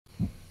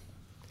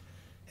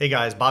Hey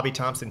guys, Bobby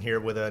Thompson here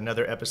with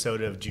another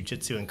episode of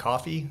Jiu-Jitsu and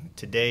Coffee.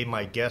 Today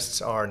my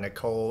guests are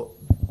Nicole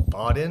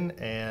Baudin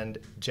and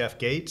Jeff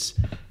Gates,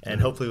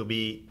 and hopefully we'll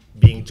be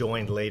being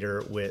joined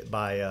later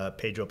by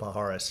Pedro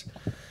Pajares.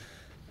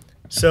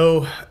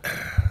 So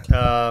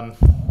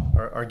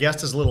our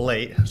guest is a little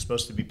late. It's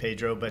supposed to be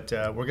Pedro, but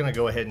we're going to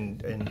go ahead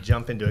and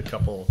jump into a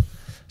couple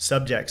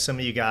subjects. Some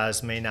of you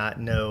guys may not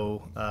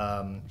know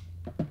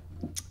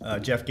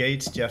Jeff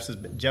Gates.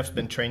 Jeff's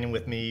been training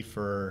with me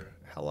for...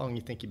 How long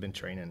you think you've been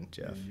training,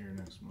 Jeff? A year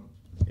next month.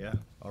 Yeah,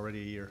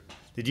 already a year.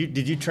 Did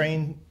you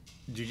train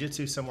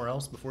jiu-jitsu somewhere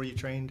else before you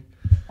trained?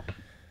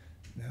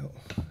 No.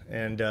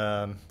 And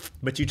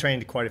but you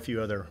trained quite a few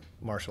other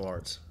martial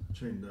arts.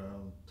 Trained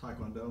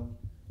Taekwondo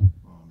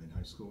in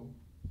high school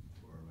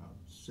for about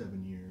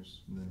 7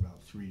 years, and then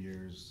about 3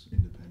 years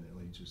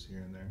independently, just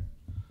here and there.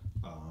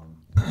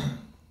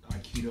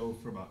 Aikido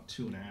for about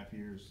 2.5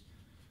 years,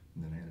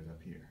 and then I ended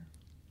up here.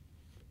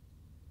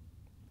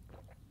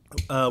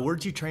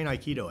 Where'd you train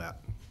Aikido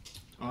at?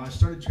 I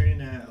started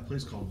training at a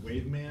place called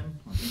Wave Man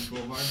on East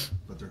Boulevard,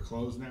 but they're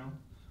closed now.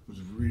 It was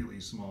a really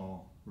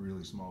small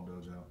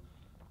dojo.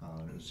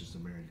 It was just a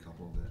married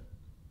couple that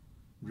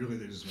really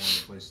they just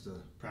wanted a place to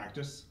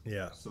practice.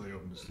 Yeah. So they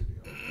opened a studio.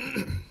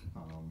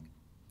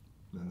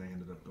 Then they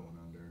ended up going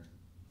under,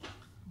 I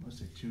want to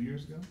say 2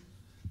 years ago?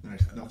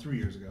 3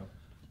 years ago.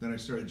 Then I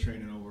started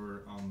training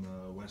over on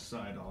the west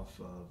side off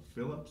of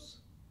Phillips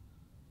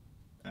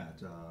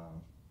at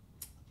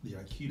the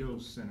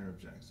Aikido Center of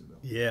Jacksonville.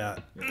 Yeah,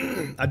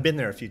 I've been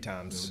there a few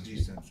times. G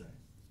Sensei.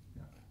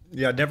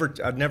 Yeah,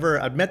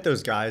 I've met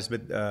those guys, but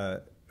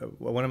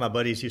one of my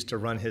buddies used to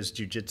run his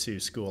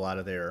jiu-jitsu school out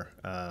of there.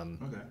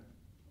 Okay.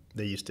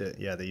 They used to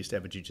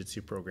have a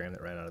jiu-jitsu program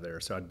that ran out of there,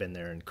 so I'd been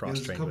there and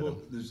cross-trained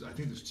with them. I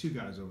think there's 2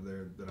 guys over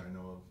there that I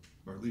know of,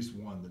 or at least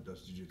one that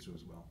does jiu-jitsu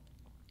as well.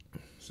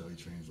 So he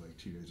trains like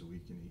 2 days a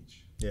week in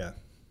each. Yeah.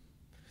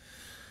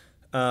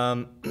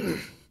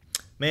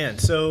 Man,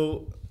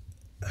 so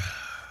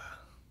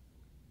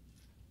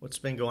what's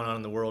been going on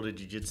in the world of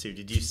jiu-jitsu?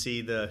 Did you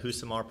see the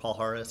Husamar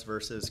Palhares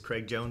versus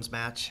Craig Jones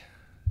match?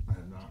 I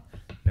have not.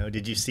 No.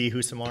 Did you see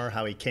Husamar,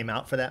 how he came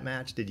out for that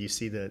match? Did you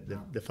see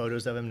the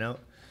photos of him? No?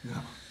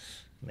 No.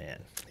 Man,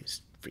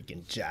 he's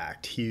freaking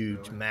jacked,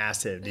 huge, Really?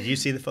 massive. Did you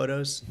see the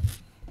photos?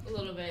 A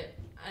little bit.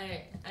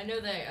 I know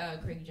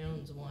that Craig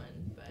Jones won,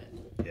 but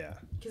Yeah.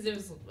 because it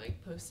was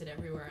like posted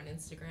everywhere on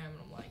Instagram, and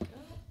I'm like, oh,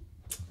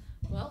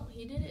 well,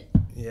 he did it.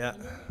 Yeah,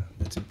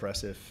 that's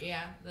impressive.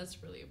 Yeah,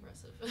 that's really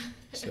impressive.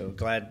 So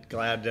glad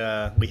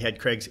we had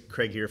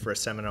Craig here for a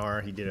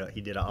seminar. He did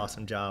an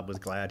awesome job. Was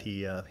glad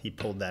he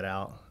pulled that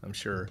out. I'm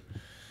sure.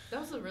 That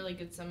was a really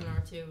good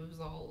seminar too. It was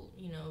all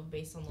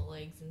based on the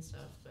legs and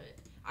stuff, but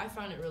I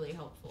found it really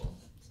helpful.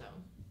 So.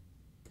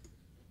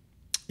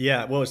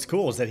 Yeah, well, what's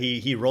cool is that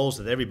he rolls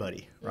with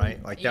everybody,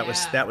 right? Like that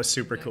was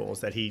super exactly. cool. Is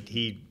that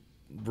he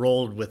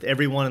rolled with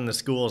everyone in the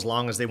school as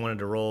long as they wanted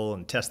to roll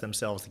and test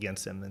themselves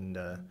against him, and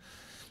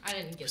I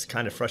didn't get. it's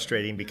kind of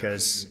frustrating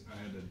because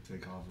I had to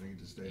take off and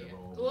he just stayed at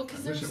roll. Well,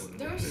 because there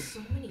were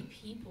so many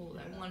people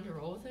that wanted to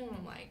roll with him.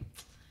 I'm like,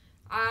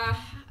 I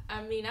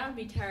mean, I would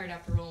be tired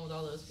after rolling with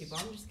all those people.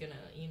 I'm just gonna,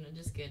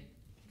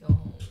 go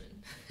home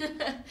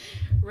and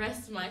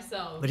rest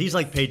myself. But he's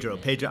like Pedro.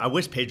 I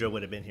wish Pedro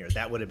would have been here.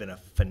 That would have been a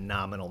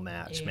phenomenal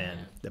match, man.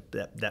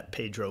 That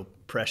Pedro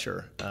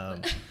pressure.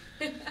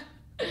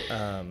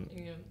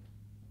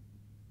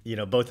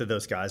 Both of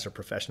those guys are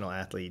professional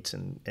athletes,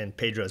 and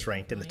Pedro's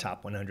ranked in the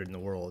top 100 in the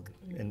world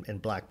in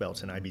black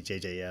belts in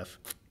IBJJF.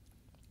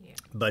 Yeah.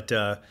 But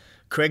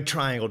Craig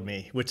triangled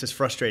me, which is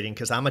frustrating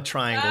because I'm a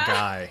triangle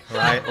guy,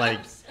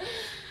 right?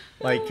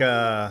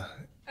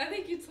 I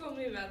think you told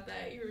me about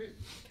that. You were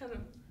kind of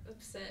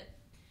upset.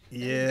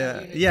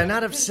 Yeah,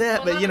 not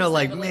upset, but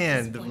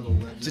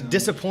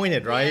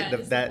disappointed, right? Yeah,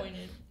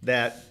 disappointed.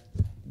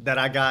 That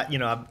I got,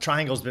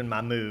 triangle's been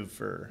my move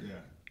for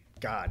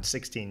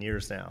 16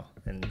 years now,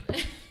 and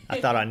I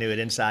thought I knew it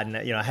inside and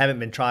out. I haven't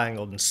been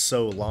triangled in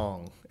so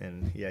long,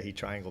 and he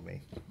triangled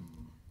me.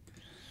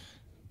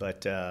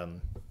 But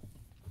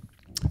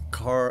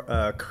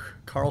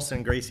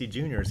Carlson Gracie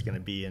Jr. is going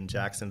to be in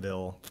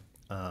Jacksonville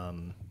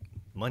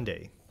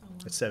Monday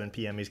at 7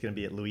 p.m. He's going to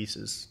be at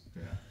Luis's.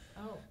 Yeah.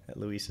 Oh. At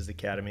Luis's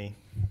Academy.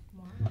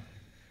 Wow.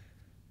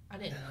 I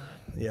didn't know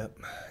that. Yep.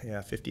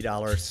 Yeah,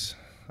 $50.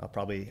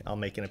 I'll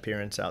make an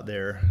appearance out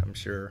there, I'm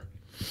sure.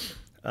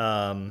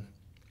 Oh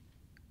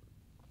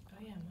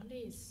yeah, Monday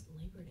is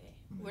Labor Day.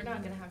 We're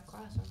not gonna have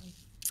class, are we?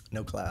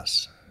 No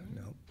class.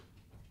 No.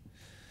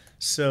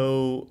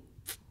 So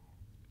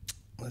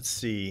let's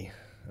see.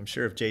 I'm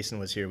sure if Jason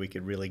was here, we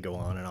could really go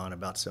on and on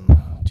about some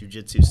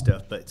jiu-jitsu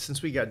stuff. But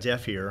since we got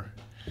Jeff here,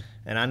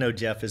 and I know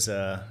Jeff is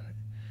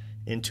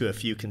into a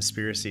few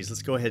conspiracies,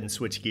 let's go ahead and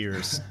switch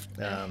gears.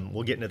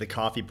 We'll get into the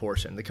coffee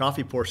portion. The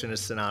coffee portion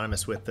is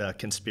synonymous with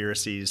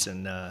conspiracies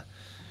and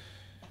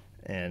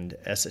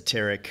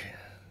esoteric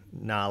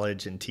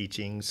knowledge and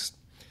teachings.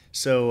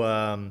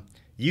 So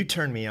you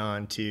turned me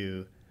on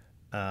to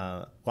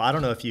well, I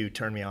don't know if you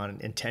turned me on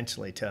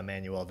intentionally to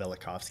Immanuel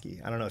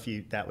Velikovsky. I don't know if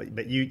you that way,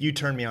 but you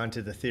turned me on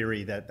to the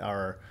theory that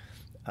our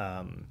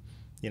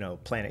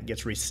planet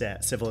gets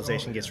reset,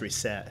 civilization gets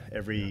reset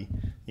every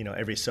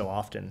so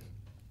often.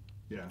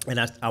 Yeah. And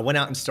I went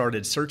out and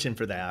started searching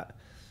for that,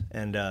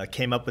 and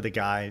came up with a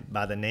guy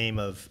by the name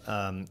of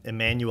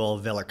Immanuel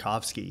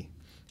Velikovsky.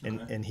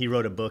 And he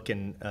wrote a book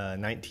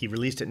he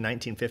released it in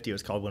 1950. It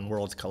was called When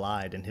Worlds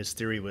Collide, and his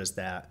theory was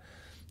that,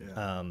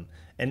 and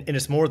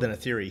it's more than a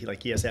theory.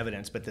 Like, he has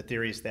evidence, but the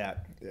theory is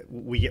that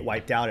we get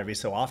wiped out every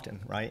so often,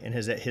 right? And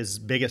his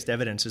biggest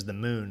evidence is the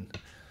moon,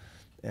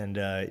 and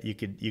you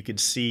could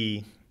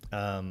see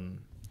that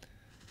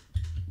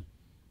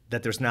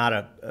there's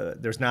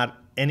not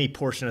any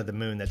portion of the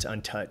moon that's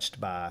untouched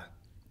by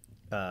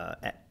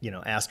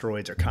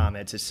asteroids or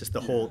comets. It's just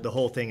the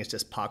whole thing is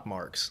just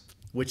pockmarks,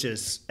 which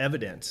is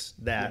evidence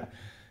that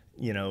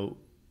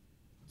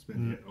it's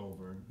been hit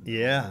over.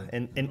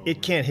 And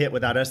it can't hit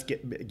without us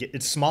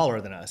it's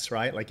smaller than us,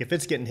 right? Like, if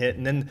it's getting hit,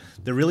 and then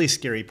the really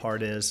scary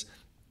part is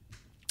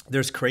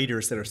there's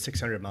craters that are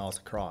 600 miles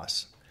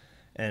across,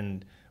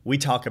 and we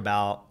talk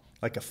about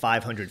like a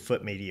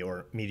 500-foot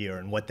meteor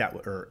and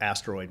or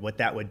asteroid, what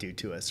that would do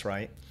to us,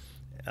 right?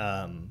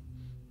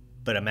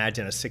 But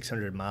imagine a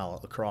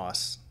 600-mile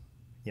across,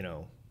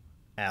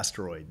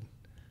 asteroid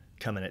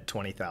coming at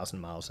 20,000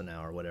 miles an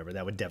hour or whatever.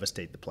 That would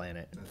devastate the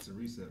planet. That's the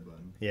reset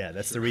button. Yeah,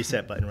 that's the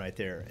reset button right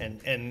there.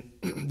 And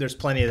there's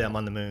plenty of them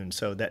on the moon,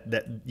 so that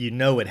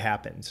it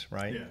happens,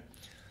 right? Yeah.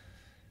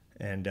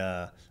 And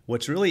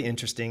what's really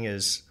interesting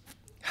is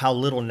how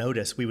little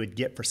notice we would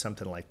get for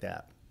something like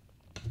that.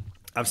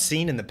 I've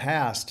seen in the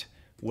past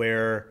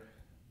where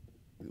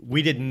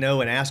we didn't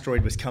know an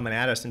asteroid was coming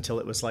at us until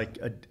it was like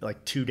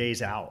 2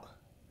 days out.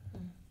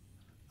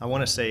 I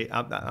want to say,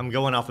 I'm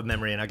going off of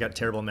memory, and I got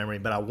terrible memory,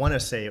 but I want to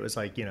say it was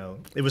like,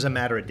 it was a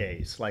matter of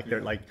days. Like,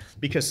 they're like,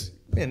 because,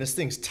 man, this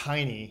thing's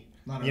tiny.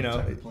 Not on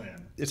a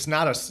plan. It's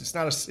not a,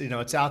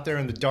 it's out there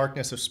in the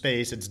darkness of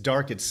space. It's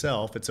dark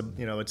itself. It's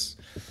not a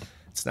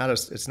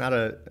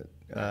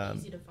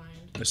easy to find.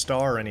 A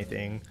star or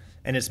anything.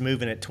 And it's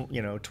moving at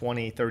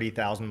 20,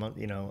 30,000.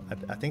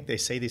 I think they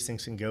say these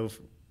things can go.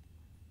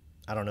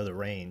 I don't know the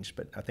range,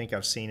 but I think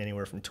I've seen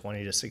anywhere from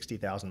 20 to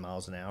 60,000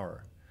 miles an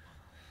hour.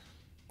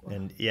 Wow.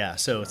 And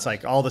so it's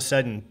like all of a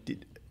sudden,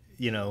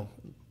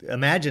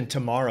 imagine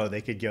tomorrow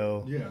they could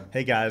go,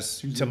 hey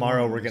guys, Tuesday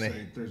tomorrow morning, we're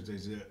gonna.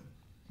 Thursday's it.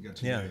 You got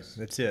 2 days.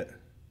 That's it.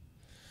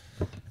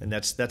 And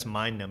that's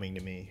mind numbing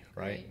to me,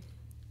 right?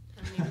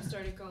 I mean, you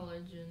started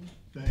college and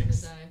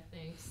Thanks.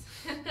 Thanks.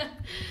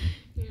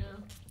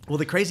 Well,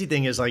 the crazy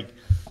thing is, like,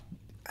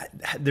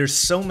 there's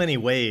so many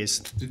ways.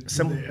 Did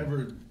they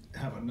ever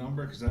have a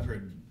number? Because I've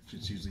heard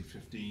it's usually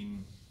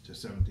 15 to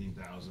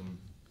 17,000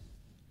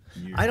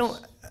 years. I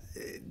don't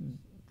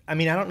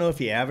know if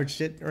he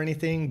averaged it or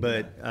anything,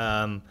 but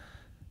I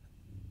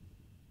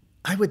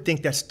would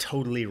think that's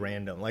totally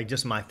random. Like,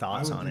 just my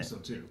thoughts on it. I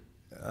would think so too.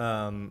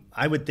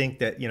 I would think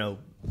that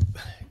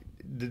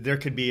there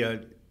could be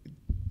a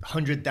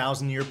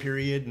 100,000-year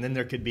period, and then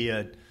there could be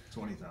a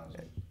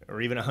 20,000. Or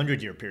even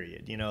 100-year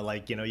period, you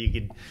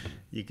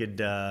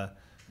could I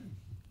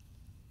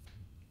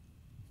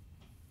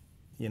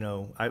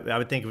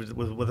would think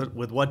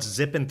with what's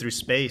zipping through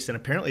space, and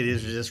apparently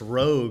these are just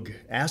rogue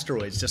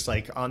asteroids, just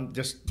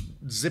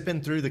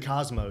zipping through the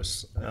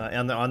cosmos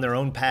on their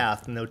own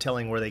path, no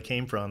telling where they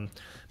came from.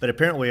 But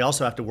apparently we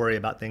also have to worry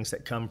about things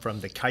that come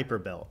from the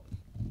Kuiper Belt.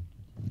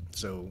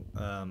 So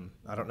I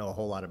don't know a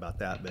whole lot about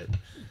that, but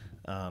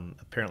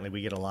apparently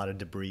we get a lot of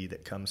debris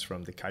that comes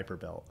from the Kuiper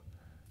Belt.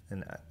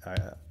 And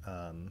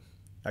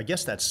I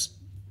guess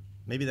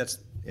maybe that's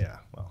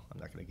well, I'm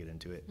not going to get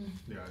into it.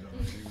 Yeah, I don't know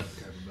anything about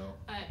the Kuiper Belt.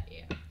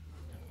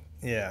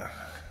 Yeah.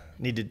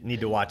 Need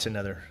to watch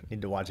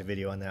a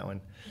video on that one.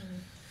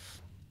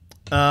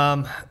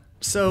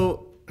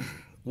 So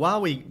while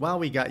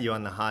we got you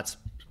on the hot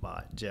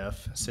spot,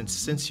 Jeff,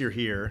 since you're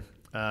here,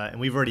 and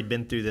we've already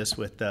been through this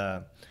with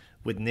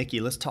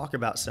Nikki, let's talk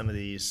about some of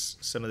this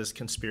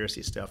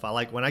conspiracy stuff. I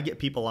like when I get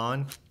people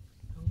on.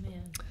 Oh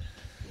man.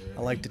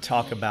 I like to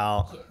talk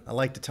about, I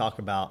like to put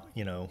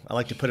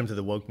them to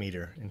the woke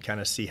meter and kind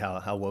of see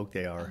how woke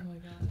they are. Oh my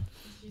God.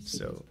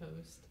 So,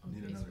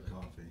 need another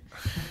coffee.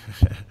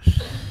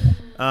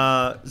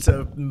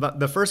 So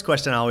the first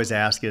question I always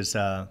ask is,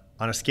 on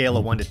a scale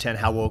of 1 to 10,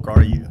 how woke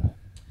are you?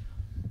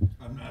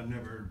 I've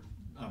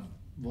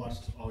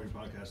watched all your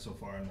podcasts so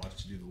far and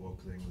watched you do the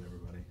woke thing with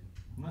everybody.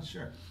 I'm not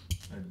sure.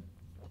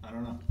 I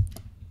don't know.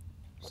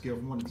 Scale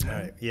from 1 to 10. All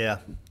right. Yeah.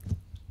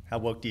 How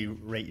woke do you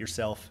rate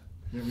yourself?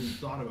 Never even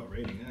thought about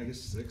rating it. I guess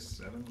 6,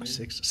 7. Maybe.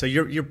 6. So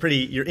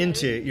you're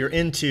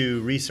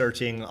into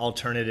researching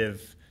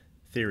alternative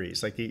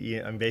theories. Like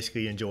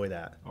basically you enjoy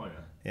that. Oh yeah.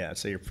 Yeah.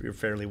 So you're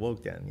fairly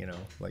woke then.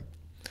 Like.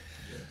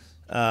 Yes.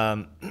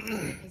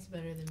 It's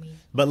better than me.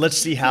 But let's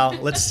see how. You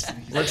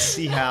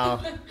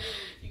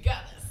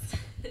got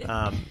this.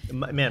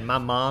 Man, my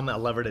mom, I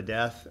love her to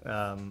death.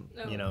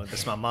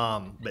 That's my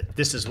mom, but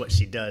this is what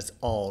she does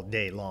all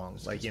day long.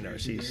 Like,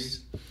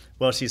 she's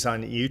well, she's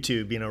on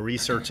YouTube,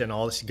 researching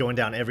all this, going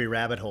down every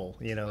rabbit hole,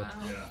 Wow. Yeah.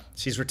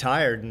 She's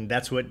retired and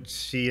that's what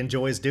she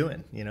enjoys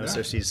doing,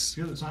 so she's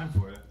got the time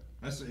for it.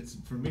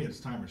 For me, it's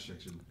time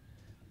restriction.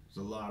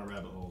 There's a lot of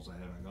rabbit holes I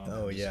haven't gone down.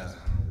 Oh, yeah. I don't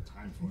have the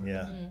time for it.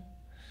 Yeah.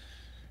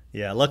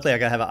 Yeah, luckily I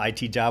gotta have an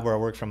IT job where I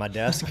work from my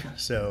desk,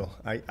 so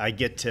I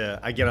get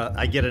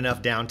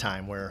enough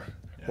downtime where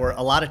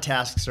a lot of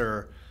tasks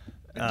are.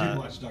 I did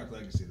watch Dark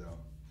Legacy though.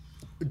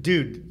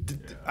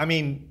 Dude, I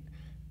mean,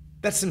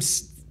 that's some.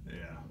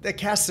 That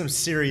casts some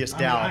serious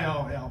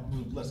doubt.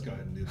 Let's go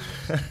ahead and do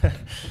this.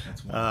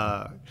 That's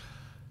one.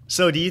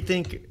 So do you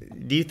think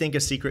a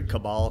secret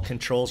cabal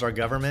controls our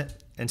government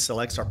and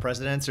selects our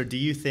presidents, or do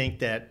you think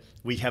that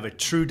we have a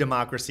true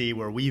democracy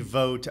where we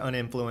vote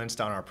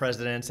uninfluenced on our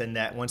presidents, and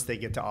that once they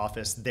get to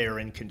office, they're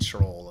in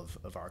control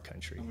of our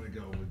country? I'm going to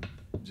go with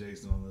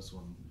Jason on this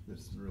one.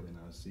 It's really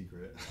not a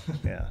secret.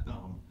 Yeah.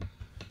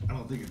 I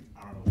don't think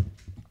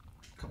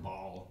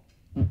cabal,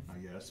 I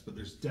guess, but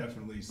there's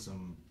definitely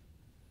some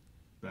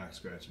back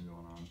scratching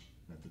going on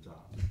at the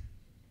top.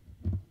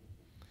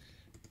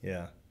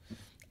 Yeah.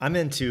 I'm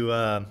into,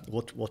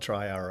 we'll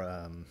try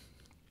our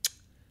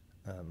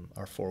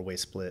 4-way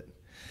split.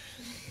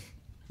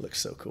 Looks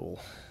so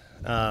cool.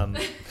 Oh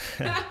my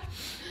gosh.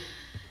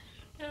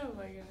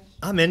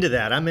 I'm into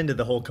that. I'm into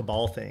the whole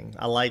cabal thing.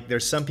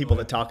 There's some people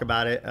that talk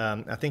about it.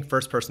 I think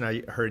first person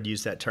I heard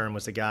use that term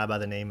was a guy by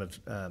the name of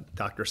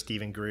Dr.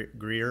 Stephen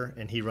Greer,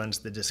 and he runs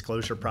the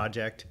Disclosure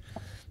Project.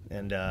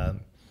 And,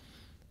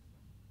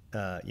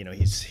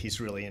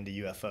 he's really into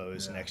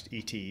UFOs and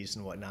ETs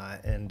and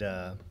whatnot.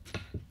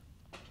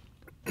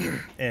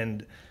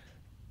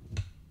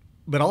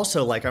 But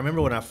also, I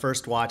remember when I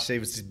first watched,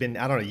 it's been,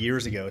 I don't know,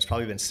 years ago. It's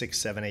probably been 6,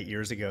 7, 8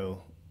 years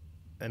ago,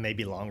 and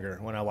maybe longer,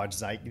 when I watched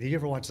Did you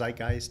ever watch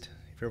Zeitgeist?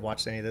 Have you ever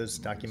watched any of those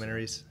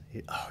documentaries?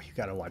 You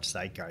got to watch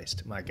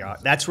Zeitgeist. My God.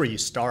 That's where you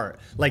start.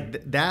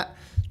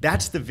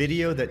 That's the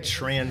video that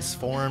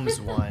transforms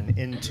one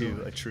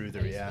into a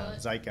truther. Yeah,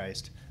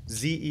 Zeitgeist.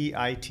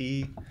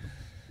 Zeitgeist.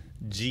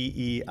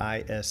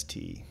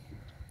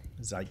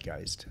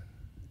 Zeitgeist.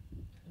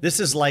 This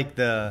is like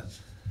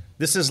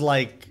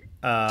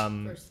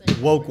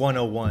woke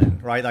 101,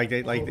 right?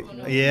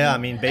 I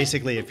mean,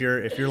 basically, if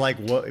you're a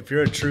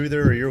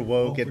truther or you're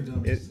woke,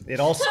 it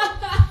also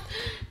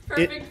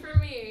perfect for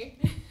me.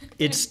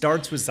 It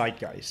starts with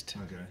Zeitgeist.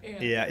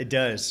 Okay. Yeah, it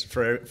does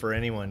for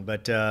anyone,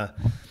 but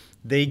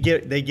they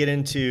get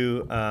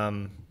into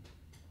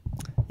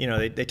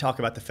they talk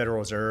about the Federal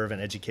Reserve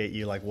and educate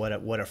you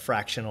what a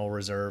fractional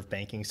reserve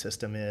banking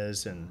system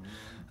is, and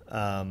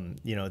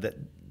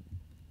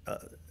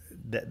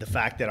that the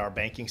fact that our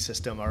banking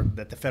system,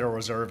 that the Federal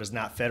Reserve is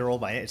not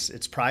federal,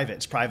 it's private,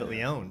 it's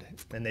privately owned,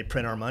 and they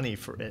print our money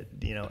for it,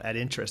 at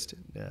interest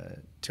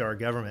to our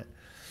government.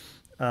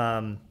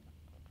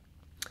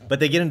 But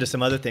they get into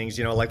some other things,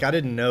 I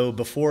didn't know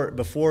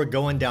before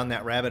going down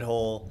that rabbit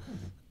hole.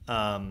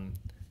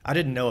 I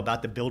didn't know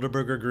about the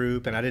Bilderberger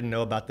Group, and I didn't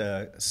know about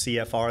the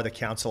CFR, the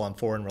Council on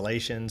Foreign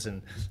Relations,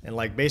 and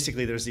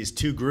basically there's these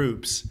two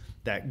groups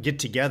that get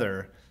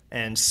together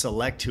and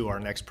select who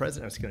our next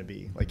president is going to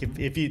be.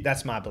 If you,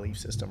 that's my belief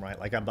system, right?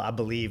 I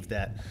believe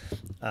that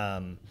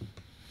the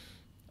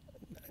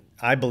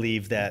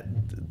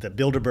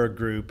Bilderberg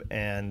Group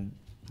and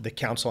the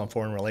Council on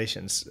Foreign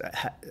Relations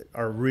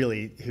are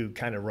really who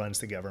kind of runs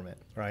the government,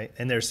 right?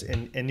 And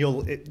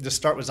you'll just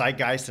start with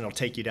Zeitgeist, and it'll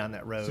take you down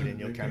that road, and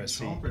you'll kind of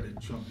see. Trump, or did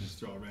Trump just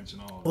throw a wrench in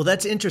all of it? Well,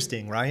 that's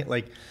interesting, right?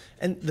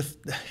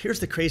 Here's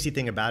the crazy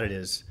thing about it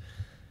is,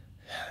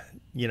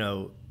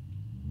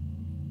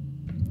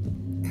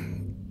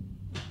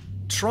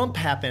 Trump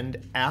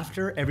happened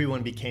after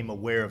everyone became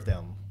aware of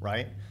them,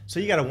 right? So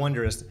you got to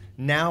wonder,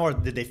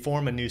 did they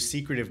form a new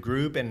secretive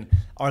group, and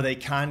are they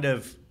kind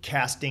of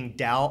casting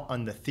doubt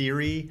on the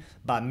theory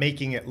by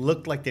making it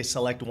look like they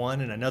select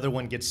one and another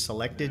one gets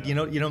selected?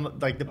 Yeah.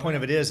 The point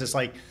of it is, it's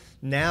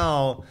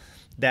now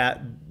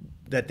that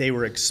they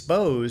were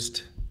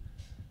exposed,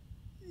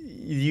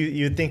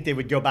 you'd think they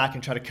would go back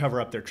and try to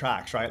cover up their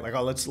tracks, right?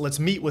 Let's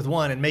meet with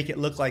one and make it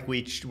look like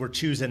we're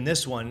choosing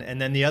this one,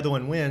 and then the other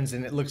one wins,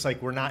 and it looks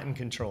like we're not in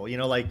control.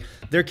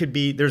 There could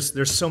be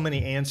there's so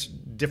many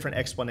different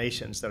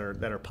explanations that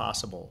are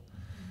possible,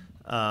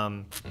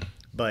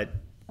 but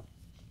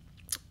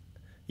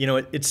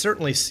it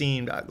certainly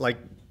seemed like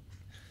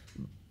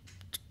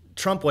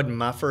Trump wasn't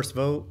my first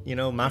vote.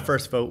 My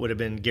first vote would have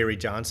been Gary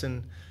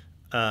Johnson.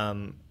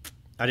 I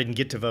didn't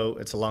get to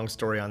vote. It's a long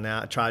story on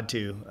that. I tried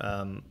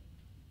to.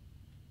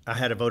 I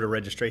had a voter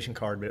registration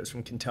card, but it was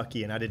from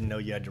Kentucky, and I didn't know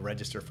you had to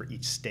register for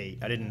each state.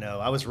 I didn't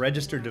know. I was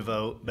registered to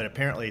vote, but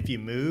apparently if you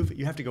move,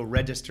 you have to go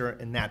register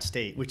in that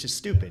state, which is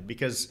stupid,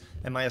 because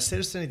am I a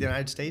citizen of the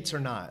United States or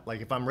not?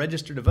 If I'm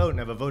registered to vote and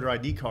have a voter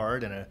ID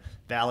card and a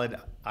valid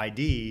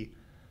ID,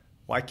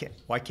 why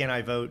can't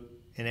I vote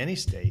in any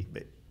state?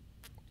 But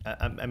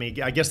I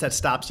mean, I guess that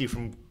stops you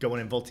from going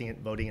and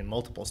voting in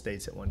multiple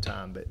states at one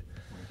time, but.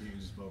 You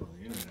just vote on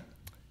the internet.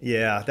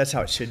 Yeah, that's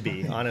how it should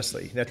be,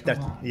 honestly.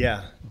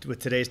 Yeah, with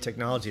today's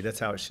technology, that's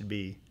how it should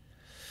be.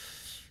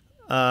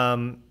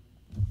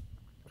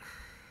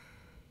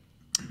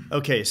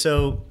 Okay,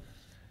 so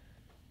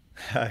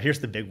here's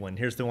the big one.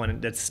 Here's the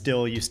one that's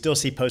you still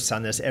see posts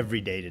on this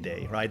every day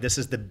today, right? This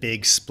is the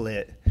big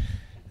split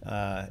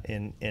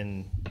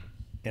in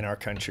our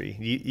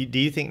country. Do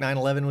you think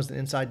 9/11 was an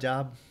inside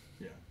job?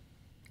 Yeah.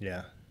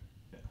 Yeah.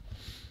 Yeah.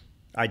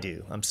 I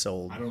do. I'm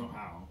sold. I don't know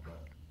how, but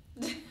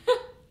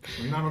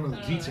I mean, I don't know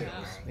the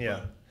details.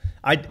 Yeah.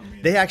 But,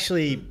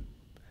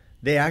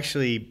 They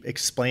actually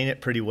explain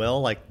it pretty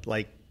well,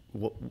 like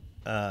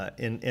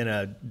in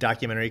a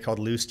documentary called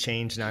Loose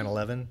Change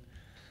 9/11.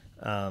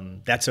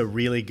 That's a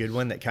really good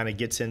one that kind of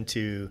gets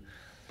into,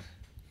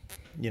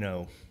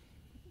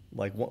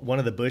 like one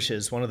of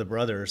the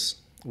brothers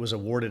was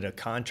awarded a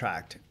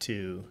contract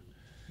to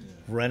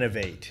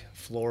renovate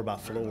floor by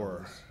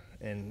floor.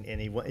 And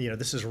he,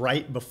 this is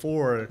right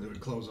before. They would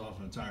close off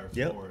an entire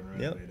floor and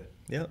renovate it.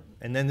 Yep.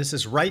 And then this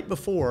is right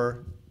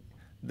before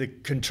the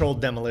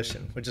controlled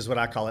demolition, which is what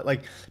I call it.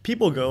 Like,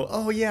 people go,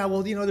 oh yeah,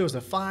 well, there was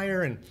a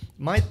fire, and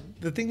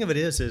the thing of it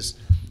is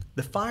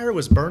the fire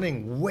was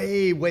burning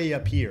way, way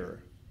up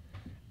here,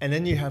 and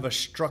then you have a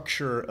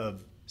structure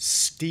of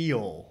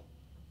steel,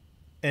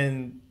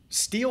 and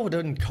steel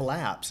doesn't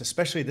collapse,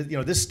 especially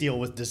this steel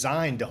was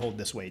designed to hold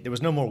this weight. There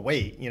was no more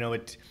weight,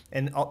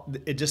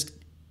 it just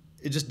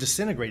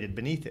disintegrated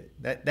beneath it.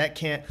 That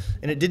can't,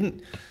 and it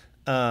didn't.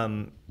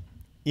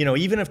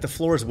 Even if the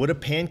floors would have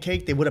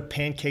pancaked, they would have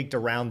pancaked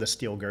around the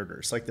steel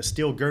girders. Like the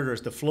steel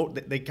girders, the floor,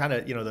 they kind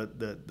of,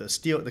 the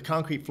steel, the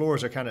concrete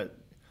floors are kind of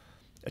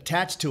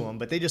attached to them,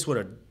 but they just would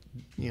have,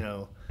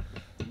 The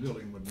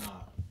building would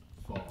not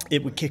fall.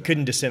 It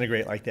couldn't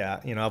disintegrate like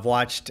that. I've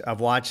watched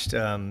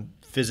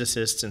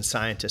physicists and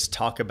scientists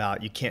talk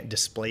about you can't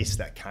displace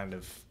that kind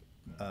of,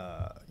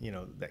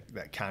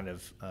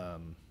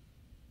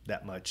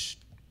 that much.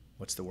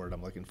 What's the word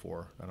I'm looking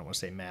for? I don't want to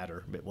say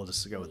matter, but we'll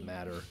just go with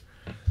matter.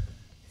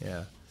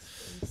 Yeah.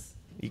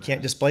 You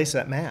can't displace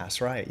that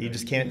mass, right? You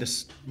just can't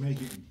just make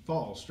it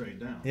fall straight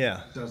down.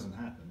 Yeah. It doesn't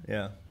happen.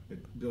 Yeah.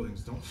 Buildings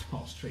don't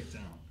fall straight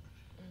down.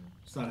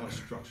 It's not how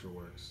structure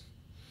works.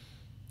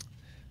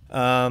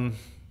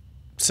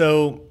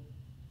 So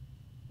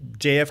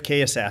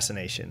JFK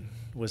assassination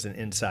was an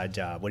inside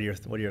job. What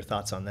are your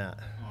thoughts on that?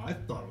 Oh, I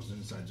thought it was an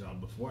inside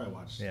job before I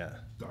watched Yeah.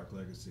 Dark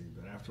Legacy,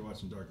 but after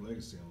watching Dark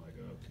Legacy, I'm like,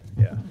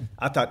 okay. Yeah.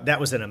 I thought that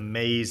was an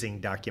amazing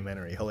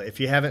documentary. If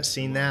you haven't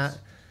seen that,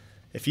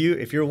 if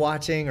you're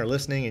watching or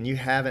listening and you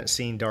haven't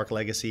seen Dark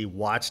Legacy,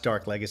 watch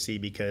Dark Legacy,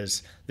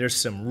 because there's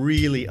some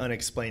really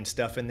unexplained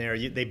stuff in there.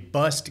 They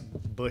bust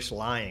Bush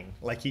lying.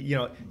 Like,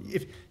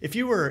 if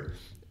you were,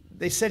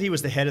 they said he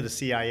was the head of the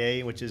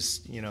CIA, which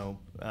is,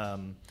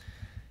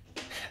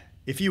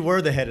 if you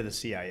were the head of the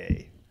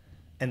CIA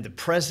and the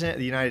president of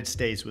the United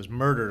States was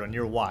murdered on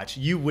your watch,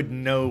 you would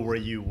know where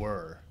you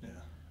were. Yeah.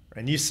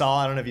 And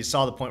I don't know if you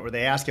saw the point where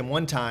they asked him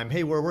one time,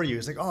 hey, where were you?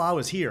 He's like, oh, I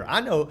was here.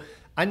 I know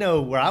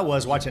where I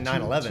was watching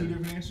 9/11. Two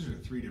different answers or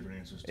three different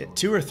answers?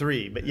 Two or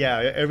three, but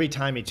yeah, every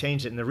time he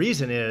changed it. And the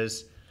reason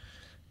is,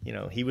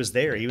 he was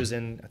there. He was I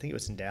think it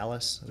was in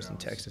Dallas. It was in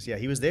Texas. Yeah,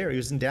 he was there. He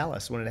was in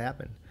Dallas when it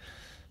happened.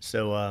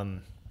 So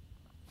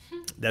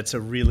that's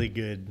a really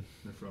good.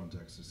 They're from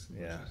Texas.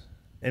 Yeah.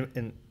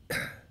 And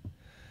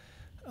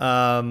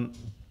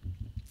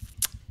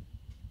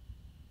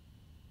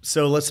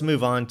so let's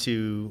move on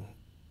to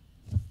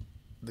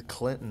the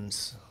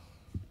Clintons.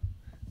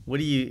 What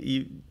do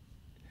you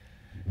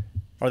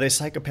are they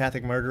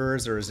psychopathic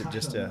murderers, or is it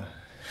just a?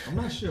 I'm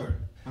not sure.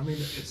 I mean,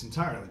 it's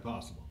entirely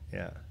possible.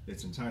 Yeah. I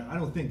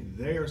don't think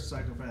they're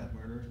psychopath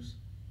murderers,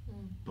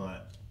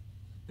 but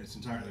it's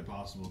entirely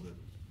possible that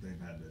they've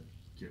had to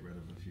get rid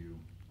of a few.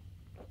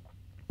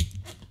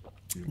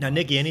 Now,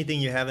 Nikki,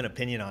 anything you have an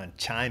opinion on,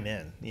 chime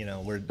in.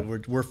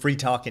 We're free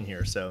talking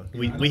here, so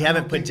we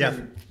haven't put Jeff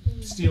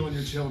stealing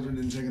your children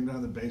and taking them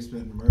down the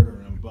basement and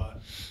murdering them,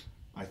 but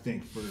I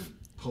think for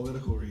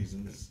political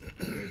reasons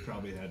they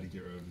probably had to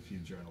get rid of a few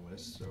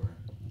journalists. Or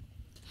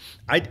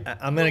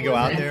I'm going to go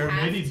out there.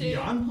 Maybe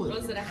beyond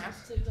political. Was it a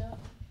have to though?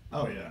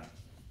 Oh yeah.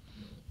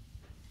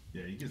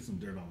 Yeah, you get some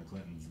dirt on the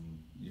Clintons and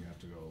you have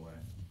to go away.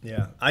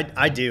 Yeah,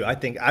 I do. I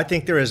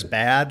think they're as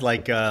bad.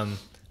 Like, I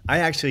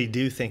actually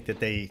do think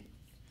that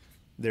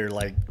they're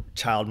like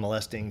child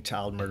molesting,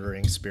 child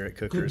murdering, spirit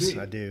cookers.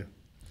 I do.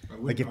 I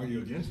wouldn't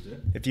argue against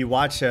it. If you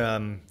watch,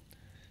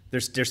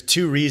 there's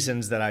two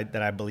reasons that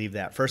I believe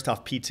that. First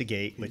off,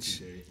 Pizzagate,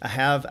 which I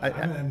haven't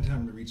had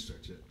time to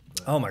research it.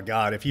 Oh my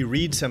God! If you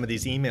read some of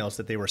these emails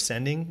that they were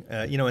sending,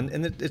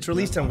 and it's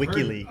released on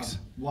WikiLeaks. I've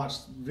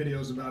watched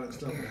videos about it and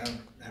stuff, but I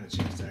haven't had a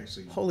chance to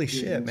actually. Holy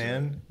shit,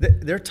 man!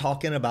 They're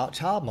talking about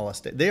child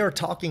molestation. They are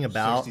talking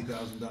about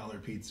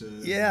 $60,000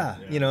 pizzas. Yeah,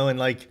 and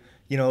like.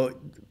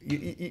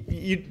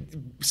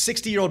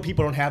 60-year-old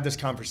people don't have this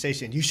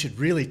conversation. You should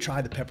really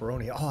try the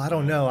pepperoni. Oh, I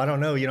don't know. I don't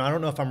know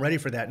if I'm ready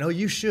for that. No,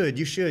 you should.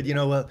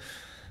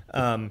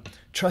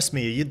 Trust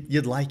me,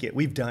 you'd like it.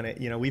 We've done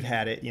it. We've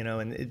had it.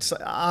 And it's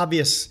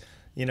obvious.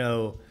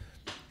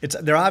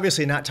 They're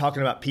obviously not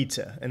talking about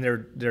pizza, and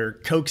they're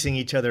coaxing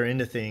each other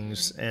into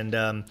things. And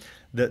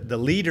the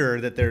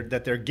leader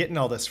that they're getting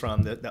all this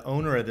from, the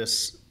owner of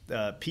this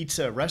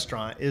pizza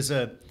restaurant, is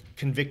a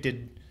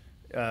convicted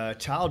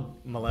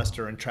child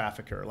molester and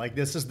trafficker. Like,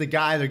 this is the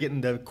guy they're getting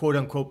the quote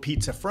unquote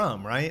pizza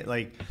from, right?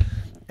 Like,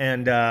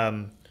 and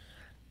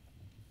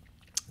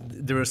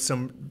there was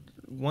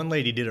one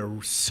lady did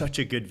such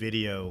a good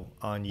video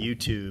on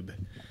YouTube,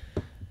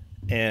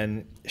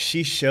 and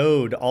she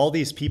showed all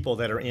these people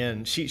that are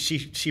in.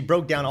 She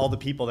broke down all the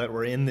people that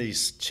were in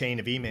these chain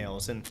of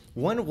emails, and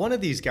one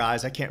of these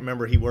guys, I can't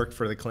remember. He worked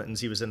for the Clintons.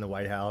 He was in the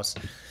White House,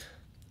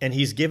 and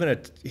he's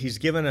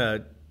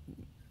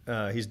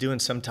doing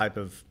some type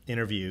of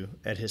interview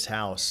at his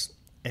house,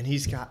 and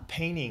he's got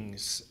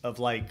paintings of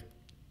like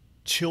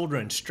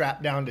children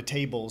strapped down to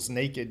tables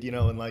naked,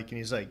 and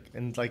he's like,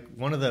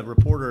 one of the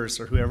reporters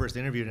or whoever's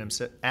interviewed him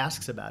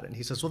asks about it, and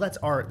he says, well, that's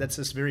art. That's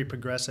this very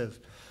progressive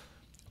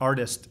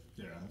artist.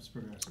 Yeah, that's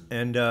progressive.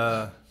 And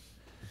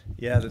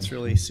yeah, that's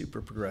really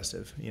super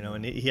progressive,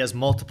 and he has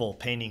multiple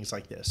paintings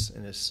like this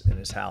in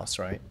his house,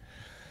 right?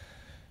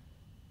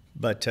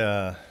 But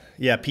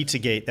yeah,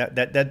 Pizzagate,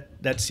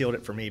 that sealed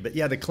it for me. But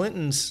yeah, the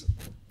Clintons,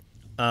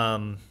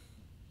 have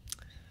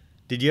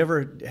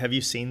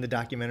you seen the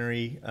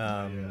documentary,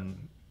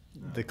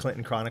 The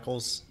Clinton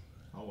Chronicles?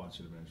 I'll watch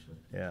it eventually.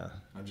 Yeah.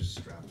 I'm just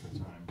strapped for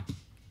time.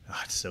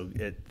 Oh, it's so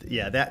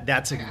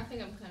that's I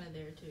think I'm kind of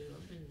there too.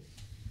 I've been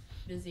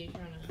busy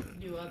trying to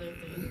do other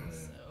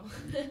things,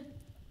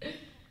 so.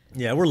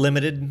 Yeah, we're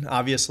limited,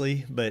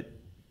 obviously, but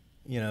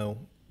I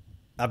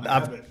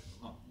have it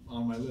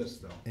on my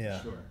list, though. Yeah.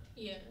 For sure.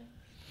 Yeah.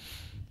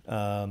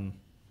 All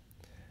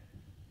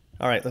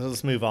right,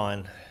 let's move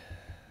on.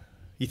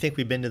 You think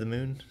we've been to the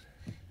moon?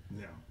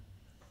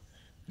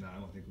 No, I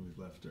don't think we've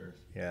left Earth.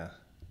 Yeah.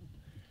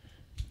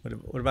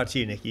 What about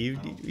you, Nikki? I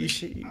don't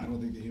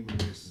think the human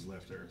race has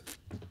left Earth.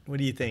 What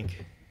do you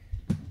think?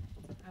 I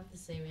have the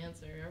same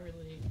answer.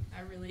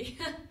 I really,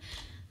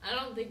 I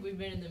don't think we've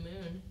been in the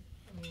moon.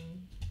 I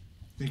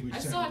mean, I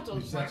still have to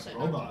watch that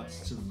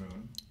robots to the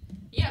moon.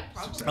 Yeah,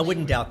 probably. I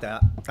wouldn't doubt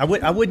that. I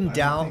wouldn't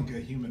doubt. I don't think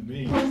a human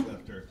being has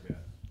left Earth yet.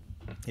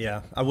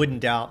 Yeah, I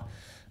wouldn't doubt.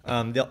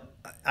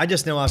 I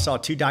just know I saw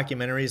 2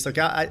 documentaries. Like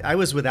I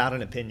was without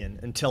an opinion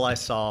until I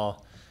saw.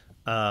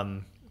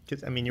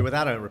 'Cause, I mean, you're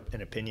without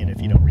an opinion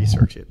if you don't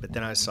research it. But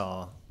then I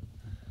saw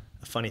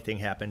a funny thing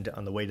happened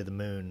on the way to the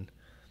moon.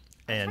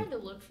 And I tried to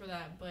look for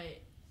that,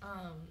 but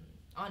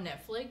on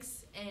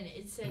Netflix, and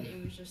it said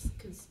it was just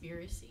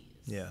conspiracies.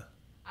 Yeah.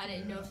 I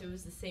didn't know if it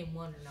was the same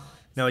one or not.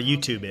 No,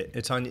 YouTube it.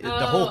 It's on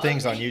the whole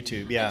thing's on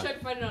YouTube. Yeah. I tried to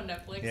find it on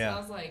Netflix, and I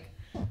was like,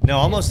 no,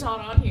 almost it's not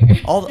on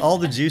here. all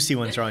the juicy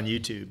ones are on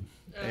YouTube,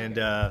 Okay. and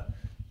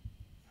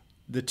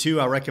the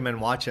 2 I recommend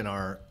watching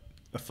are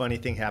A Funny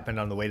Thing Happened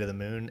on the Way to the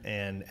Moon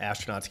and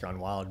Astronauts Gone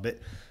Wild. But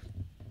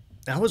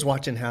I was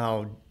watching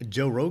how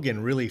Joe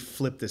Rogan really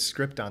flipped the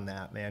script on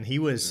that, man. He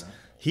was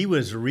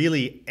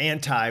really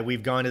anti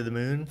we've gone to the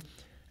moon,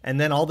 and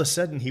then all of a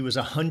sudden he was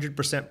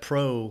 100%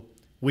 pro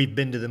we've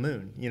been to the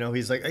moon.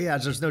 He's like, oh, yeah,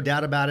 there's no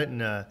doubt about it,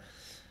 and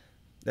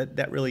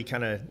that really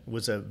kind of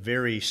was a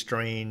very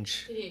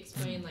strange. Did he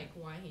explain like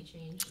why he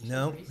changed?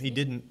 No, he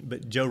didn't.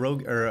 But Joe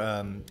Rogan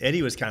or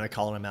Eddie was kind of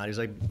calling him out. He's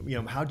like,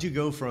 how'd you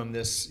go from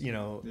this,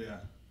 the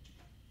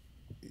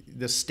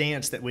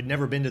stance that we'd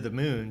never been to the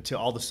moon to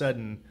all of a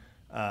sudden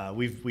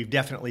we've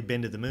definitely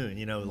been to the moon,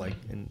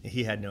 and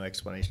he had no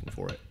explanation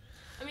for it.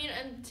 I mean,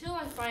 until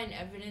I find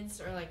evidence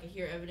or like I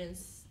hear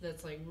evidence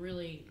that's like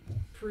really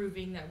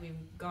proving that we've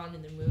gone to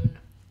the moon,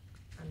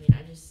 I mean,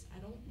 I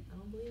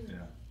don't believe it.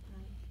 Yeah.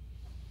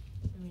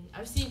 I mean,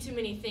 I've seen too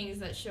many things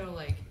that show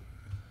like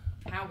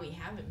how we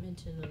haven't been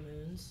to the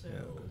moon, so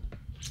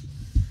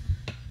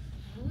I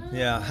don't know.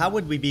 Yeah, how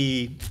would we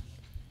be?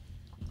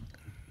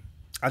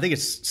 I think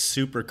it's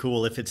super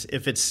cool if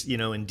it's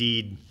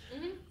indeed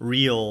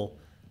real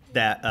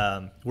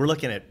that we're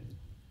looking at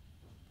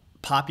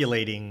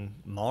populating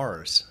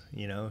Mars.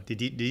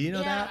 Did you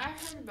know that? Yeah, I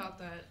heard about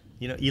that.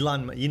 Did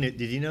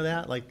you know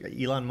that? Like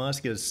Elon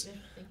Musk is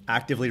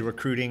actively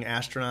recruiting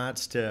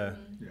astronauts to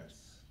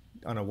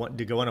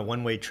go on a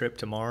one-way trip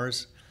to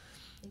Mars.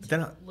 But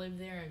then live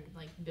there and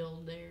like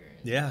build there.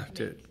 And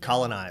to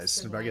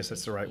colonize. I guess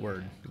that's the right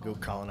word. To go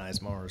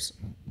colonize Mars.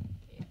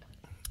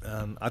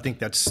 Yeah. I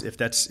think if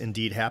that's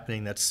indeed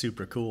happening, that's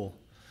super cool.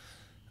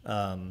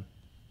 There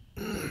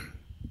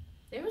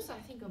was, I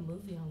think, a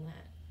movie on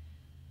that.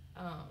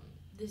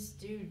 This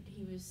dude,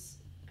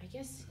 I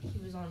guess he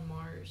was on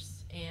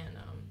Mars, and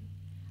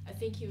I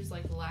think he was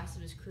like the last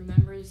of his crew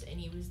members, and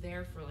he was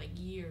there for like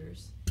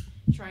years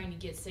trying to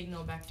get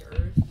signal back to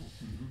Earth.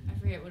 I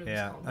forget what it was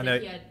called. I know.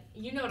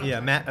 What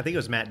I'm Matt. I think it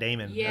was Matt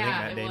Damon. Yeah, I think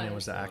Matt Damon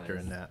was the actor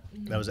in that.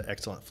 Mm-hmm. That was an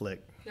excellent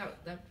flick.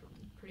 That's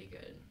pretty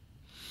good.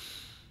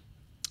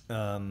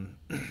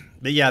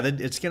 But yeah,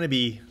 it's going to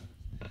be.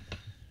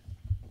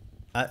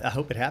 I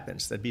hope it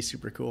happens. That'd be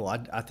super cool.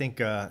 I think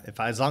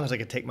as long as I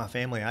could take my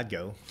family, I'd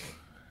go.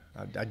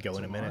 I'd go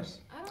in a minute.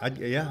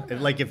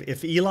 Like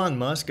if Elon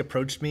Musk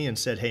approached me and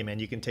said, "Hey man,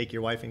 you can take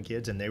your wife and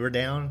kids," and they were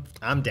down,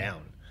 I'm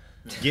down.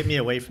 Get me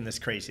away from this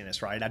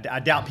craziness, right? I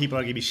doubt people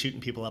are gonna be shooting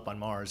people up on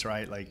Mars,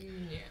 right? Like,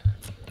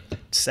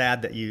 it's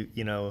sad that you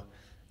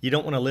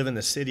don't want to live in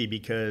the city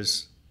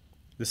because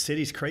the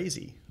city's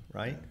crazy,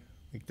 right?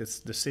 Like the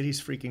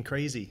city's freaking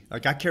crazy.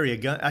 Like I carry a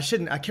gun. I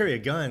carry a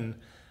gun.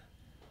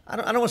 I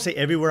don't want to say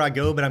everywhere I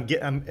go, but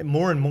I'm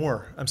more and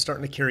more. I'm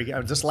starting to carry.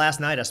 Just last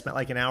night, I spent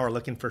like an hour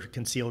looking for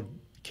concealed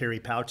carry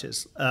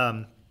pouches.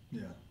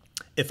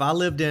 If I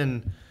lived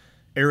in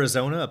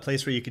Arizona, a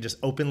place where you could just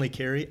openly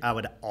carry, I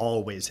would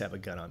always have a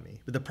gun on me.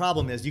 But the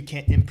problem is you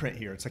can't imprint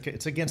here.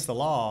 It's against the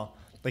law.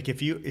 Like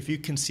if you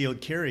concealed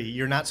carry,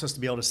 you're not supposed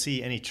to be able to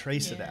see any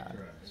trace of that.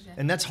 Exactly.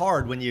 And that's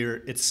hard when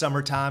it's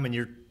summertime and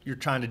you're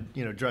trying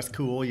to dress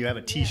cool. You have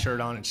a t-shirt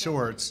on and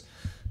shorts,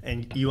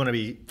 and you want to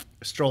be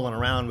strolling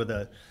around with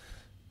a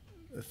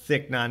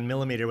thick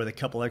 9mm with a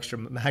couple extra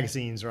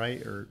magazines,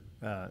 right? Or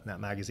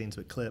not magazines,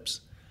 but clips.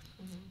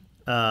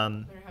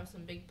 Better have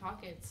some big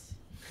pockets.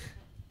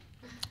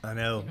 I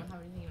know. You don't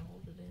have anything to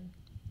hold it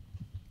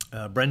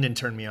in. Brendan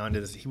turned me on to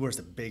this. He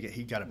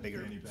got a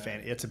bigger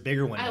fanny. It's a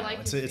bigger one I now. like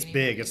It's his big.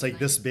 fanny pack. It's like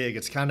this big.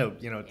 It's kind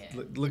of,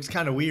 looks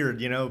kind of weird,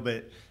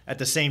 but at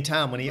the same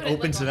time, when he Put it,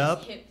 opens like, it on up,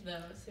 his hip,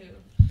 though, too.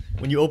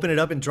 when you open it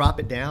up and drop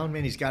it down,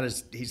 man, he's got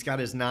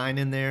his 9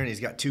 in there, and he's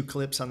got 2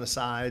 clips on the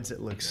sides.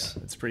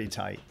 It's pretty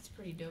tight. It's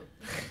pretty dope.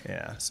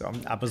 Yeah. So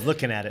I was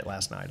looking at it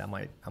last night. I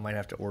might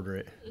have to order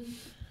it.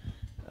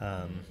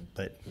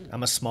 But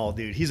I'm a small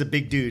dude. He's a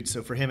big dude,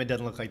 so for him it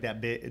doesn't look like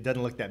that big. It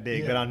doesn't look that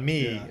big. But on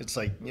me, it's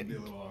like It'll be a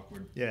little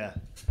awkward. yeah.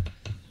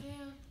 Yeah.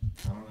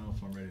 I don't know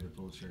if I'm ready to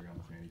pull the trigger on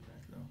the fanny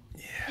pack though.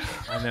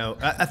 Yeah, I know.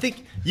 I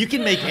think you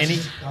can make any.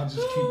 I'll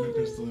just keep my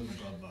pistol in the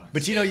glove box.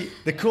 But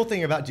the cool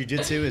thing about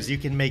jiu-jitsu is you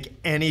can make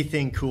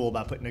anything cool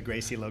by putting a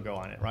Gracie logo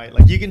on it, right?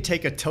 Like you can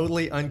take a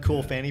totally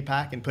uncool fanny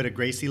pack and put a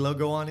Gracie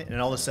logo on it,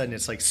 and all of a sudden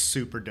it's like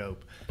super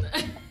dope.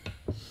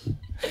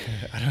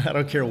 I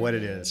don't care what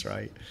it is,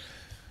 right?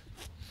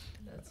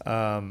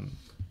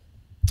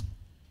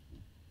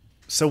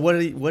 So what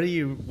are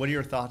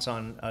your thoughts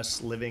on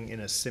us living in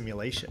a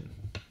simulation?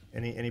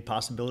 Any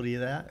possibility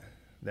of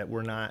that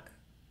we're not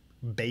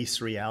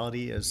base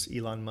reality, as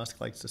Elon Musk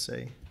likes to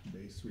say?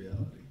 Base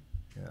reality.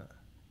 Yeah.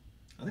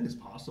 I think it's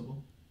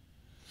possible.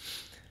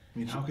 I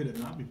mean, how could it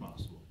not be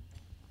possible?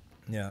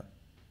 Yeah.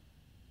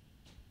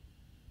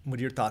 What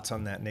are your thoughts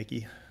on that,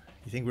 Nikki?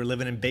 You think we're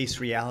living in base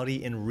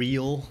reality, in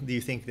real? Do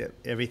you think that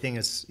everything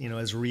is,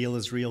 as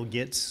real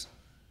gets?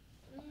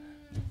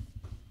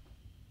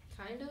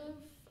 Kind of.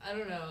 I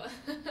don't know.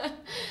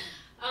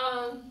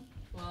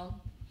 Well,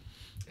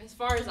 as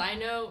far as I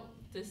know,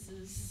 this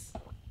is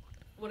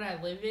what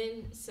I live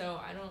in, so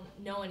I don't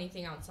know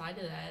anything outside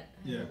of that.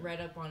 I haven't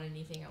read up on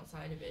anything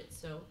outside of it.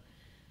 So,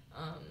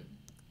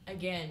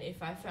 again,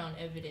 if I found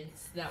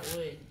evidence that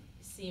would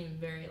seem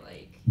very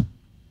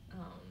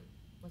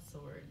what's the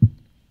word?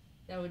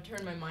 That would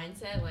turn my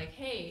mindset like,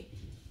 hey,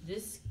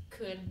 this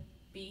could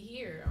be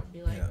here. I'll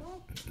be like,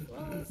 well,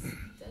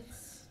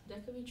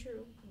 that could be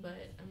true,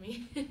 but I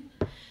mean,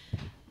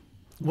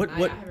 I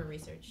haven't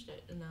researched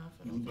it enough.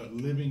 But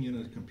living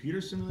in a computer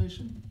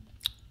simulation,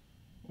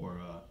 or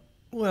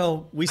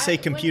well, we say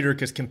computer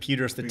because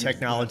computer is the Because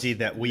technology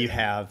that we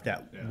have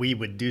that Yeah. we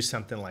would do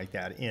something like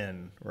that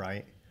in,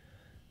 right?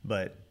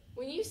 But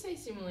when you say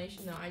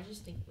simulation, though, I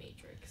just think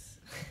Matrix.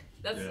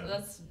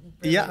 That's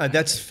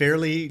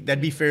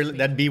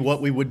that'd be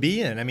what we would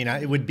be in. I mean,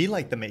 it would be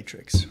like the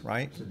Matrix,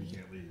 right? so you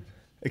can't leave.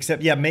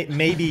 Except,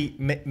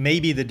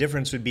 maybe the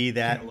difference would be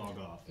that Can't log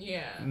off.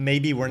 Yeah.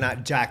 maybe we're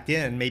not jacked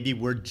in. Maybe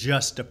we're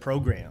just a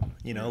program,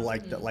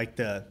 like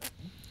the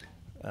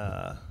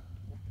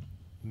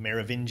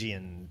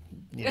Merovingian,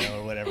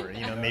 or whatever.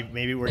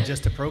 Maybe we're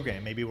just a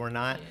program. Maybe we're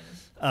not.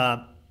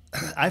 Yeah.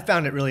 I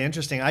found it really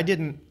interesting. I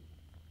didn't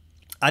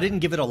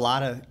give it a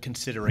lot of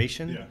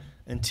consideration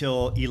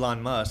until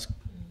Elon Musk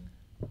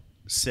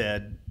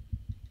said,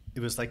 it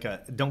was like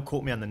don't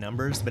quote me on the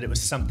numbers, but it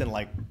was something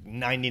like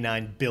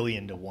 99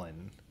 billion to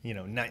 1.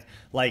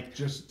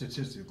 Just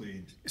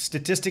statistically.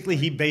 Statistically,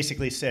 he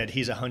basically said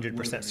he's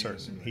 100%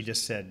 certain. He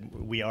just said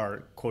we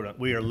are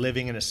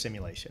living in a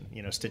simulation.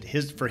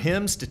 For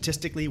him,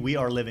 statistically, we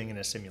are living in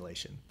a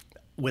simulation,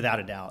 without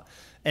a doubt.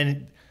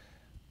 And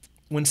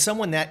when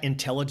someone that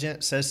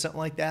intelligent says something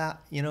like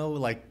that,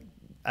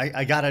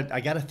 I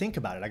gotta think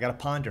about it. I gotta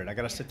ponder it. I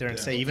gotta sit there and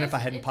say, even if I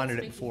hadn't pondered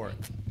it before.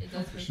 It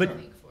does make But- you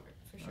think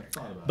for sure. I've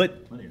thought about But-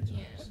 it plenty of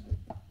times.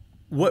 Yeah.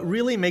 What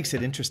really makes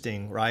it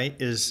interesting, right,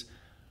 is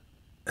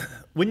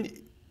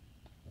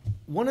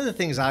one of the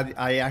things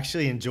I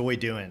actually enjoy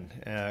doing,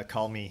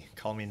 call me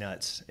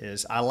nuts,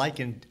 is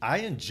I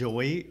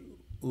enjoy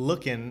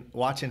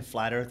watching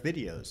flat Earth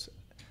videos,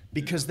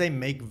 because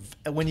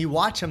when you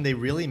watch them, they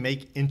really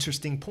make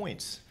interesting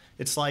points.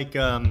 It's like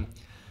the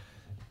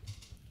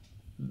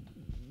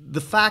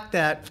fact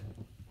that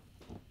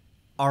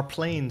our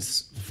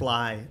planes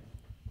fly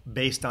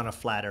based on a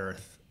flat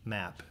Earth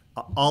map.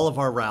 All of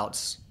our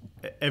routes,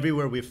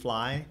 everywhere we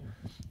fly,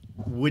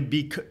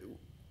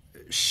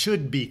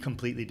 should be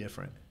completely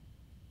different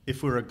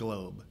if we're a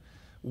globe.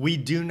 We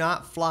do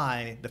not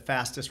fly the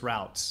fastest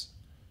routes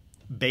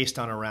based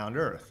on a round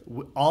Earth.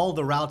 All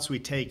the routes we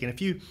take,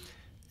 and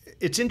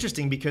it's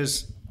interesting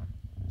because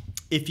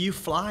if you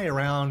fly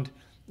around,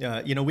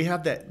 we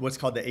have what's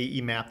called the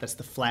AE map. That's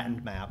the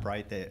flattened map,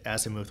 right? The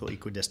azimuthal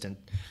equidistant.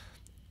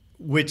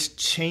 which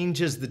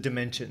changes the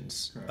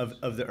dimensions Correct.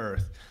 of the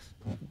Earth.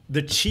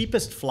 The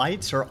cheapest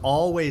flights are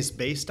always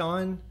based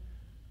on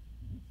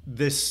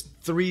this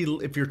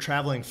if you're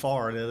traveling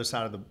far on the other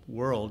side of the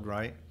world,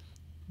 right?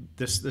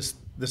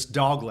 This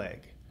dog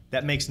leg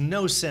that makes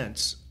no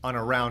sense on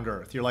a round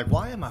Earth. You're like,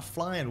 why am I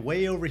flying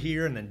way over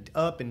here and then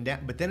up and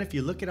down? But then if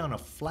you look at it on a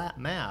flat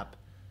map,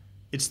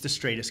 it's the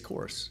straightest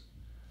course.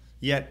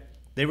 Yet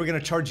they were going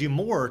to charge you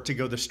more to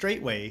go the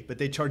straight way, but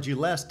they charge you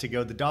less to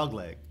go the dog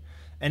leg.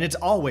 And it's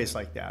always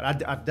like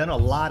that. I've done a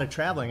lot of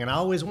traveling, and I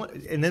always want.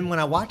 And then when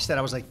I watched that,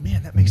 I was like,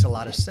 man, that makes a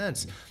lot of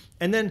sense.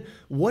 And then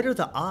what are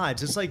the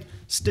odds? It's like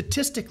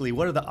statistically,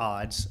 what are the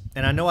odds?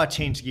 And I know I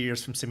changed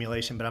gears from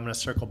simulation, but I'm going to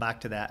circle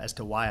back to that as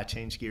to why I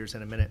changed gears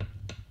in a minute.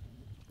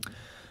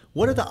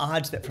 What are the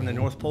odds that from the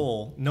North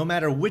Pole, no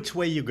matter which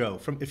way you go,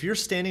 if you're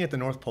standing at the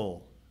North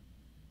Pole,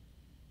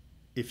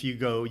 if you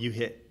go, you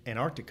hit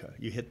Antarctica,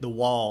 you hit the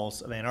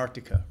walls of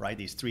Antarctica, right?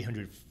 These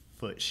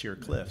 300-foot sheer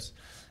cliffs,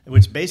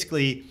 which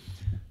basically,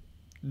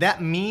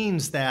 that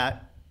means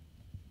that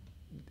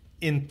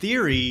in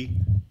theory,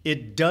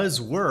 it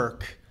does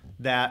work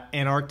that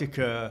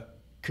Antarctica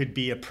could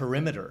be a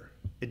perimeter.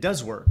 It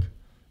does work.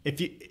 It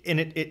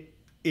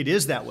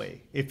is that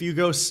way. If you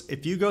go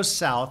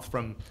south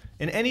from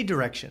in any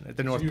direction at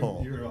the North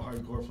Pole. You're a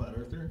hardcore flat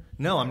earther?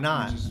 No, I'm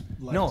not. You just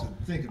like no, to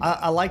think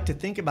about I like to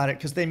think about it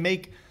because they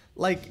make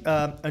like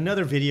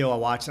another video I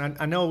watched, and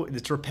I know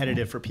it's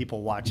repetitive for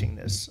people watching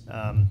this.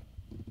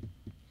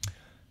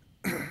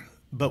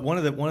 But one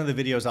of the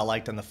videos I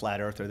liked on the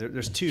flat earther,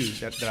 there's two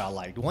that I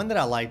liked. One that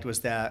I liked was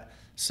that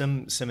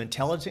some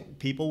intelligent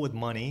people with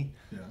money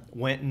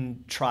went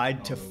and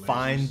tried to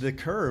find the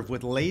curve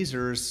with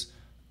lasers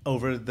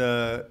over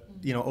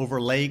over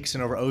lakes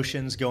and over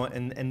oceans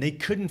going, and they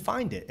couldn't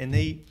find it, and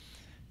they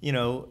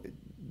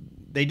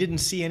didn't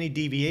see any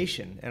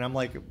deviation. And I'm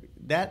like,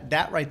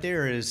 that right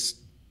there is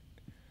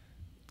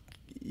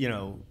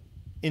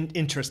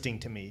interesting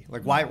to me.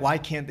 Like, why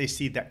can't they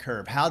see that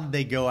curve? How did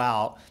they go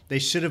out? They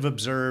should have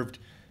observed,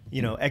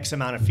 X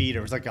amount of feet, or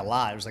it was like a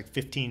lot. It was like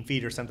 15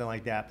 feet or something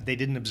like that. But they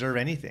didn't observe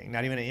anything,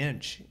 not even an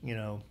inch,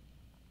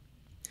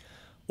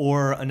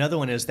 Or another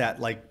one is that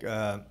like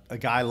a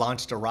guy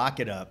launched a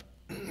rocket up,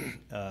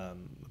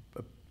 and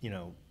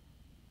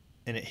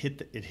it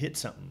hit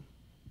something.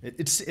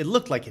 It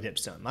looked like it hit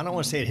something. I don't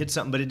want to say it hit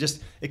something, but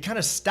it kind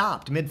of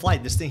stopped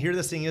mid-flight. This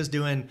thing is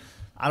doing,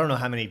 I don't know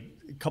how many,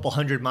 a couple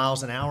 100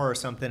 miles an hour or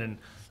something, and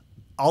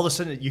all of a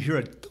sudden you hear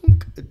a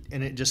thunk,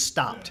 and it just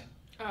stopped.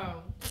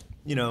 Oh.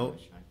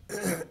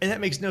 And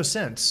that makes no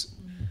sense.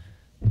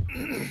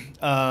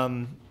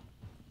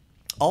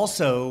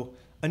 Also,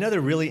 another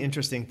really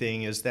interesting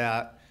thing is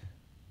that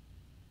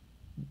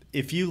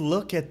if you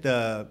look at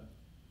the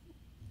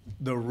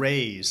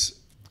rays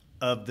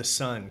of the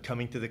sun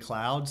coming through the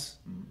clouds,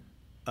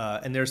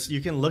 and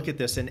you can look at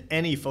this in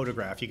any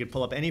photograph. You could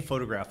pull up any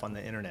photograph on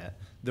the internet.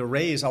 The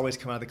rays always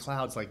come out of the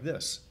clouds like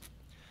this.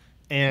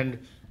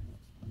 And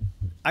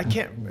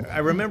I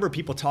remember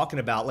people talking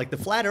about like the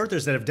flat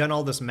earthers that have done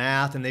all this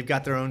math, and they've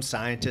got their own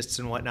scientists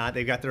and whatnot.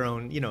 They've got their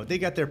own, they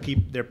got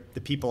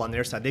the people on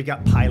their side. They've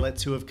got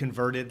pilots who have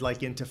converted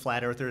like into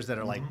flat earthers that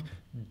are like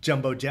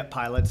jumbo jet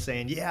pilots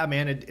saying, yeah,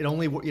 man, it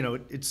only,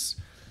 it's,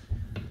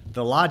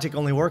 the logic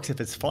only works if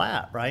it's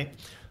flat, right?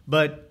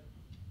 But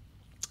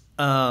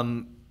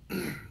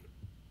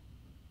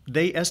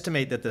they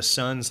estimate that the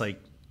sun's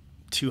like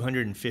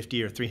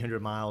 250 or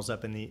 300 miles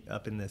up in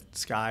the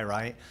sky,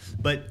 right?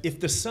 But if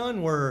the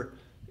sun were,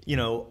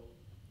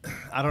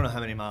 I don't know how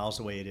many miles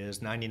away it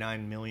is,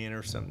 99 million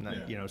or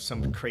something,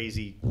 some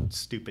crazy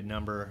stupid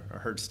number. I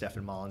heard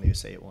Stefan Molyneux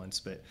say it once,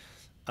 but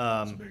it's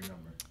a big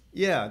number.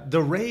 Yeah,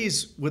 the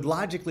rays would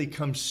logically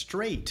come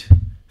straight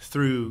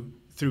through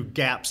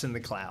gaps in the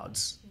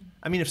clouds.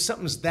 I mean, if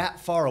something's that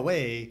far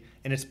away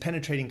and it's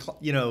penetrating,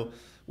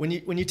 when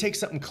you take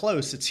something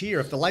close, it's here.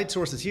 If the light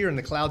source is here and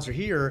the clouds are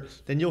here,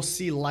 then you'll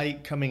see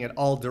light coming at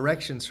all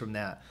directions from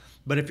that.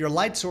 But if your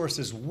light source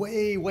is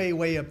way, way,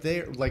 way up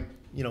there, like,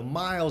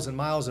 miles and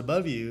miles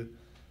above you,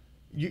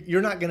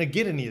 you're not going to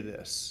get any of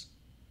this.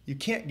 You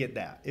can't get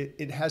that.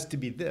 It has to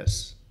be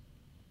this.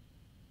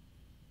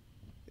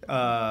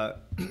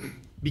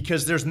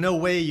 Because there's no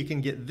way you can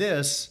get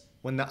this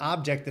when the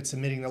object that's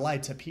emitting the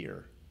light's up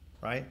here,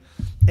 right?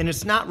 And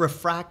it's not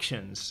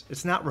refractions.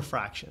 It's light.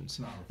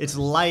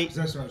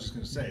 That's what I was just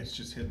going to say. It's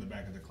just hitting the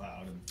back of the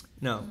cloud.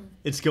 No,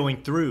 it's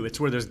going through. It's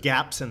where there's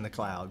gaps in the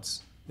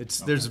clouds.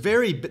 There's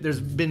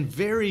been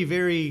very,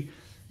 very,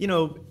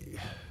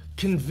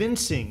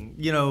 convincing,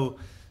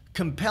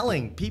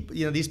 compelling people.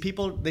 These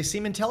people, they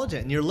seem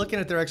intelligent, and you're looking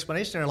at their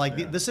explanation. And they're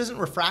like, this isn't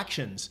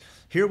refractions.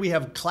 Here we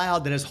have a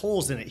cloud that has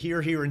holes in it,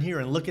 here, here, and here,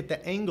 and look at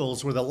the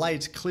angles where the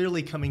light's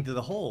clearly coming through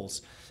the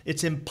holes.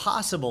 It's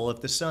impossible if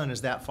the sun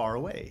is that far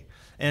away.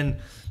 And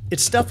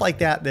it's stuff like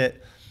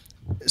that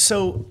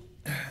so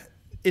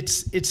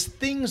it's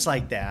things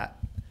like that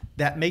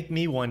make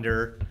me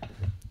wonder,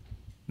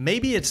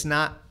 maybe it's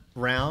not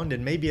round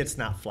and maybe it's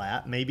not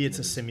flat, maybe it's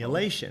a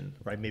simulation,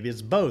 right? Maybe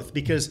it's both.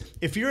 Because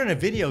if you're in a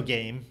video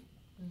game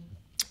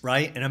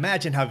right? And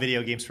imagine how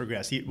video games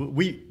progress.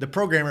 The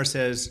programmer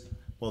says,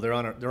 well, they're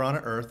on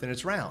an Earth and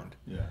it's round.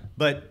 Yeah.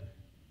 But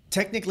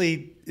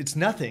technically, it's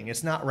nothing.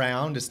 It's not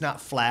round. It's not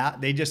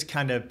flat. They just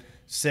kind of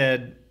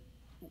said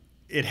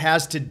it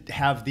has to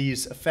have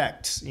these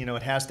effects. You know,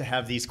 it has to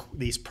have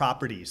these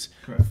properties.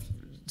 Correct.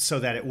 So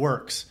that it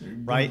works,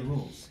 right? The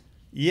rules.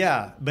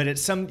 Yeah, but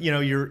it's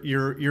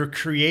you're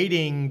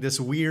creating this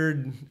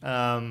weird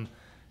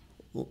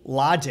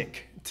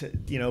logic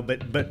to,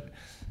 but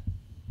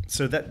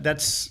so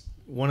that's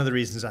one of the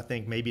reasons I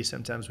think maybe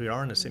sometimes we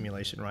are in a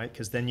simulation, right?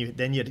 Because then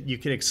you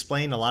could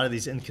explain a lot of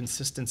these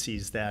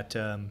inconsistencies that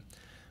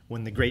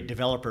when the great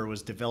developer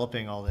was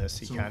developing all this,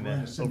 he kind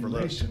of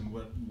overlooked.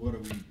 What are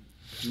we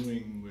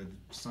doing with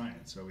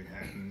science? Are we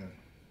hacking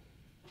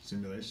a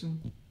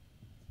simulation?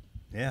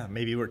 Yeah,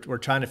 maybe we're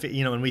trying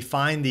to and we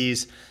find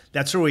these.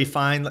 That's where we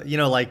find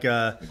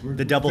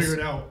the double. We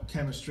figured out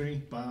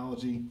chemistry,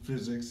 biology,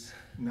 physics.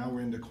 Now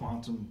we're into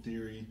quantum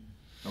theory.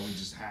 Are we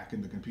just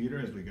hacking the computer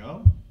as we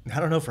go? I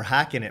don't know if we're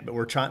hacking it, but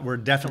we're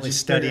definitely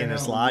studying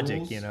this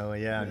logic, rules.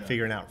 And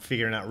figuring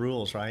out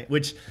rules, right?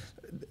 Which,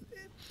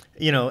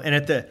 and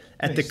at the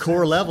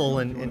core sense. level,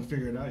 If you want to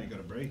figure it out, you got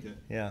to break it.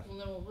 Yeah. Well,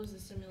 no, what was the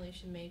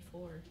simulation made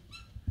for?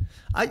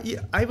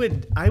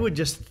 I would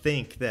just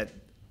think that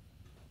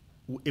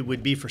it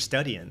would be for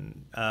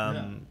studying.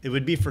 It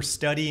would be for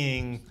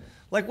studying.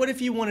 Like, what if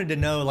you wanted to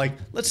know? Like,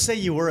 let's say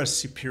you were a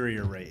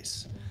superior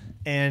race,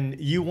 and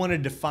you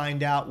wanted to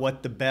find out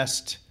what the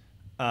best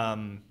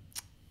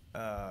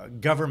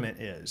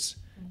government is.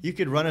 You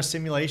could run a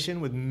simulation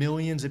with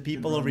millions of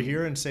people over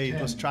here and say,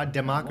 let's try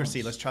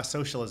democracy, let's try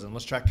socialism,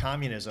 let's try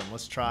communism,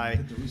 let's try.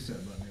 Hit the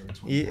reset button every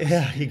 20 minutes.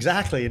 Yeah,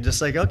 exactly. And just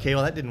like, okay,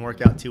 well, that didn't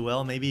work out too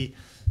well. Maybe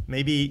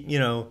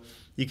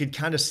you could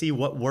kind of see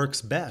what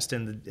works best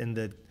in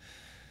the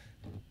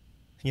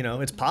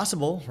it's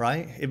possible,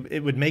 right?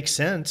 It would make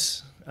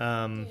sense.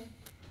 For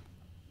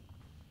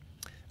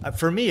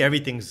me,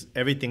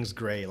 everything's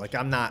gray. Like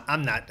I'm not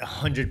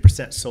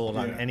 100% sold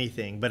on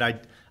anything, but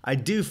I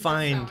do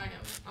find. That's how I am.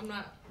 I'm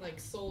not like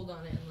sold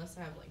on it unless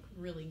I have like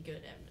really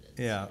good evidence.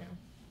 Yeah.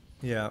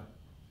 Yeah.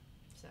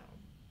 So.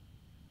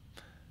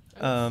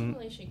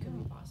 Simulation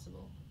could be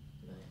possible,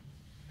 but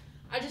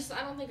I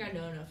don't think I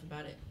know enough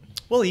about it.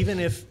 Well, even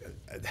if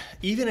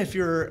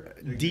you're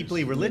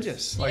deeply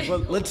religious, like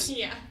let's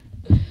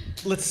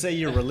say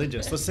you're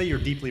religious. Let's say you're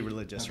deeply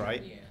religious,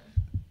 right? Yeah.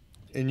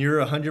 And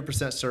you're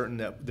 100% certain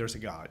that there's a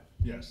God.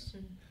 Yes.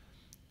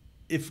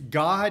 If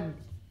God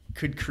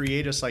could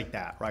create us like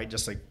that, right?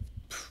 Just like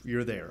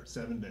you're there.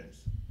 7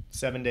 days.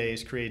 7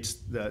 days creates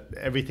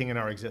everything in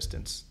our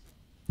existence.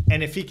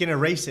 And if he can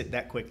erase it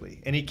that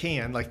quickly, and he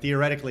can, like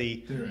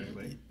theoretically.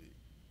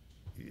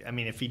 I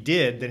mean, if he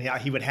did, then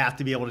he would have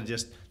to be able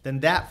to then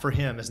that for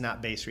him is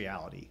not base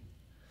reality.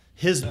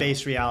 His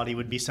base reality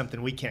would be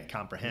something we can't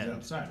comprehend. He's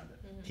outside of it.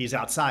 He's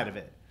outside of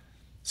it.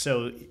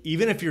 So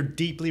even if you're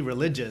deeply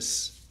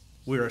religious,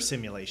 we're a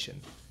simulation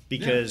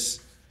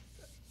because,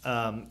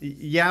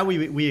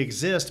 we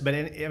exist, but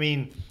I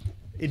mean,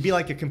 it'd be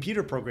like a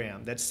computer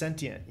program that's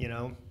sentient,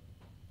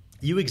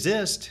 You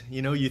exist,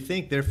 you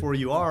think, therefore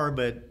you are,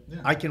 but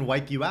I can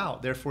wipe you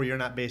out, therefore you're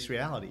not base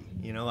reality.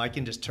 I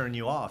can just turn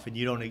you off and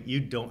you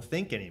don't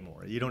think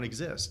anymore. You don't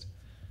exist.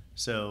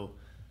 So,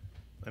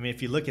 I mean,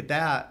 if you look at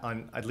that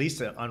at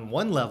least on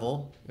one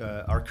level,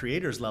 our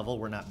creator's level,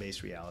 we're not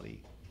base reality.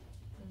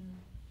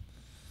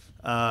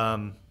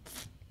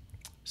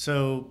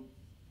 So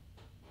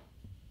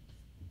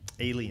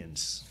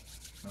aliens.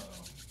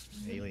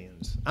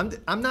 Aliens.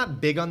 I'm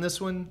not big on this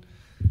one.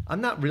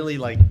 I'm not really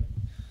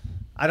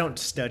I don't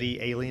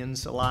study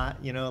aliens a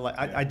lot,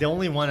 the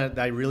only one that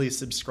I really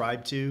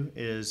subscribe to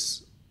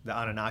is the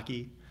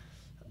Anunnaki.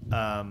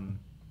 But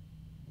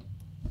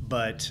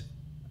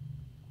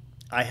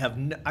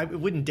I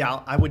wouldn't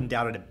doubt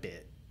it a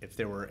bit if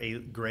there were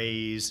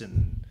grays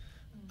and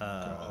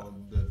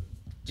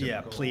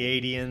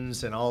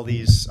Pleiadians and all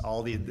the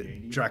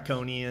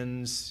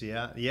Draconians.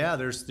 Yeah.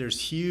 There's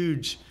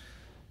huge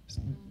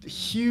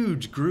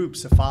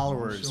groups of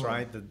followers,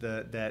 right?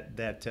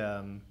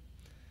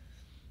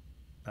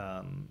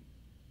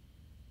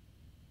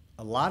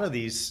 A lot of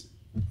these.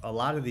 I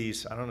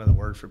don't know the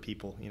word for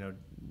people,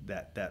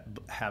 that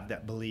have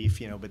that belief,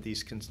 but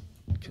these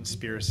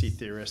conspiracy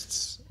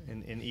theorists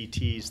and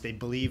ETs, they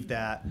believe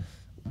that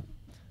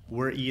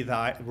we're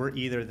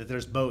either that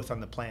there's both on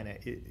the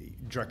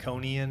planet,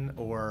 Draconian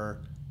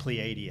or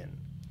Pleiadian,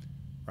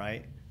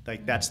 right?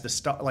 Like that's the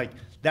star. Like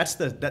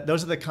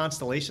those are the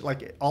constellations.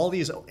 Like all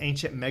these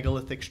ancient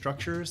megalithic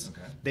structures,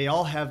 they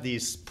all have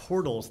these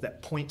portals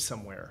that point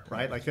somewhere,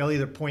 right? Like they'll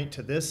either point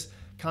to this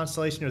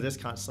constellation or this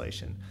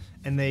constellation,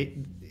 and they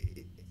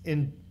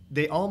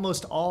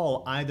almost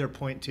all either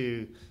point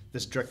to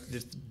this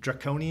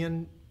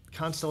Draconian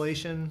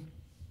constellation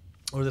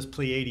or this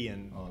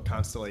Pleiadian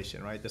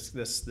constellation, right?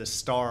 This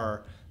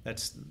star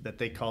that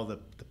they call the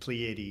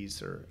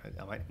Pleiades, or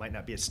it might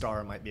not be a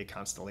star, it might be a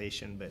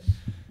constellation, but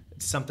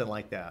it's something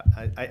like that.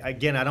 I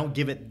don't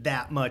give it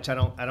that much. I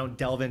don't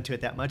delve into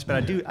it that much, but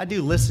I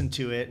do listen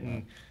to it,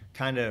 and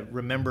kind of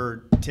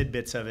remember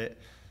tidbits of it.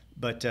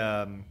 But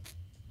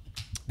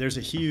there's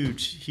a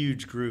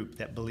huge group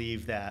that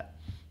believe that,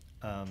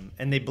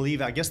 and they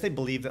believe, I guess they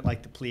believe that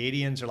like the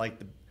Pleiadians are like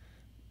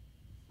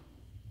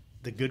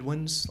the good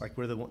ones, like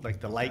we're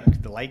the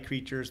light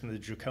creatures, and the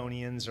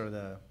Draconians are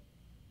the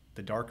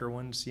darker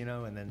ones, you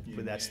know, and then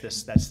that's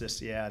this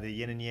the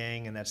yin and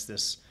yang, and that's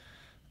this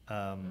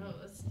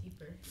that's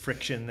deeper.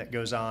 friction that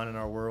goes on in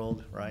our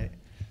world, right?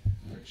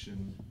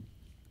 Friction.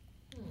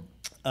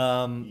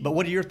 But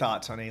what are your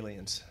thoughts on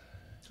aliens?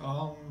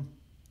 I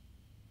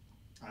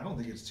don't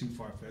think it's too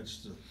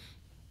far-fetched to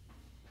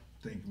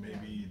think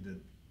maybe that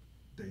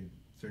they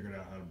figured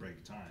out how to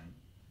break time,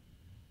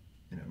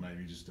 and it might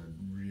be just a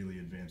really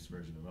advanced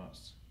version of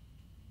us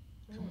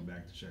coming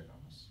back to check on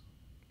us.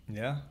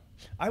 Yeah,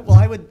 I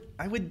would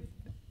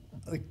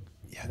like,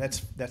 yeah,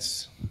 that's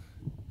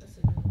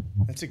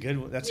a good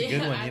one. That's a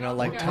good one. You know,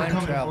 like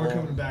time travel. We're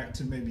coming back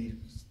to maybe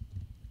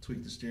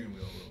tweak the steering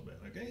wheel a little bit.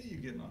 Like, hey,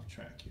 you're getting off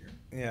track here.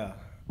 Yeah,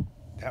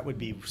 that would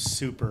be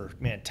super.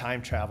 Man,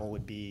 time travel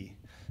would be.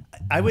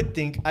 I would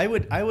think. I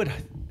would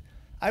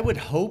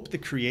hope the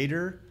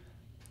creator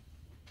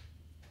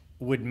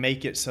would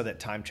make it so that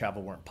time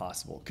travel weren't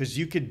possible, because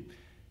you can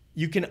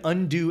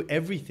undo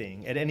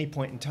everything at any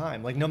point in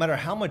time. Like, no matter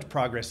how much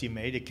progress you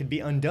made, it can be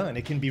undone.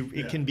 It can be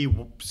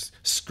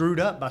screwed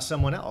up by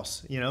someone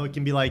else. You know, it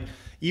can be like,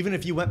 even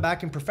if you went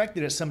back and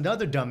perfected it, some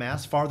other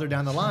dumbass farther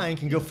down the line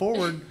can go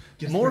forward,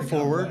 more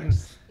forward. And,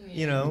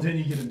 you know, but then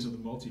you get into the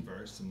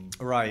multiverse, and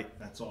right,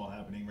 that's all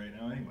happening right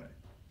now anyway.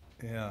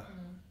 Yeah,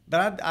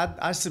 but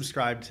I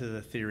subscribe to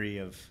the theory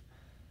of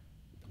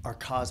our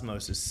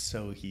cosmos is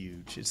so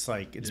huge. It's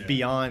like it's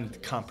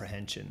beyond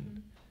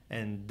comprehension,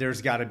 and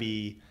there's got to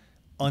be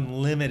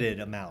unlimited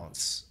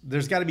amounts.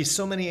 There's got to be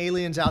so many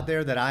aliens out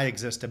there that I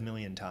exist a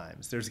million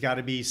times. There's got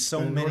to be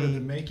so many. In order to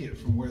make it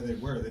from where they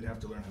were, they'd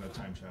have to learn how to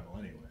time travel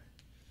anyway.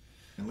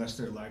 Unless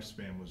their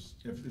lifespan was,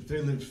 if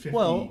they lived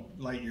 50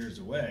 light years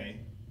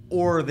away.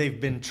 Or they've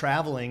been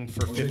traveling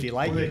for 50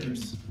 light years. Or they can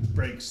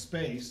break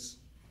space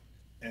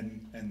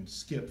and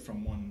skip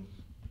from one.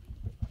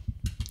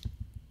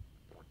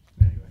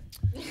 Anyway.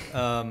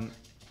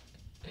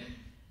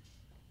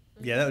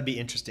 Yeah, that would be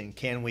interesting.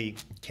 Can we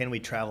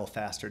travel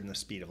faster than the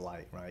speed of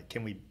light? Right?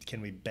 Can we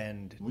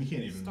bend? We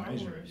can't even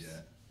measure it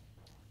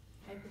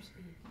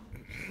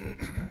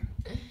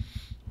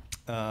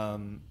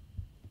Hyperspeed.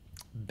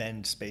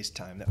 Bend space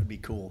time. That would be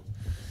cool.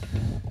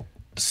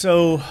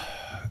 So,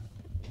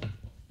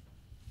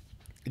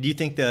 do you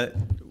think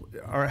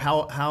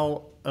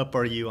how up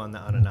are you on the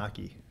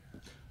Anunnaki?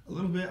 A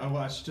little bit. I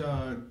watched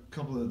a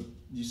couple of.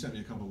 You sent me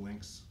a couple of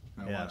links.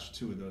 I watched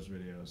 2 of those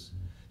videos.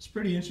 It's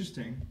pretty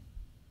interesting,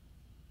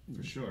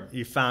 for sure.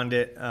 You found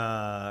it.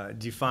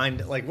 Do you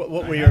find like what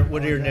were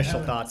your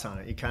initial thoughts on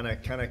it? You kind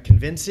of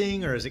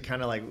convincing, or is it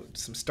kind of like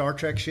some Star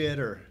Trek shit,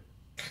 or?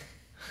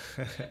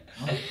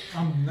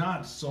 I'm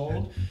not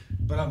sold,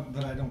 but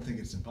I don't think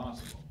it's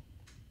impossible.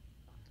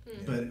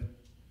 But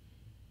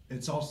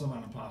it's also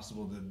not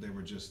impossible that they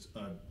were just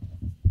a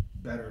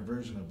better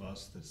version of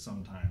us that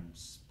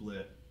sometimes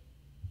split,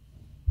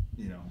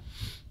 you know,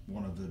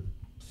 one of the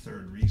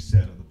third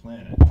reset of the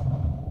planet,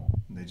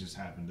 and they just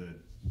happened to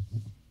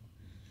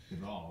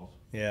evolve.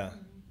 Yeah.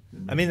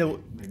 Maybe, I mean,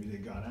 maybe they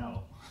got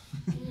out.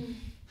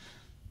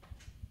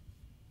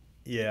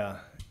 Yeah,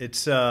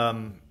 it's. I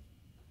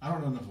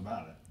don't know enough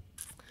about it.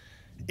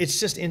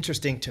 It's just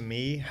interesting to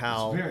me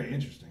how. It's very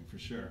interesting, for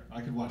sure. I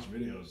could watch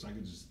videos. I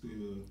could just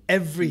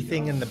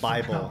everything in the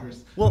Bible.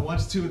 Hours. Well,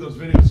 watch 2 of those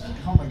videos.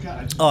 Oh my god!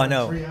 I just I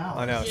know. 3 hours.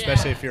 I know,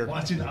 especially if you're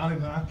watching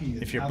Anunnaki.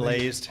 If you're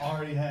blazed. They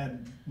already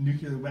had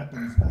nuclear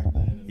weapons back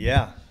then.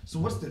 Yeah. So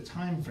what's the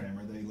time frame?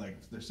 Are they like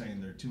they're saying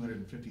they're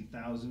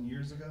 250,000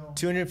 years ago?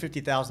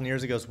 250,000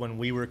 years ago is when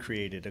we were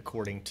created,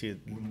 according to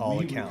all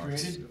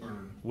accounts.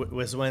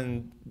 Was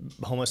when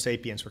Homo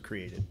sapiens were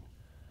created.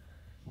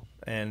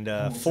 And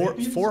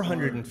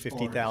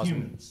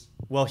 450,000.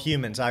 Well,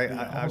 humans. I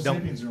Homo don't.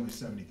 Sapiens are only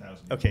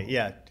 70,000. Okay,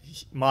 yeah,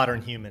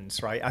 modern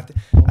humans, right? Homo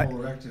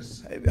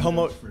erectus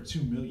lived for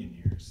 2 million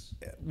years.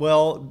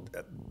 Well,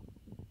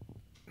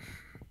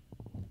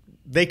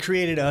 they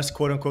created us,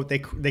 quote unquote. They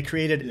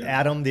created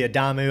Adam, the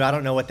Adamu. I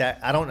don't know what that.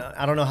 I don't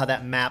know how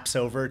that maps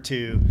over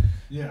to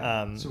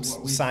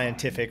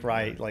scientific,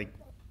 right? Like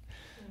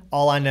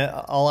all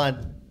I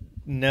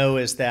know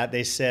is that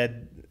they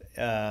said.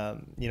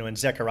 In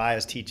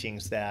Zechariah's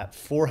teachings that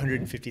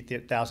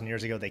 450,000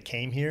 years ago they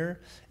came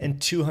here,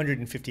 and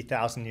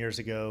 250,000 years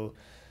ago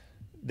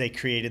they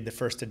created the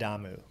first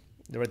Adamu,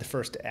 or the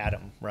first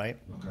Adam, right?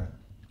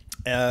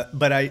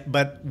 Okay.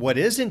 But what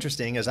is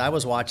interesting is I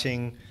was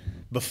watching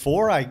it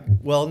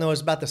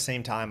was about the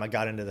same time I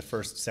got into the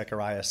first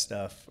Zechariah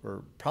stuff,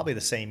 or probably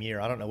the same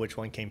year. I don't know which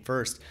one came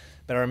first,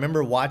 but I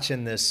remember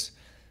watching this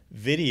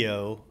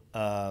video.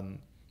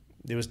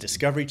 It was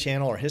Discovery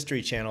Channel or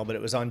History Channel, but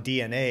it was on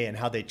DNA and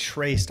how they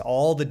traced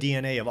all the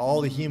DNA of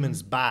all the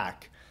humans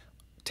back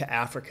to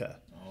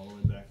Africa. All the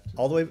way back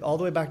all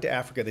the way back to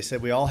Africa. They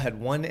said we all had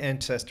one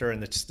ancestor,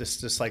 and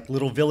this like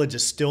little village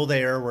is still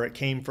there where it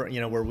came from,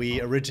 where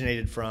we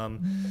originated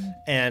from.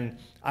 And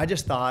I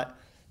just thought,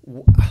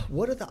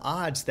 what are the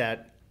odds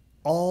that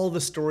all the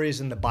stories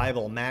in the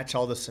Bible match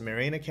all the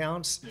Sumerian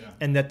accounts,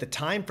 and that the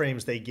time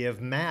frames they give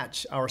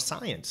match our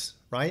science,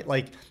 right?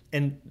 Like,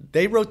 and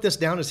they wrote this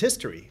down as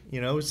history,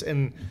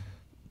 and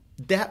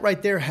that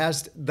right there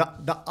has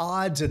the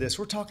odds of this.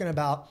 We're talking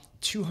about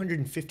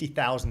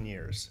 250,000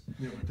 years.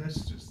 Yeah, but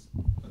that's just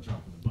a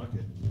drop in the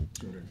bucket.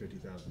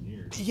 250,000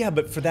 years. Yeah,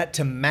 but for that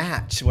to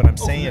match, what I'm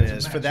saying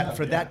is for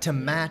that to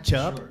match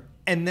up, sure.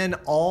 And then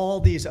all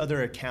these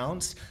other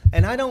accounts,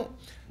 and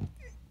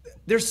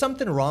there's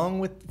something wrong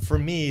with, for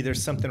me,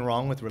 there's something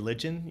wrong with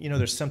religion.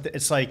 There's something,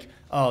 it's like,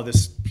 oh,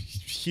 this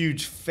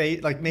huge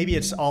faith, like maybe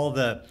it's all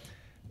the,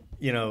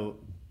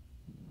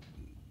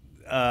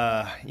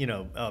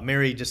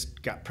 Mary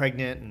just got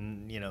pregnant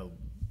and,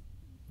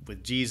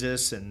 with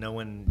Jesus, and no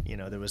one,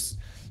 there was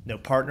no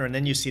partner. And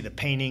then you see the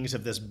paintings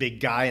of this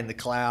big guy in the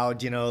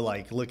cloud,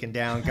 like looking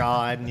down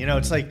God, and,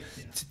 it's like,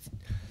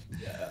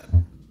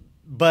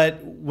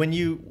 but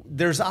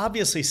there's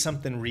obviously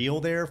something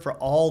real there for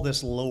all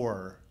this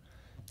lore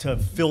to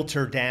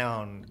filter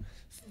down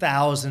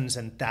thousands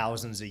and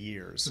thousands of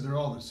years. So they're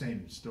all the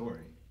same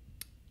story,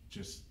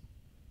 just.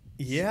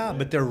 Yeah,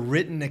 but they're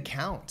written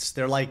accounts.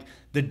 They're like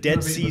the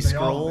Dead Sea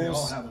Scrolls. They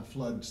all have a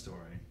flood story.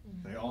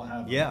 They all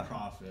have a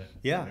prophet.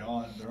 Yeah. They're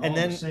all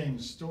the same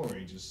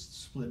story,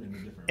 just split into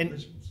different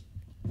religions.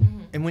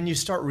 And when you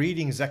start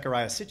reading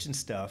Zechariah Sitchin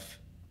stuff,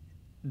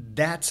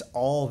 that's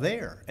all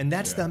there. And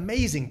that's the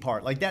amazing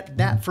part. Like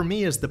that for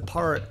me is the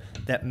part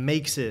that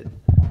makes it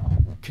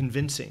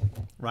convincing,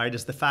 right?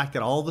 Is the fact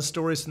that all the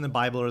stories in the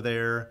Bible are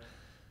there.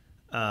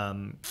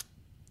 And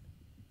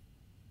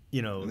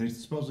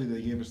supposedly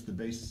they gave us the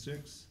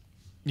basics.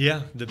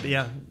 Yeah,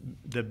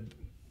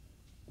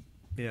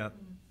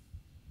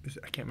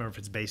 I can't remember if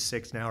it's base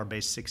 6 now or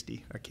base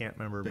 60. I can't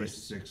remember. Base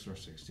 6 or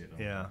 60.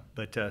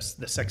 But the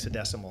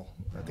sexadecimal,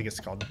 I think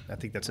it's called. I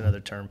think that's another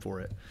term for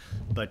it.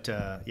 But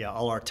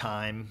all our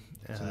time,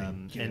 so they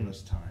gave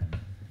us time,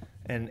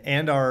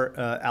 and our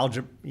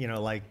algebra.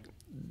 Like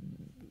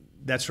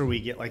that's where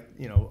we get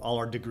all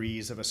our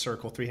degrees of a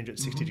circle,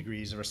 360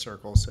 degrees of a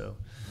circle. So,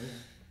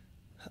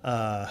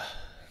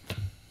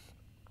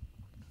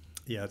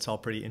 it's all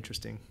pretty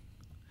interesting.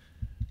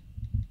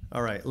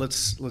 All right,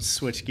 let's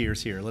switch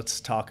gears here. Let's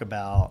talk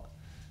about,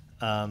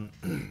 the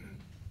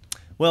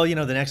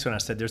next one I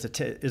said,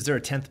 is there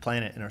a 10th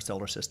planet in our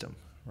solar system,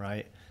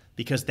 right?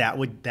 Because that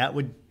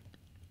would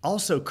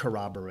also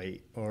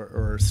corroborate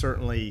or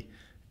certainly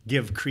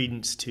give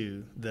credence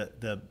to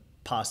the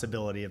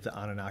possibility of the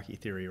Anunnaki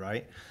theory,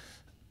 right?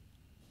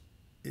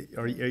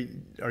 Are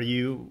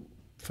you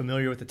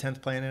familiar with the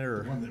 10th planet,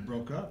 or the one that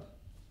broke up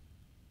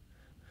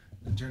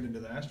and turned into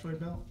the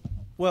asteroid belt?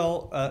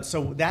 Well,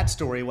 so that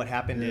story, what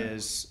happened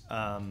is,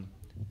 I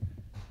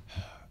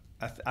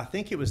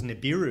think it was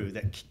Nibiru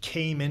that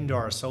came into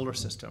our solar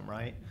system,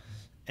 right?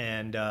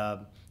 And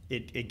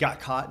it got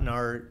caught in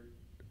our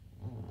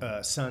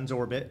sun's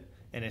orbit,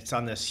 and it's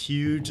on this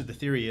the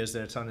theory is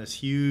that it's on this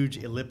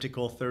huge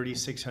elliptical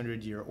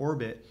 3,600-year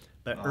orbit.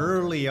 But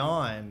early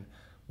on,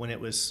 when it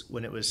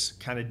was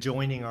kind of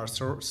joining our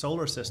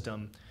solar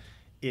system,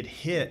 it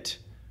hit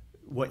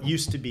what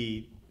used to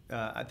be,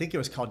 I think it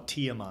was called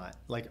Tiamat.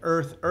 Like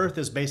Earth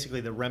is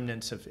basically the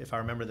remnants of, if I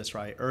remember this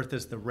right, Earth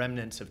is the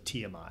remnants of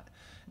Tiamat.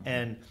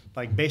 And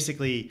like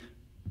basically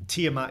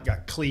Tiamat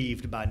got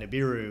cleaved by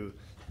Nibiru,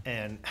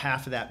 and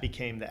half of that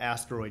became the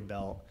asteroid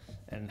belt,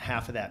 and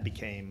half of that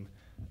became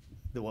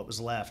what was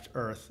left,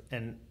 Earth.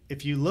 And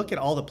if you look at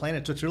all the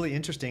planets, what's really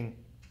interesting,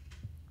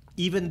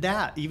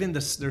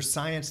 there's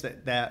science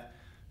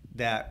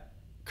that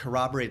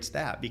corroborates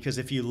that. Because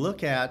if you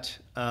look at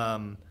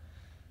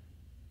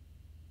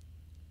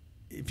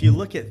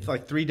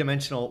like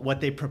three-dimensional,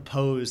 what they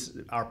propose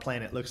our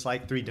planet looks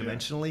like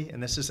three-dimensionally,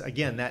 and this is,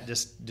 again, that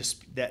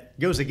that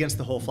goes against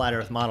the whole flat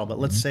Earth model, but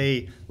let's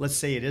say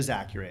it is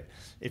accurate.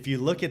 If you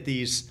look at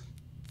these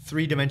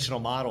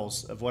three-dimensional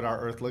models of what our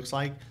Earth looks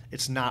like,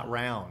 it's not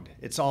round.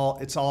 It's all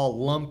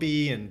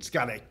lumpy, and it's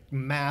got a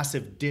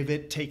massive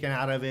divot taken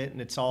out of it, and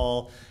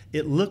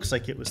it looks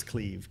like it was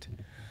cleaved,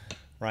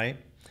 right?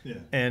 Yeah.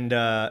 And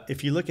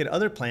if you look at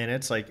other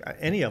planets, like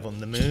any of them,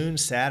 the Moon,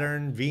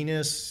 Saturn,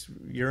 Venus,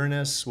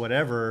 Uranus,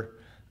 whatever,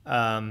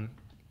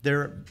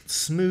 they're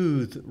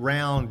smooth,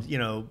 round,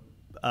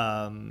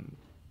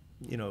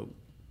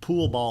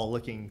 pool ball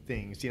looking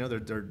things.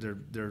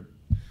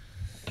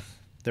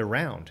 They're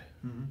round.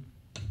 Mm-hmm.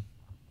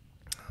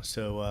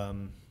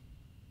 So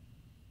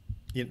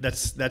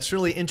that's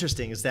really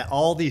interesting. Is that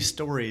all these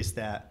stories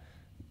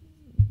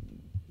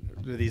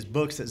these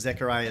books that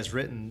Zechariah has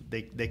written,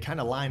 they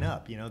kind of line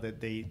up,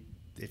 that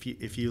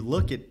if you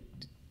look at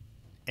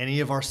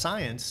any of our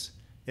science,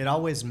 it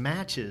always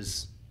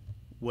matches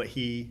what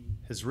he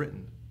has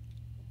written.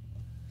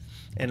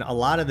 And a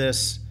lot of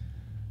this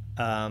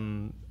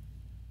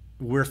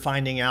we're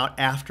finding out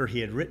after he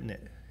had written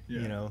it,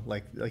 You know,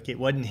 like it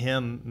wasn't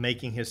him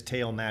making his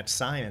tale match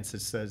science.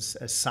 It says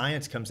as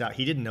science comes out,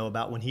 he didn't know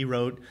about when he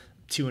wrote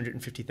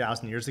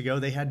 250,000 years ago.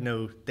 They had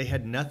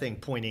nothing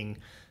pointing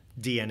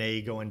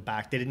DNA going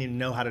back. They didn't even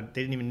know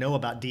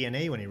about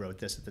DNA when he wrote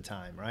this at the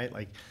time, right?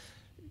 Like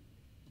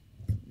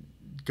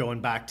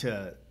going back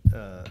to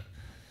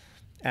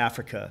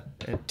Africa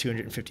at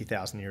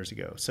 250,000 years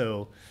ago.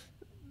 So,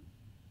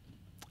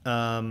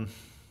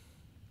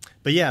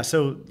 but yeah,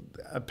 so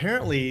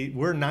apparently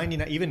we're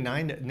 99. Even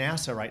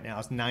NASA right now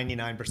is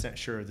 99%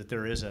 sure that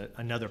there is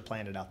another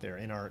planet out there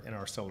in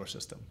our solar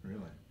system. Really?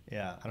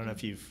 Yeah, I don't know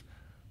if you've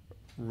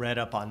read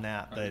up on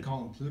that, Are but they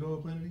calling Pluto a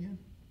planet again?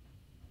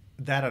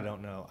 that I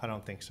don't know. I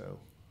don't think so.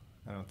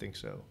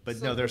 But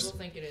Some no, there's. people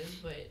think it is,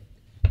 but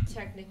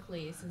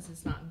technically, since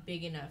it's not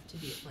big enough to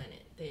be a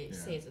planet, they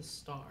say it's a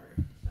star.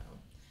 So.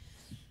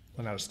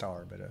 Well, not a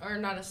star, but Or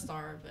not a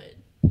star, but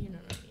you know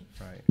what I mean.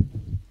 right.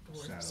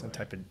 Satellite. Some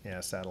type of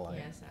satellite.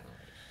 Yeah,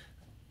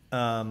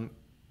 satellite.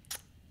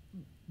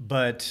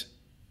 But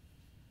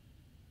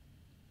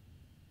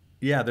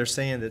yeah, they're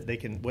saying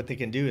that what they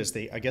can do is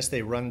I guess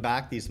they run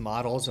back these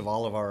models of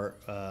all of our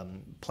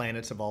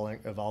planets of all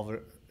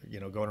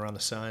going around the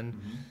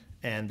sun,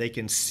 and they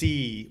can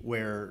see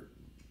where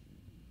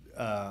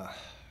I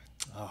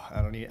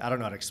don't know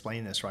how to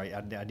explain this right.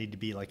 I need to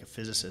be like a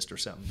physicist or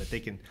something, but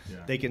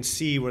they can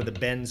see where the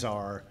bends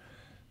are,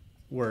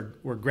 where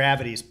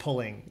gravity's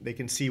pulling. They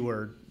can see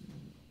where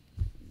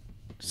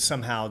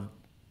somehow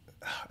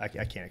I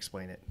can't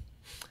explain it.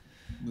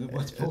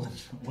 What's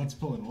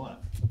pulling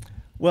what?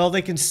 Well,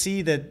 they can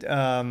see that.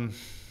 Have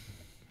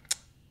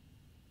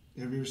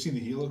you ever seen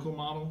the helical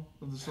model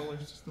of the solar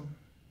system?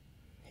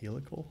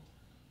 Helical?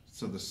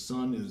 So the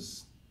sun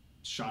is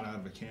shot out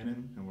of a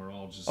cannon, and we're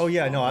all just. Oh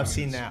yeah, no, I've following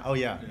seen it. that. Oh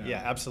yeah,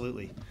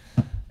 absolutely.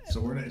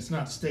 So it's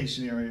not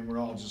stationary, and we're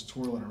all just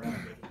twirling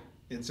around it.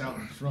 It's out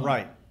in front,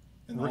 Right.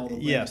 And all the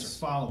planets are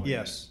following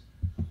it.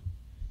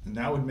 And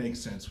that would make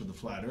sense with the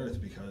flat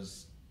Earth,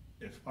 because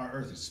if our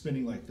Earth is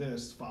spinning like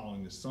this,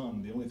 following the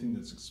sun, the only thing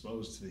that's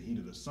exposed to the heat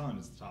of the sun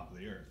is the top of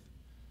the Earth.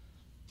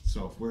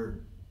 So if we're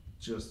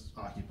just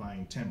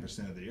occupying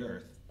 10% of the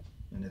Earth,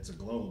 and it's a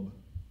globe,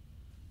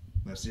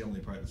 that's the only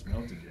part that's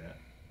melted yet.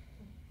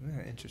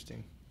 Yeah,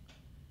 interesting.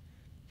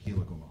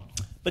 Helical model.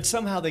 But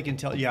somehow they can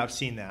tell. Yeah, I've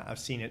seen that. I've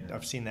seen it. Yeah.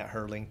 I've seen that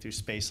hurtling through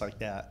space like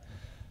that.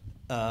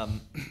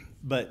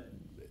 But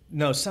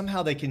no,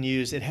 somehow they can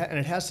use it, and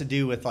it has to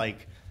do with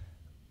like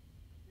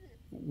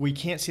we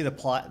can't see the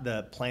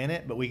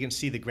planet, but we can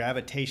see the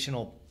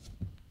gravitational.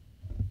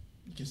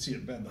 You can see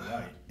it bend the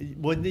light.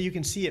 Well, you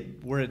can see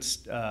it where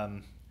it's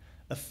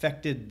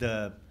affected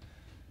the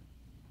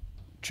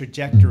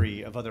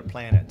trajectory of other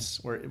planets,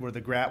 where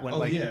the went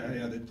like.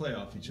 Yeah, they play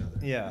off each other.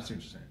 Yeah, that's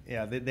interesting.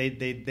 Yeah,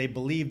 they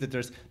believe that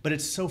there's, but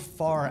it's so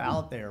far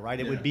out there, right?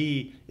 It would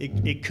be,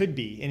 it could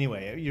be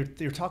anyway.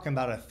 You're talking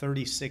about a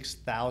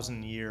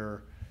 36,000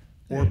 year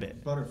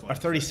orbit, butterfly, or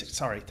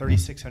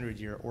 3,600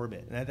 year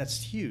orbit. That's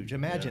huge.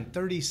 Imagine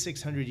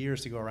 3,600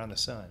 years to go around the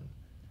sun.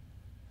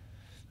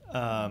 It's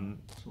a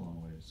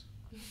long ways.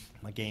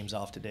 My game's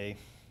off today.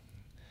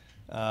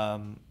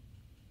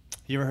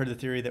 You ever heard the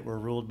theory that we're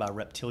ruled by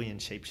reptilian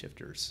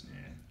shapeshifters?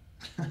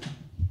 Yeah.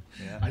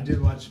 Yeah. I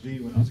did watch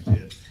V when I was a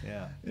kid.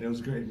 Yeah. And it was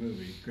a great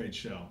movie, great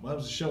show. Well, it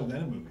was a show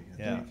then a movie, I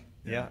think.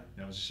 Yeah.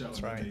 It was a show, That's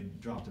and right. then they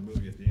dropped a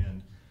movie at the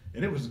end.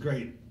 And it was a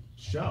great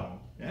show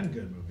and a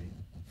good movie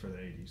for the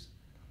 80s.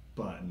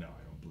 But no,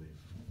 I don't believe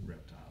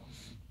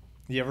reptiles.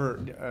 You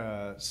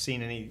ever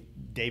seen any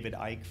David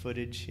Icke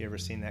footage? You ever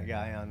seen that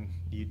guy on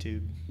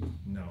YouTube?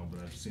 No,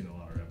 but I've seen a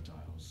lot of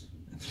reptiles.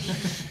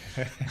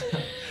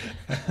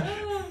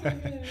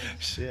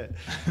 Shit.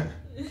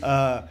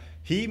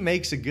 He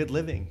makes a good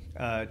living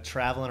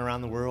traveling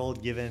around the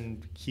world,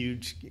 giving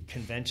huge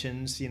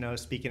conventions,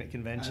 speaking at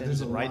conventions.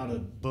 There's a and lot writing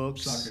of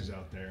books. suckers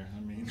out there. I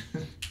mean,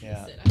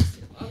 yeah. I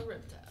see a lot of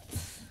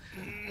reptiles.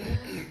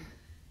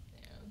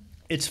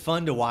 It's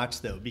fun to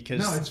watch though,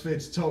 because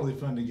it's totally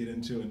fun to get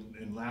into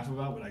and laugh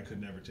about, but I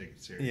could never take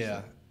it seriously.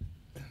 Yeah,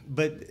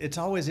 but it's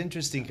always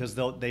interesting because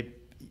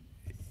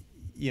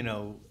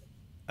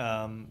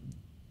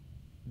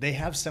they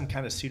have some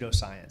kind of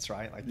pseudoscience,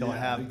 right? Like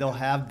they'll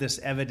have this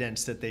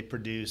evidence that they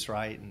produce,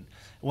 right? And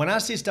when I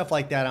see stuff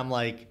like that, I'm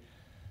like,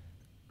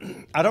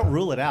 I don't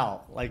rule it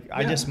out. Like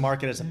I just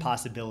mark it as a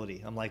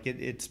possibility. I'm like,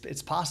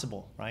 it's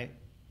possible, right?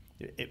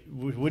 It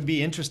would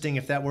be interesting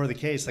if that were the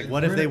case. Like,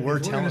 what if they were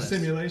telling us? If we're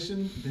in a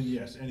simulation, then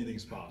yes,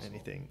 anything's possible.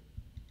 Anything.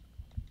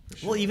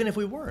 Sure. Well, even if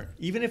we weren't,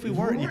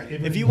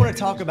 if you want to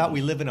talk about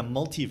we live in a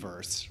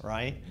multiverse,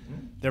 right?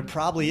 Mm-hmm. There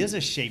probably is a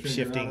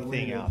shape-shifting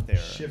thing out there.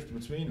 Shift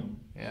between them.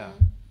 Yeah.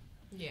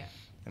 Yeah.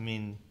 I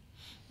mean,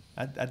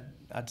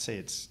 I'd say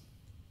it's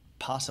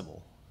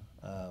possible.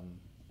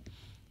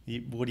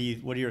 What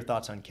are your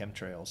thoughts on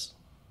chemtrails?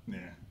 Yeah.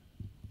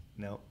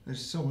 No.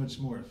 There's so much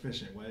more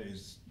efficient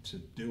ways to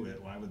do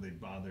it. Why would they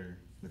bother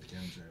with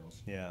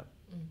chemtrails? Yeah.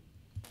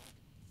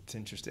 It's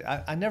interesting.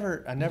 I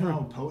never. You know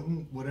how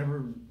potent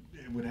whatever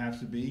it would have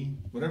to be,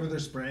 whatever they're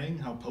spraying,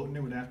 how potent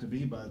it would have to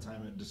be by the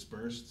time it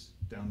dispersed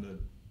down to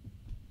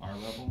our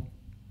level.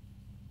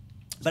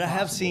 But I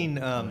have seen.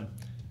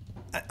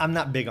 I'm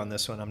not big on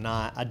this one.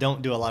 I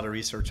don't do a lot of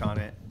research on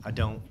it. I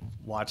don't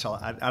watch.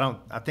 I don't.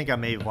 I think I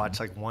may have watched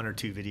like 1 or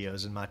 2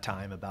 videos in my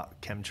time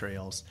about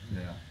chemtrails.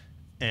 Yeah.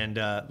 And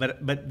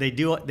but they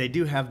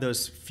do have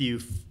those few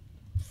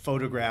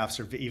photographs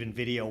or even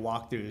video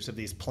walkthroughs of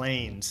these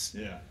planes.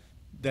 Yeah.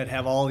 That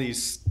have all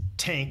these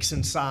tanks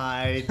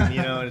inside. And,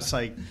 and it's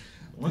like.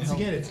 Once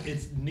again,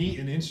 it's neat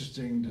and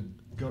interesting to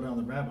go down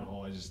the rabbit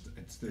hole. There's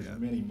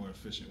many more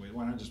efficient ways.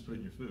 Why not just put it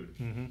in your food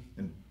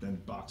and then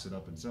box it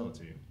up and sell it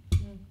to you?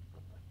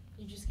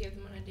 You just gave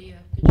them an idea.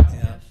 Good job,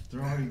 Yeah. Jeff.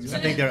 They're already doing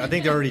I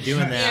think they're already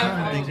doing that.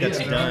 Yeah, I think probably.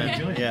 that's They're already done.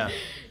 doing it. Yeah.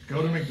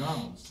 Go to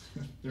McDonald's.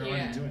 They're Yeah.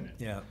 already doing it.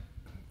 Yeah.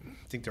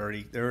 I think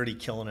they're already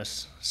killing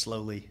us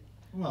slowly.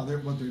 Well,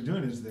 what they're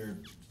doing is they're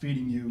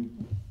feeding you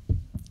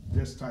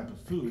this type of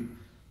food.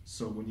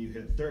 So when you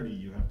hit 30,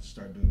 you have to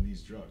start doing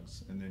these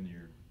drugs, and then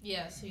you're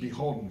So you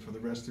beholden for the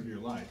rest of your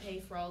life. pay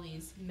for all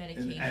these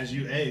medications. And as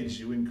you age,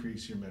 you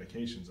increase your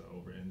medications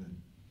over, and then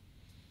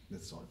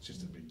that's all. It's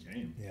just a big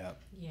game. Yeah.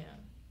 Yeah.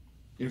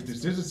 If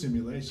this is a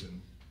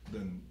simulation,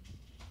 then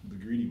the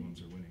greedy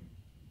ones are winning.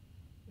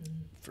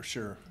 For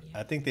sure. Yeah.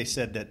 I think they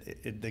said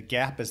that the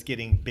gap is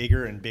getting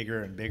bigger and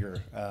bigger and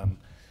bigger.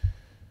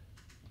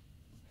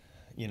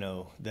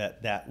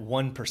 That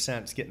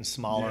 1% is getting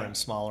smaller and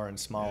smaller and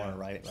smaller,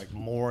 right? Like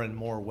more and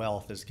more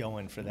wealth is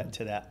going for that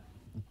to that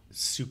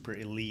super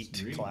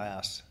elite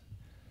class.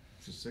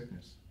 It's a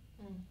sickness.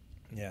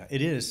 Yeah,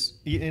 it is.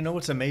 You know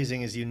what's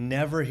amazing is you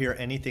never hear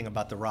anything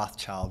about the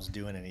Rothschilds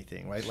doing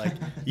anything, right? Like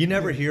you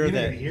never hear You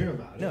that. never hear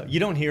about it. No, you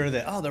don't hear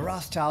that. Oh, the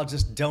Rothschilds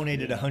just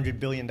donated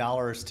 $100 billion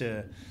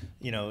to,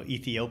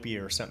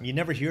 Ethiopia or something. You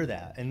never hear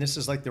that. And this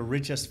is like the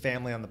richest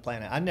family on the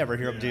planet. I never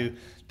hear them do.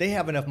 They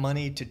have enough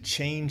money to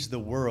change the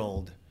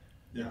world.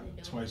 Yeah,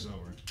 twice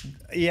over.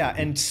 Yeah,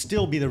 and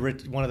still be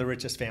one of the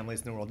richest families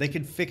in the world. They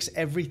could fix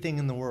everything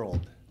in the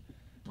world.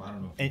 Well, I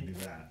don't know if you can do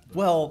that. but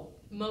Well,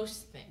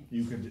 Most things.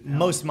 you could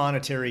most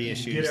monetary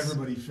issues. get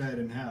everybody fed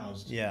and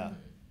housed. Yeah.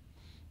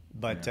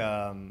 But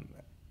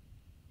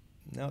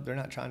no, they're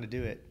not trying to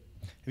do it.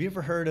 Have you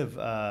ever heard of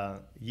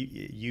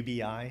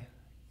UBI,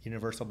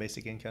 Universal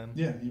Basic Income?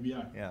 Yeah,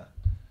 UBI. Yeah.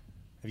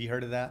 Have you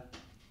heard of that?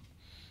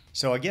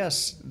 So I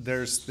guess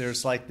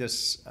there's like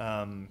this.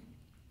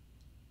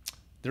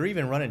 They're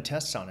even running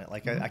tests on it.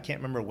 Like I can't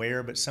remember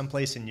where, but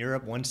someplace in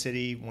Europe, one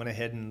city went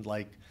ahead and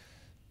like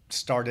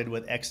started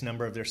with X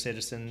number of their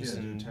citizens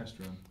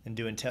and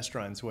doing test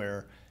runs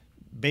where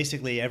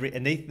basically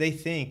they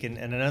think and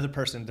another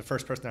person, the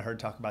first person I heard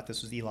talk about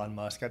this was Elon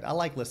Musk. I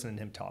like listening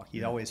to him talk.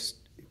 I wish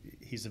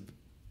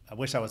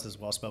I was as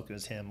well spoken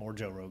as him or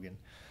Joe Rogan,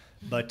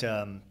 but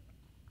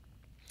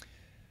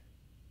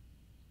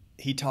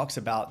he talks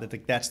about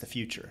that's the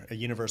future, a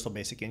universal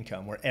basic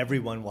income where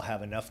everyone will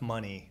have enough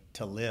money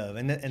to live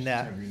and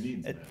that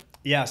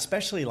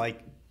especially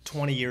like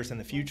 20 years in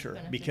the future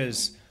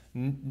because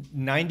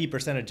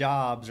 90% of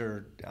jobs,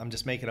 or I'm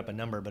just making up a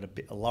number, but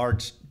a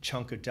large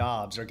chunk of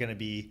jobs are going to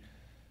be,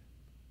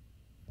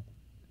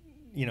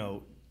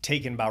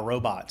 taken by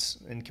robots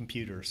and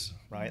computers,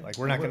 right? Like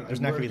there's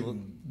not going to be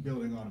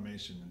building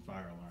automation and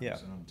fire alarms. Yeah.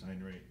 And I'm telling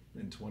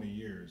you, in 20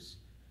 years,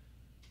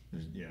 we're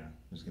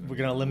going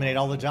to eliminate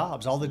all the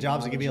jobs. All the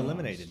jobs are going to be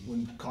eliminated.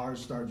 When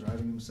cars start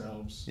driving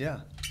themselves.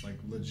 Yeah. Like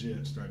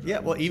legit start driving. Yeah.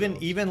 Well,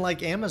 themselves. even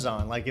like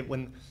Amazon,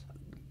 when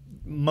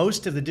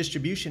most of the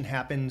distribution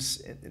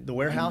happens in the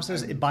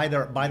warehouses by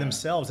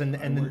themselves, and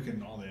I work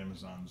in all the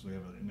Amazons. We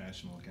have a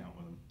national account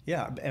with them.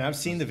 Yeah, and I've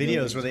seen the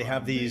videos where they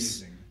have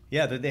these.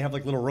 Yeah, they have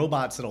like little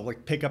robots that'll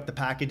like pick up the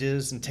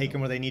packages and take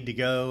them where they need to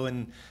go,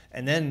 and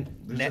then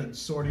there's a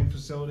sorting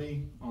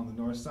facility on the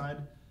north side.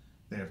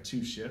 They have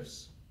 2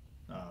 shifts,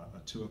 a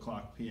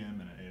 2:00 p.m.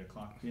 and an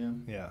 8:00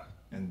 p.m. Yeah,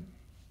 and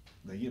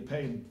they get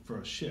paid for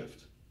a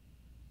shift,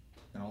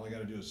 and all they got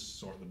to do is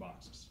sort the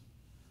boxes.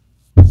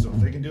 So if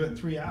they can do it in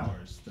 3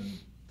 hours, then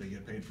they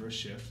get paid for a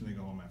shift and they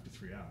go home after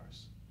 3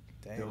 hours.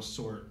 Dang. They'll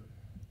sort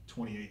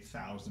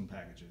 28,000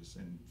 packages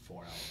in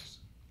 4 hours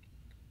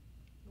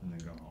and then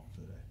go home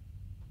for the day.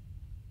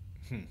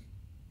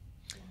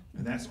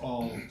 And that's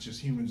all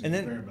just humans and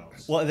conveyor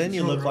belts. Well, then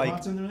you look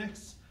robots like in the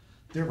mix.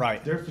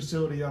 Their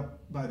facility up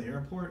by the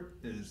airport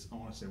is, I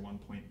want to say,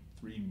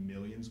 1.3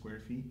 million square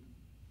feet.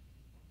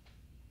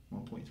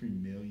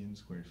 1.3 million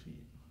square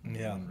feet.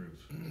 Yeah. On the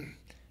roof.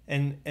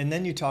 And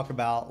then you talk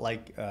about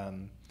like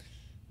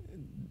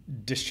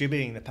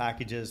distributing the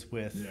packages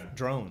with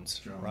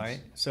drones, right?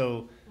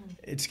 So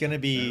it's going to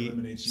be that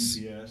eliminates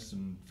UPS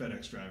and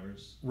FedEx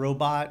drivers.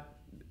 Robot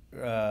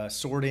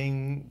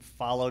sorting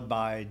followed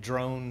by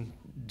drone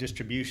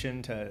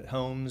distribution to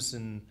homes,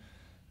 and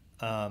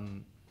it's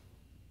kind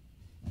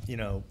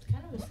of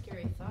a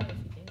scary thought if you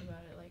think about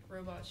it, like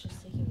robots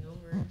just taking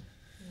over.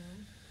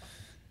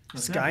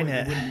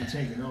 Skynet. They wouldn't be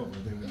taking over;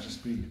 they would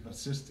just be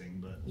assisting.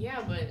 But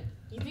yeah, but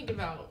you think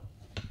about,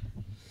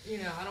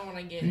 I don't want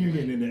to get. You're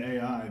getting into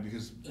AI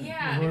because in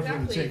order for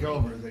it to take like,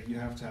 over, that you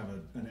have to have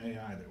an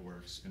AI that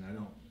works, and I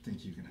don't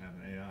think you can have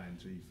an AI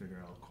until you figure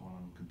out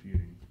quantum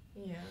computing.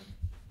 Yeah,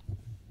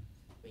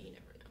 but you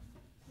never know.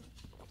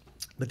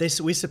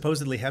 But we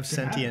supposedly have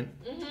sentient.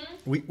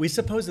 We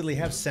supposedly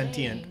have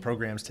sentient Dang.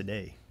 programs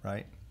today,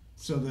 right?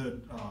 So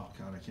oh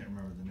God, I can't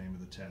remember the name of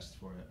the test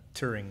for it.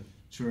 Turing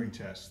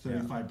Test,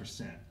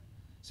 35%.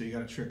 So you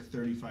got to trick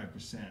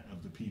 35%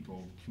 of the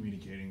people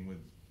communicating with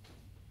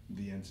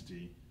the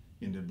entity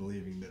into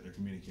believing that they're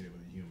communicating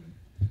with a human.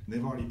 And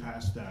they've already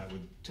passed that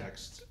with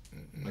text,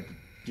 like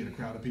get a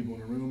crowd of people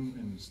in a room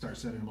and start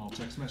sending them all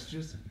text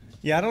messages.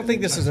 Yeah, I don't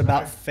think this is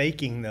about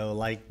faking though.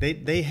 Like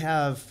they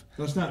have.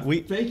 No, it's not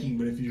faking,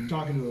 but if you're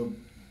talking to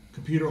a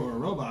computer or a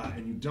robot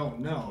and you don't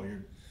know,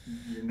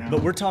 you're now.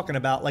 But we're talking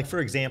about, like, for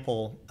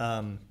example,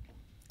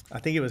 I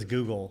think it was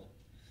Google.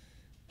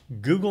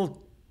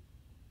 Google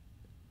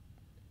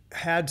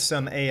had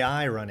some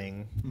AI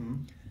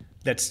running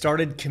that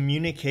started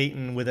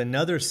communicating with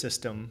another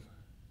system,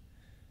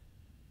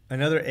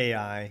 another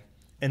AI,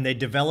 and they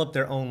developed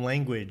their own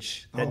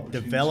language that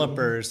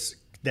developers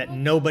that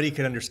nobody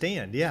could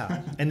understand.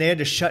 Yeah, and they had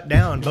to shut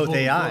down both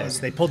AIs.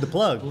 They pulled the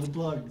plug. Pull the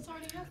plug. It's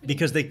already happening.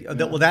 Because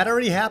well, that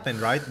already happened,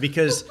 right?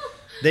 Because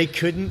they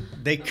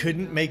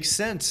couldn't make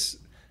sense,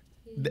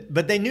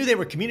 but they knew they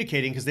were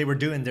communicating because they were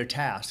doing their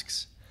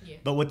tasks. Yeah.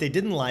 But what they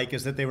didn't like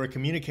is that they were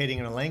communicating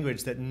in a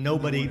language that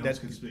nobody else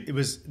could speak. It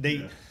was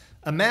they.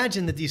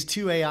 Imagine that these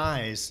two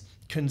AIs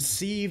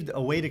conceived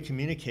a way to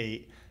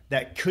communicate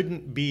that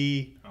couldn't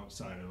be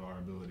outside of our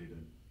ability to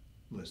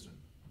listen.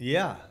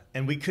 Yeah,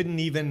 and we couldn't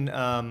even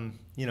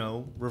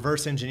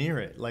reverse engineer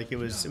it. Like it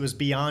was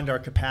beyond our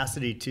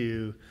capacity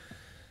to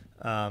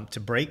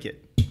break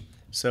it.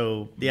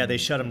 So yeah, they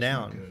shut them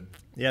down. Good.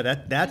 Yeah,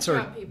 that's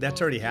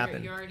already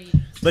happened. You're already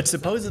But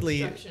supposedly,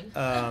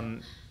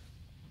 self-destruction.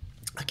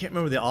 I can't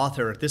remember the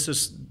author. This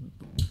is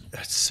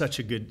such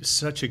a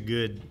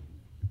good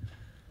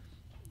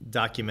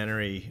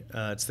documentary.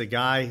 It's the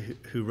guy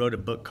who wrote a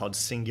book called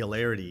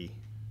Singularity,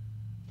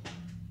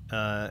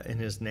 and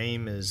his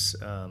name is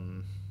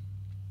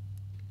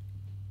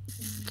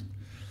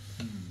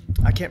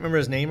I can't remember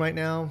his name right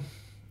now,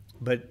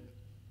 but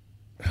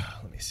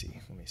let me see.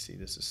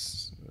 This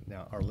is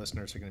now our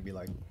listeners are going to be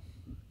like,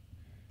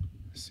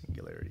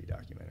 Singularity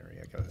documentary.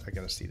 I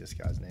gotta see this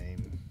guy's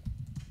name.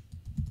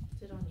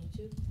 Is it on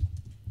YouTube?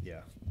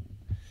 Yeah.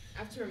 I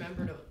have to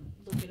remember to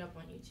look it up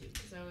on YouTube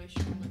because I always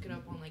try to look it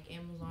up on like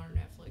Amazon or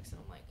Netflix,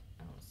 and I'm like,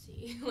 I don't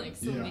see like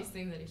some of these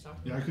things that he's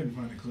talking Yeah, I about. couldn't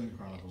find the Clinton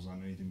Chronicles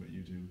on anything but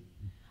YouTube.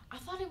 I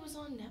thought it was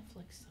on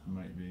Netflix though.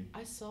 Might be.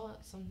 I saw it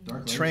something.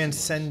 Dark Lake.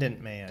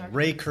 Transcendent Man. Dark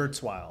Ray Lake.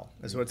 Kurzweil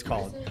is what it's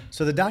called. What is it?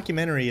 So the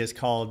documentary is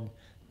called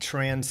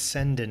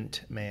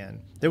Transcendent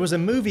Man. There was a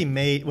movie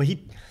made. Well,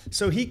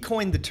 he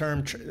coined the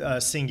term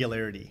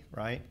singularity,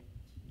 right?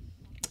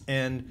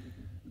 And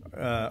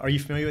are you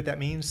familiar with what that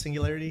means?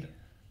 Singularity.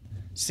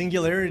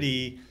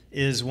 Singularity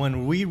is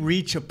when we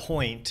reach a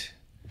point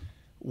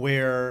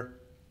where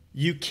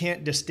you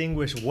can't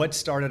distinguish what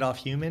started off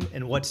human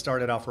and what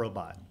started off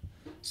robot.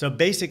 So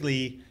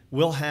basically,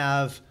 we'll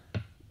have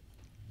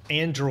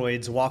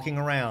androids walking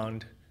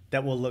around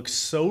that will look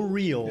so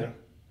real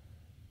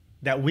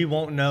that we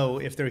won't know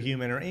if they're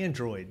human or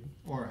android.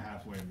 Or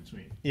halfway in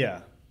between.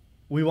 Yeah.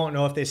 We won't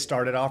know if they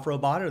started off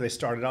robot or they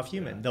started off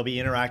human. Yeah. They'll be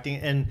interacting,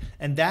 and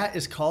that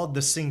is called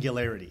the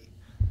singularity.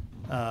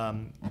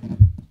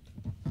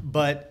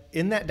 But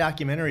in that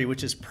documentary,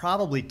 which is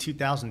probably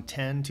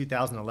 2010,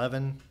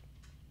 2011,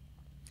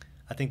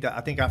 I think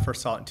I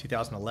first saw it in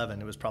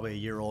 2011. It was probably a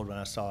year old when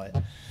I saw it.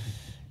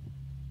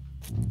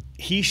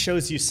 He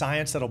shows you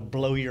science that'll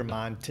blow your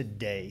mind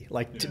today.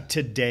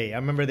 Today. I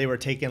remember they were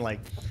taking like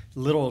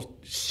little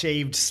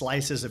shaved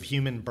slices of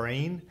human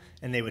brain,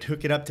 and they would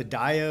hook it up to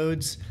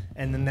diodes,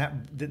 and then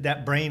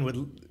that brain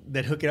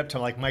would hook it up to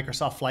like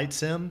Microsoft Flight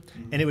Sim,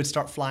 and it would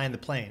start flying the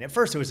plane. At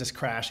first it was just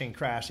crashing,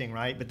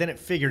 right? But then it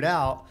figured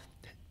out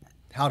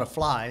how to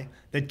fly.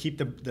 They'd keep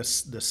the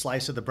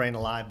slice of the brain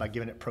alive by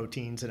giving it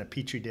proteins in a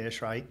petri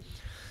dish, right?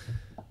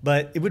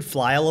 But it would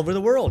fly all over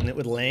the world, and it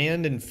would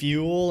land and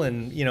fuel,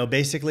 and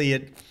basically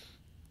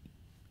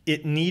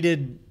it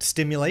needed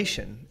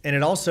stimulation, and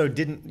it also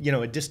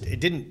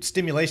didn't.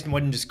 Stimulation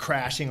wasn't just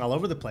crashing all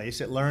over the place.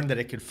 It learned that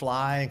it could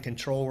fly and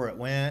control where it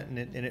went,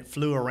 and it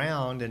flew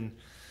around, and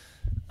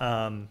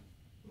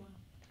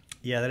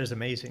yeah, that is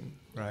amazing,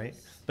 right?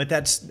 But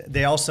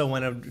they also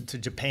went over to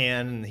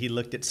Japan, and he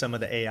looked at some of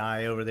the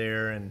AI over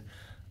there, and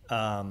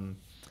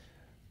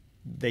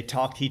he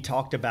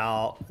talked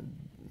about,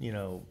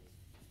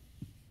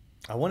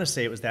 I want to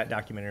say it was that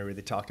documentary where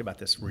they talked about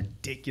this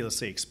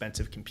ridiculously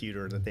expensive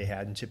computer that they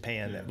had in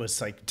Japan that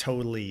was like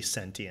totally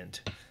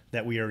sentient,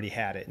 that we already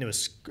had it. And it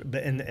was,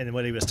 and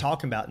what he was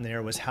talking about in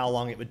there was how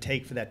long it would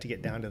take for that to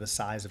get down to the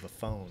size of a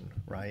phone,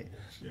 right?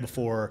 Yeah.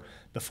 Before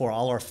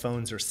all our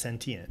phones are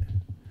sentient.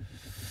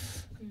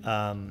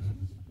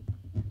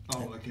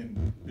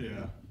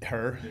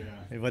 Her?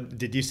 Yeah. What,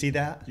 did you see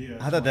that? Yeah.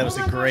 I thought that was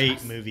a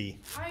great movie.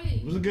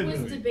 It was a good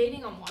movie.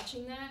 Debating on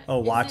watching that. Oh,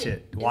 watch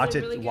it. Watch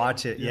it. Really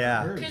watch it.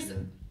 Yeah. Because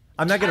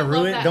I'm not going to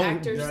ruin it. Don't.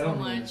 Actor so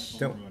much.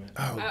 Don't.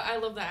 Oh. I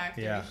love that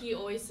actor. Yeah. He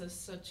always does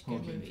such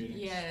good movies.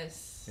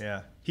 Yes.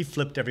 Yeah. He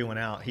flipped everyone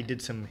out. He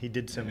did some.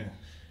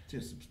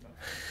 Just some stuff.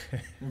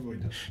 Everybody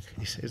does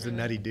some stuff. He's a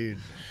nutty dude.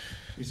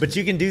 But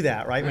you can do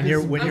that, right? When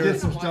you're I did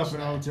some stuff in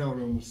hotel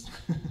rooms.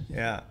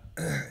 Yeah,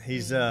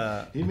 he's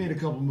He made a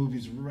couple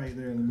movies right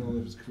there in the middle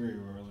of his career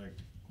where we're like,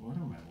 what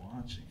am I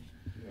watching?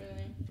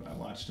 Really? But I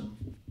watched him.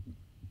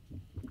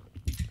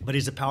 But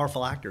he's a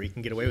powerful actor. He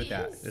can get away with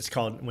that. is. It's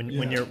called when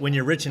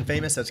you're rich and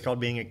famous. That's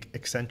called being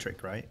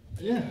eccentric, right?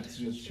 Yeah, it's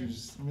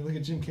just I mean, look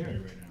at Jim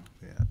Carrey right now.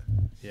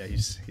 Yeah,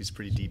 he's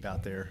pretty deep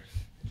out there.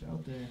 He's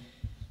out there.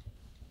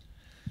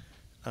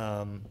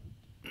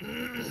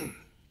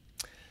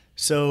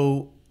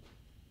 So,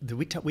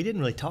 we didn't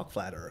really talk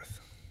flat Earth.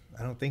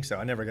 I don't think so.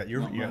 I never got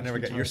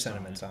your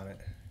sentiments on it.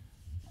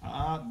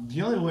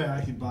 The only way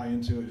I could buy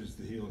into it is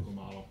the helical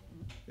model.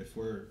 If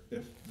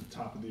the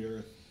top of the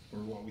Earth, or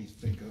what we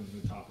think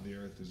of the top of the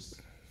Earth, is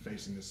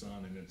facing the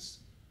sun, and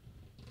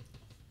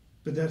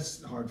but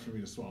that's hard for me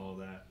to swallow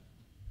that.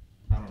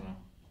 I don't know.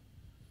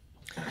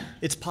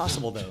 It's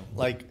possible though.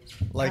 Like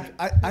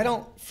I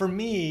don't. For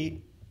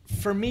me,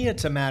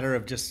 it's a matter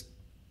of just.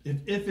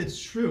 If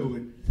it's true,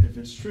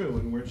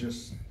 and we're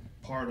just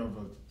part of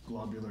a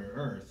globular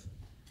Earth,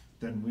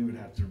 then we would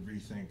have to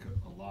rethink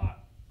a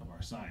lot of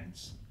our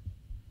science.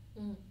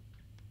 Mm.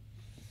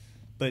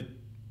 But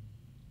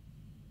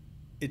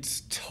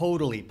it's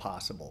totally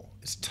possible.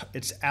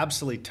 It's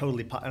absolutely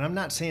totally possible. And I'm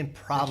not saying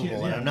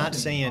probable. And I'm not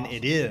saying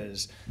it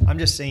is. I'm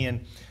just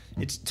saying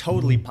it's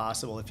totally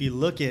possible. If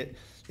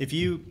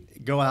you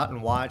go out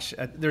and watch,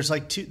 there's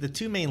like the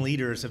two main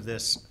leaders of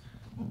this.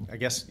 I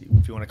guess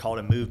if you want to call it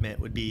a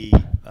movement, would be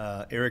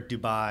Eric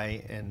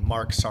Dubai and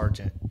Mark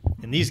Sargent.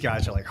 And these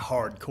guys are like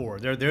hardcore.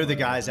 They're the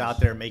guys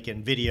out there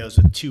making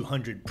videos with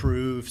 200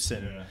 proofs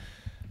and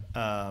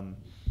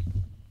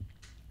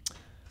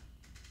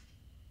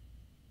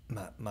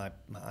my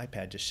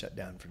iPad just shut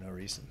down for no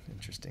reason.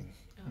 Interesting.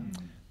 Oh.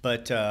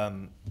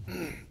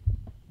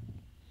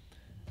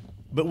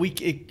 But we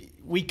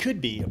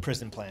could be a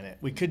prison planet.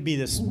 We could be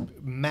this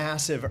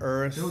massive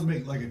Earth. It would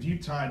make, like, if you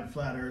tied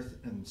flat Earth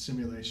and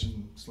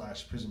simulation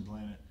 / prison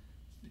planet,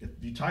 if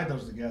you tied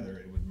those together,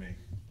 it would make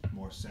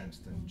more sense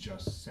than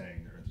just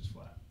saying the Earth is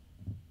flat.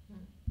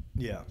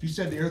 Yeah. If you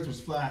said the Earth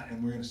was flat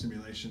and we're in a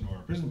simulation or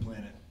a prison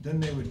planet, then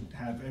they would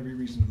have every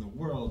reason in the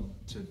world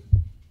to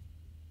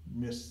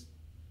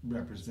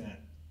misrepresent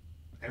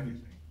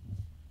everything.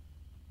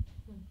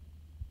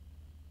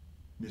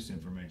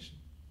 Misinformation.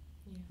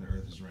 Yeah. The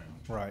Earth is round.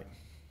 Right.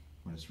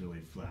 When it's really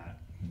flat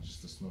and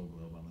just a snow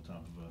globe on the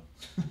top of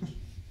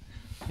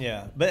a.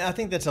 Yeah, but I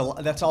think that's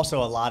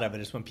also a lot of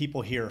it is when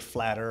people hear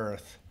flat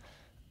Earth.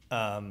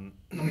 I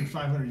mean,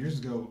 500 years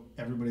ago,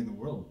 everybody in the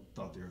world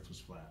thought the Earth was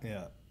flat.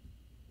 Yeah.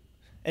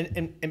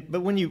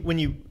 But when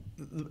you,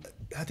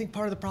 I think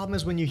part of the problem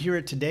is when you hear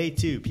it today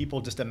too,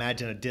 people just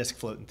imagine a disc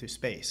floating through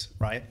space,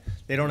 right?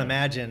 They don't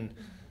imagine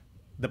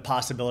the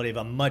possibility of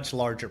a much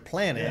larger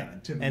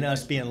planet and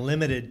us being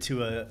limited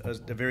to a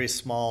very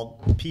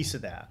small piece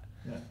of that,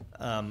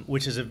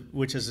 which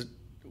is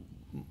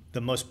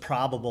the most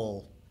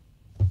probable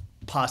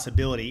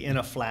possibility in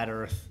a flat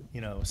Earth,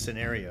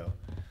 scenario.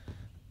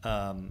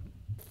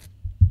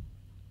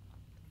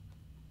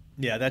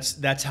 Yeah,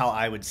 that's how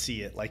I would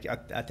see it. Like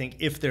I think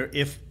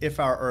if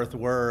our Earth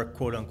were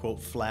quote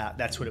unquote flat,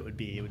 that's what it would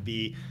be.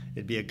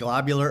 It'd be a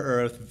globular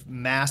Earth,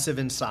 massive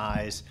in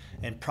size,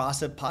 and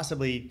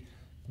possibly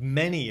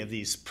many of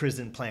these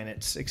prison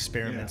planets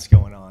experiments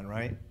going on,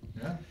 right?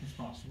 Yeah, it's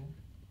possible.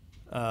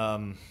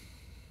 Prison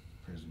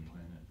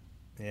planet.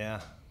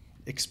 Yeah,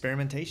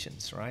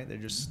 experimentations, right? They're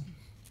just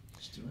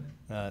do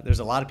it. There's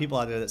a lot of people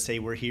out there that say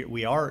we're here,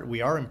 we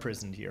are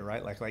imprisoned here,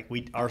 right? Like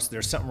we are.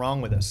 There's something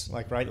wrong with us,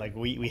 right? Like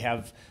we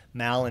have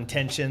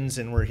malintentions,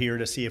 and we're here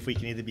to see if we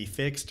can either be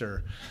fixed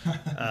or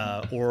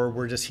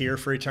we're just here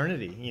for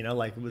eternity.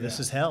 This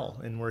is hell,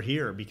 and we're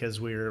here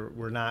because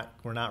we're not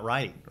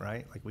right?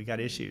 Like we got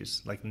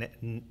issues. Like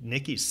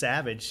Nikki's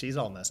savage. She's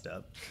all messed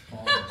up.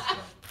 All messed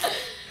up.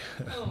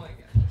 Oh my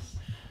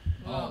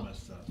gosh. All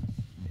messed up.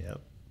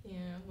 Yep. Yeah.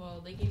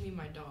 Well, they gave me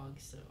my dog,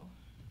 so.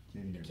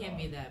 It can't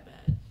be dog. that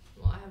bad.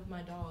 Well, I have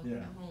my dog Yeah.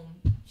 at home.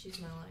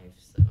 She's my life,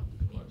 so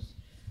I mean,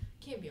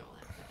 can't be all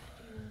that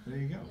bad. There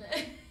you go.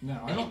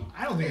 No,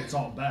 I don't think it's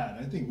all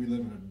bad. I think we live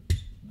in a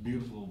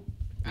beautiful.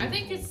 I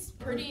think it's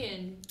pretty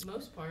in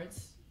most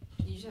parts.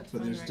 You just have to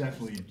But find there's the right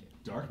definitely person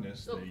to-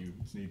 darkness that you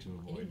need to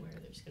avoid. Anywhere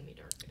there's gonna be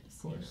darkness.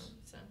 Of course.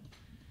 So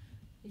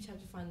you just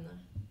have to find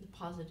the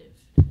positive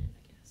in it,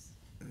 I guess.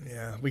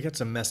 Yeah, we got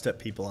some messed up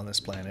people on this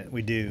planet.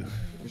 We do.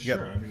 For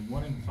sure. I mean,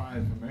 1 in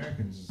 5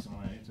 Americans is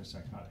on an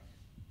antipsychotic.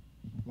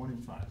 1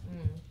 in 5.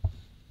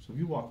 So if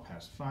you walk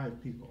past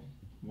 5 people,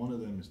 one of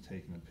them is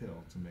taking a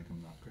pill to make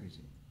them not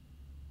crazy.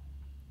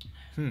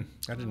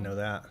 I didn't know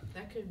that.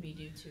 That could be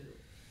due to,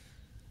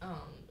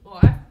 well,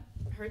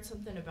 I've heard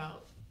something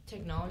about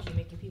technology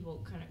making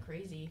people kind of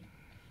crazy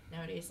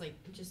nowadays. Like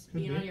just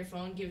being on your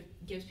phone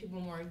gives people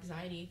more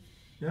anxiety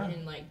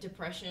and like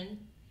depression.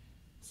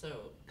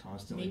 So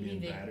constantly maybe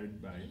being battered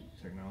by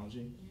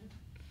technology. Yeah.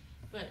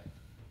 But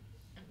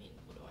I mean,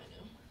 what do I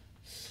know?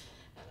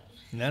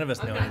 None of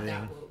us know I'm not anything.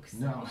 that woke. So.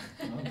 No,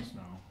 none of us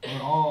know.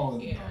 We're all in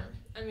the dark.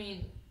 I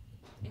mean,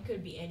 it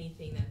could be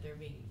anything that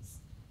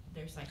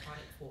they're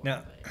psychotic for.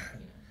 Now, but, you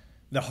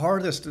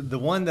know. the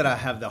one that I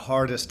have the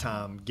hardest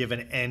time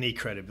giving any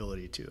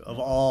credibility to of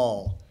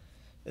all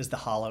is the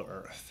hollow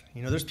earth.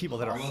 You know, there's people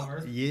that Hollow are,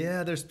 earth?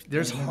 yeah, there's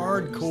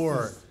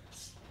hardcore.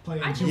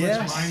 Playing too Yes.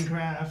 much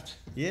Minecraft.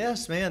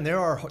 Yes, man, there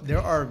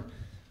are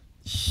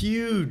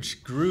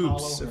huge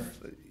groups Hollow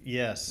of, earth.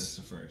 yes. That's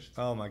the first.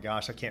 Oh my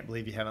gosh, I can't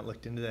believe you haven't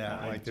looked into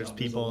that. Like there's a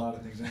people. lot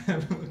of things I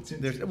haven't looked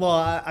into. Well,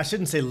 I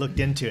shouldn't say looked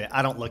into it.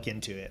 I don't look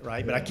into it,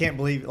 right? But I Yeah. can't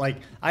believe, like,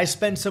 I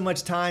spend so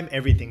much time,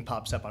 everything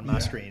pops up on my Yeah,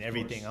 screen. of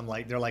Everything. course. I'm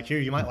like, they're like, here,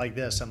 you might like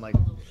this. I'm like,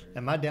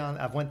 am I down?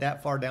 I've went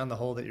that far down the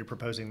hole that you're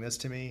proposing this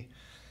to me.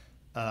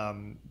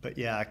 But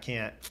yeah, I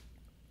can't.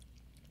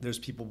 There's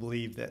people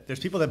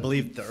that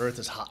believe the Earth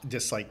is hot,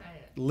 just like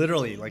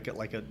literally like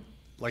a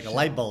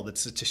light bulb.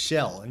 It's a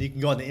shell, and you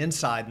can go on the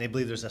inside, and they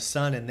believe there's a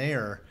sun in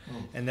there,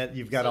 and that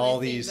you've got So all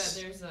they think these.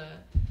 that there's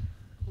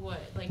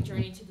like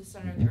Journey to the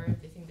Center of the Earth.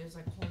 They think there's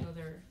like a whole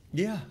other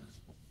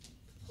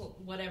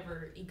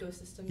whatever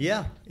ecosystem.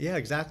 Yeah,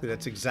 exactly.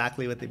 That's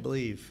exactly what they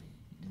believe.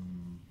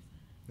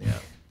 Yeah.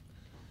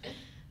 I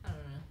don't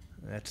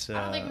know. That's. I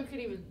don't think we could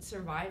even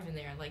survive in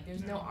there. Like,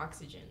 there's no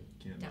oxygen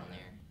Can't down do it.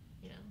 there.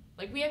 You know,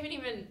 like we haven't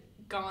even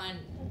gone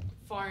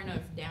far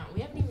enough down.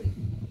 We haven't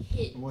even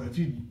hit. Well, if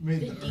you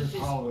made The the Earth deepest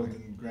hollow, part.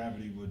 then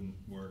gravity wouldn't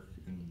work,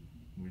 and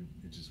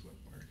it just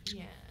wouldn't work.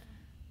 Yeah.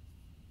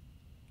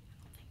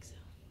 I don't think so.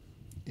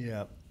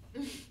 Yeah.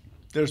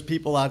 There's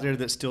people out there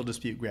that still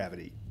dispute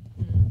gravity.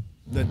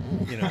 That,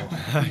 you know.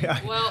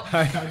 Well,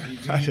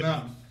 Do you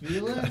not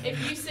feel it?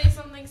 if you say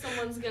something,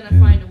 someone's gonna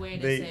find a way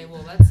to say,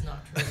 "Well, that's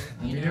not true."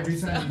 I mean, You know, every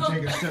time so. you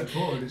take a step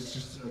forward, it's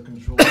just a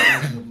controlled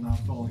version of not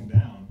falling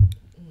down.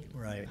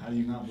 Right. How do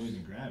you not believe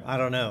in gravity? I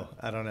don't know.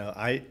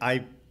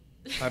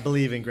 I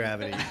believe in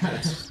gravity.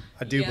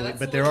 I do Yeah, believe, that's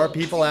but a there are little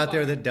people too out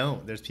there far. that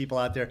don't. There's people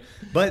out there,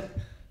 but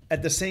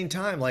at the same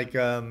time, like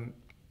I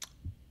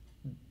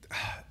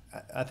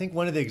think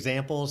one of the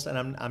examples, and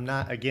I'm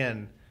not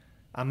again,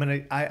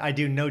 I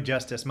do no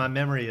justice. My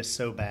memory is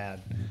so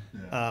bad,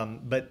 Yeah.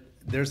 but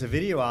there's a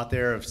video out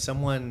there of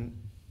someone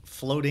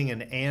floating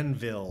an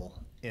anvil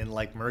in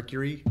like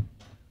mercury,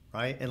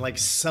 right? And like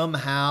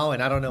somehow,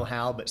 and I don't know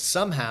how, but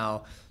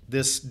somehow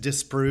this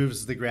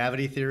disproves the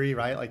gravity theory,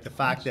 right? Like the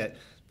fact that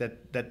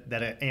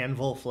an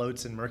anvil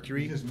floats in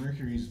mercury. Because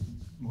mercury's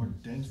more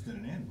dense than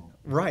an anvil.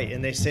 Right,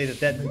 and they say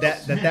that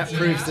Yeah,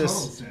 proves total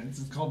this. sense.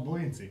 It's called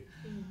buoyancy.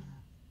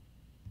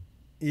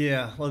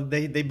 Yeah, well,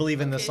 they believe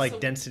in this Okay, like so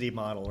density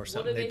model or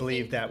something. do They they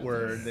believe think that it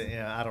word. is?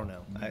 Yeah, I don't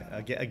know.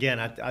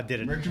 Yeah. I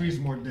did it. Mercury's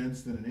more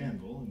dense than an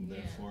anvil, and Yeah.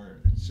 therefore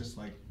it's just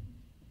like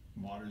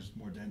water's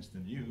more dense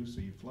than you,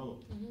 so you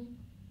float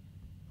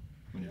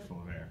when you're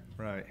full of air.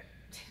 Right.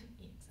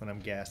 When I'm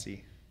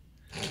gassy.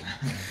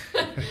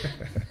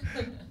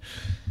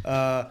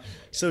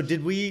 So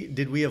did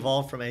we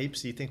evolve from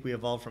apes? Do you think we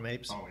evolved from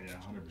apes? Oh yeah,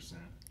 100%.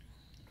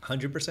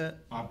 100%?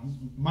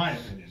 My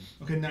opinion.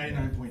 Okay,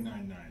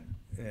 99.99.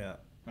 Yeah.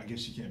 I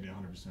guess you can't be 100%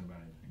 about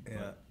anything. Yeah.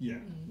 But yeah,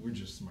 we're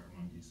just smart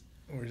monkeys.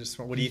 We're just.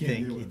 What do You you can't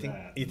think? deal You with think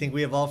that. you think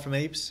we evolved from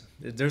apes?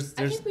 I There's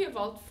think we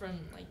evolved from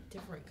like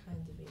different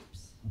kinds of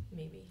apes,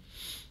 maybe.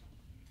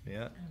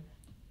 yeah.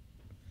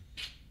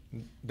 I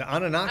don't know. The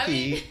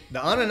Anunnaki, the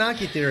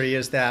Anunnaki theory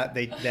is that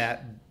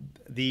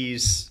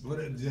these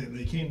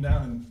They came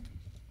down and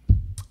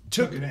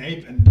took. took an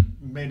ape and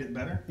made it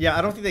better? Yeah,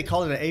 I don't think they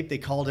called it an ape. They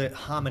called it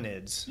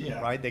hominids. Yeah.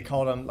 Right. They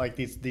called them like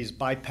these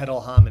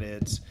bipedal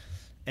hominids,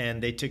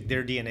 and they took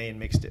their DNA and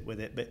mixed it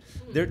with it. But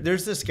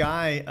there's this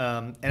guy,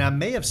 and I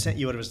may have sent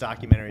you one of his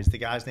documentaries. The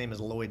guy's name is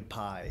Lloyd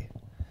Pye.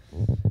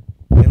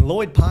 And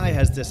Lloyd Pye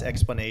has this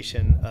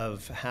explanation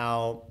of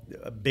how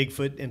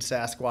Bigfoot and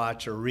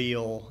Sasquatch are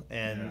real,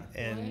 and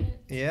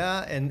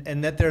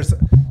and that there's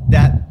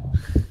that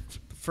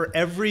for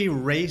every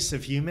race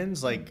of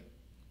humans, like,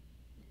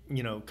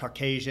 you know,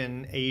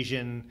 Caucasian,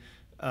 Asian,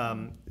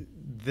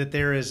 that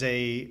there is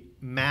a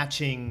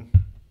matching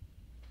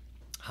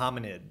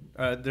hominid.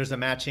 There's a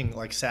matching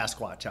like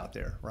Sasquatch out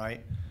there,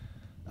 right?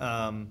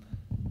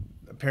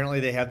 Apparently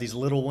they have these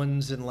little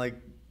ones and like.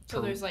 So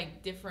there's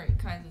like different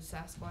kinds of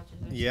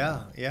Sasquatches. Or Yeah.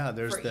 something?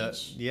 There's For the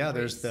each there's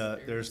race the or-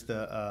 there's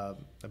the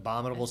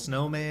abominable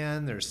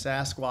snowman. There's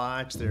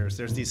Sasquatch.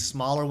 There's these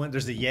smaller ones.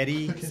 There's the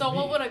Yeti. So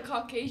what would a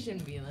Caucasian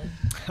be then?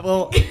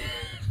 Well,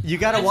 you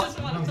gotta I watch.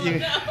 just want to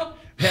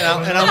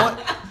know.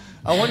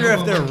 I wonder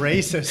if they're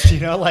racist. You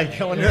know, like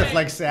I wonder if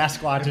like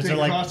Sasquatches If they are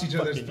like cross each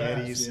other's fucking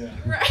paths, Yetis.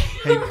 yeah. Right.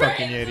 Hate right,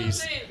 fucking that's what I'm Yetis.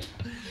 saying.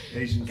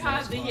 Asian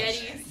God, the Sasquatch.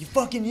 Yetis. You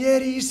fucking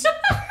Yetis.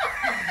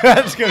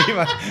 That's gonna be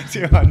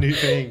my new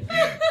thing.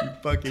 You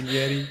fucking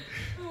Yeti.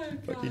 Oh,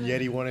 Fucking God.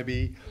 Yeti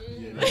wannabe.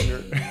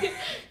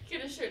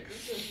 Get a shirt that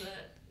says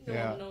that. No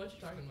Yeah. one will know what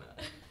you're talking about.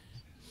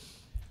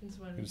 It's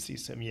funny. You see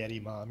some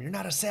Yeti mom. You're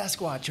not a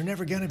Sasquatch. You're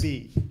never gonna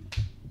be.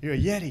 You're a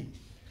Yeti.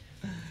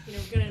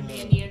 You're gonna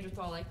be a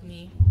Neanderthal like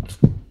me.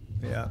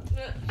 Yeah.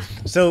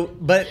 So,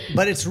 but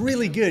it's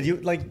really good. You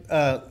like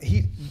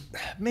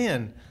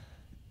man.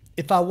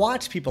 If I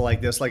watch people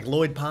like this, like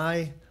Lloyd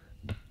Pye,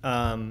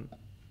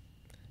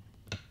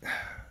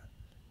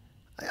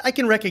 I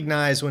can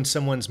recognize when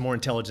someone's more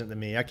intelligent than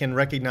me. I can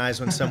recognize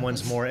when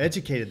someone's more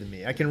educated than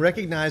me. I can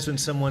recognize when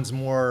someone's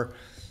more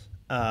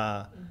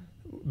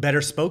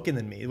better spoken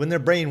than me, when their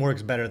brain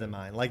works better than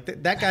mine. Like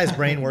that guy's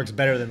brain works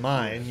better than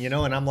mine, you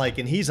know, and I'm like,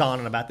 and he's on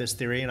and about this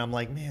theory, and I'm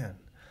like, man,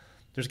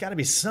 there's got to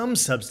be some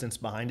substance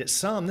behind it.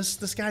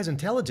 This guy's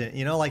intelligent,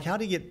 you know, like how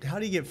do you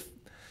get,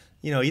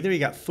 you know, either he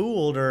got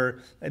fooled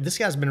or this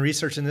guy's been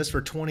researching this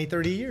for 20,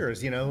 30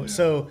 years, you know,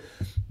 so.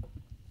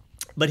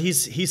 But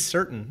he's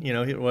certain, you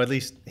know, or at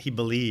least he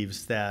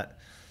believes that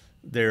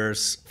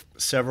there's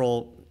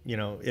several, you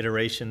know,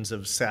 iterations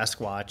of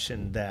Sasquatch,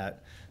 and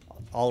that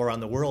all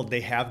around the world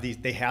they have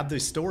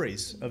these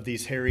stories of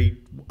these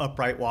hairy,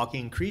 upright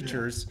walking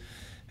creatures,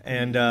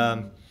 and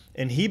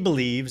he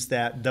believes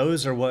that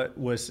those are what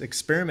was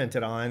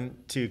experimented on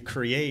to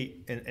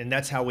create, and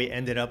that's how we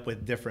ended up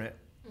with different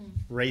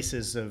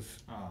races of,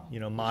 you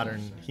know,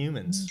 modern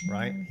humans,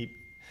 right?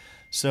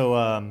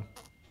 I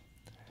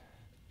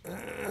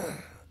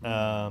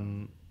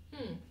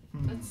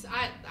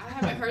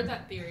haven't heard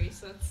that theory,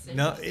 so that's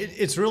no.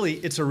 It's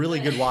a really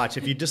good watch.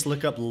 If you just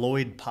look up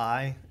Lloyd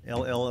Pye,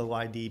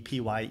 LLOYD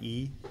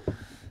PYE,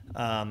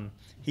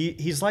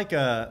 he's like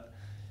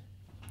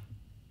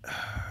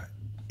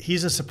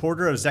he's a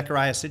supporter of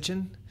Zecharia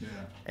Sitchin,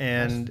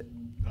 and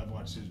I've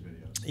watched his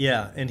videos.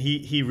 Yeah, and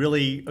he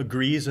really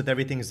agrees with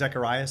everything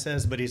Zecharia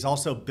says, but he's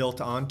also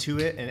built onto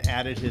it and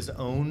added his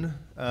own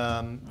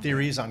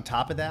theories on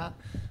top of that.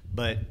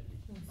 But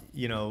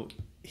you know,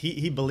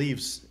 he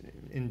believes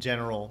in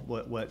general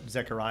what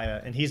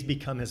Zecharia, and he's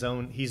become his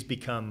own.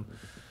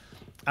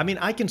 I mean,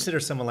 I consider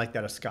someone like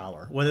that a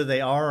scholar, whether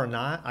they are or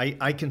not.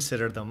 I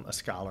consider them a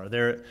scholar.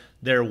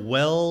 They're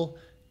well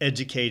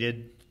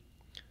educated.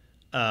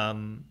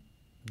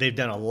 They've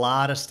done a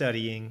lot of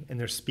studying, and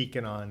they're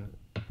speaking on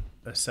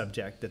a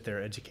subject that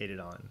they're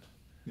educated on.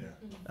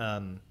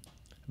 Yeah.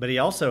 But he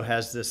also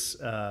has this,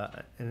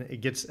 and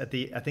it gets at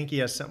I think he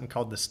has something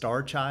called the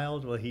Star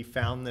Child. Well, he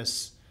found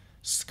this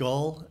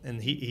skull, and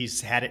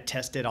he's had it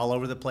tested all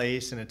over the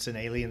place, and it's an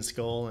alien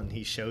skull, and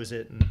he shows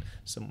it, and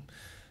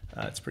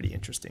it's pretty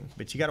interesting.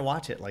 But you got to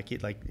watch it.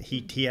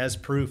 He has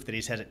proof that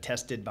he's had it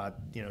tested by,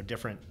 you know,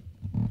 different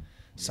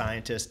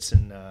scientists,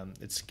 and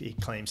he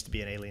claims to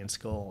be an alien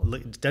skull.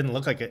 It doesn't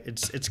look like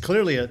it's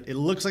clearly it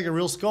looks like a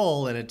real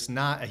skull, and it's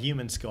not a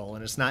human skull,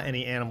 and it's not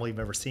any animal you've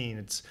ever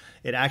seen.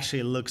 It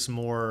actually looks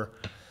more.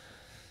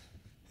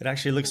 It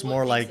actually looks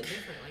more like.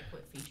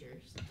 What features?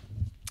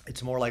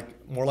 It's more like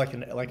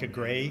a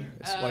gray.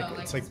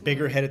 It's like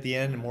bigger head at the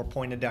end and more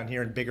pointed down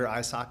here, and bigger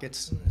eye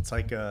sockets. It's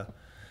like it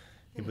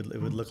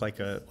would look like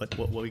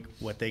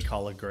what they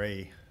call a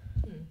gray.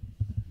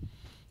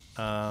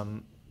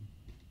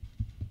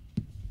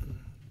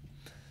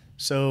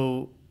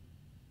 So,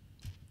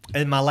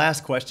 and my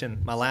last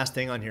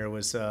thing on here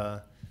was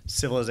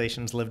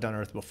civilizations lived on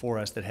Earth before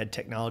us that had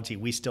technology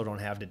we still don't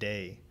have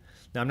today.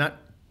 Now, I'm not.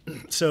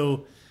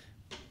 So,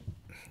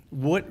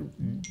 what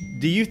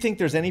do you think?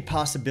 There's any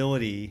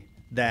possibility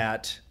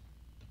that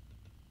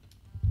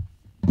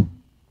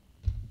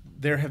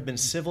there have been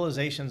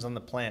civilizations on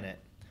the planet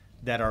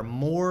that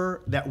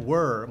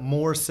were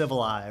more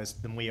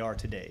civilized than we are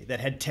today,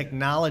 that had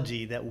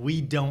technology that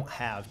we don't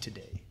have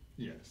today?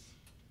 Yes.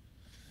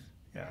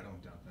 Yeah, I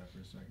don't doubt that for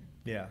a second.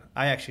 Yeah,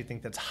 I actually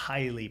think that's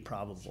highly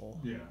probable.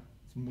 Yeah,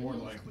 it's more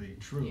likely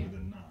true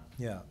than not.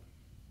 Yeah,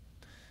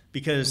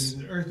 because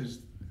the Earth is,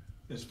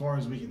 as far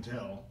as we can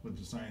tell, with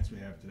the science we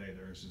have today,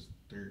 the Earth is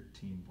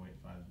 13.5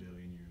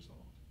 billion years old.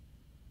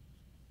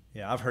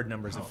 Yeah, I've heard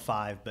numbers of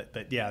 5,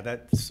 but yeah,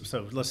 that's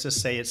so. Let's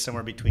just say it's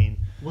somewhere between.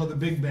 Well, the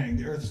Big Bang,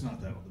 the Earth's not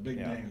that old. The Big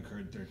Bang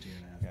occurred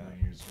 13.5 million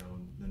years ago,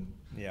 and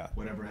then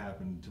whatever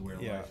happened to where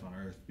life on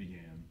Earth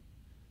began.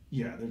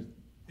 Yeah, there's.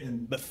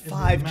 But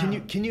 5,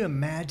 can you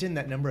imagine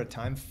that number of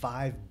time?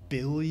 5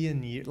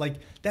 billion years, like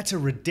that's a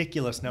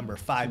ridiculous number.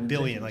 5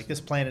 billion, like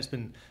this planet's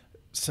been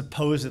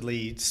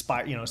supposedly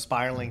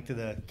spiraling through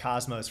the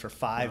cosmos for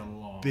 5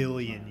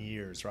 billion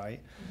years, right?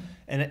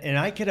 And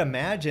I could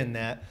imagine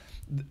that.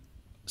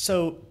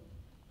 So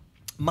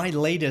my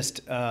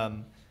latest,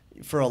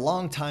 for a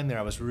long time there,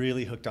 I was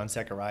really hooked on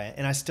Zecharia,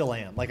 and I still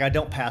am. Like I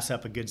don't pass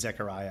up a good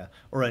Zecharia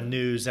or a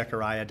new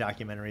Zecharia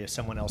documentary if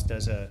someone else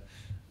does a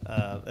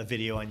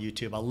video on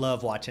YouTube. I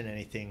love watching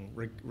anything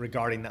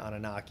regarding the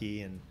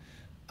Anunnaki, and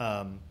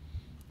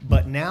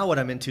but now what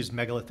I'm into is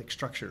megalithic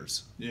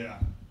structures. Yeah.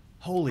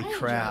 Holy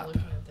crap!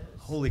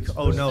 Holy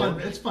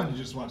it's fun to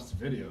just watch the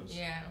videos.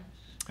 Yeah.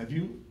 Have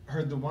you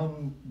heard the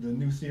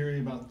new theory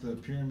about the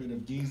Pyramid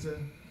of Giza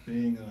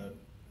being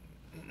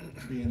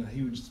a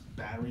huge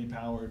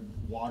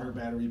water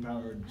battery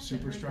powered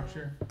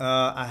superstructure?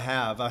 I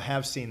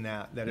have seen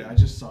that. I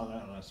just saw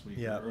that last week.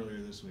 Or earlier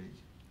this week.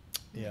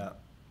 Yeah.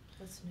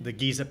 The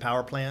Giza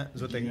power plant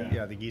is what they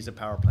the Giza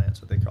power plant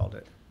is what they called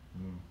it.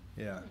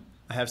 Yeah,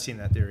 I have seen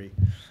that theory.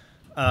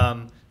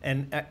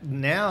 And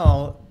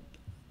now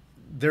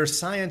there's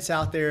science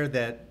out there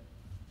that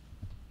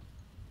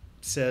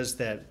says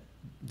that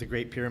the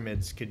Great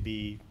Pyramids could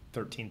be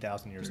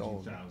 13,000 years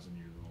old. 13,000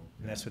 years old.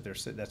 And that's what they're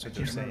saying.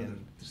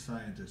 The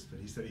scientist, but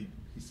he said he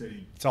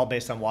it's all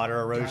based on water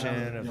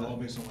erosion. all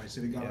based on what he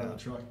said. He got out of the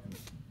truck, and he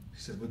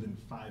said within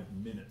 5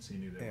 minutes he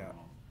knew they were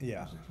wrong. Yeah.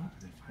 I was like,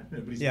 within 5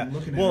 minutes? But he's been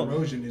looking at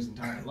erosion his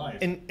entire life.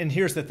 And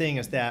here's the thing: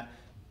 is that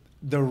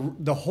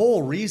the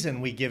whole reason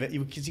we give it,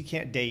 because you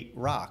can't date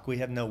rock. We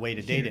have no way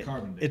to date it.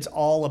 It's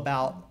all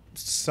about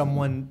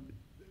someone.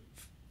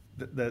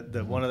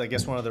 One of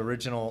the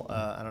original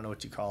I don't know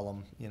what you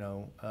call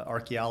them,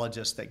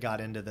 archaeologists that got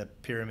into the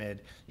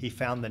pyramid. He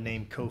found the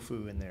name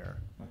Khufu in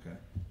there. Okay.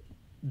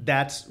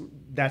 That's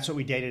what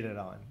we dated it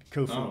on,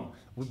 Khufu. Oh.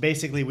 We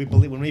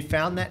believe when we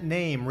found that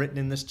name written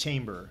in this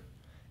chamber,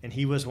 and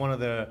he was one of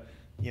the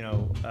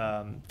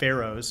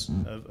pharaohs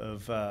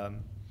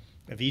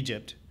of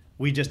Egypt.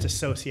 We just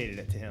associated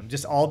it to him,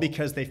 just all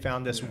because they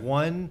found this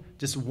one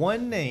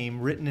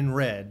name written in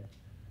red.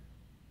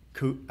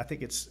 I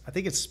think it's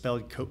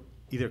spelled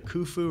either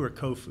Khufu or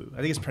Kofu. I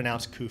think it's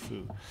pronounced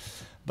Khufu,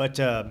 but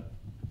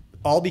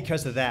all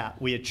because of that,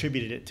 we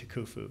attributed it to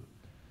Khufu,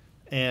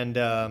 and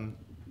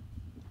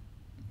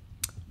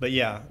but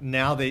yeah,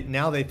 now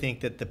they think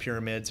that the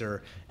pyramids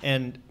are,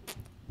 and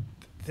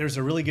there's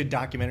a really good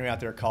documentary out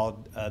there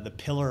called The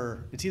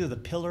Pillar. It's either The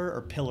Pillar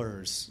or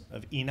Pillars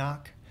of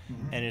Enoch,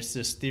 and it's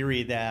this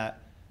theory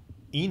that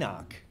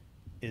Enoch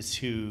is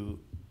who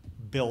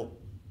built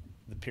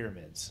the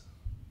pyramids.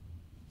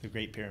 The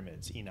Great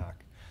Pyramids, Enoch.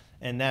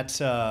 And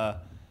that's, are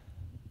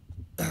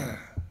you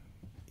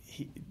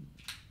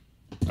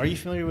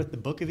familiar with the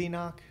Book of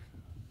Enoch?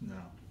 No.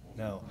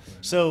 Okay.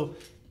 So,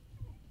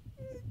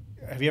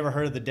 have you ever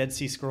heard of the Dead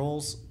Sea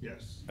Scrolls?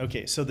 Yes.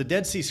 Okay, so the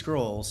Dead Sea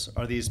Scrolls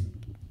are these,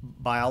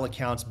 by all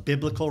accounts,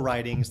 biblical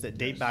writings that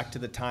date back to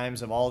the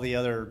times of all the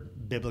other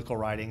biblical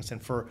writings.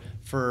 And for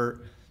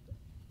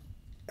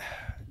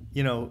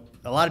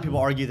a lot of people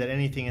argue that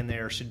anything in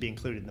there should be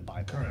included in the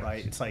Bible,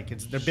 right? It's like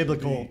they're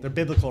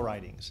biblical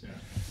writings. Yeah.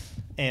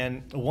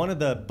 And one of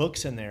the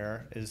books in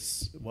there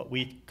is what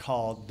we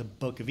call the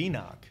Book of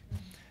Enoch.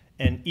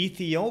 And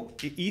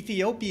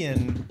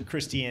Ethiopian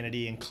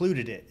Christianity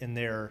included it in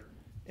their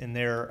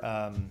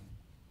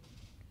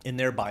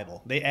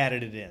Bible. They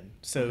added it in.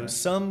 So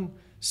some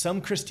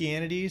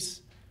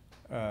Christianities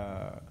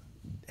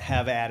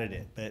have added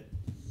it, but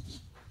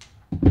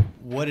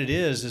what it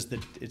is that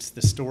it's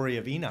the story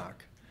of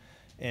Enoch.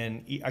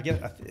 And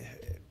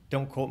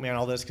don't quote me on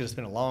all this because it's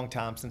been a long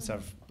time since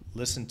I've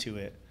listened to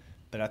it,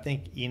 but I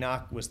think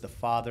Enoch was the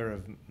father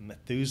of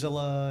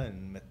Methuselah,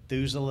 and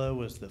Methuselah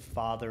was the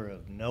father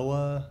of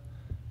Noah.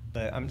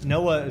 But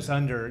Noah is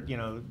under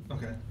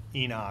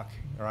Enoch,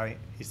 right?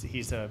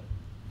 He's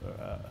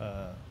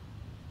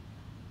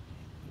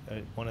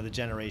one of the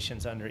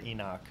generations under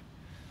Enoch,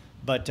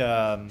 but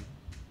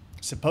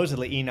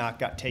supposedly Enoch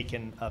got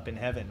taken up in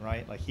heaven,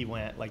 right? Like he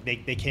went, like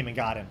they came and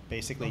got him,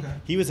 basically. Okay.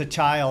 He was a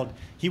child.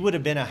 He would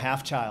have been a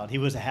half child. He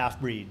was a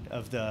half breed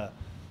of the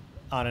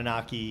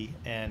Anunnaki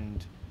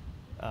and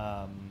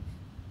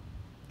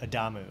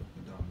Adamu.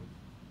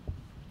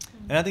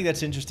 And I think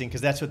that's interesting because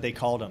that's what they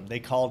called them.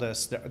 They called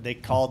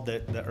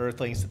the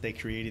earthlings that they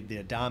created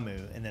the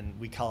Adamu, and then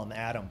we call them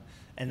Adam.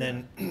 And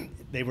then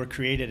they were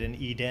created in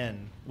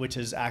Eden, which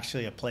is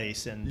actually a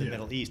place in the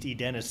Middle East.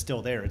 Eden is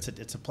still there.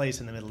 It's a place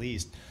in the Middle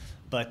East.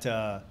 But,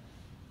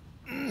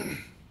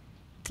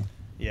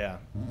 yeah.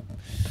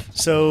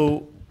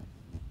 So,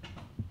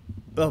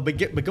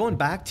 but going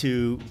back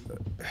to,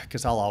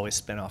 because I'll always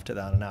spin off to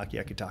the Anunnaki.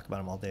 I could talk about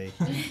them all day.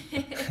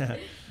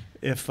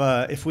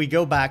 If we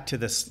go back to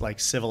this, like,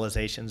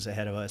 civilizations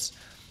ahead of us,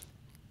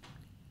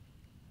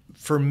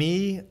 for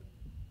me,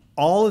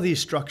 all of these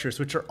structures,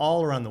 which are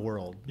all around the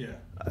world. Yeah.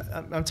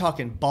 I'm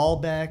talking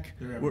Baalbek,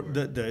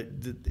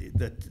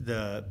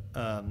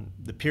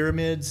 the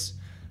pyramids.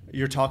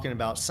 You're talking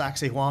about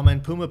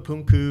Sacsayhuaman,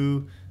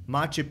 Pumapunku,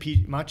 Machu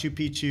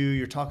Picchu.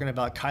 You're talking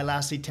about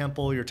Kailasi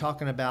Temple. You're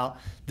talking about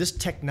this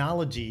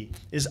technology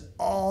is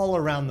all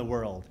around the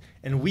world,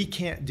 and we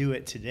can't do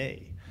it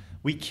today.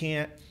 We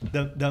can't.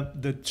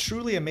 The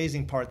truly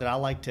amazing part that I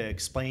like to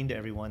explain to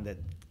everyone, that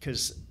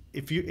because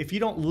if you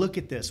don't look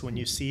at this when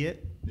you see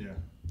it. Yeah.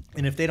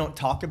 And if they don't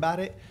talk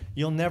about it,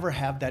 you'll never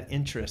have that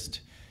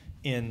interest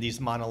in these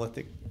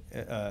monolithic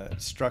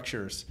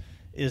structures.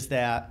 Is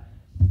that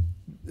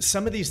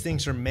some of these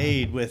things are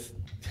made with,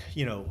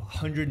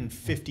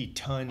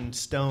 150-ton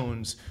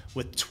stones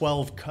with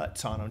 12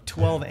 cuts on them,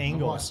 12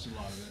 angles. I watched a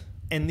lot of it.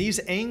 And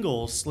these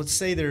angles, let's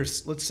say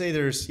there's, it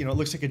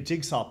looks like a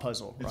jigsaw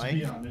puzzle, right?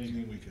 It's beyond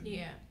anything we could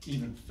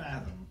even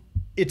fathom.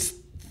 It's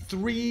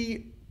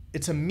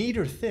a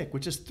meter thick,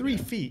 which is 3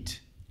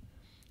 feet,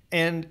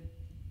 and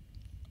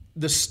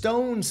the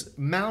stones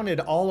mounted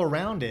all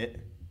around it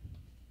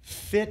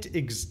fit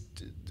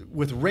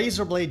with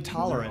razor blade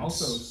tolerance.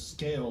 They're also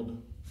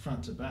scaled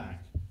front to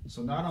back.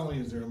 So not only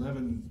is there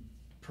 11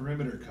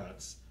 perimeter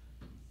cuts,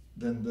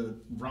 then the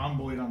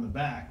rhomboid on the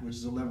back, which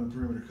is 11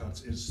 perimeter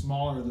cuts, is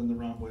smaller than the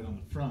rhomboid on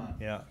the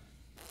front. Yeah.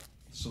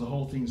 So the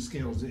whole thing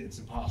scales. It's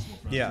impossible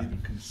for us to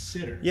even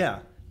consider. Yeah.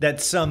 that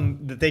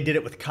they did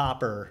it with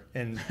copper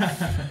and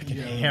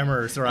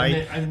hammers,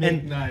 right? I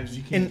make knives.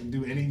 You can't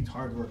do any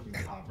hard work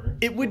with copper.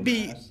 It would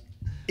be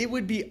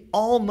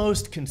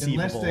almost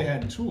conceivable unless they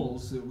had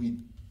tools that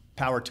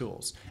power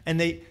tools, and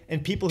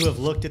people who have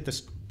looked at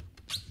the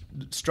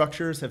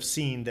structures have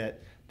seen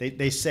that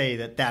they say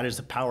that is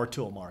a power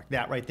tool mark,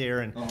 that right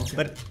there. And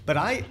but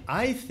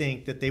I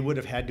think that they would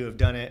have had to have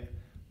done it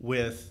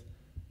with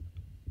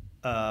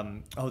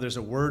there's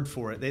a word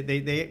for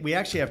it. We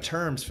actually have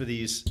terms for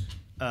these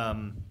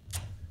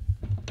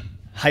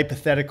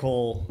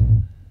hypothetical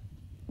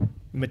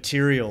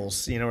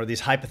materials, or these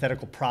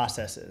hypothetical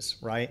processes,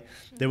 right?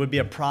 There would be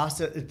a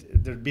process.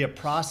 There'd be a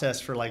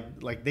process for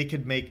like they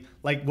could make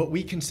like what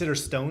we consider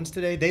stones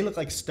today. They look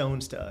like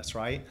stones to us,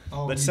 right?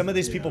 But some of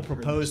these people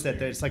propose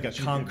that it's like a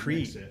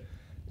concrete,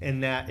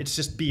 and that it's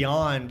just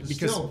beyond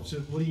because. Still,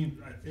 so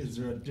is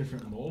there a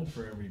different mold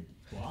for every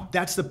block?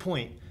 That's the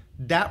point.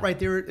 That right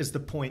there is the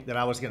point that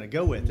I was going to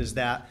go with. Is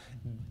that.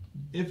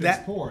 If it's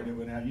poured,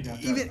 you'd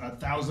have to have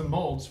 1,000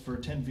 molds for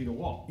 10 feet of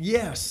wall.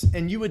 Yes,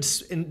 and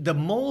the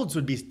molds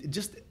would be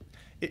just.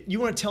 You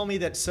want to tell me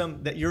that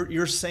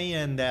you're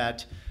saying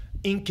that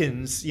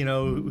Incans,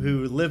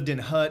 who lived in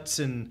huts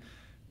and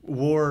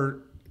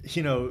wore,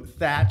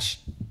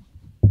 thatched,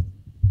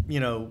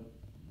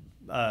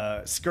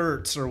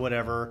 skirts or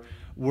whatever,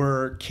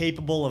 were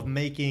capable of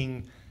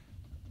making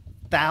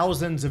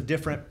thousands of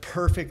different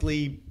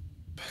perfectly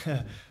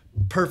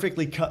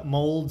cut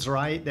molds,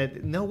 right?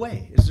 That no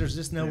way. There's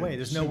just no way.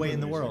 There's no way in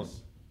the world.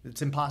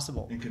 It's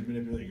impossible. It could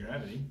manipulate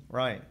gravity.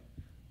 Right.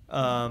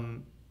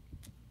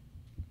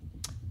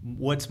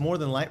 What more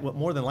than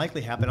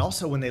likely happened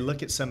also when they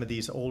look at some of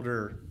these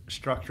older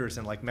structures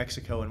in like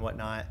Mexico and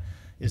whatnot,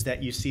 is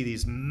that you see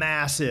these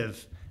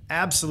massive,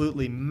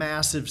 absolutely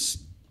massive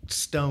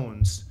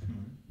stones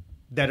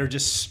that are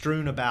just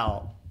strewn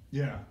about.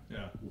 Yeah.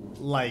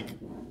 Like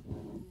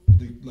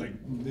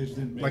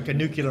a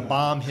nuclear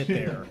bomb hit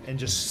there and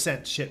just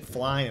sent shit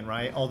flying,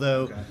 right?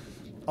 Although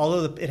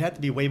it had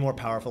to be way more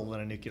powerful than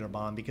a nuclear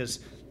bomb because,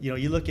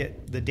 you look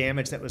at the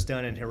damage that was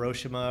done in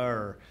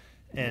Hiroshima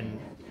and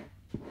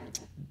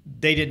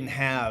they didn't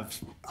have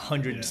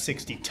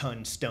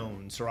 160-ton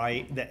stones,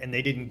 right? And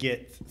they didn't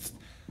get,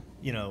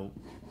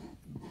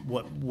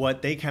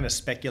 what they kind of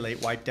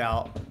speculate wiped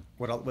out,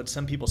 what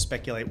some people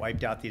speculate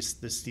wiped out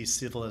these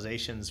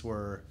civilizations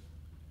were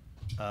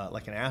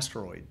like an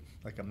asteroid.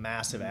 Like a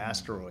massive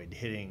asteroid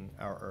hitting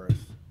our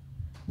Earth,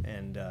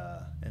 and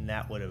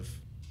that would have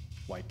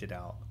wiped it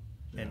out,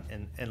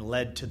 and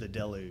led to the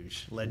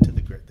deluge, led to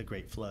the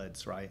great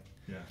floods, right?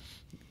 Yeah.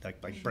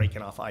 Like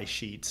breaking off ice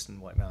sheets and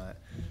whatnot.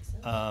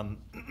 All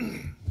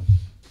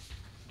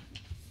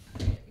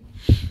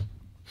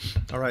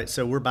right,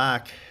 so we're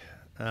back.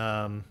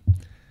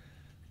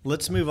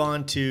 Let's move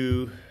on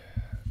to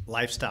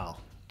lifestyle.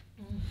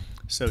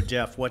 So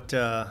Jeff, what's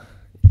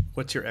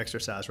your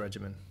exercise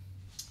regimen?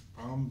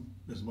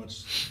 As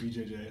much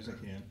BJJ as I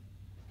can,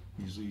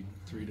 usually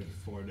 3 to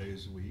 4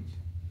 days a week.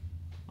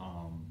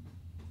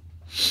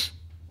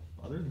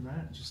 Other than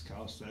that, just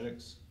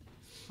calisthenics.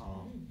 I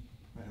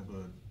have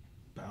a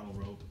battle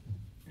rope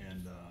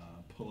and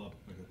pull-up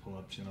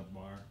chin-up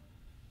bar,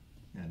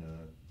 and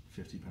a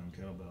 50-pound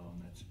kettlebell,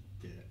 and that's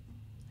it.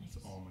 That's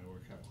all my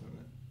workout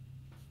equipment.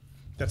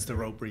 That's the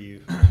rope where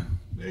you...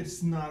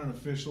 It's not an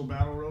official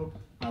battle rope.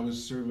 I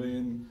was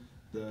surveying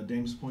the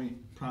Dames Point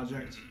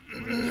project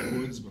when it was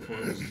woods before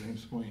it was the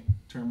Dames Point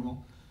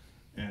terminal,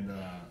 and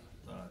a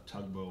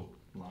tugboat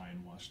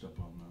line washed up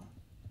on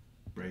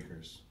the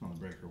breakers, on the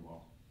breaker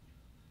wall.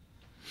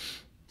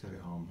 Took it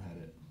home, had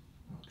it.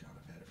 Oh God,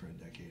 I've had it for a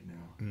decade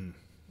now.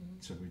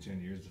 It took me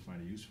 10 years to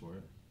find a use for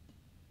it.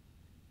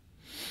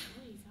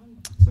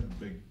 It's like a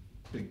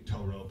big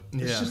tow rope.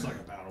 It's just like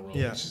a battle rope.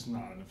 It's just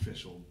not an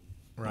official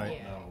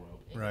battle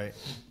rope. Right.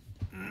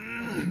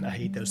 I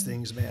hate those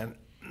things, man.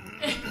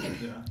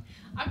 Yeah.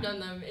 I've done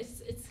them.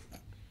 It's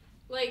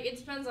like it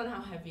depends on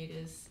how heavy it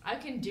is. I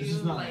can do. This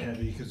is not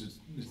heavy because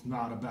it's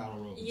not a battle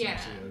rope.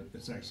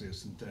 It's actually a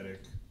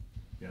synthetic.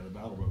 Yeah, the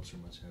battle ropes are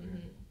much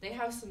heavier. They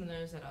have some of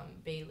those at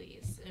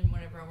Bailey's, and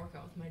whenever I work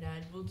out with my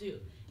dad, we'll do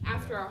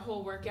after our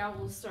whole workout,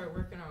 we'll start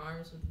working our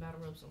arms with the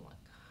battle ropes. I'm like,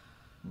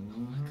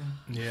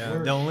 yeah.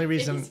 The only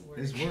reason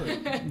it's work.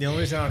 The only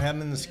reason I don't have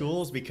them in the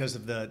school is because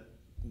of the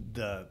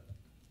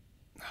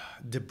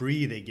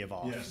debris they give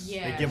off. Yes.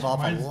 They give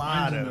off a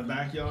lot in the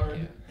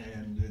backyard,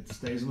 and it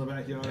stays in the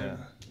backyard.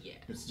 Yeah.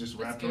 It's just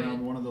wrapped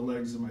around one of the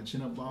legs of my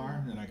chin-up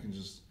bar, and I can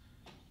just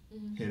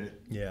hit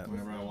it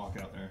whenever I walk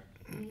out there.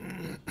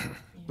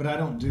 But I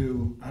don't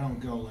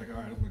go like, all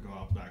right, I'm gonna go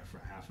out back for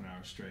half an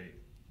hour straight.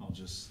 I'll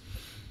just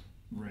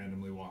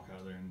randomly walk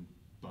out there and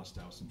bust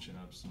out some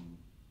chin-ups and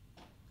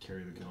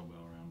carry the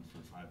kettlebell around for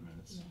 5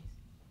 minutes.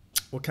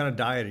 Nice. What kind of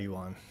diet are you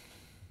on?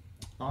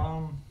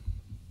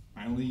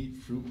 I only eat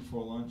fruit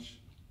before lunch.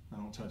 I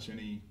don't touch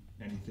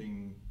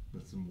anything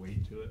with some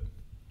weight to it.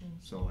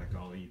 So like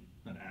I'll eat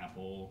an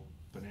apple,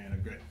 banana,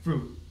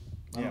 grapefruit.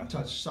 I don't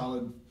touch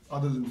solid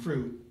other than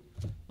fruit.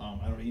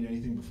 I don't eat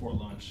anything before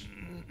lunch.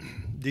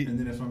 And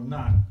then if I'm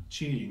not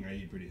cheating, I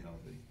eat pretty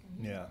healthy.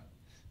 Yeah.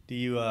 Do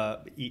you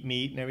eat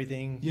meat and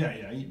everything? Yeah,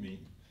 I eat meat.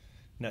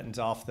 Nothing's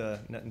off the.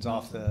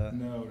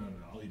 No,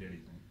 I'll eat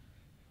anything.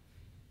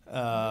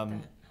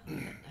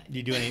 Do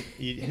you do any?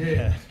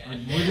 Yeah,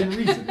 more than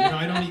reason.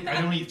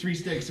 I don't eat 3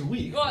 steaks a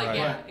week. Well, right?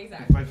 yeah, But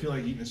exactly. if I feel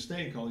like eating a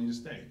steak, I'll eat a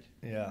steak.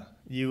 Yeah.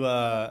 You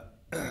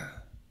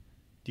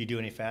do you do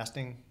any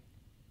fasting?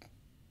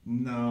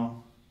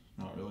 No,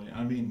 not really.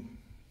 I mean,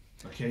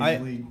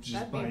 occasionally just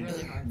That'd be by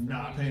really hard for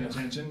not me, paying though.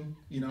 attention,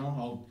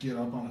 I'll get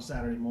up on a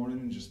Saturday morning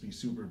and just be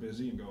super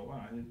busy and go,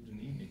 wow, I didn't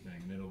eat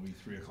anything, and it'll be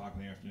 3 o'clock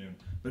in the afternoon.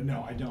 But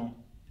no, I don't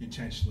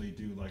intentionally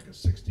do like a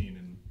 16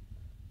 and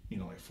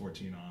like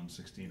 14 on,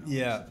 16 on.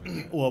 Yeah. Stuff like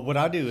that. Well, what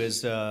I do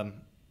is I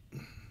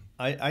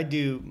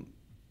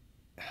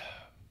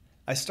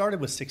started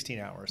with 16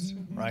 hours,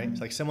 right?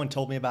 It's like someone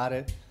told me about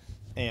it,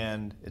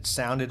 and it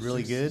sounded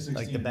really good,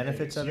 like 16 the a day.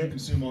 benefits So of you it.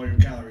 consume all your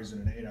calories in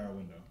an 8-hour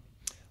window.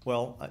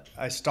 Well,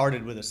 I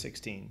started with a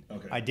 16.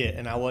 Okay. I did,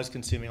 and I was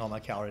consuming all my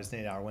calories in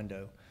an 8-hour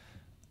window.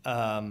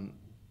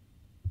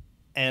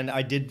 And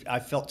I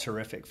felt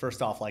terrific.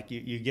 First off, like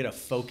you get a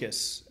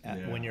focus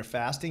when you're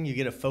fasting. You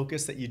get a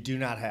focus that you do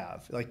not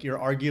have. Like you're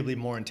arguably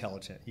more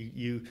intelligent.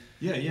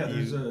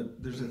 There's a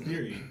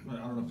theory. I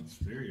don't know if it's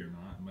theory or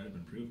not. It might have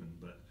been proven,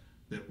 but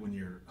that when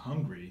you're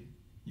hungry,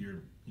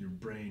 your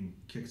brain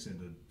kicks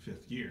into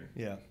 5th gear.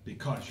 Yeah.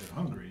 Because you're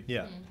hungry.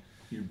 Yeah.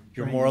 Your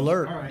You're brain more goes,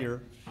 alert. All right, You're-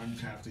 I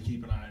have to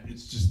keep an eye.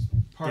 It's just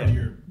part of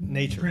your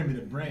nature.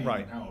 primitive brain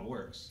Right. and how it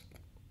works.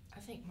 I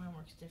think mine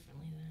works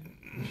differently then.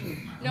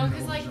 No,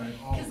 because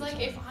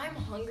if I'm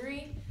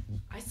hungry,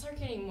 I start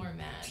getting more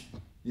mad.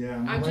 Yeah,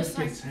 my I'm wife just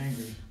like, gets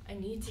hangry. I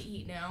need to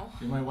eat now.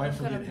 Yeah, my wife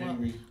will I'm get gonna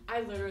blow- hangry.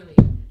 I literally,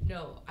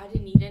 no, I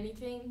didn't eat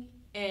anything,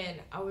 and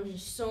I was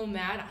just so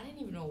mad. I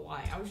didn't even know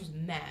why. I was just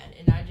mad,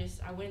 and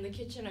I went in the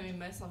kitchen. I made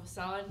myself a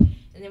salad, and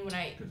then when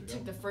I Good to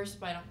took go. the first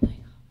bite, I'm like, oh my god,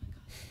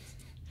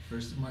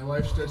 First, my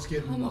wife starts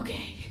getting, I'm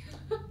okay.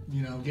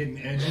 getting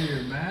edgy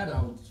or mad.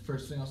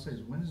 First thing I'll say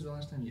is, when is the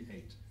last time you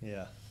ate?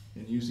 Yeah.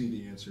 And usually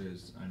the answer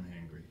is, I'm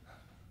hangry.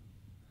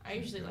 I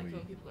usually Go like eat.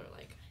 when people are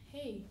like,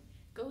 hey,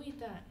 go eat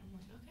that. I'm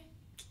like, okay,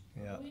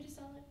 Yeah. go eat a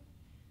salad.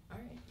 All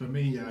right. For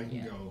me, I can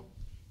Yeah. go,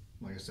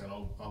 like I said,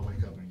 I'll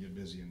wake up and get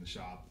busy in the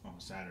shop on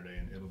a Saturday,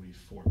 and it'll be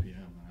 4 p.m.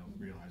 and I'll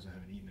realize I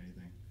haven't eaten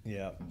anything.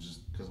 Yeah. I'm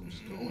just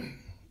going.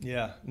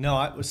 Yeah.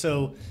 No,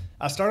 so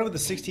I started with the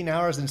 16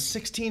 hours, and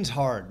 16's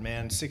hard,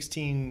 man.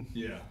 16.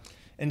 Yeah.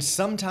 And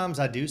sometimes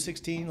I do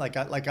 16.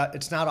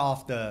 It's not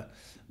off the.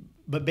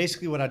 But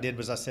basically, what I did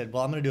was I said,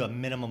 well, I'm going to do a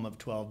minimum of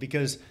 12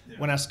 because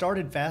when I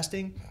started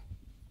fasting,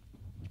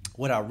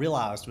 what I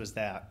realized was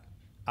that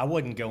I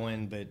wouldn't go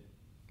in, but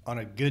on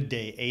a good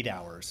day, 8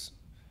 hours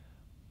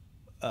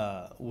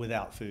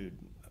without food.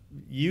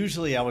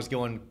 Usually, I was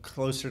going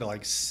closer to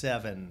like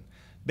 7.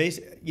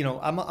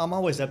 I'm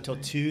always up till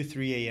 2,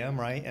 3 a.m.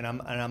 right, and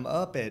I'm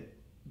up at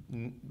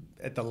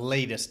the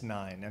latest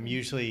 9.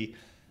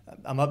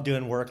 I'm up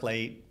doing work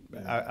late.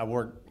 I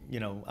work.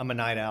 I'm a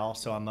night owl,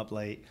 so I'm up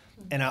late,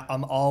 and I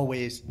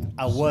was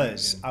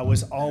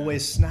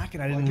always snacking.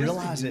 I didn't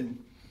realize it.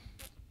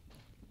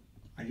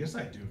 I guess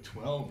I do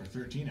 12 or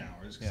 13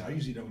 hours because Yeah. I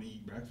usually don't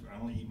eat breakfast. I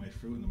only eat my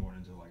fruit in the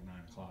morning until like 9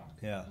 o'clock.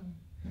 Yeah,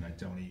 And I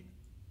don't eat,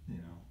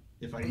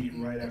 if I eat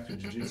right after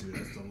jiu-jitsu,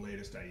 that's the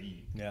latest I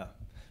eat. yeah.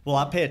 Well,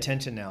 I pay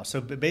attention now.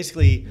 So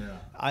basically, Yeah.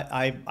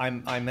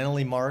 I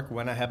mentally mark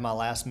when I have my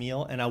last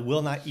meal, and I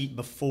will not eat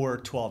before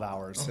 12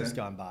 hours Okay. has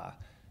gone by.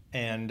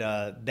 And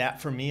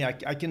that for me, I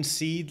can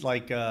see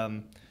like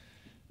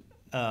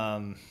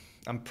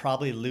I'm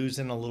probably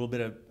losing a little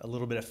bit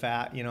of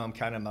fat. I'm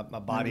kind of my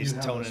body's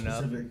toning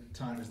up. Specific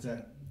time, is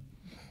that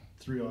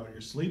 3 hours of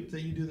your sleep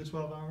that you do the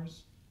 12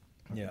 hours?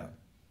 Yeah.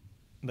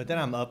 But then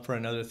I'm up for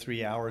another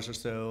 3 hours or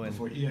so,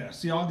 and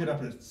See, I'll get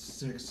up at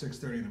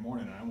 6:30 in the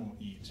morning, and I won't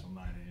eat till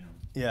 9 a.m.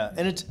 yeah,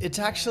 and it's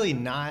actually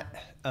not.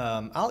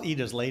 I'll eat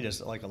as late as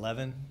like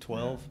 11,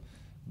 12,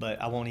 but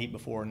I won't eat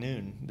before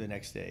noon the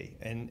next day.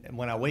 And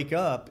when I wake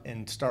up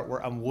and start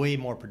work, I'm way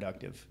more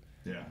productive.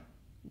 Yeah.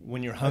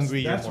 When you're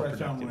hungry, That's you're more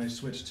what I found when I productive.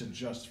 switched to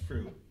just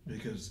fruit,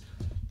 because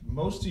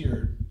most of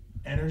your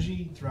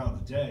energy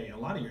throughout the day, a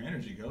lot of your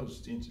energy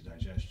goes into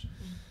digestion.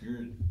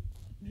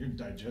 Your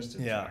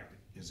digestive tract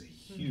is a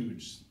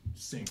huge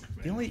sink.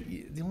 of The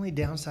only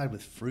downside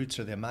with fruits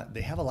are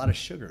they have a lot of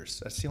sugars.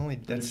 That's the only.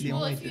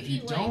 If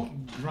you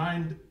don't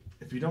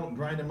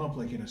grind them up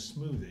like in a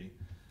smoothie,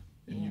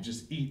 and you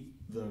just eat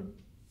the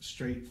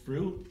straight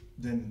fruit,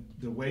 then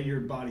the way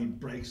your body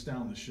breaks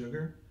down the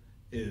sugar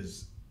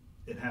is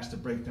it has to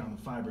break down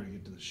the fiber to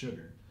get to the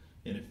sugar.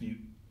 And if you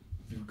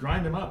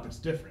grind them up, it's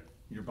different.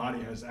 Your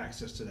body has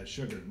access to that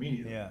sugar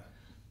immediately. Yeah.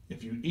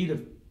 If you eat a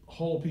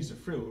whole piece of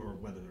fruit, or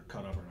whether they're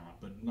cut up or not,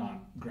 but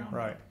not ground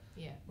Right. up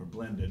or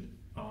blended,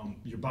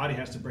 your body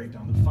has to break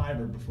down the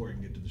fiber before it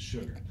can get to the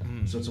sugar.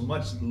 So it's a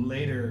much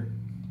later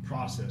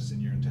process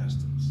in your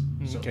intestines.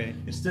 So Okay.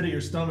 instead of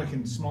your stomach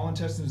and small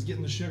intestines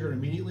getting the sugar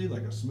immediately,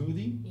 like a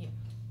smoothie,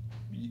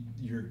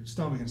 your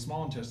stomach and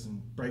small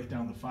intestine break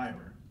down the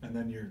fiber, and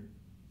then your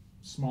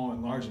small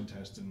and large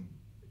intestine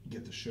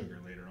get the sugar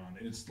later on.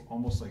 And it's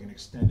almost like an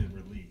extended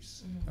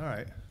release. All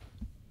right.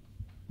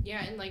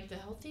 Yeah, and like the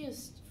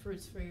healthiest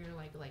fruits for your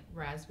like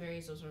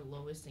raspberries, those are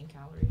lowest in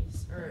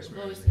calories or Raspberries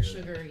lowest are in good.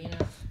 sugar. You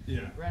know,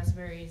 Yeah.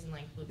 raspberries and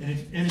like And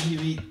blueberries. if you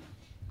eat,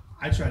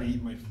 I try to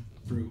eat my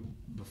fruit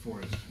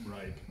before it's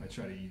ripe. I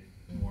try to eat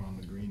it more on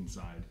the green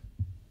side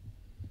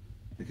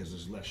because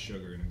there's less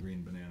sugar in a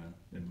green banana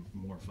and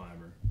more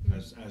fiber.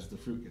 As the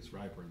fruit gets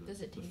riper,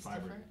 Does it the taste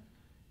fiber. different?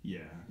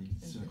 Yeah,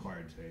 it's an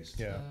acquired taste.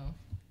 Yeah. So,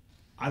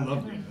 I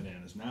love green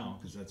bananas now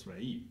because that's what I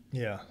eat.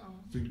 Yeah. oh,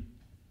 Food.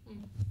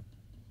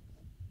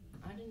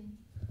 I didn't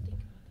think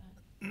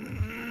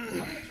about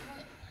that.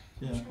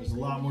 Yeah, there's a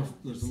lot more.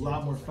 There's a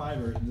lot more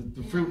fiber.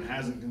 The fruit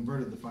hasn't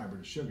converted the fiber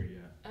to sugar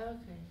yet.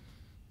 Okay,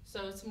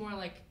 so it's more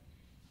like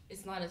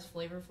it's not as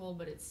flavorful,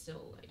 but it's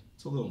still like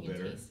It's a little you can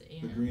bitter. taste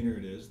it, The yeah. greener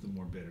it is, the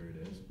more bitter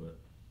it is. But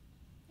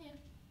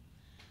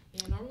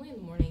Yeah, normally in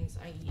the mornings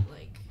I eat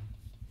like,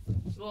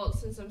 well,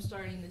 since I'm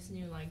starting this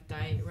new like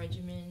diet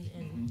regimen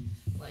and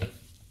like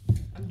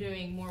I'm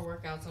doing more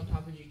workouts on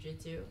top of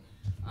jiu-jitsu,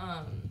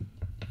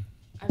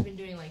 I've been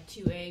doing like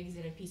 2 eggs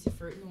and a piece of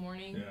fruit in the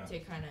morning Yeah. to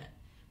kind of, yeah,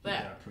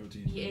 but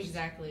protein. yeah, boost.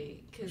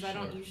 exactly, because For I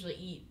don't sure. usually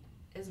eat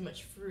as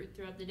much fruit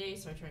throughout the day,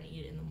 so I try to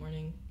eat it in the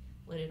morning,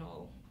 let it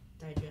all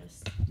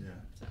digest. Yeah.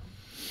 So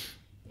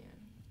yeah,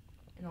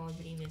 and all I've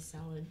been eating is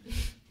salad.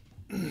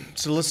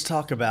 So let's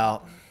talk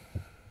about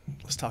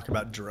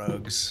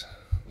drugs.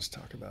 Let's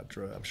talk about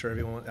drugs. I'm sure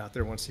everyone out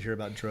there wants to hear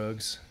about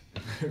drugs.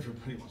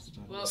 Everybody wants to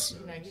talk Well, about you're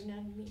not drugs. getting out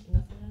of me,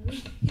 nothing out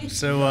of me.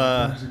 So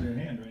Drugs in your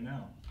hand right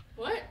now.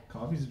 What?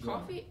 Coffee's a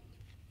drug. Coffee?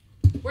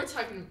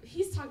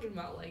 He's talking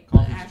about like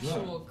Coffee's the a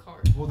actual drug.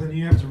 card. Well, then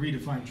you have to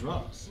redefine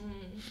drugs.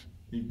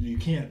 Mm. You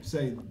can't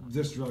say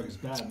this drug is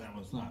bad and that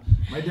one's not.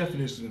 My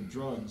definition of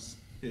drugs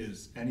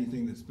is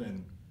anything that's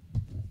been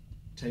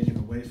taken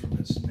away from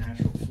its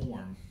natural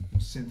form,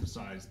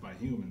 synthesized by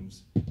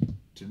humans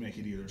to make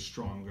it either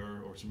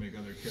stronger or to make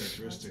other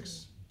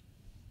characteristics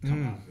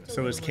come out of it.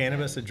 So is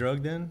cannabis a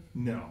drug then?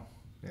 No.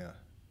 Yeah.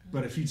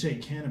 But if you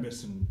take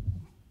cannabis and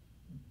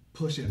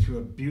push it through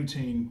a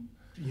butane,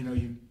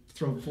 you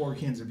throw 4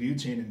 cans of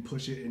butane and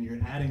push it and you're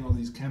adding all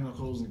these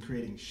chemicals and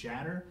creating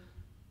shatter,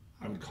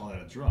 I would call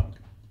that a drug.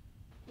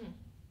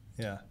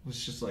 Yeah.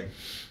 It's just like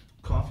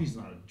coffee's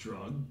not a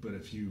drug, but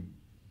if you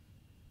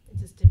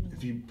It's a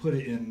stimulant. put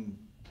it in,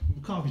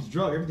 coffee's a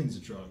drug, everything's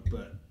a drug,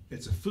 but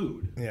it's a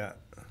food. Yeah.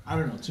 I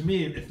don't know. To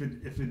me, if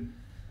it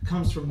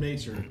comes from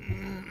nature,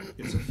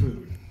 it's a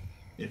food.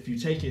 If you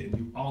take it and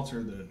you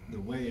alter the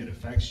way it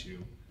affects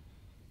you,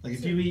 like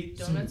if So you eat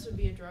donuts would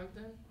be a drug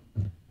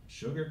then?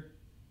 sugar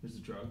is a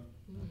drug.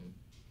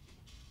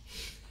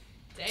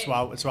 Dang.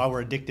 That's why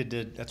we're addicted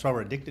to. That's why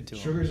we're addicted to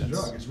them. Sugar is a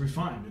That's- drug. It's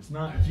refined. It's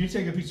not. If you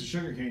take a piece of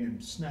sugar cane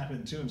and snap it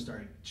in two and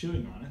start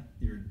chewing on it,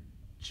 you're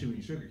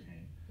chewing sugar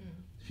cane.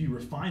 If you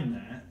refine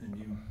that and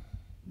you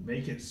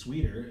make it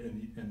sweeter,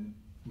 and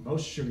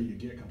most sugar you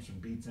get comes from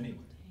beets anyway.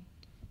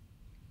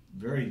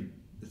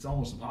 It's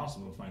almost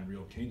impossible to find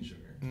real cane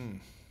sugar.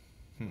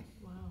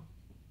 Wow.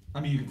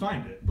 I mean, you can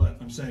find it, but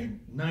I'm saying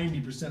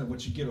 90% of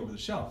what you get over the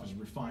shelf is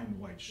refined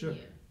white sugar.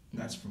 Yeah.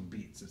 And that's from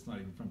beets. It's not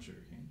even from sugar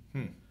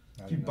cane.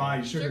 I If you didn't know buy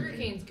that. sugar Sugar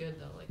cane, cane's good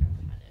though. Like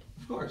I've had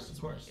it. of course, It's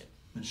of course. really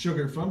And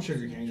sugar from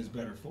sugar cane is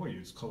better for you.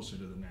 It's closer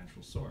to the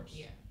natural source.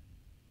 good.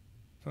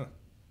 Yeah.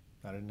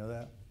 I didn't know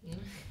that.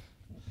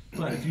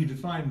 But if you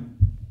define,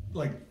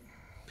 like,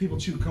 people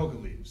chew coca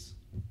leaves,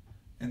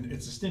 and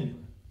it's a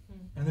stimulant.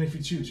 And then if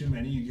you chew too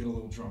many, you get a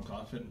little drunk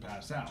off it and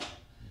pass out.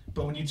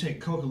 But when you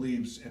take coca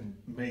leaves and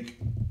make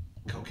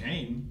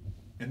cocaine,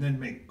 and then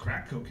make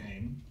crack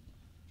cocaine,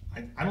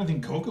 I don't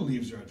think coca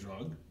leaves are a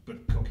drug,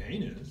 but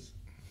cocaine is.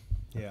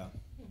 Yeah.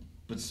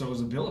 But so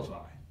is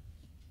Abilify,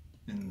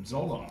 and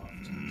Zoloft,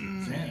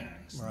 and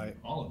Xanax, and Right.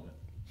 all of it.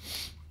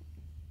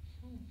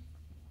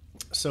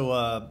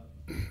 So,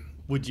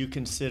 would you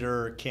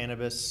consider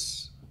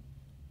cannabis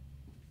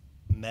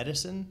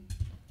medicine?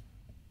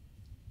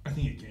 I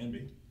think it can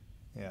be,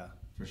 Yeah.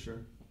 for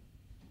sure.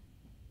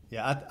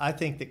 Yeah, I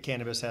think that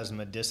cannabis has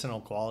medicinal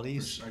For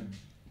qualities. sure.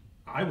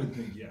 I would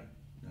think, yeah,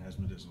 it has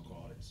medicinal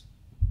qualities.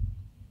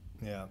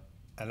 Yeah.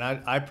 And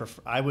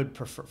I would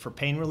prefer for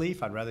pain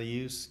relief. I'd rather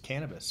use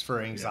cannabis.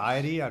 For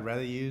anxiety, I'd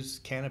rather use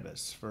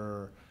cannabis.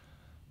 For,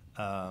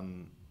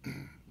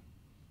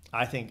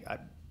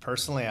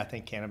 personally, I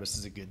think cannabis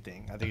is a good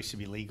thing. I think it should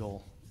be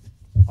legal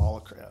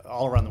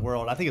all around the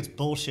world. I think it's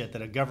bullshit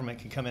that a government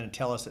can come in and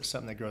tell us that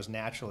something that grows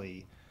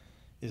naturally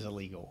is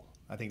illegal.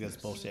 I think that's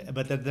bullshit.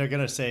 But they're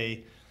going to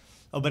say,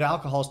 oh, but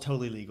alcohol is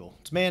totally legal.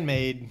 It's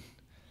man-made.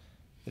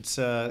 It's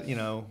a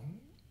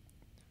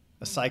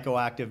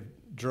psychoactive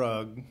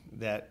drug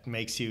that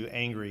makes you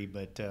angry,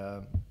 but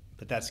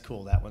that's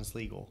cool. That one's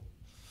legal.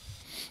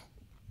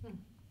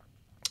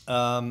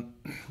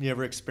 You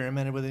ever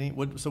experimented with any?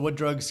 What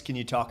drugs can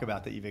you talk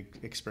about that you've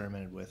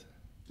experimented with?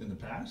 In the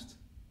past?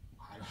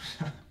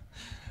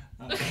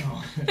 I don't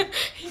know.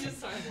 He just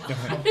started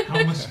laughing.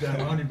 How much of that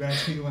laundry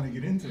basket you want to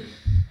get into?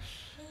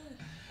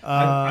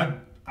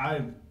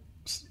 I've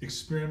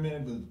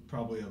experimented with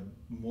probably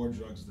more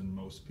drugs than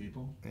most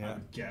people, I Yeah.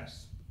 would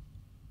guess.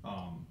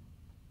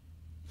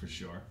 For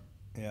sure.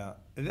 Yeah,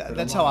 But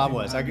that's a how lot I of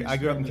people was. have I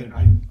grew up in.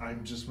 experimented. I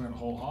just went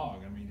whole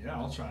hog. I mean, yeah,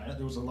 I'll try it.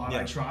 There was a lot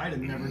I tried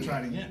and never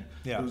tried again.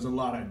 Yeah. There was a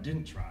lot I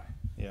didn't try.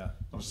 Yeah.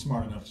 I was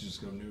smart enough to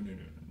just go no,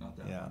 not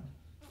that. Yeah.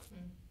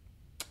 One.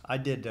 I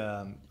did.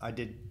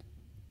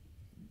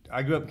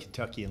 I grew up in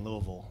Kentucky in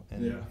Louisville,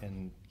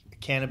 and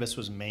cannabis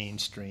was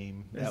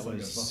mainstream. It's that like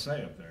was a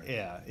buffet up there.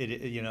 Yeah.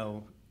 You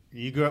know,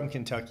 you grew up in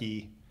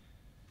Kentucky.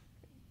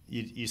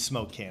 You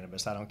smoked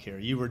cannabis. I don't care.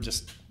 You were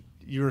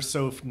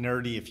so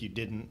nerdy if you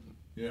didn't.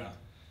 Yeah.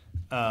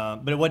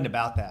 But it wasn't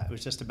about that. It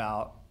was just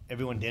about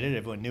everyone did it.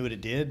 Everyone knew what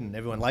it did, and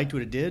everyone liked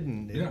what it did,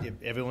 and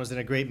everyone was in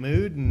a great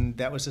mood. And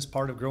that was just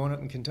part of growing up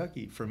in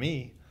Kentucky for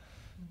me.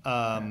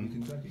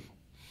 Kentucky.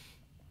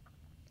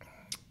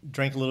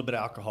 Drank a little bit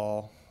of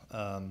alcohol.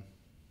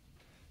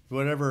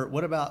 Whatever.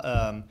 What about?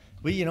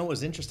 What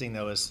was interesting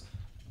though is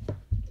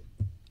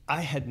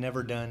I had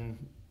never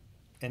done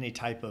any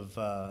type of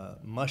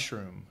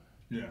mushroom.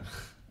 Yeah.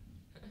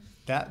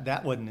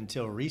 That wasn't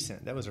until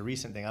recent. That was a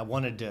recent thing. I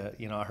wanted to,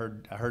 I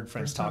heard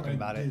friends talking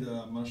about it.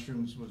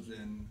 Mushrooms was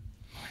in,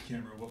 I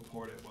can't remember what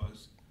port it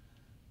was,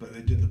 but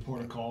they did the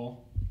port of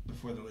call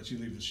before they let you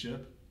leave the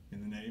ship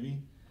in the Navy,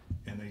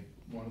 and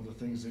one of the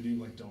things they do,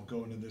 like, don't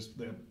go into this.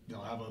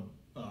 They'll have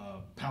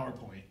a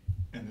PowerPoint,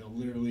 and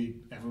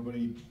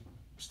everybody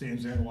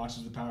stands there and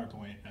watches the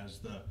PowerPoint as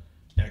the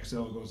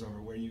XO goes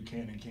over where you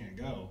can and can't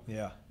go.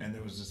 Yeah. And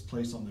there was this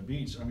place on the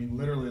beach. I mean,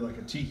 literally like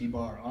a tiki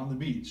bar on the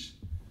beach,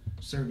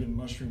 serving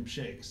mushroom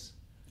shakes.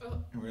 Oh.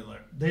 And we were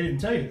like, they didn't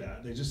tell you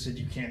that. They just said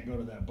you can't go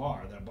to that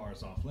bar. That bar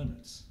is off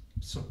limits.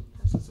 So of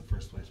course that's the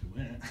first place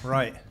we went.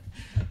 Right.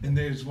 And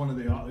there's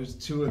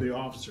two of the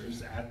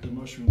officers at the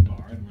mushroom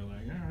bar, and we're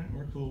like, all right,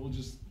 we're cool. We'll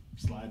just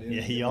slide in.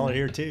 Yeah, y'all are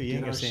here too. You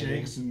get our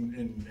shakes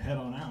and head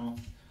on out.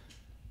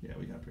 Yeah,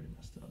 we got pretty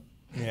messed up.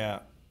 Yeah.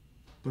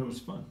 But it was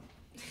fun.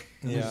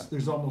 Yeah.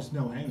 There's almost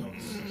no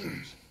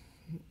hangovers.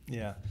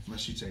 Yeah.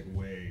 Unless you take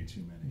way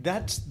too many.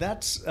 That's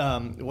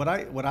what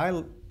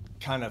I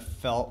kind of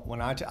felt when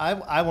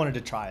I wanted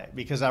to try it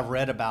because I've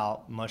read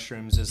about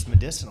mushrooms as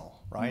medicinal,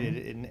 right?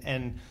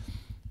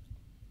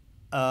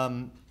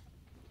 Mm-hmm.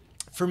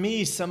 For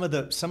me, some of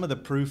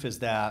the proof is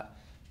that,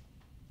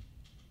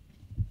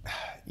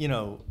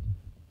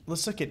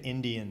 let's look at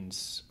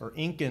Indians or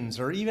Incans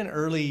or even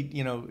early,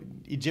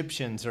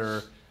 Egyptians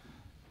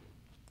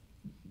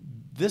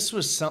this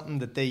was something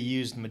that they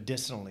used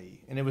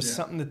medicinally, and it was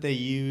something that they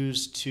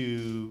used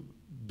to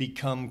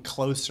become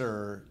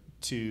closer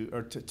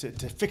to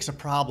fix a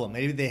problem.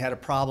 Maybe they had a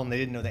problem they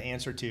didn't know the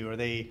answer to, or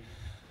they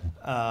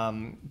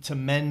to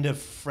mend a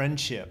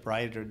friendship,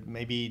 right? Or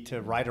maybe to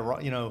right a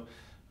wrong,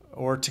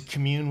 or to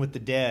commune with the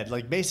dead.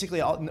 Like basically,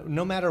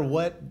 no matter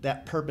what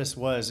that purpose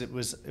was, it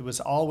was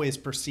always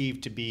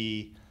perceived to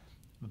be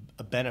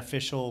a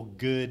beneficial,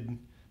 good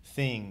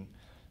thing.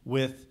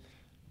 With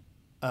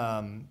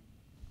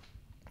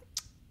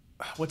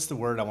what's the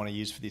word I want to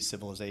use for these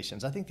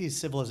civilizations? I think these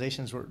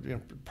civilizations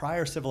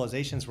prior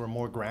civilizations were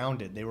more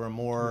grounded. They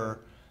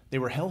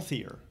were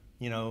healthier.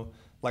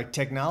 Like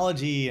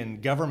technology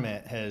and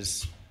government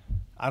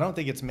I don't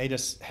think it's made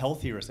us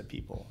healthier as a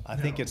people. I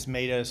think it's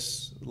made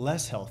us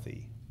less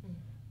healthy,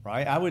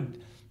 right? I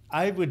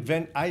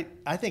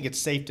think it's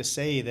safe to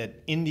say that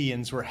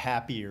Indians were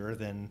happier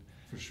than,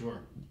 for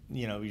sure,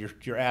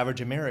 your average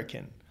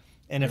American.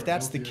 And if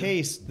that's healthier. The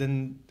case,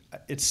 then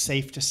it's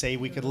safe to say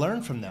we could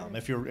learn from them.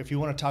 If you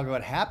want to talk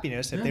about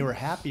happiness, if they were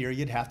happier,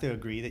 you'd have to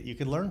agree that you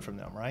could learn from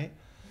them, right?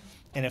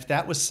 And if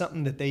that was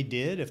something that they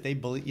did, if they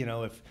believe,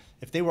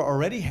 if they were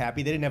already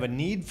happy, they didn't have a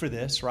need for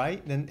this,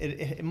 right? Then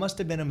it must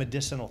have been a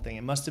medicinal thing.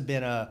 It must have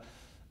been a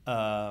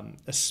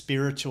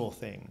spiritual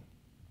thing.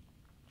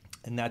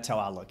 And that's how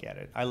I look at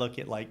it. I look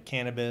at like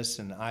cannabis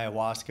and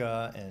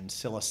ayahuasca and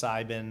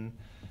psilocybin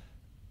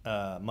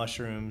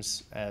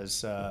mushrooms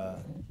as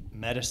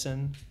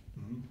medicine.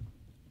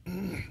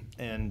 Mm-hmm.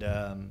 And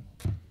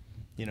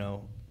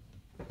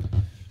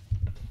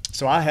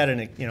so I had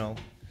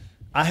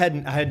I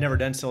had never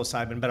done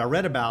psilocybin, but I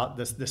read about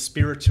the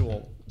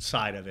spiritual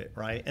side of it,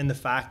 right? And the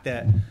fact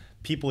that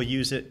people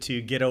use it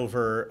to get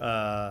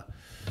over.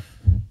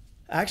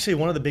 Actually,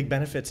 one of the big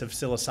benefits of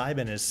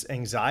psilocybin is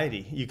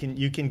anxiety. You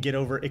can get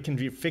over it. Can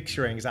fix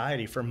your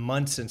anxiety for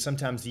months and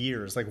sometimes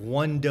years. Like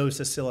one dose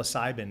of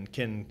psilocybin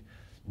can.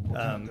 What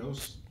kind of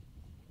dose?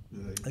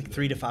 Like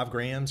 3 to 5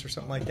 grams or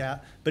something like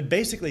that. But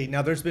basically,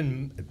 now there's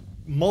been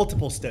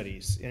multiple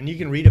studies, and you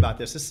can read about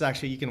this. This is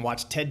actually, you can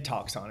watch TED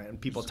Talks on it and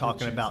people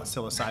talking about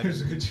psilocybin.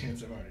 There's a good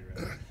chance I've already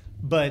read it.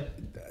 But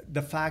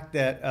the fact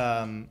that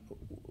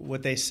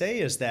what they say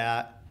is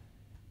that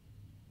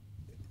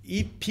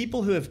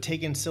people who have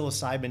taken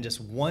psilocybin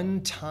just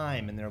one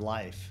time in their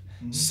life,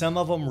 mm-hmm. some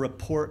of them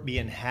report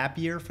being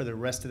happier for the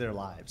rest of their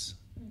lives.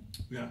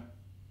 Yeah.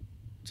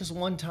 Just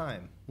one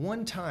time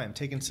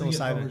taking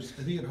psilocybin.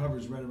 I think it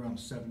hovers right around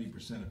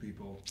 70% of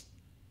people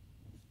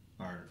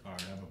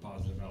have a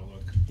positive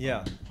outlook. Yeah.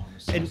 On the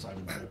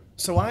psilocybin trip.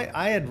 So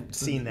I had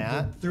seen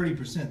that.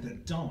 30%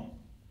 that don't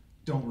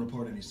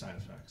report any side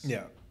effects.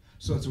 Yeah.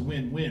 So it's a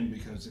win-win,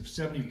 because if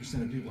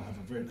 70% of people have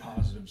a very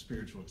positive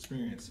spiritual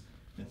experience,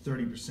 and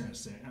 30%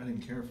 say I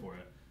didn't care for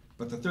it.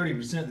 But the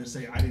 30% that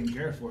say I didn't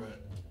care for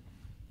it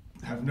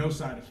have no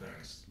side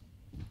effects.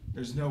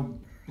 There's no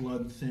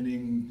blood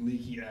thinning,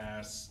 leaky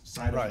ass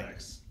side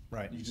effects.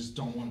 Right. You just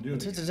don't want to do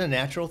it. It's a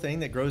natural thing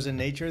that grows in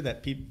nature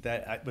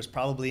that was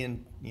probably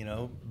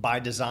by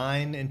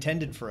design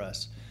intended for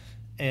us,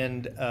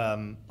 and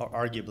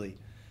arguably.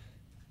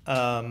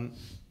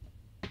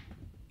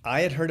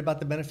 I had heard about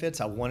the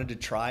benefits. I wanted to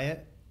try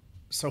it.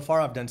 So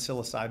far, I've done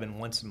psilocybin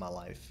once in my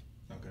life.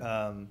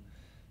 Okay.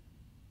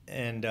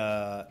 And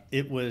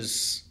it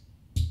was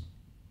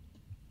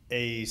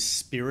a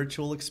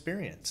spiritual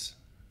experience.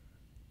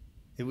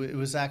 It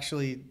was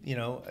actually,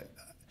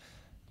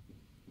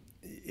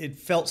 it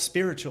felt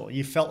spiritual.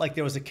 You felt like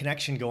there was a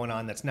connection going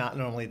on that's not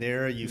normally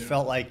there. You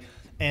felt like,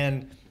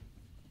 and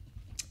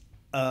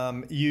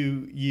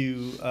you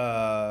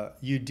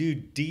do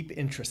deep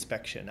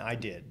introspection. I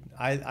did.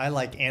 I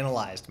like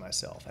analyzed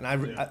myself, and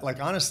I like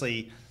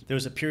honestly, there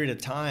was a period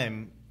of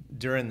time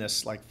during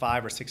this like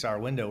 5 or 6 hour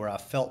window where I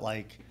felt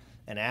like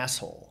an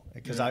asshole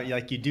because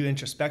you do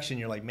introspection.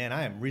 You're like, man,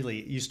 I am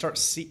really. You start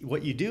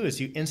what you do is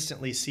you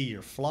instantly see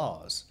your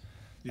flaws,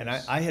 and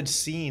I had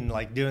seen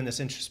like doing this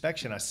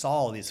introspection. I saw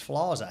all these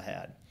flaws I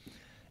had,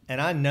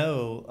 and I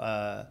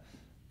know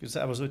because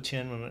I was with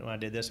Chin when I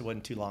did this. It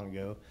wasn't too long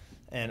ago.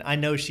 And I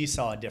know she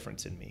saw a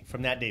difference in me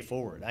from that day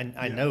forward.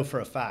 I know for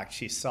a fact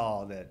she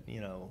saw that,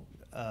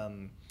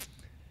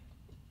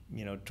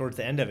 towards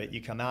the end of it,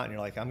 you come out and you're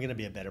like, I'm going to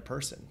be a better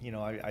person.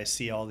 I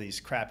see all these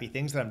crappy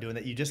things that I'm doing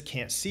that you just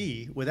can't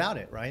see without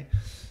it, right?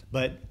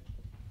 But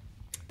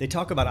they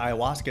talk about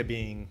ayahuasca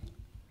being...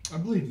 I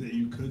believe that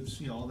you could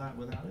see all that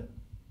without it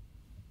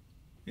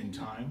in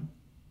time.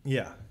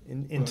 Yeah.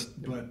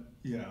 But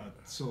yeah,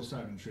 a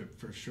psilocybin trip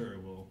for sure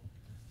will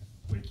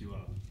wake you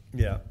up.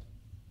 Yeah.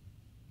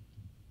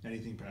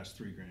 Anything past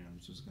 3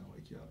 grams is going to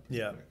wake you up.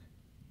 Yeah. Quick.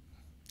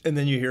 And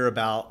then you hear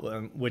about,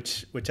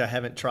 which I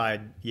haven't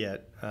tried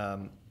yet,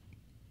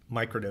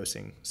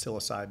 microdosing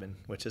psilocybin,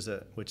 which is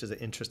an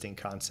interesting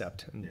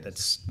concept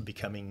that's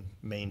becoming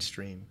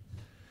mainstream.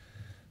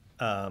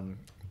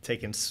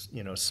 Taking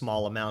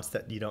small amounts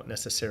that you don't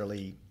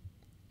necessarily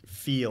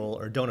feel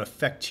or don't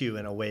affect you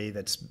in a way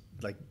that's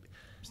like.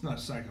 It's not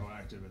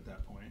psychoactive at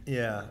that point.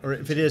 Yeah, or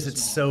if it is,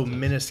 it's so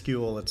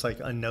minuscule, it's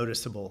like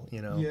unnoticeable,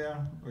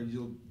 Yeah, or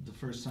the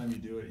first time you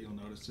do it, you'll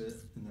notice it,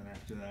 and then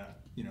after that,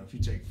 if you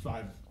take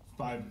five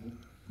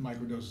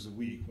microdoses a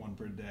week, 1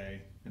 per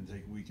day, and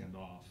take a weekend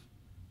off,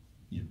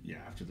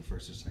 after the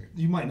first or second,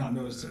 you might not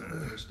notice it on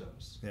the first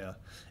dose. Yeah,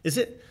 is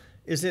it?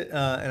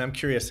 And I'm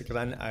curious because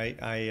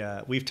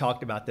I we've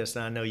talked about this,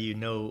 and I know you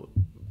know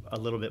a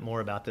little bit more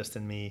about this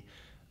than me.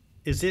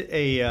 Is it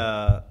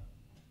a?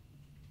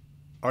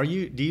 Do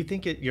you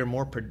think you're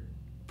more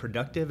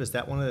productive? Is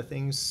that one of the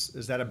things?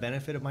 Is that a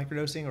benefit of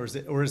microdosing,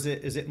 or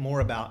is it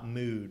more about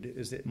mood?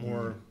 Is it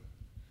more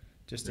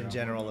just in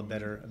general a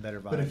better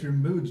vibe? But if your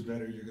mood's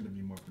better, you're going to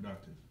be more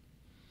productive.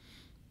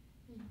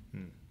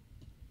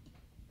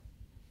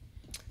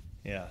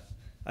 Yeah,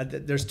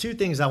 there's 2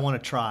 things I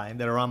want to try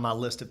that are on my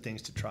list of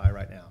things to try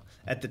right now.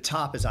 At the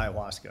top is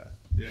ayahuasca.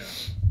 Yeah,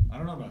 I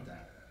don't know about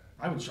that.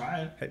 I would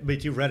try it.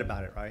 But you read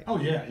about it, right? Oh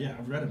yeah,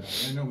 I've read about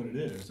it. I know what it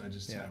is. I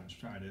just haven't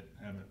tried it.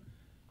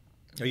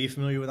 Are you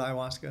familiar with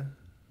ayahuasca?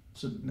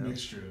 It's a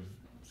mixture of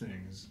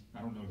things.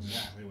 I don't know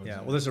exactly what. Yeah,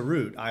 well, there's a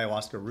root,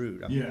 ayahuasca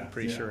root. I'm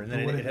pretty sure, and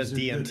then it has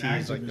DMT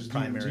as like the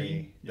primary.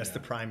 DMT? That's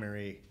the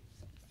primary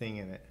thing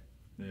in it,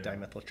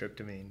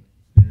 dimethyltryptamine.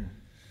 Yeah.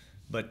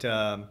 But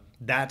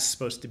that's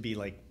supposed to be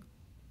like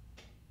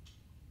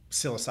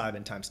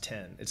psilocybin times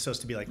 10. It's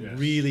supposed to be like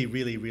really,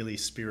 really, really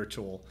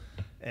spiritual,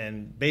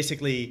 and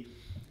basically.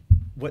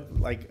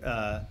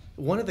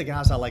 One of the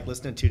guys I like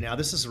listening to now,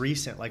 this is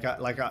recent,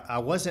 I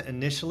wasn't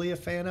initially a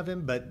fan of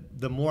him, but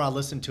the more I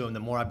listened to him, the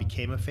more I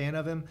became a fan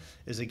of him,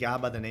 is a guy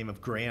by the name of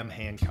Graham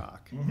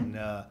Hancock. And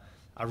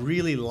I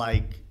really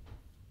like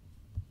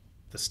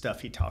the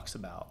stuff he talks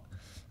about.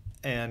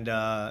 And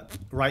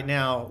right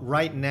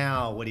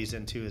now what he's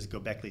into is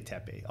Göbekli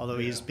Tepe, although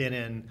he's been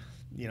in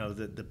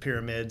the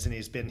pyramids, and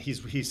he's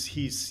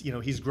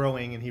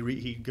growing, and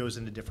he goes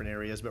into different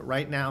areas. But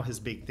right now his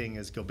big thing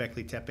is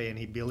Göbekli Tepe, and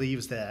he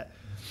believes that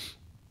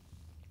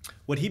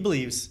what he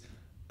believes.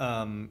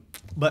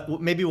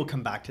 But maybe we'll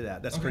come back to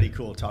that. That's pretty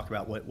cool to talk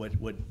about what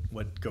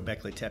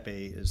Göbekli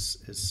Tepe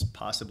is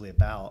possibly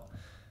about.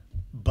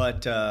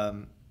 But I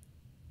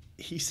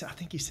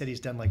think he said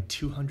he's done like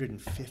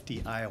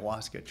 250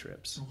 ayahuasca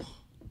trips.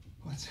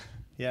 What?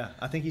 Yeah,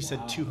 I think he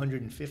said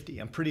 250.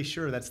 I'm pretty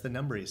sure that's the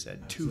number he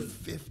said. That's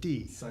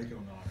 250. Psychonaut right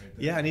there.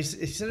 Yeah, and he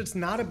said it's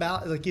not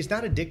about, like, he's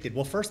not addicted.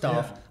 Well, first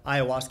off,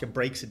 ayahuasca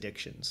breaks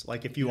addictions.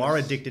 Like, if you are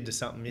addicted to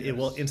something, it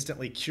will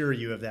instantly cure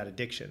you of that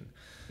addiction.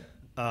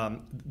 Yeah.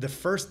 The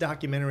first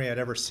documentary I'd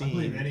ever seen. I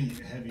believe any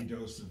heavy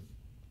dose of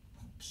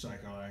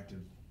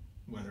psychoactive,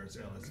 whether it's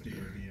LSD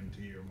or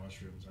DMT or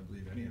mushrooms, I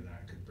believe any of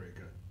that could break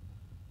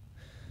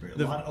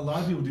a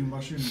lot of people do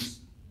mushrooms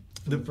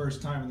for the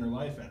first time in their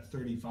life at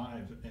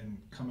 35 and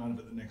come out of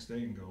it the next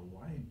day and go,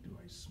 why do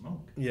I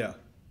smoke? Yeah.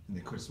 and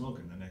they quit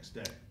smoking the next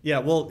day. Yeah,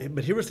 well,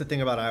 but here was the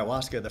thing about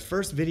ayahuasca. The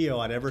first video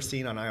I'd ever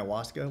seen on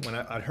ayahuasca, when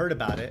I'd heard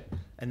about it,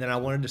 and then I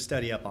wanted to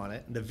study up on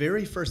it, the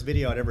very first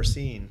video I'd ever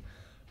seen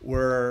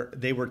where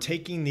they were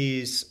taking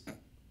these,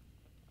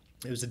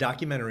 it was a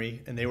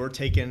documentary, and they were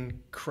taking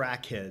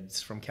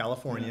crackheads from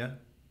California,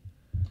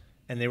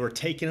 and they were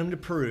taking them to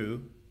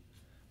Peru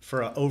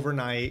for an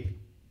overnight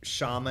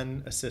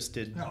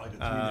shaman-assisted. Yeah, like a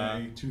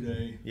 3-day,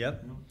 2-day.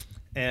 Yep. You know?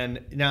 And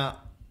now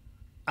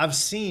I've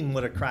seen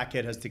what a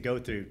crackhead has to go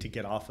through to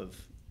get off of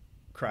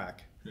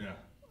crack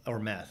or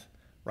meth,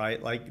 right?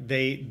 Like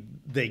they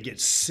get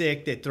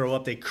sick, they throw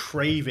up, they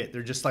crave it.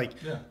 They're just like,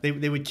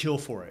 they would kill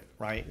for it,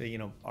 right? You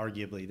know,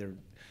 arguably they're,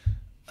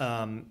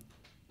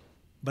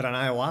 but on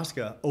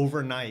ayahuasca,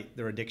 overnight,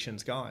 their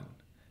addiction's gone.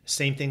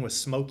 Same thing with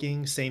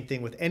smoking, same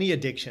thing with any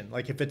addiction.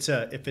 Like if it's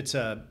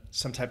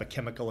some type of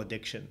chemical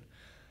addiction,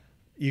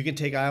 you can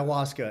take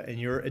ayahuasca and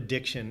your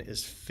addiction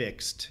is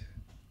fixed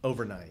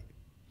overnight.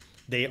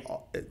 They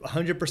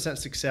 100%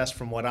 success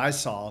from what I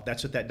saw.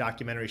 That's what that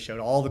documentary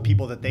showed. All the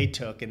people that they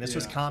took, and this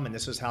was common.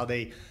 This was how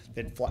they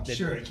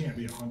sure, it can't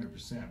be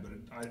 100%, but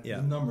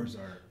the numbers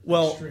are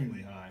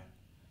extremely high.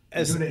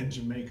 As doing it in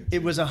Jamaica too.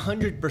 It was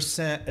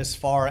 100% as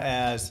far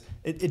as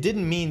it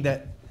didn't mean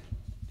that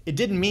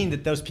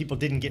those people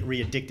didn't get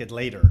re-addicted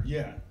later.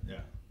 Yeah.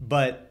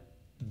 But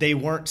they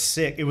weren't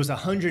sick. It was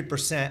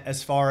 100%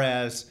 as far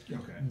as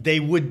they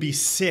would be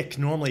sick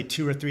normally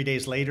 2 or 3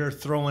 days later,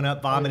 throwing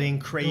up, vomiting,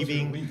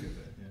 craving.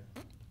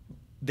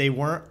 They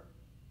weren't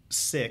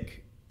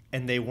sick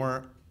and they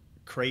weren't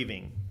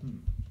craving.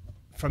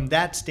 From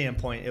that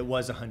standpoint, it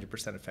was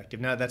 100% effective.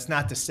 Now, that's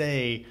not to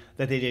say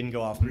that they didn't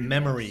go off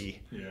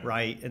memory,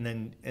 right?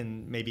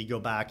 And maybe go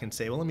back and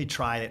say, well, let me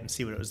try it and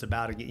see what it was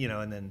about, you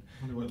know, and then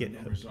I wonder what the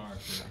numbers are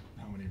for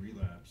how many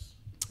relapse.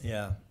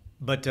 Yeah.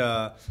 But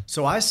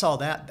so I saw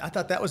that. I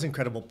thought that was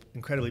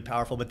incredibly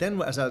powerful. But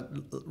then as I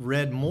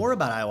read more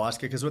about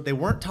ayahuasca, because what they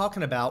weren't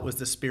talking about was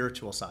the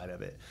spiritual side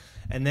of it.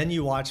 And then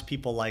you watch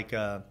people like,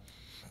 I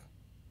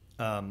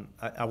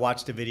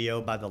watched a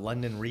video by the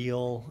London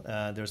Real.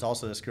 There's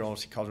also this girl,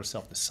 she calls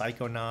herself the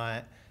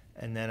Psychonaut.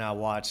 And then I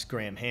watched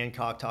Graham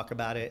Hancock talk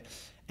about it.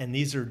 And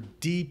these are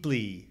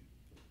deeply,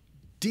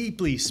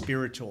 deeply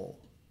spiritual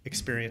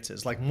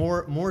experiences, like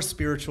more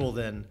spiritual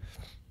than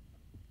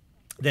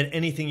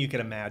anything you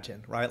could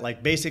imagine, right?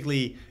 Like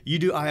basically you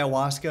do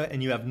ayahuasca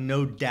and you have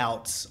no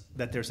doubts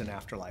that there's an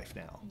afterlife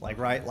now. Like,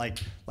 right?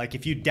 Like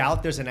if you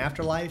doubt there's an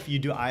afterlife, you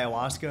do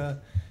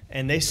ayahuasca,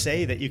 and they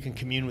say that you can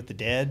commune with the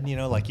dead, you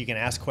know, like you can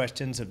ask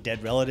questions of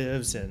dead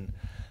relatives and,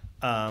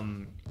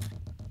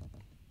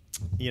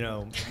 you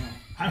know.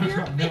 I've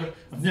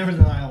never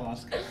done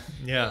ayahuasca.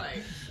 Yeah.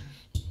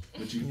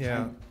 But you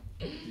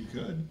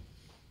could,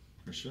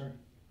 for sure.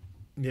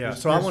 Yeah,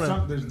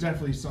 There's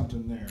definitely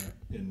something there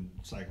in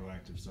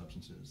psychoactive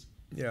substances.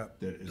 Yeah.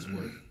 That is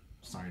worth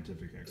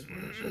scientific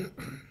exploration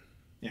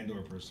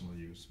and/or personal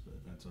use, but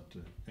that's up to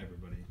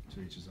everybody,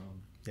 to each his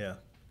own. Yeah.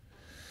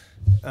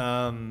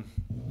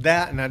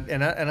 That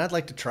and I'd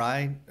like to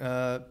try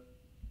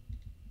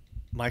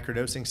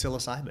microdosing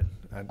psilocybin.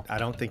 I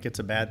don't think it's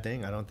a bad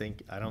thing. I don't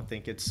think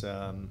it's.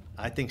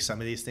 I think some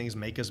of these things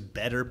make us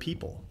better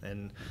people,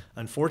 and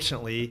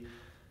unfortunately,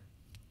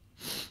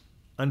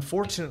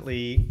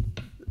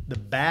 the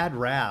bad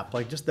rap,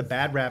 like just the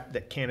bad rap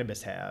that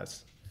cannabis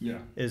has,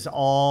 is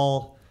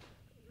all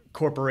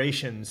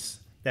corporations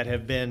that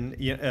have been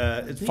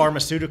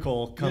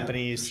pharmaceutical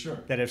companies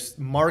that have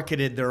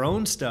marketed their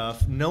own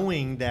stuff,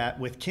 knowing that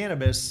with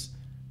cannabis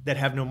that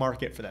have no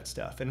market for that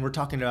stuff. And we're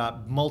talking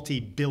about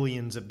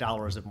multi-billions of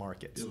dollars of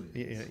markets,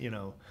 you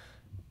know.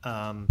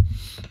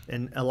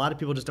 And a lot of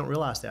people just don't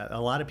realize that.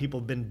 A lot of people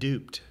have been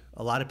duped.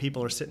 A lot of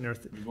people are sitting there,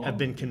 have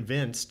been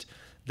convinced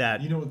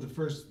that, you know, the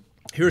first,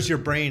 here's your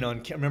brain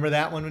on, remember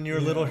that one when you were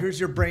little?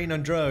 Here's your brain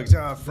on drugs,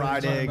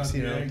 fried eggs,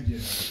 you know. Egg,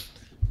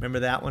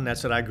 Remember that one?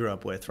 That's what I grew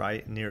up with,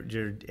 right? And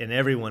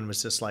everyone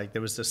was just like,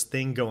 there was this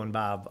thing going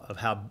by of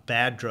how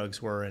bad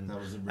drugs were. And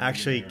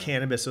actually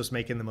cannabis was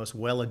making the most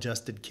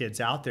well-adjusted kids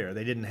out there.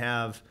 They didn't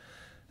have,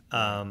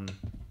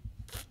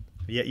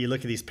 yet you look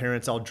at these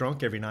parents all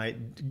drunk every night.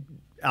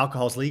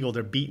 Alcohol's legal.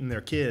 They're beating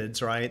their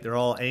kids, right? They're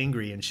all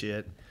angry and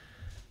shit.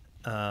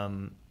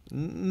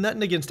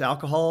 Nothing against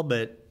alcohol,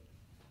 but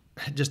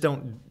just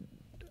don't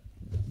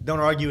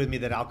argue with me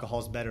that alcohol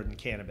is better than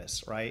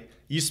cannabis, right?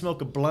 You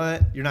smoke a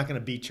blunt, you're not going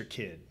to beat your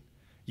kid.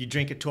 You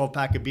drink a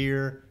 12-pack of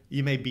beer,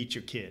 you may beat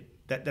your kid.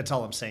 That's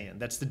all I'm saying.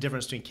 That's the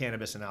difference between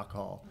cannabis and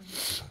alcohol.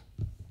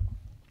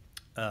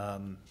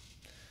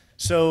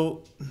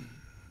 So,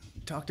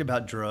 talked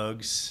about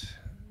drugs.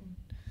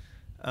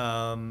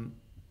 Do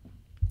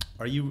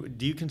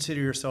you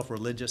consider yourself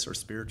religious or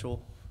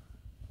spiritual?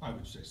 I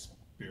would say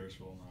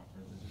spiritual, not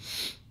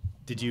religious.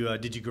 Did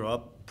you grow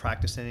up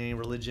practicing any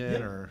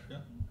religion or? Yeah.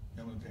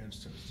 My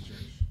parents took us to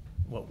church.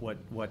 What?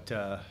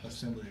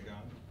 Assembly of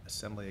God.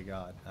 Assembly of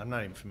God. I'm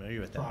not even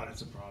familiar with that.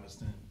 It's a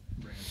Protestant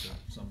branch of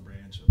some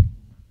branch of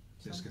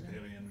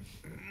Episcopalian.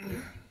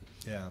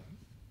 Yeah.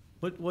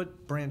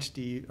 What branch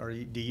do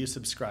you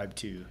subscribe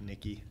to,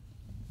 Nikki?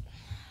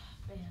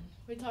 Man,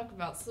 We talk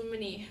about so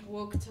many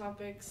woke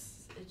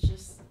topics. It's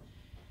just,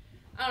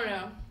 I don't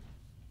know.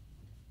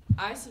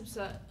 I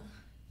subscribe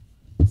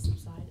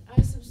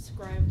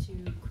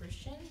to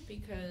Christian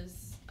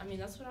because, I mean,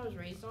 that's what I was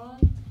raised on.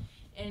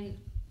 And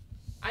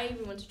I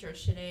even went to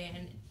church today,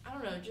 and I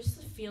don't know,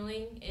 just the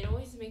feeling, it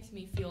always makes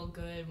me feel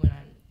good when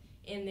I'm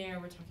in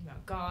there, we're talking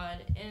about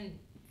God, and,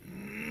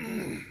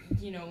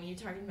 you know, when you're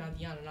talking about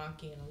the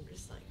Anunnaki, and I'm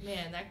just like,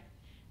 man,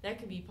 that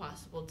could be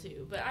possible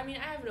too. But, I mean,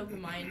 I have an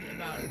open mind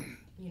about,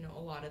 you know,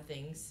 a lot of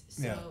things,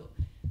 so,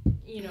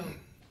 you know,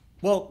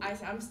 well,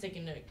 I'm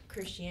sticking to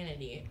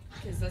Christianity,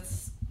 because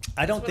that's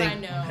I don't what think, I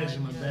know. I'm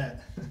hedging my and,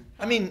 bet.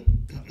 I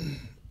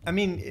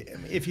mean,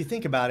 if you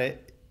think about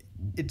it,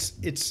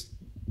 it's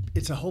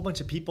a whole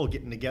bunch of people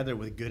getting together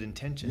with good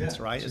intentions,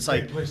 Yeah, right? it's a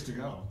great place to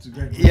go. It's a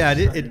great place yeah,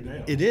 to start your day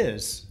off. it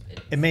is.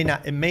 It may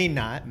not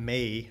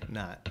be.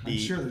 I'm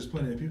sure there's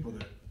plenty of people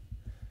that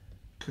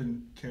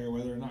couldn't care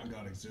whether or not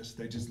God exists.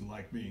 They just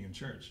like being in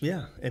church.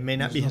 Yeah, it may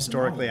not There's be nothing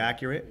historically wrong with it.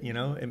 accurate. You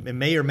know, it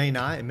may or may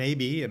not. It may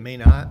be. It may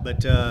not.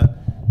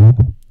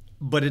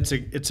 But it's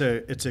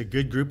a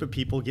good group of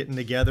people getting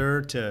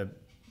together to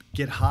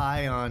get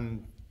high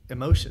on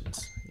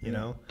emotions. You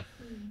know,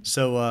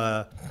 so.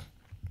 I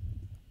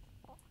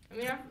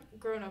mean, I've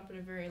grown up in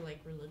a very, like,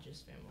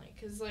 religious family.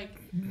 Because, like,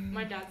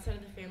 my dad's side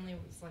of the family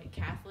was, like,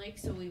 Catholic.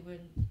 So we would,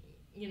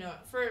 you know,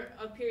 for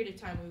a period of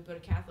time, we would go to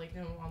Catholic.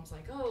 And then my mom's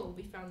like, oh,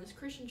 we found this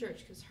Christian church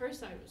because her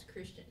side was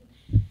Christian.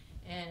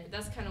 And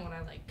that's kind of what I,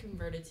 like,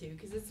 converted to.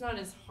 Because it's not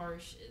as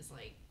harsh as,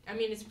 like, I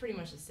mean, it's pretty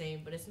much the same.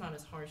 But it's not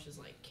as harsh as,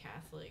 like,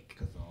 Catholic.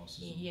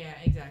 Catholicism. Yeah,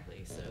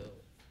 exactly. So,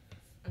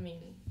 I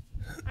mean,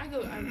 I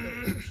go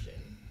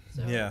Christian.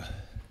 So, Yeah.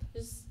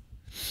 Just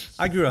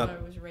I grew up.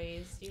 I was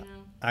raised, you know.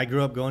 I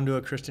grew up going to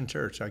a Christian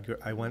church.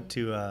 I went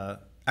to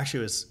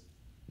actually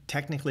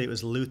it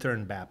was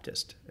Lutheran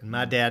Baptist, and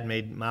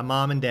my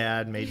mom and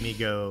dad made me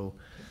go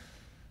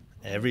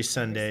every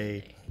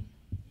Sunday,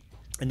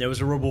 and there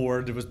was a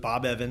reward. There was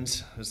Bob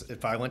Evans.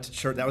 If I went to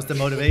church, that was the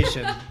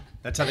motivation.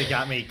 That's how they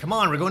got me. Come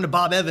on, we're going to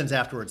Bob Evans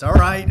afterwards. All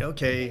right,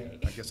 okay.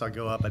 I guess I'll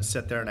go up. I'd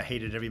sit there, and I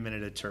hated every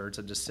minute of church.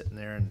 I'm just sitting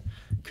there and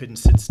couldn't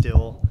sit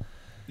still.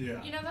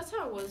 Yeah. You know, that's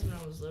how it was when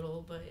I was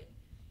little, but,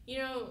 you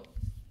know,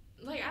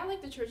 like, I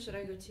like the church that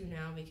I go to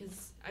now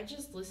because I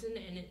just listen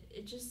and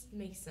it just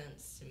makes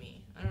sense to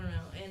me. I don't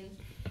know. And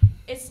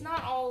it's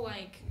not all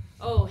like,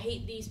 oh,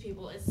 hate these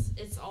people.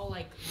 It's all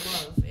like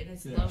love, and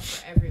it's love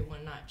for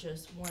everyone, not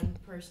just one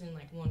person,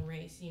 like one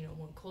race, you know,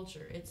 one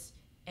culture. It's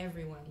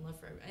everyone, love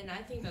for everyone. And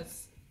I think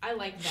I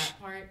like that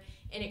part,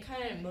 and it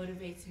kind of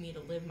motivates me to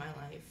live my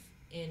life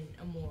in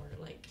a more,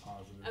 like,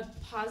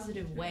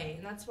 positive way.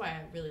 And that's why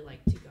I really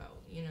like to go,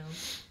 you know?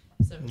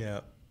 So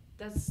Yeah.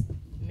 that's the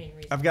main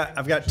reason. I've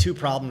got two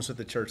problems with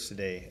the church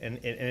today,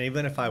 and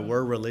even if I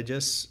were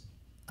religious,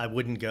 I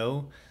wouldn't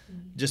go,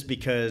 just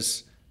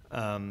because,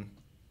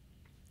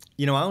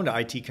 you know, I owned an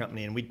IT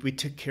company, and we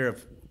took care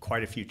of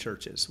quite a few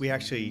churches. We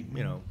actually,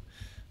 you know,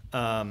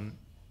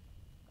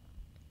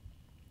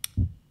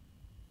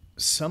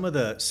 some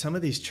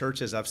of these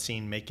churches I've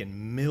seen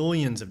making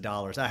millions of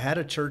dollars. I had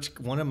a church,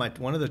 one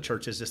of the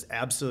churches just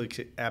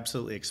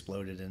absolutely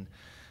exploded, and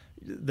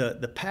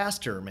the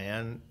pastor,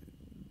 man,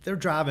 they're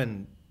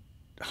driving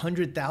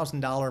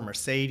 $100,000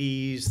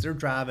 Mercedes. They're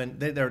driving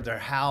their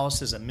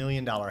house is $1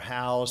 million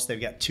house. They've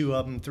got 2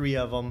 of them, 3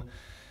 of them.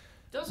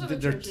 Those are the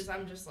churches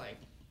I'm just like,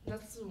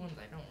 that's the ones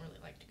I don't really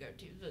like to go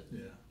to. But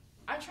Yeah.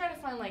 I try to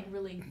find, like,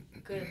 really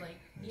good, like,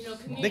 you know,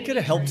 community. They could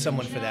have helped churches,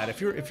 someone you for know? that.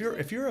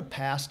 If you're a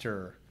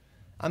pastor,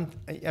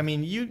 I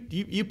mean,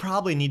 you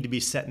probably need to be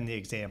setting the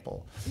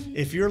example.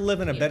 If you're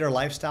living a better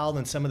lifestyle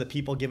than some of the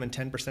people giving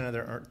 10% of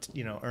their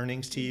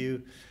earnings to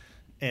you,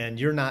 and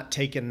you're not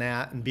taking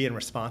that and being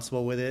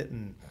responsible with it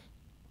and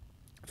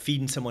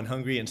feeding someone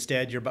hungry,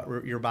 instead you're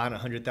buying a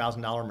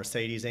 $100,000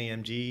 Mercedes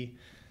AMG,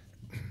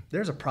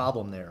 there's a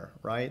problem there,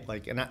 right?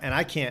 Like, and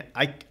I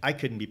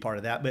couldn't be part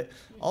of that. But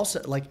also,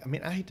 like, I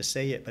mean, I hate to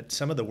say it, but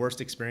some of the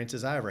worst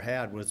experiences I ever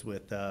had was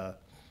with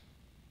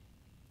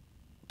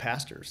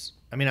pastors.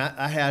 I mean,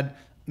 I had,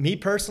 me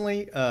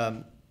personally,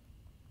 I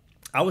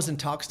was in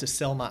talks to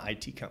sell my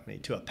IT company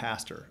to a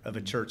pastor of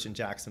a church in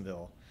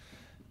Jacksonville.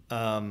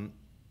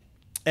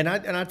 And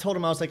I told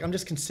him, I was like, I'm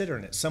just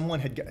considering it.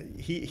 Someone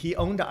he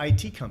owned an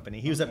IT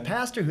company. He was a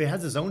pastor who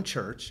has his own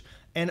church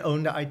and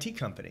owned an IT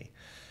company.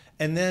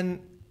 And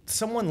then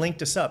someone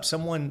linked us up.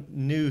 Someone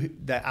knew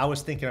that I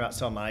was thinking about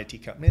selling my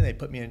IT company, and they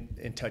put me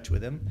in touch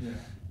with him. Yeah.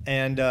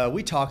 And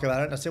we talk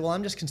about it, and I said, well,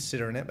 I'm just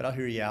considering it, but I'll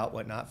hear you out,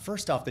 whatnot.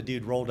 First off, the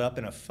dude rolled up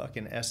in a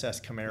fucking SS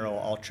Camaro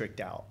all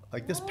tricked out.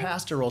 Like, this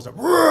pastor rolls up,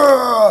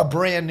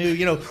 brand new,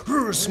 you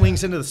know,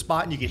 swings into the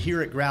spot, and you could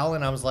hear it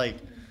growling. I was like,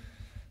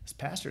 this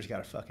pastor's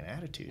got a fucking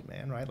attitude,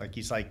 man, right? Like,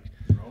 he's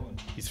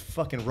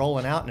fucking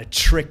rolling out in a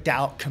tricked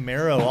out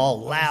Camaro, all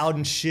loud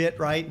and shit,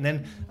 right? And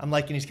then I'm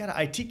like, and he's got an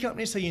IT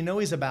company, so you know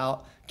he's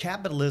about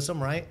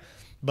capitalism, right?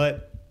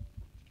 But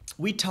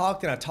we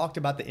talked, and I talked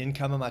about the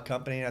income of my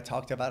company, and I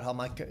talked about how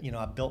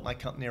I built my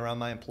company around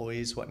my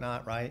employees,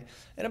 whatnot, right?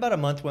 And about a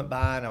month went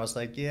by, and I was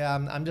like, yeah,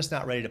 I'm just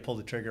not ready to pull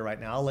the trigger right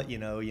now. I'll let you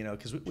know,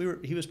 because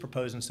he was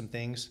proposing some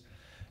things,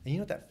 and you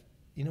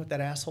know what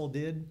that asshole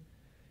did?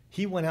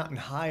 He went out and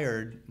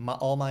hired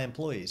all my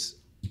employees.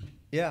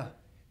 Yeah.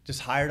 Just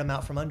hired them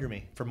out from under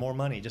me for more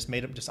money. Just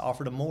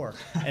offered them more,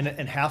 and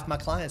half my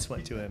clients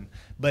went to him.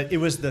 But it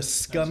was the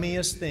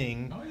scummiest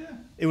thing. Oh yeah.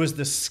 It was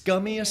the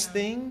scummiest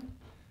thing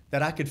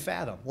that I could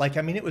fathom. Like,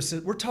 I mean,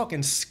 we're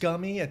talking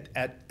scummy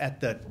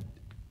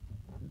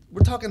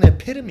we're talking the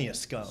epitome of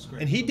scum.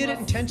 And he did it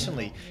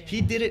intentionally.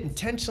 He did it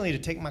intentionally to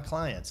take my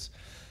clients,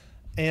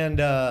 and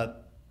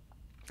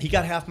he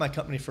got half my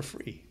company for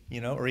free.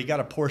 Or he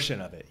got a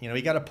portion of it.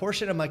 He got a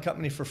portion of my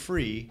company for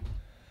free.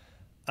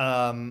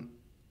 And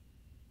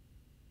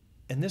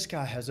this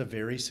guy has a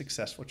very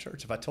successful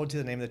church. If I told you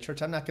the name of the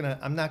church, I'd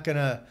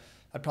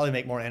probably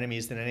make more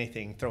enemies than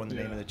anything throwing the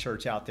name of the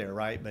church out there,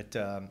 right? But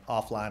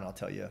offline, I'll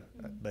tell you.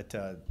 But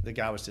the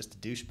guy was just a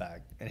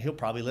douchebag, and he'll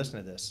probably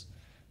listen to this.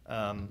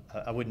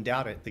 I wouldn't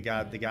doubt it. The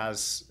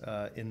guy's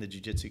in the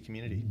jiu-jitsu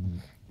community.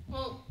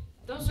 Well,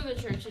 those are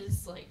the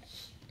churches, like,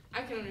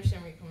 I can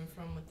understand where you're coming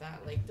from with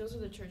that. Like, those are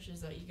the churches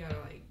that you gotta,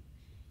 like,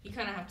 you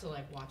kind of have to,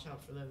 like, watch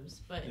out for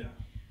those. But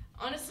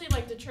honestly,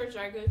 like, the church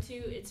I go to,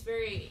 it's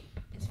very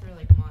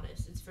like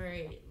modest. It's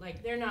very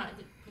like they're not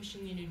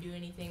pushing you to do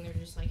anything. They're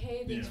just like,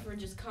 hey, thanks for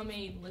just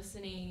coming,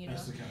 listening.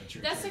 That's the kind of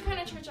church. That's the kind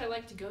of church I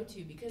like to go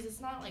to, because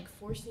it's not like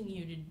forcing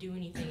you to do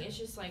anything. It's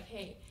just like,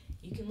 hey,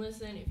 you can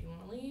listen if you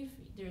want to leave.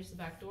 There's the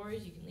back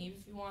doors. You can leave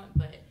if you want,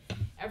 but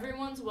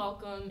everyone's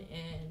welcome.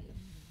 And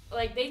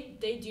like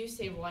they do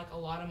save like a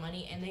lot of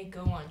money, and they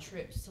go on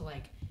trips to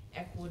like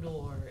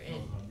Ecuador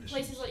and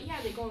places like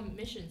they go on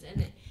missions,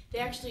 and they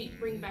actually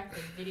bring back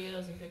like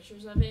videos and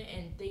pictures of it,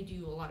 and they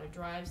do a lot of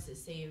drives to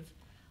save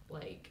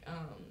like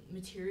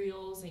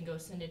materials and go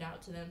send it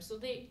out to them. So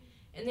they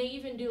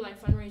even do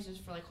like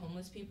fundraisers for like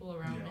homeless people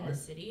around in the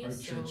city. Our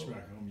church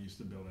back home used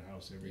to build a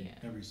house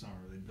every summer.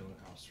 They'd build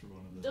a house for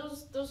one of the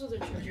those are the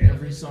churches. Like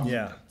every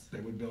summer, they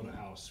would build a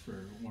house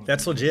for one of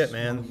That's legit,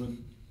 man. One of the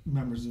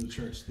members of the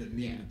church that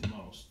needed it the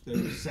most. They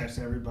would assess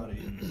everybody,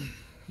 and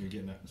you're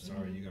getting that.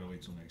 Sorry, you got to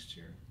wait till next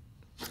year.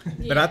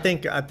 But I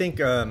think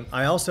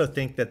I also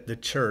think that the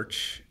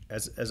church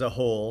as a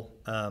whole,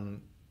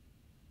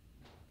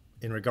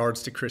 in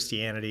regards to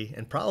Christianity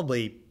and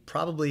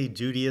probably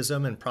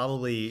Judaism and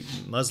probably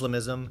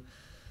Muslimism,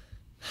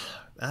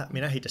 I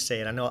mean, I hate to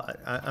say it. I know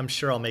I'm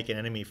sure I'll make an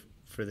enemy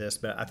for this,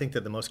 but I think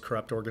they're the most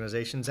corrupt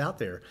organizations out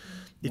there.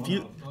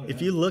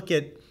 If you look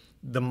at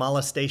the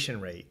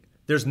molestation rate,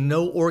 there's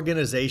no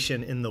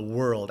organization in the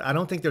world. I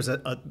don't think there's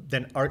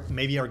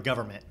maybe our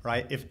government,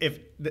 right?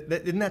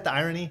 Isn't that the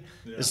irony?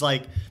 Yeah. It's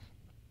like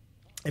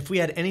if we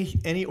had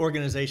any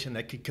organization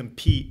that could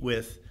compete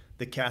with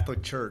the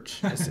Catholic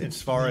Church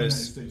as far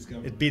as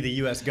it'd be the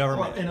U.S.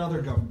 government. Well, and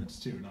other governments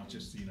too, not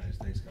just the United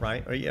States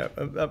government. Right? Yeah.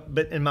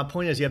 And my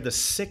point is, you have the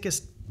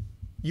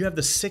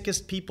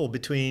sickest people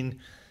between.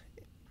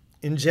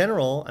 In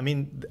general, I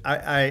mean,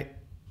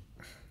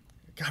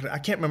 God, I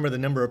can't remember the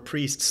number of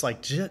priests,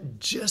 like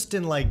just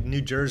in like New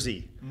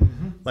Jersey,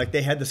 like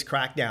they had this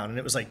crackdown, and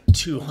it was like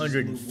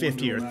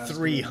 250 or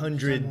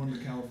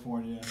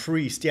 300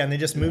 priests. Yeah, and they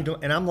just moved them.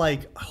 And I'm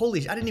like,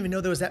 holy, I didn't even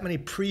know there was that many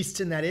priests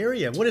in that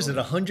area. What is it,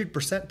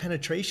 100%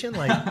 penetration?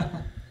 Like,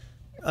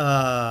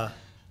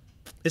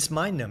 it's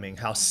mind-numbing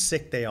how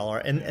sick they all are.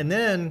 And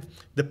then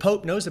the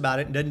Pope knows about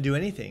it and doesn't do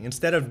anything.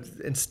 Instead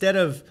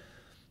of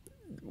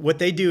what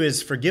they do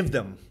is forgive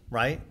them.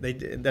 Right? They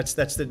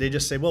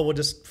just say, well, we'll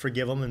just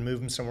forgive them and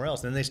move them somewhere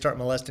else. And then they start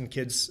molesting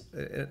kids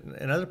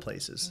in other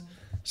places.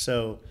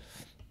 So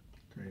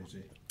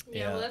crazy.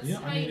 Yeah, well, that's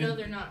how you know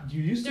they're not.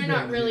 They're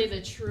not really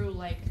the true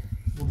like.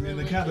 Well, in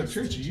the Catholic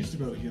Church, you used to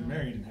be able to get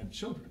married and have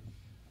children.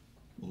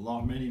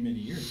 Many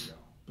years ago,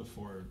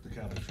 before the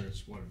Catholic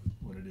Church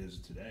what it is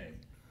today.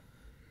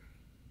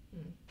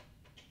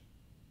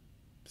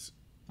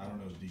 I don't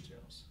know the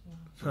details,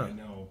 but I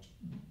know.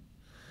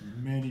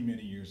 Many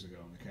years ago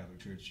in the Catholic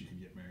Church, you could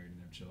get married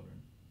and have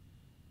children.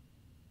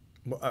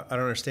 Well, I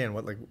don't understand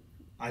what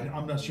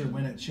I'm not sure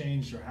when it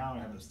changed or how. I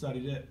haven't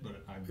studied it,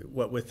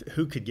 but with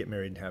who could get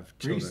married and have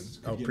children? Priests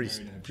could get married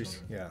and have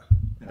children. Yeah.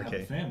 And have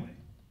a family.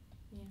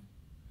 Yeah.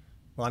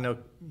 Well, I know.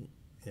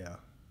 Yeah.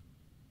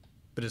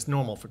 But it's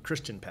normal for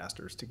Christian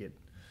pastors to get.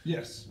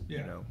 Yes.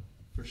 Yeah.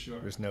 For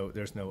sure. There's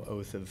no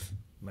oath of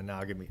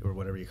monogamy or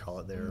whatever you call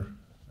it there.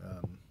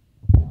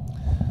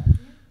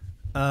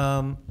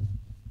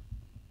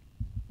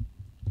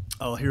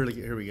 Oh, here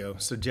we go.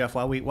 So Jeff,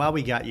 while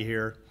we got you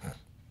here,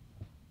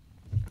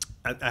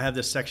 I have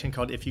this section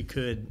called "If You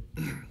Could."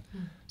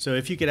 So,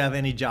 if you could have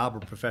any job or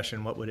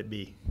profession, what would it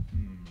be?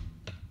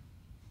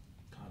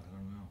 God, I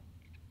don't know.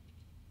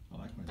 I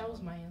like my job. That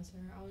was my answer.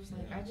 I was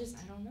like, I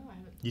don't know.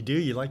 You do?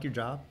 You like your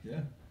job?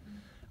 Yeah.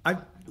 I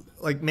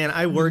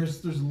work.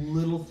 There's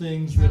little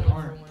things that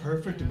aren't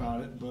perfect about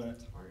it,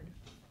 but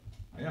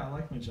yeah, I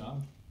like my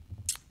job.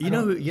 You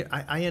know who?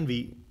 I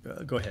envy.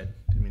 Go ahead.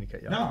 Didn't mean mean to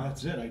cut you No, off.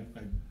 that's it.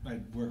 I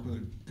work with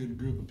a good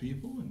group of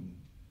people,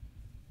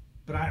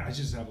 but I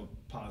just have a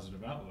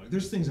positive outlook.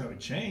 There's things I would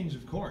change,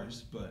 of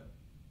course, but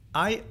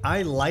I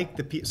like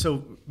the people.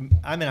 So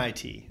I'm in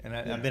IT, and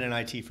Yeah. I've been in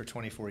IT for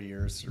 24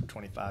 years or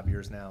 25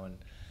 years now, and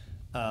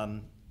I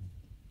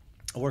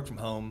work from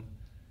home,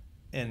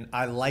 and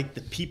I like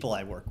the people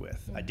I work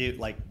with. I do,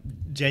 like,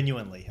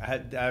 genuinely.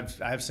 I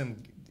have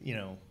some, you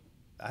know,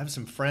 I have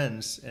some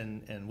friends,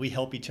 and we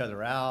help each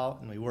other out,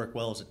 and we work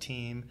well as a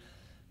team.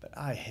 But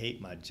I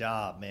hate my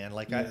job, man.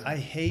 Like, Yeah. I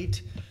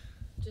hate.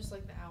 Just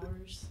like the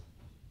hours.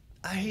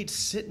 I hate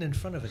sitting in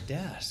front of a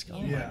desk.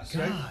 Oh yeah, my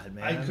so God,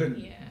 man.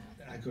 Yeah.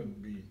 I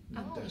couldn't be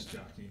Oh. a desk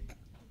jockey.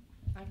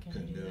 I couldn't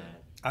Couldn't do do it.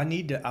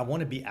 that. I want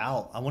to be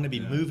out. I want to be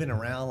Yeah. moving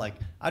around. Like,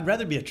 I'd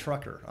rather be a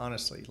trucker,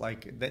 honestly.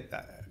 Like,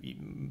 that,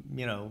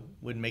 you know,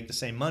 wouldn't make the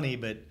same money,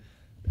 but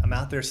I'm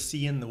out there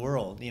seeing the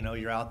world. You know,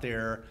 you're out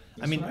there.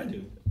 That's what I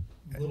do.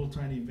 Little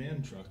tiny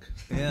van truck.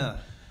 Yeah.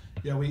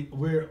 Yeah,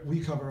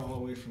 we cover all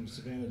the way from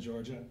Savannah,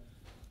 Georgia,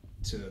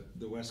 to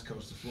the west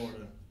coast of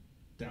Florida,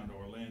 down to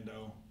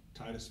Orlando,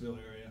 Titusville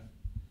area.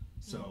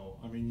 So,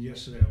 I mean,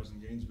 yesterday I was in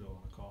Gainesville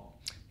on a call.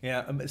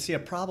 Yeah. But see, a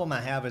problem I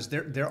have is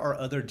there are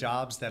other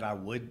jobs that I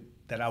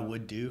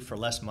would do for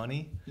less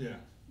money, Yeah.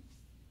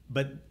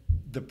 but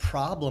the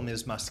problem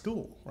is my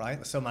school,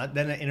 right? So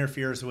then it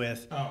interferes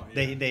with. Oh,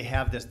 yeah. They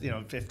have this, you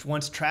know, if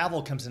once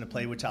travel comes into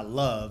play, which I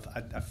love,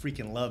 I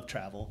freaking love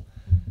travel.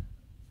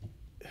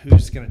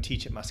 Who's going to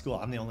teach at my school?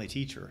 I'm the only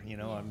teacher, you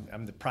know.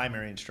 I'm the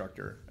primary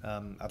instructor.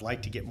 I'd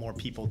like to get more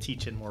people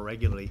teaching more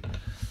regularly,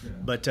 Yeah.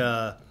 but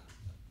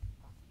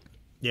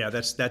yeah,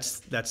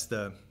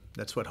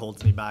 that's what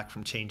holds me back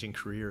from changing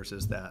careers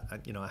is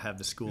that, you know, I have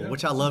the school, Yeah,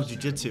 which I that's love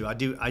understandable.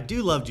 jujitsu. I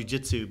do love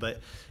jujitsu, but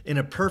in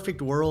a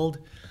perfect world,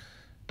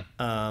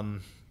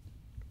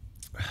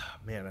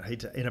 man, I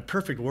hate to. In a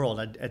perfect world,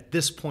 at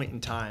this point in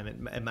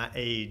time, at my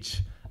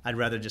age, I'd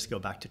rather just go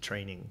back to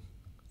training.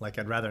 Like,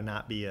 I'd rather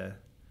not be a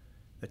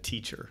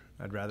teacher.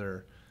 I'd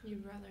rather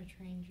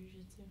train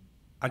jujitsu.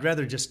 I'd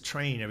rather just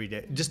train every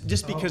day, just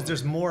because Oh.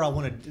 there's more I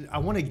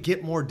want to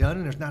get more done,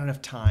 and there's not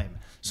enough time.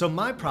 So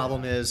my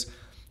problem is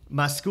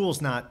my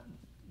school's not.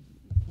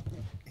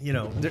 You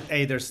know,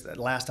 there's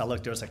last I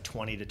looked, there was like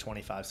 20 to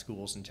 25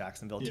 schools in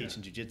Jacksonville Yeah.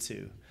 teaching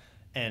jiu-jitsu,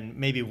 and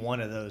maybe one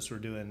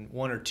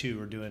or two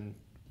were doing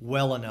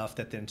well enough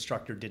that the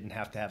instructor didn't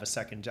have to have a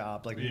second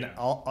job. Like, Yeah.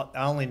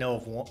 I only know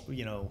of one,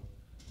 you know.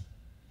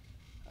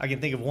 I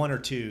can think of one or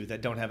two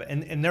that don't have it,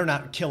 and they're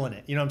not killing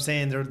it. You know what I'm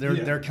saying?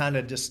 They're kind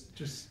of just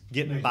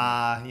getting making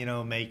by, you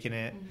know, making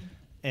it.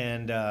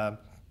 And I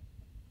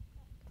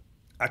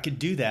could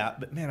do that,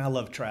 but man, I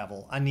love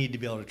travel. I need to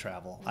be able to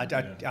travel. I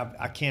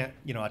can't,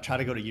 you know. I try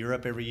to go to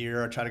Europe every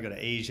year. I try to go to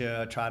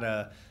Asia. I try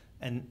to,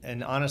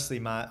 and honestly,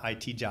 my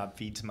IT job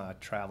feeds my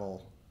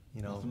travel,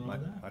 you know, Nothing wrong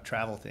with that. my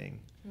travel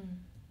thing.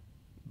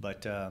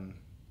 But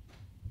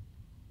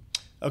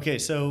okay,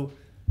 so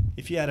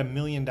if you had $1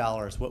 million,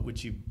 what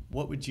would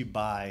you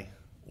buy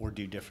or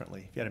do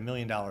differently? If you had $1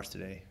 million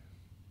today,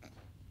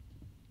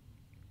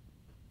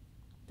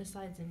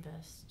 Besides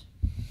invest.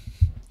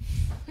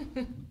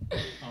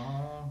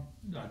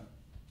 I'd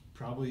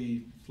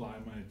probably fly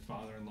my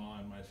father-in-law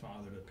and my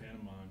father to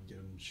Panama and get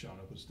them shot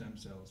up with stem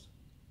cells.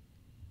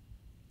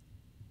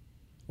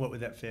 what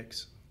would that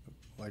fix?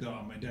 Like,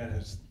 My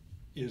dad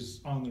is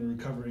on the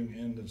recovering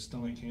end of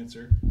stomach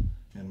cancer,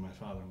 and my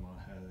father-in-law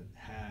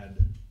had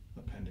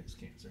appendix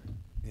cancer.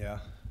 yeah.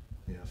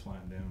 Yeah, fly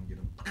him down, get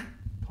him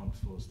pumped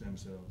full of stem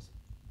cells.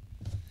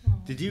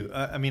 Did you?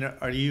 I mean,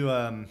 are you?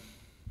 I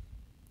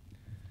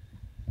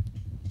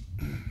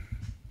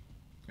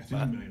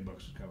think $1 million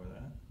would cover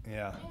that.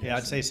 Yeah,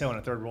 I'd say so. In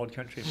a third world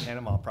country,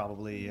 Panama,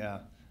 probably. Yeah,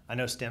 I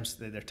know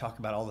They talk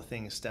about all the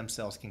things stem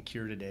cells can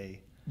cure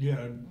today.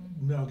 Yeah,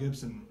 Mel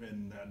Gibson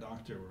and that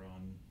doctor were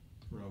on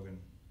Rogan,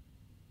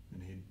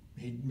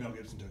 and Mel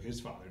Gibson took his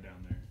father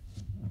down there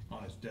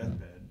on his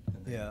deathbed,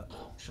 and they Yeah.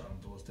 shot him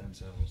full of stem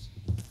cells.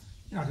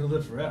 You're not gonna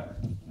live forever.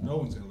 No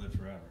one's gonna live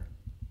forever,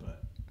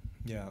 but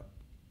Yeah.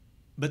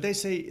 But they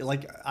say,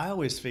 like, I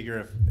always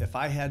figure if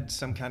I had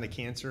some kind of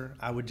cancer,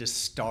 I would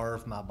just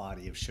starve my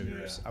body of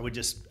sugars. Yeah.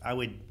 I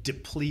would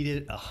deplete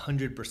it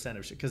 100%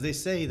 of sugar. Because they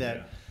say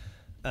that,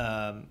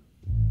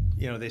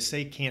 you know, they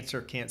say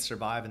cancer can't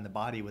survive in the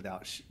body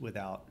without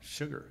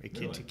sugar. It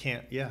can't. Really? It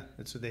can't. Yeah,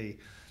 that's what they.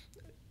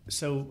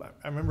 So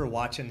I remember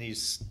watching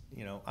these.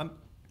 You know, I'm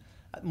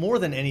more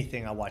than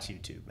anything, I watch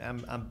YouTube.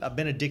 I've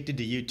been addicted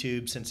to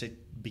YouTube since it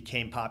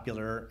became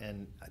popular,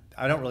 and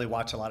I don't really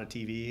watch a lot of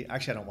TV.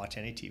 Actually, I don't watch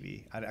any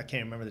TV. I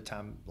can't remember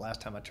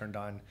last time I turned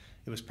on.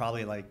 It was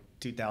probably like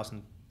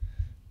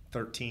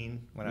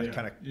 2013 when I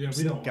kind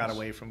of got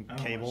away from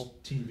cable.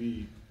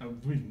 TV.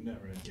 We've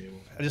never had cable.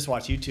 I just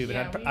watch YouTube,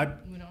 Yeah, and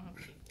we don't have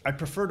TV. I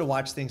prefer to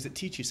watch things that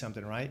teach you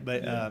something, right?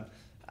 But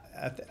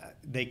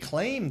they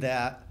claim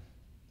that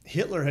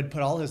Hitler had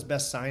put all his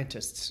best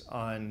scientists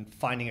on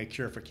finding a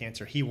cure for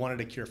cancer. He wanted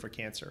a cure for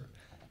cancer.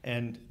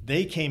 And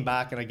they came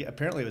back, and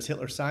apparently it was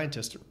Hitler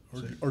scientists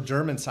or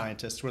German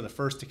scientists were the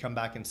first to come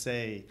back and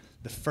say,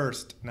 the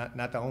first,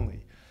 not the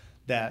only,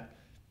 that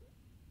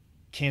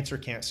cancer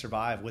can't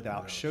survive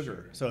without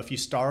sugar. So if you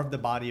starve the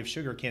body of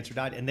sugar, cancer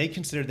died. And they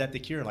considered that the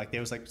cure. Like, they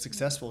was like,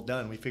 successful,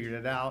 done. We figured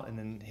it out. And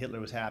then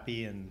Hitler was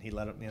happy, and he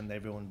let it, and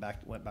everyone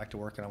went back to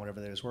working on whatever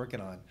they was working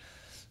on.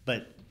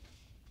 But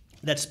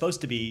that's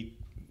supposed to be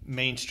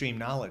mainstream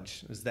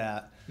knowledge, is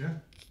that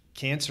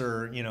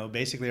cancer, you know,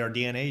 basically our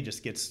DNA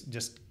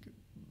just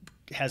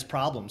has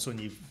problems when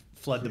you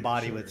flood the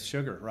body with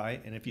sugar,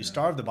 right? And if you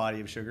starve the body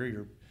of sugar,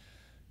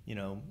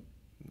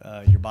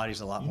 your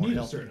body's a lot more healthy. You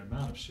need a certain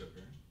amount of sugar.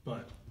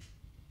 But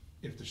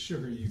if the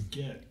sugar you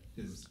get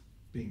is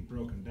being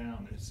broken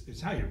down,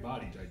 it's how your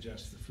body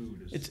digests the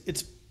food.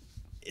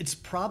 It's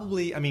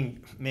probably, I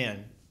mean,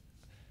 man,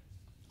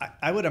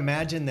 I would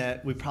imagine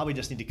that we probably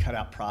just need to cut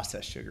out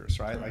processed sugars,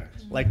 right?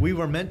 Like we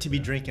were meant to be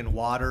drinking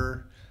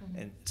water,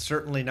 and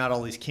certainly not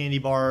all these candy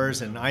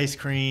bars and ice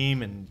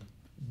cream and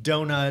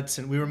donuts,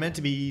 and we were meant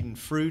to be eating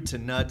fruits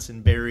and nuts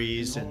and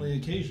berries. And only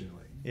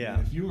occasionally. Yeah. I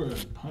mean, if you were a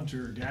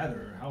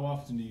hunter-gatherer, how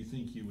often do you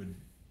think you would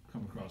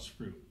come across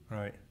fruit?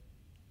 Right.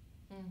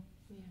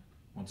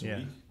 Once a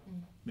week?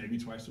 Maybe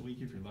twice a week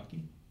if you're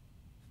lucky?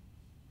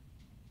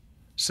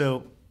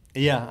 So,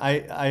 yeah,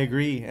 I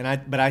agree.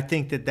 But I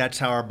think that's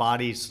how our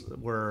bodies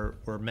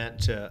were meant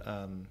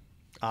to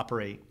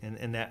operate,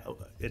 and that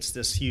it's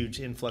this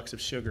huge influx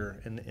of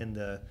sugar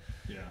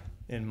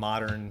in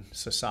modern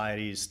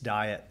society's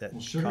diet that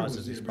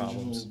causes these problems.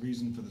 Sugar was the original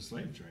reason for the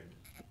slave trade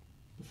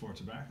before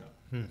tobacco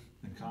and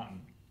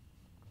cotton.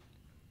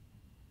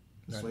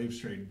 The slave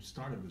trade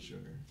started with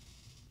sugar,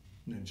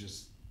 and then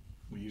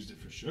we used it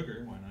for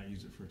sugar. Why not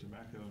use it for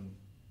tobacco and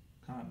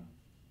cotton?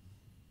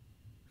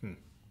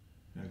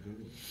 Yeah,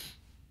 Google it.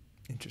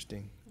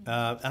 Interesting.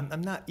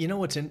 I'm not. You know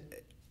what's in?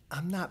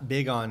 I'm not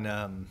big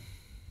on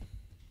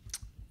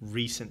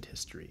recent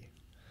history.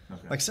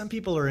 Okay. Like, some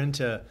people are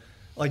into.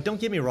 Like, don't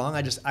get me wrong.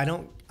 I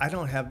don't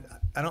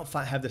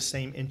have the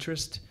same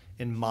interest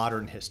in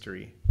modern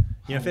history.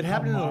 You know, if it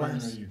happened in the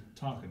last. How are you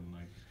talking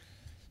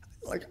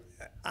like?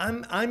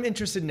 I'm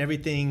interested in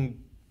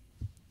everything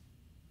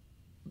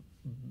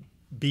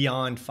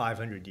beyond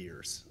 500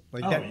 years.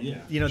 Like that.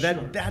 Yeah. You know,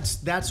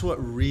 that's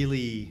what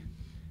really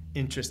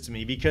interests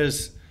me,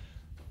 because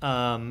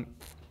I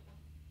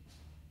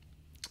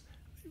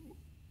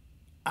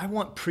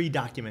want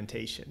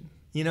pre-documentation.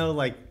 You know,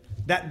 like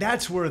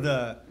that's where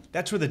the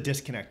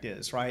disconnect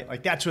is, right?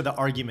 Like, that's where the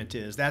argument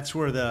is. That's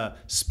where the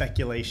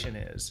speculation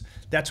is.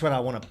 That's what I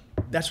want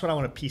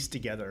to piece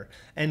together.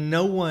 And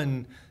no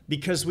one,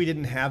 because we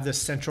didn't have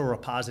this central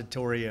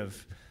repository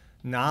of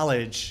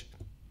knowledge,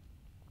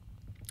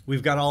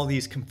 we've got all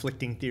these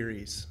conflicting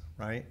theories,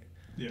 right?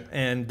 Yeah.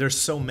 And there's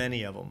so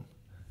many of them.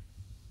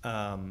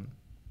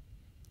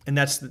 And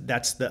that's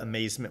the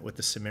amazement with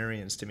the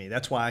Sumerians to me.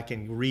 That's why I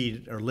can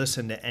read or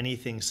listen to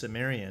anything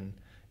Sumerian,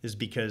 is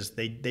because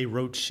they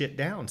wrote shit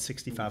down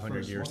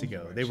 6,500 years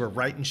ago. They were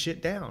writing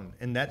shit down,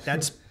 and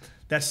that's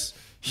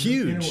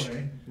huge. In a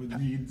way, with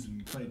reeds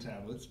and clay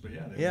tablets, but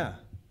yeah. Yeah.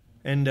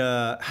 And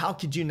how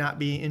could you not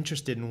be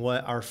interested in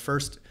what our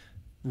first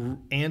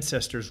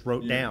ancestors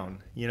wrote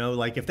down? You know,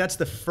 like, if that's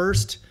the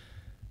first,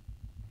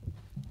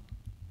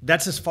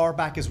 that's as far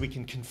back as we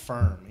can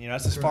confirm. You know,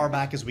 that's as far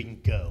back as we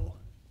can go.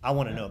 I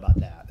want to know about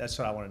that. That's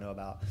what I want to know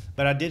about.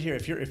 But I did hear,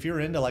 if you're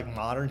into like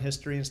modern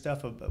history and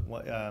stuff,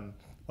 one of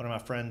my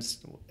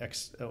friends,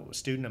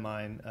 student of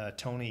mine,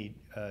 Tony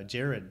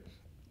Jared.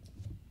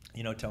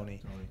 You know Tony.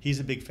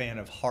 He's a big fan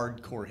of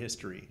hardcore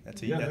history.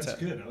 That's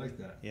good. I like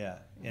that. Yeah,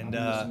 and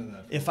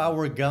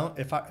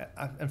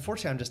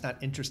unfortunately, I'm just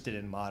not interested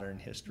in modern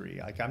history.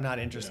 Like, I'm not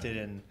interested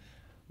in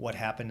what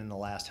happened in the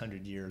last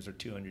 100 years or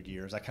 200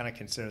 years. I kind of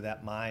consider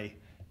that my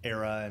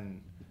era,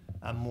 and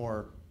I'm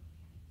more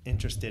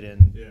interested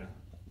in. Yeah,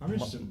 I'm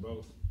interested in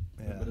both.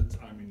 Yeah, but it's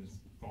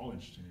all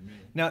interesting to me.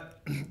 Now,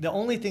 the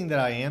only thing that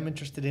I am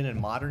interested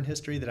in modern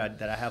history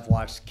that I have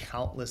watched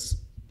countless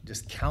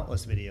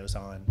videos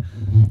on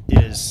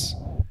is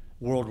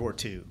World War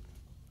II.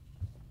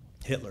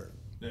 Hitler.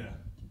 Yeah.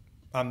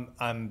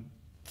 I'm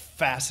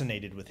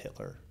fascinated with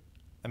Hitler.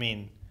 I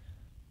mean,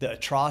 the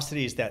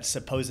atrocities that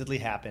supposedly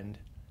happened,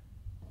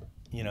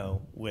 you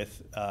know,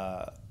 with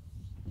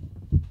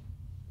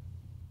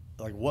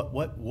like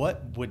what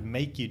would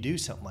make you do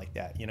something like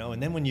that, you know?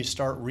 And then when you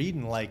start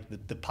reading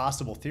like the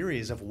possible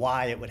theories of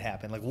why it would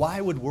happen, like, why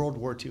would World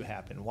War II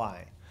happen?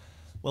 Why?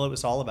 Well, it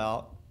was all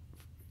about,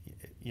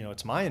 you know,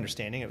 it's my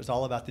understanding, it was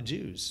all about the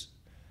Jews.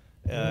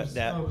 I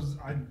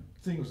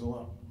think it was a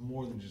lot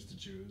more than just the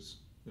Jews.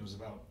 It was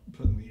about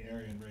putting the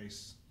Aryan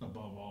race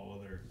above all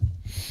other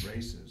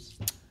races.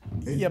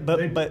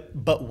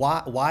 But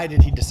why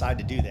did he decide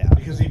to do that?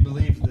 Because he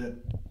believed that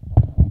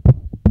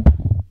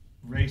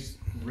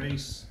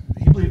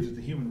he believed that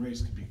the human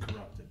race could be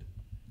corrupted.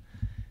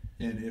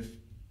 And if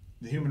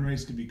the human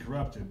race could be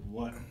corrupted,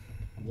 what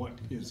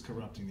is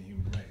corrupting the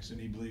human race? And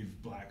he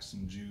believed blacks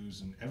and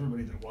Jews and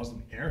everybody that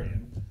wasn't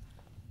Aryan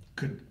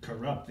could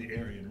corrupt the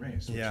Aryan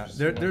race. Which is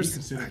there's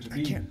considered to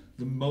be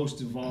the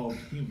most evolved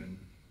human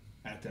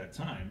at that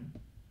time.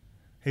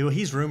 Hey, well,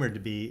 he's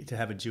rumored to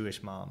have a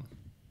Jewish mom.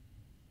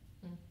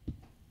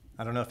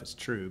 I don't know if it's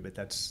true, but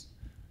that's.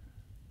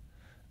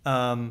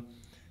 or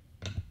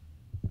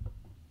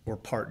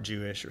part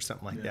Jewish or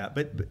something like that.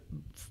 But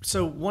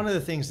so one of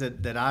the things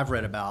that I've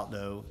read about,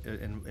 though,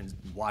 and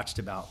watched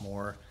about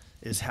more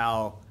is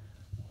how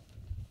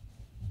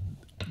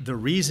the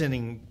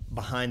reasoning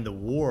behind the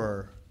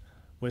war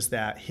was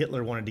that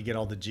Hitler wanted to get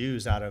all the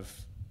Jews out of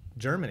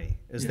Germany.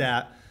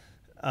 That,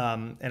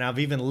 and I've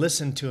even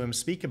listened to him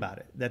speak about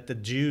it, that the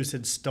Jews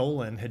had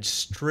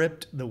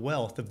stripped the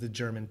wealth of the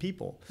German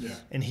people. Yeah.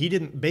 And he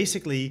didn't,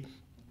 basically,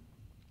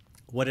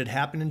 what had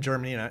happened in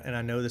Germany, and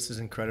I know this is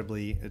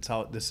incredibly,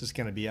 this is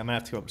going to be, I'm going to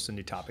have to come up with some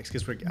new topics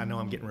because I know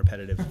I'm getting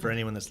repetitive for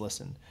anyone that's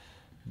listened.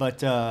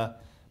 But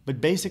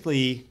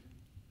basically,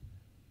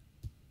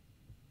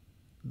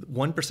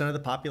 1% of the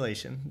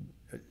population,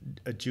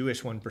 a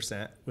Jewish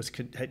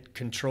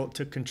 1%,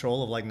 took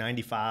control of like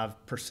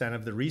 95%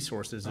 of the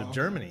resources of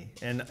Germany,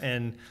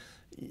 and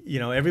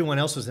everyone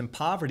else was in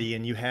poverty,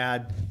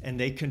 and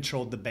they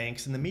controlled the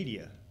banks and the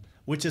media,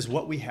 which is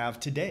what we have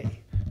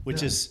today,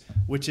 which is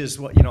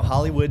what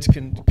Hollywood's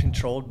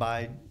controlled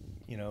by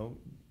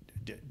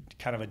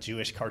kind of a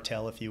Jewish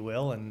cartel, if you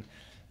will, and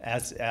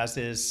as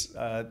is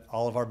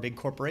all of our big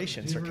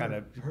corporations are kind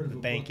of the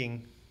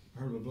banking.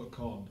 Heard of a book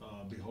called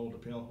Behold a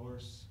Pale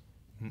Horse?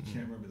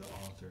 Can't remember the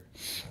author.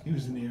 He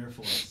was in the Air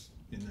Force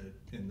in the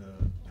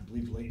I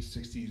believe late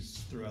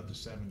 60s throughout the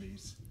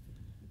 70s,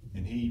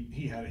 and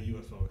he had a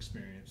UFO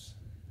experience,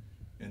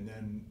 and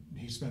then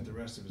he spent the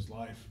rest of his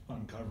life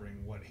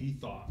uncovering what he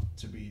thought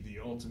to be the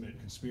ultimate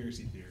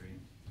conspiracy theory.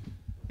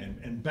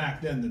 And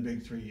back then the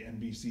big three,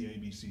 NBC,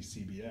 ABC,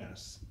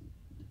 CBS,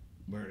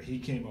 where he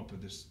came up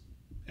with this,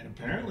 and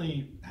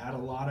apparently had a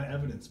lot of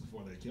evidence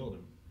before they killed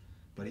him.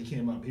 But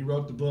he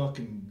wrote the book,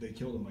 and they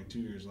killed him like 2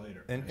 years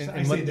later. And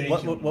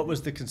what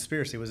was the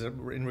conspiracy? Was it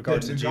in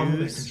regards to Jews? The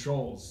government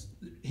controls.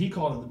 He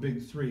called it the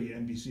big three,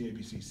 NBC,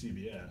 ABC,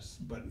 CBS.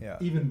 But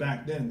even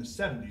back then, in the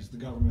 70s,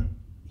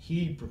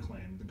 he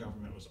proclaimed the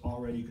government was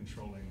already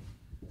controlling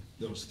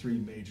those three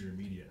major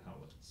media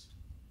outlets.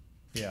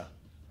 Yeah.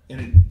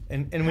 And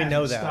we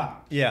know that.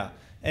 Stopped. Yeah.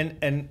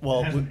 And well,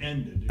 it hasn't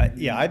ended.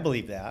 I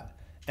believe that.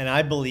 And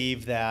I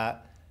believe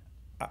that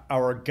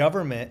our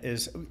government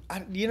is,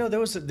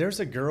 there's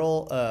a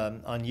girl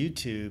on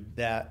YouTube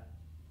that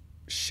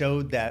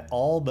showed that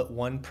all but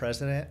one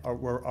president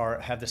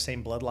have the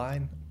same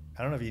bloodline.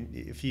 I don't know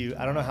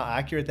I don't know how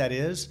accurate that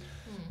is,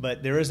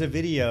 but there is a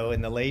video,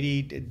 and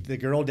the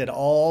girl did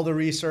all the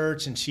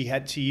research, and she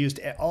used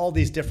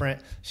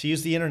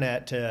the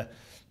internet to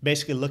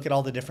basically look at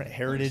all the different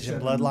heritage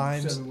and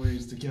bloodlines. 7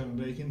 ways to Kevin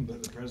Bacon,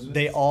 but the president.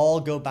 They all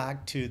go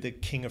back to the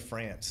King of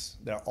France.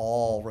 They're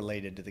all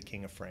related to the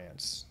King of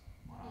France.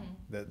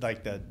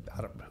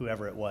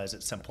 Whoever it was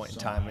at some point in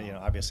time,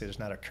 obviously there's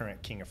not a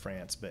current King of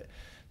France, but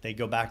they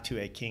go back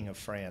to a King of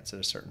France at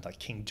a certain, like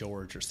King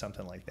George or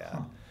something like that.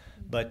 Huh.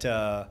 But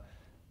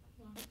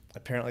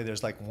apparently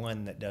there's like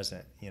one that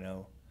doesn't,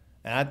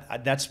 and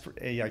that's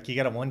like, you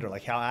got to wonder,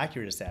 like, how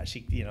accurate is that?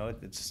 She,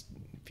 it's,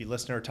 if you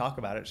listen to her talk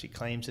about it, she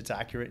claims it's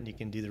accurate, and you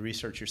can do the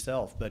research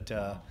yourself. But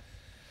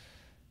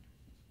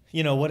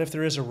what if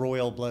there is a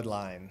royal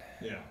bloodline?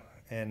 Yeah.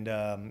 And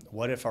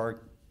what if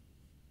our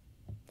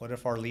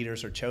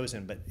leaders are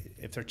chosen? But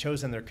if they're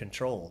chosen, they're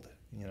controlled,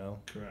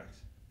 Correct.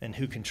 And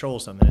who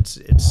controls them? And it's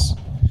if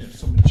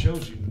someone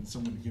chose you, then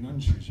someone can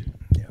unchoose you.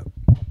 Yeah.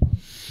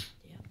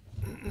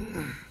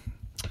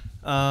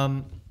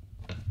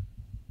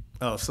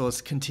 So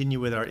let's continue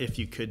with our "if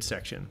you could"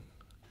 section.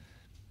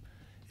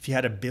 If you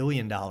had $1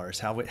 billion,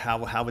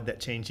 how would that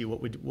change you?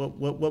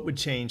 What would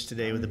change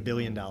today with $1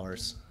 billion? I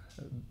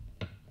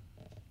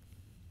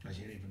can't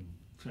even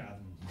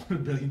fathom what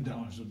 $1 billion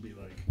would be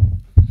like.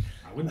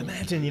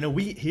 Imagine,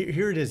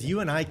 here it is.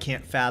 You and I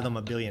can't fathom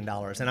 $1 billion,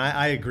 and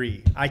I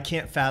agree. I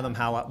can't fathom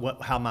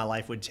how my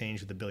life would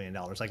change with $1 billion.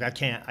 Like, I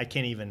can't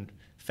even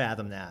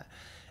fathom that.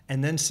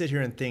 And then sit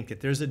here and think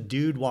that there's a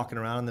dude walking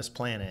around on this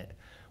planet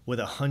with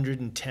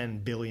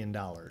 $110 billion.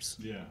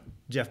 Yeah.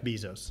 Jeff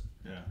Bezos.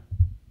 Yeah.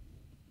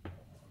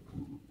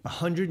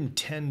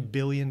 $110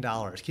 billion.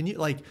 Can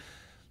you,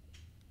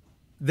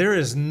 there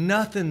is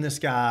nothing this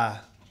guy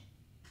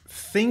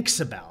thinks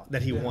about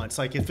that he wants.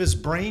 Like, if his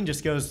brain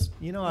just goes,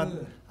 I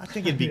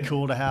think it'd be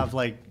cool to have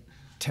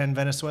 10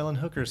 Venezuelan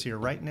hookers here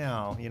right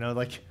now,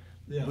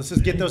 let's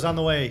just get those on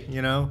the way,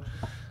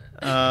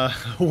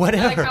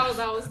 whatever. Like how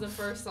that was the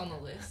first on the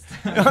list.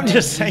 I'm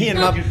just saying.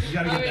 You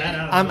gotta get that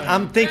out of the way.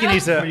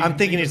 I'm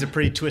thinking he's a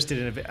pretty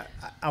twisted.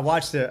 I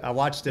watched the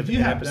if you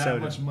have episode. That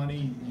much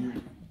money,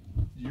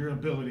 your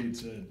ability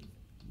to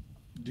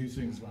do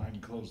things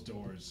behind closed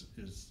doors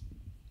is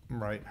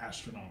right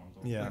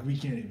astronomical. Yeah, we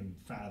can't even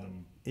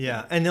fathom.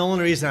 Yeah, and the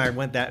only reason I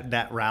went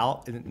that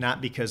route,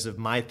 not because of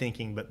my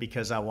thinking, but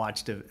because I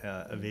watched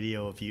a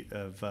video of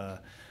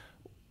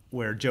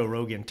where Joe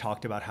Rogan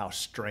talked about how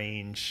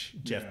strange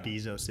Jeff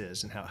Bezos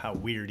is and how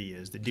weird he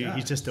is. The dude,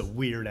 he's just a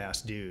weird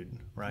ass dude,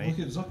 right? Look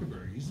at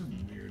Zuckerberg; he's a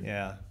weird.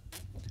 Yeah,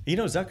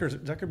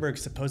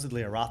 Zuckerberg's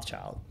supposedly a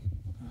Rothschild.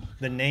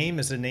 The name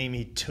is a name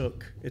he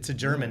took. It's a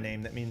German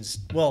name that means,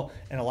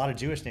 and a lot of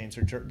Jewish names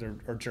are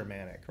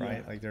Germanic,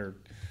 right? Yeah. Like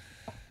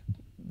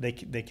they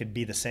could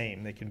be the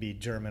same. They can be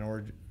German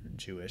or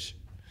Jewish.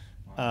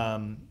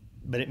 Wow.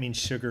 But it means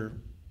sugar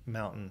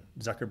mountain.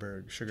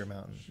 Zuckerberg, sugar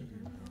mountain.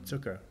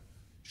 Zucker,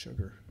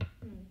 sugar.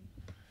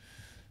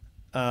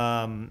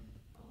 Odd.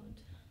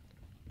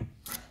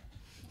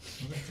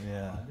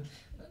 Yeah,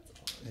 That's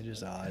odd. it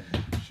is odd.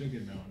 Sugar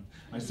Mountain.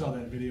 I saw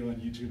that video on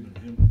YouTube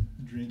of him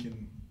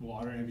drinking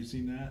water. Have you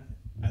seen that?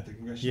 At the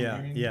congressional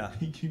hearing? Yeah.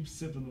 He keeps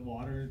sipping the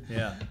water.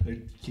 Yeah.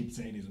 They keep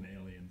saying he's an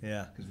alien.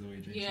 Yeah. Because of the way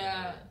he drinks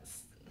Yeah.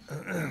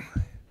 water.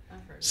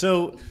 I've heard.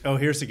 So,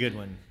 here's a good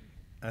one.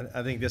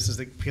 I think this is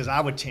because I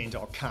would change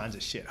all kinds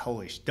of shit.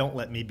 Don't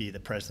let me be the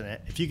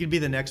president. If you could be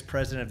the next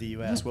president of the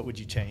U.S., what would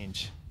you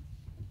change?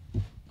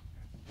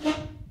 I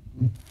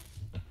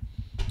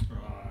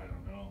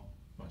don't know.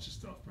 A bunch of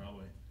stuff,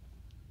 probably.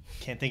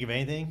 Can't think of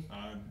anything?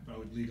 I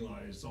would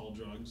legalize all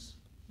drugs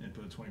and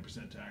put a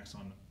 20% tax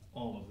on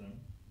all of them.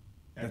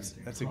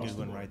 Everything. That's a across good the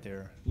one board. right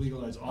there.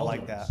 Legalize all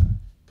like drugs. that.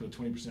 Put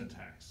a 20%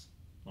 tax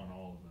on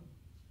all of them.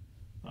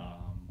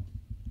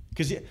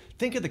 Because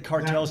think of the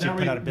cartels you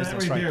put out of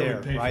business right there,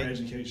 would pay right? for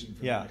education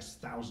for Yeah. the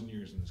next 1,000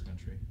 years in this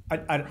country. I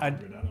don't want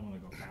to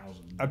go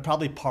 1,000. I'd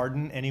probably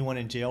pardon anyone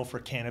in jail for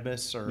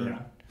cannabis Yeah,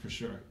 for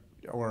sure.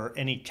 or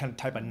any kind of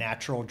type of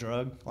natural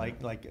drug,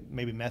 like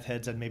maybe meth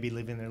heads. I'd maybe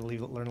live in there,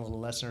 learn a little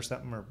lesson or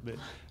something. But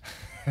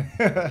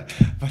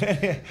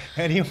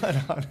anyone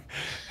on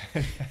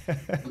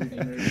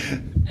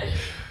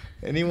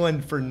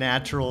anyone for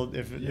natural,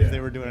 if they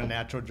were doing a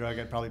natural drug,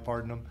 I'd probably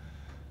pardon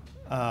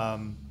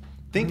them.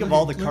 Think of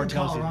all the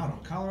cartels.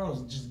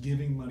 Colorado's just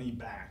giving money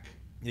back.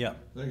 Yeah.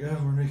 Like,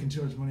 oh, we're making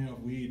too much money off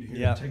weed. Here,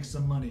 Yeah. take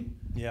some money.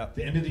 Yeah. At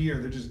the end of the year,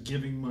 they're just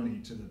giving money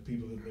to the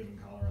people that live in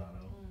Colorado.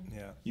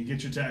 Yeah. You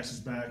get your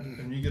taxes back,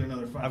 and you get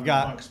another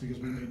 $500 because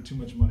we made too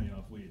much money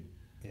off weed.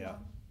 Yeah.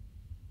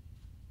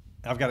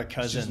 I've got a It's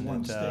just cousin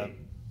one that state.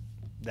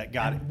 that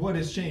got it. And what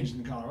has changed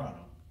in Colorado?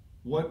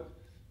 What,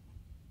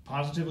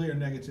 positively or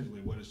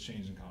negatively, what has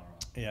changed in Colorado?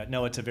 Yeah,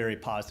 no, it's a very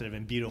positive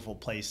and beautiful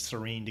place,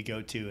 serene to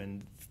go to,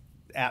 and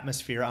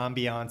atmosphere,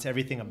 ambiance,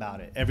 everything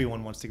about it.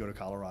 Everyone wants to go to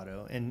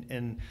Colorado,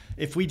 and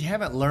if we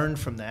haven't learned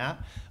from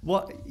that,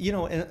 well,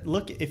 and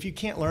look, if you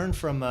can't learn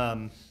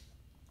from,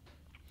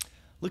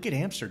 look at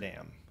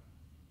Amsterdam.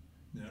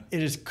 Yeah.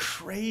 It is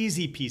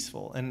crazy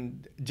peaceful,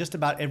 and just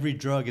about every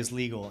drug is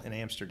legal in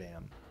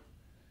Amsterdam.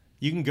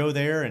 You can go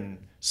there and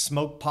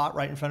smoke pot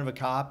right in front of a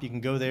cop. You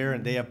can go there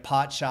and they have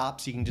pot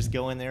shops. You can just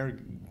go in there,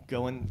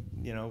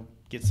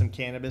 get some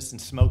cannabis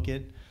and smoke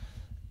it.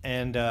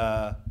 And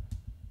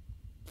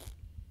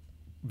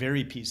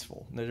very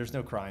peaceful. There's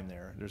no crime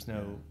there.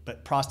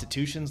 But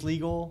prostitution's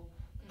legal.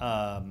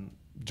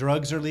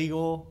 Drugs are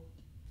legal.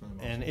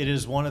 And it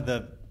is one of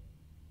the,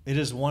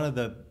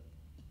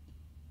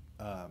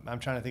 I'm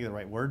trying to think of the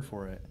right word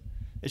for it.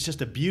 It's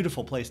just a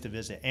beautiful place to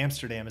visit.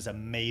 Amsterdam is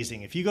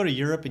amazing. If you go to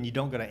Europe and you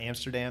don't go to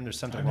Amsterdam, there's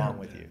something wrong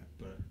with you.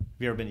 But Have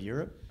you ever been to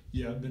Europe?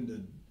 yeah, I've been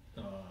to,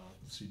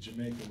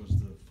 Jamaica was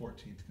the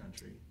 14th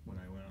country when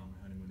I went on my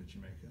honeymoon to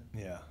Jamaica.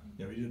 Yeah.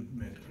 Yeah, we did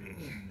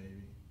Mediterranean,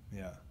 maybe.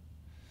 Yeah.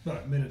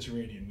 But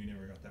Mediterranean, we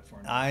never got that far.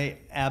 I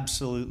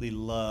absolutely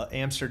love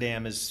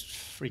Amsterdam. Is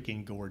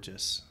freaking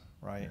gorgeous,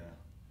 right?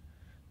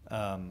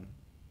 Yeah.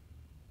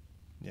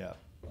 Yeah.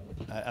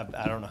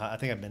 I don't know how. I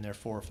think I've been there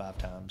 4 or 5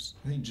 times.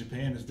 I think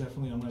Japan is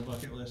definitely on my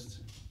bucket list.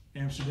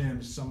 Amsterdam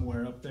is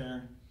somewhere up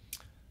there.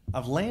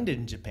 I've landed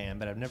in Japan,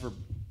 but I've never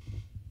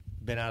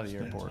been out of the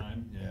Spent airport.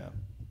 time,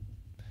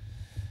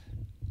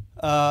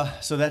 yeah.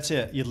 So that's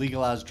it. You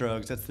legalize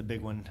drugs. That's the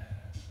big one.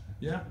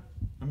 Yeah.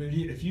 I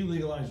mean, if you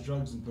legalize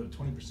drugs and put a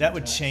 20% That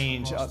would tax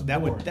change. across the That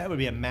board, would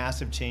be a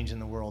massive change in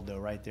the world, though,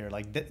 right there.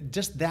 Like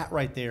just that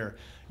right there.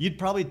 You'd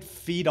probably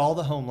feed all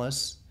the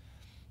homeless.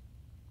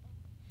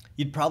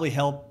 You'd probably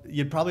help.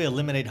 You'd probably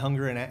eliminate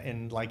hunger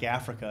in like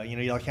Africa.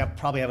 You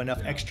probably have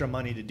enough extra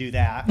money to do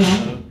that.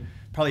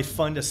 Probably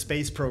fund a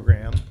space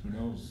program. Who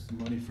knows?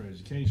 Money for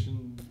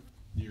education,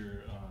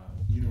 your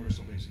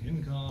universal basic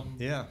income.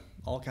 Yeah,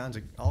 all kinds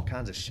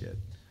of shit.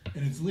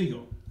 And it's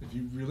legal. If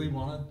you really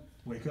want to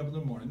wake up in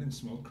the morning and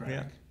smoke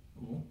crack,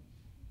 well,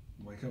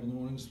 wake up in the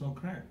morning and smoke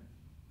crack.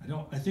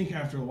 I think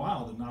after a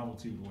while the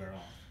novelty would wear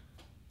off.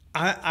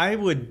 I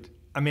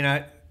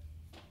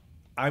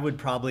would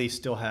probably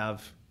still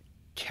have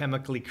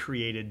chemically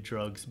created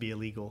drugs be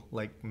illegal,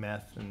 like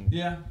meth and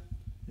Yeah,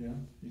 you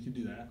could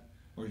do that,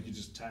 or you could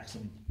just tax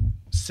them.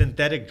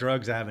 synthetic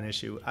drugs. I have an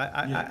issue.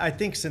 Yeah. I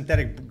think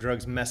synthetic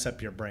drugs mess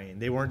up your brain.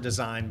 They weren't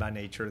designed by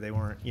nature. They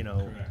weren't,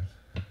 Correct.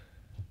 Which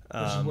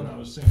is what I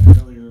was saying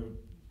earlier.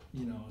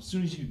 As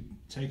soon as you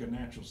take a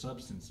natural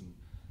substance and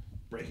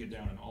break it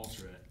down and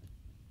alter it.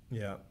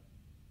 Yeah.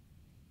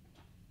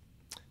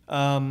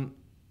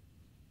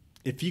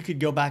 If you could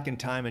go back in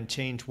time and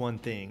change one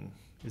thing,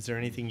 is there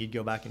anything you'd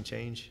go back and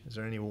change? Is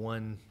there any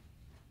one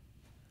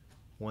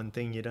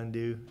thing you'd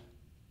undo?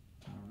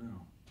 I don't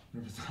know.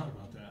 Never thought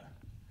about that.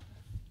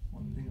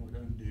 One thing I would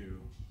undo.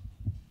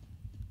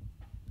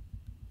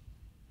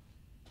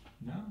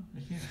 No, I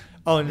can't.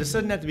 Oh, and this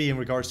doesn't have to be in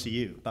regards to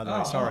you, by the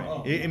way. Sorry.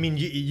 Oh. I mean,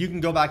 you can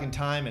go back in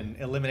time and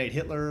eliminate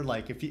Hitler.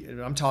 Like,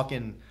 I'm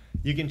talking,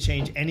 you can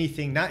change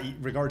anything, not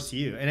in regards to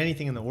you, and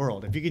anything in the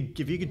world. If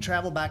you could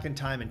travel back in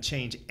time and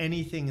change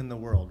anything in the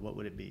world, what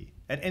would it be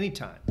at any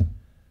time?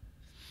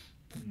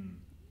 I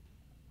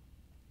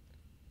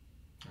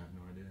have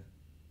no idea.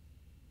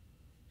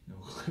 No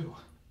clue.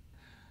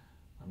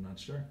 I'm not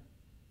sure.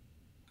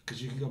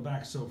 Because you can go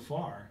back so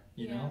far,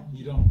 you know?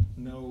 You don't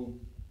know.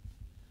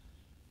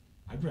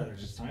 I'd rather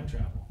just time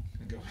travel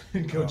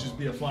and go just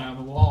be a fly on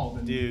the wall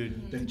than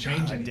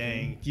change anything.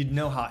 Dang. You'd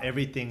know how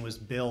everything was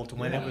built,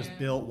 when it was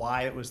built,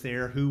 why it was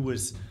there, who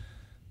was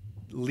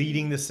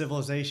leading the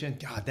civilization.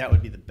 God,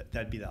 that'd be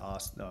the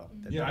awesome. No,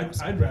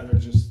 I'd rather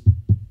just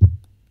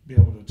be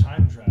able to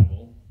time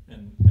travel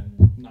and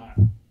not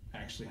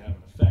actually have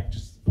an effect,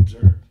 just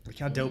observe. Like,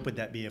 how dope would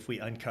that be if we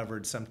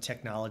uncovered some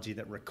technology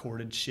that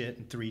recorded shit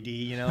in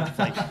 3D, you know?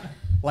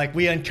 Like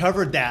we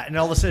uncovered that, and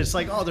all of a sudden it's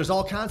like, oh, there's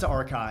all kinds of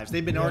archives.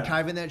 They've been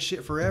archiving that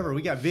shit forever.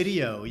 We got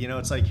video, you know?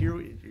 It's like, here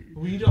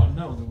we don't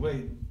know the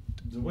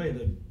way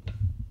the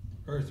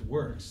Earth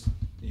works,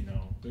 you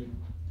know.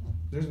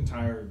 There's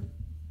entire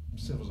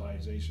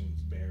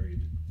civilizations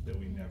buried that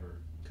we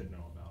never could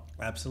know about.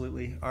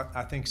 Absolutely.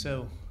 I think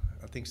so.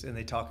 And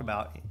they talk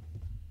about,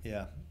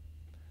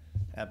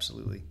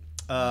 absolutely.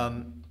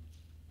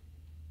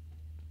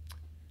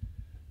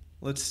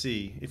 Let's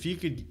see. If you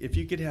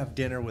could have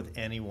dinner with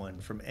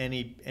anyone from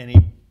any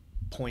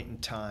point in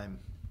time,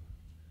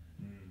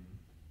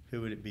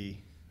 who would it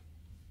be?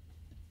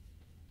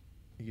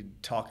 You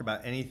could talk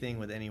about anything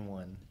with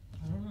anyone.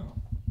 I don't know.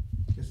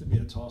 I guess it'd be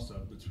a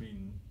toss-up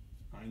between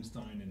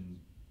Einstein and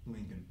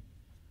Lincoln.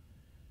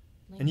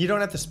 And you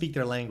don't have to speak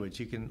their language.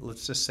 You can,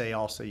 let's just say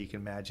also, you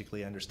can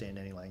magically understand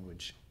any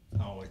language.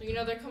 Oh, like you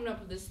know, they're coming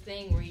up with this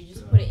thing where you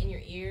just put it in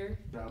your ear.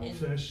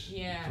 Battlefish.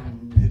 Yeah.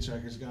 From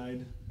Hitchhiker's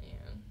Guide. Yeah.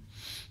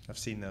 I've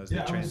seen those.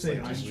 Yeah, I would say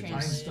translate.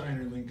 Einstein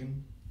or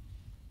Lincoln.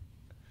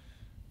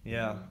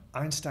 Yeah,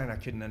 Einstein I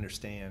couldn't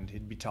understand.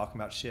 He'd be talking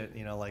about shit,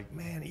 you know, like,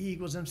 man, E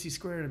 = MC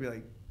squared. I'd be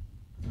like,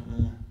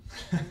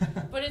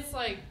 but it's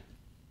like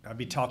I'd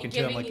be talking to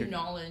him like giving you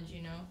knowledge,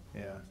 you know.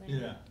 Yeah.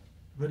 Yeah,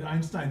 but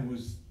Einstein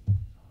was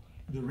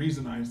the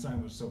reason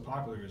Einstein was so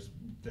popular is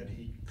that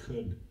he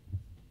could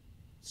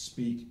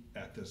speak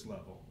at this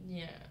level.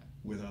 Yeah.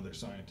 With other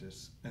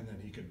scientists, and then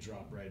he could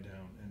drop right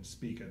down and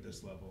speak at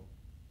this level,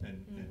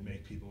 and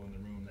make people in the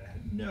room that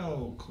had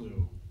no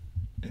clue.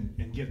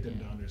 And get them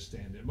to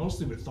understand it.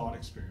 Mostly with thought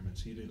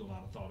experiments. He did a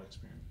lot of thought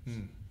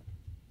experiments.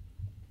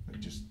 Like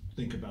just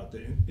think about the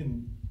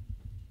in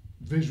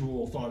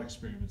visual thought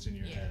experiments in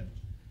your head.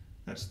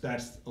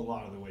 That's a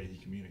lot of the way he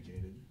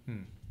communicated.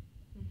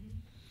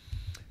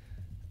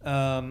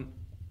 I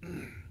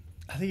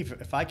think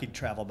if I could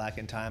travel back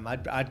in time,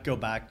 I'd go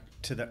back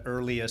to the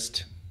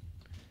earliest.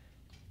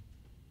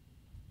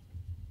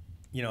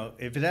 You know,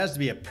 if it has to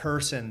be a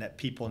person that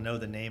people know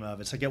the name of,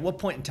 it's like at what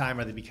point in time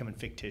are they becoming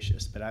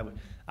fictitious? But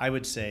I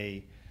would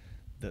say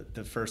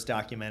the first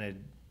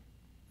documented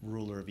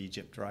ruler of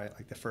Egypt, right?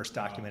 Like the first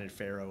documented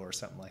pharaoh or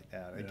something like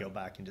that. I'd go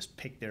back and just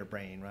pick their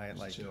brain, right? Just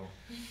like chill.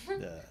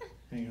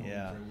 Hang on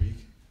for a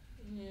week.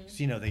 Yeah.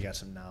 So you know they got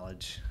some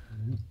knowledge.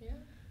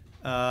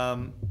 Yeah.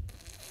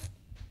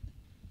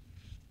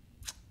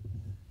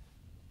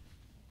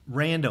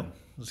 Random.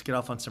 Let's get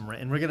off on some,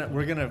 and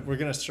we're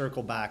gonna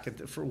circle back.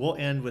 We'll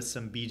end with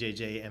some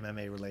BJJ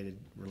MMA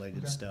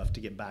related stuff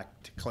to get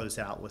back to close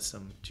out with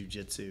some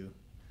jiu-jitsu.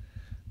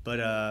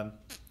 But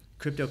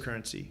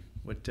cryptocurrency.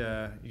 What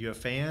you a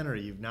fan, or are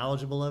you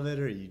knowledgeable of it,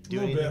 or are you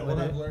doing anything with it?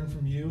 What I've learned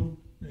from you,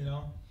 you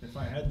know, if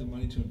I had the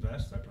money to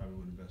invest, I probably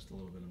would invest a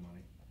little bit of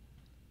money.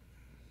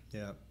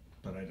 Yeah.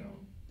 But I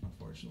don't,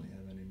 unfortunately,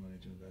 have any money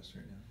to invest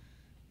right now.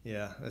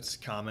 Yeah, that's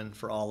common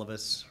for all of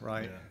us,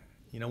 right? Yeah.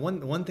 You know,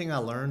 one thing I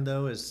learned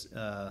though is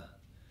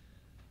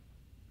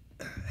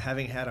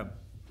having had a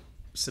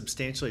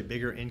substantially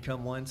bigger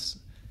income once,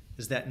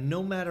 is that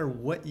no matter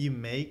what you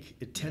make,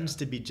 it tends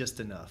to be just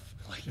enough.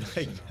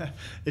 Like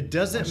it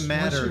doesn't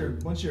matter.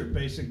 Once your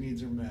basic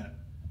needs are met,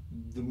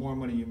 the more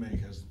money you make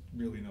has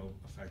really no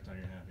effect on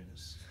your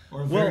happiness,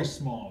 or a very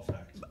small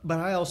effect. But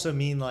I also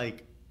mean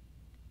like,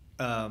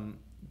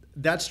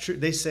 that's true.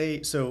 They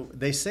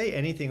say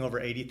anything over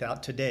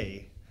 80,000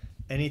 today.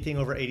 Anything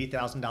over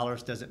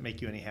 $80,000 doesn't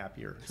make you any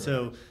happier. Correct.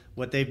 So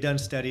what they've done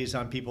studies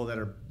on people that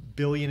are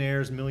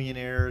billionaires,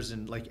 millionaires,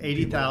 and like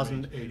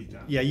 80,000.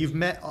 Yeah, you've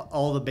met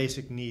all the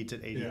basic needs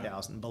at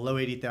 80,000. Yeah. Below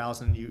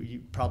 80,000,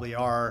 you probably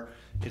are.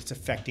 It's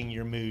affecting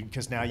your mood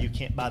because now you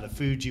can't buy the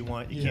food you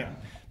want. You can't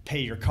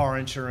pay your car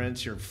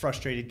insurance. You're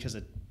frustrated because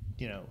of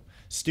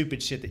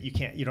stupid shit that you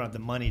don't have the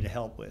money to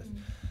help with.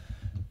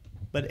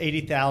 But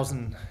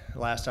 80,000,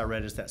 last I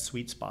read, is that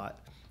sweet spot.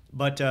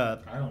 But I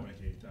don't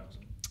make 80,000.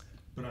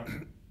 But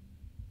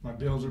my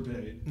bills are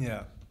paid.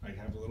 Yeah. I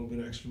have a little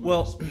bit extra money.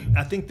 Well,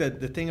 I think that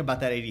the thing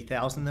about that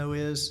 80,000 though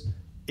is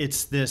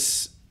it's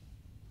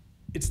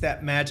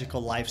that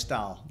magical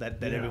lifestyle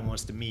that everyone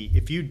wants to meet.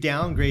 If you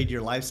downgrade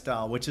your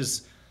lifestyle, which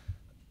is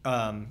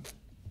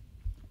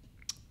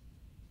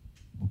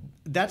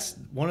that's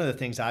one of the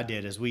things I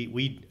did is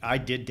I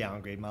did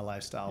downgrade my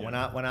lifestyle.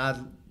 Yeah. When I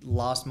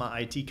lost my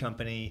IT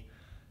company,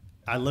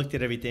 I looked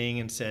at everything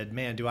and said,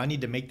 man, do I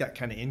need to make that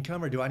kind of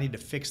income or do I need to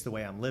fix the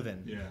way I'm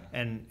living? Yeah.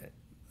 And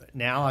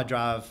now I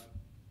drive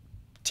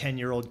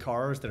 10-year-old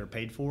cars that are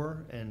paid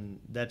for, and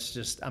that's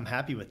just, I'm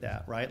happy with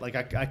that, right? Like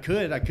I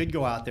could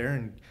go out there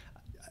and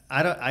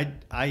I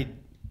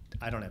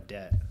don't have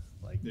debt.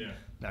 Like,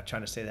 not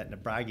trying to say that in a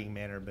bragging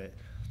manner, but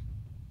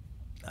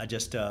I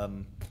just,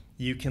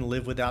 you can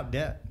live without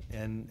debt,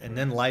 and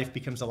then life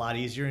becomes a lot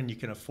easier and you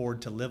can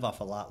afford to live off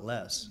a lot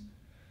less.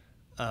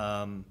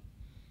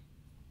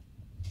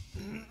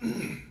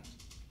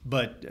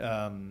 But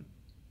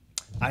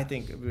I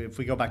think if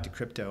we go back to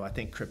crypto, I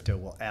think crypto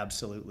will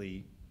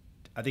absolutely,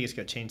 I think it's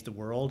going to change the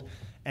world.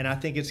 And I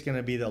think it's going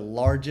to be the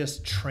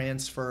largest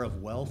transfer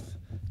of wealth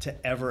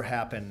to ever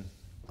happen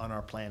on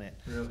our planet.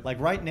 Really? Like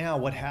right now,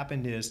 what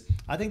happened is,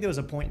 I think there was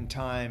a point in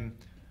time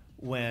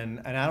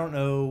when, and I don't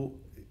know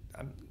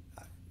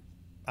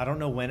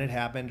when it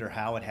happened or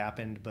how it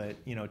happened, but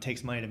you know, it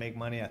takes money to make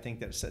money. I think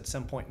that at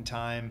some point in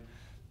time,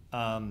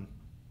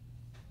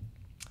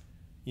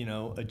 you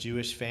know, a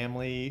Jewish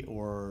family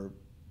or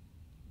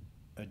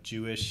a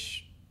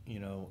Jewish, you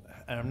know,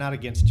 and I'm not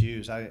against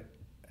Jews. I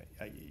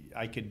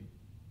could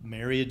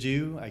marry a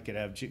Jew. I could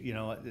have, you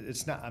know,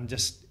 it's not,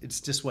 it's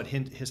just what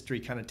history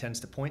kind of tends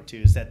to point to,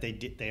 is that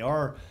they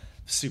are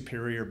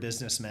superior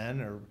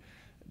businessmen, or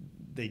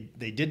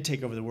they did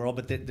take over the world,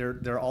 but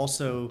they're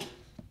also,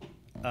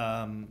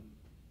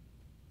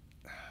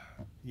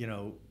 you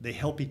know, they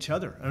help each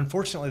other.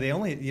 Unfortunately, they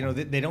only, you know,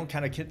 they don't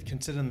kind of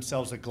consider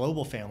themselves a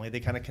global family. They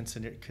kind of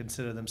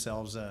consider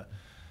themselves a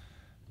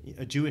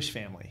Jewish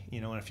family,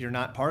 you know. And if you're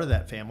not part of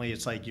that family,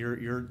 it's like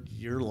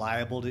you're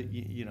liable to,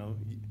 you know,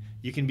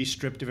 you can be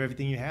stripped of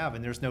everything you have,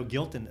 and there's no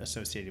guilt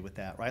associated with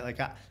that, right? Like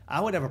I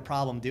would have a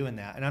problem doing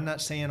that. And I'm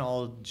not saying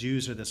all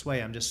Jews are this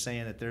way. I'm just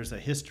saying that there's a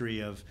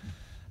history of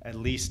at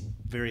least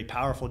very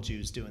powerful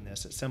Jews doing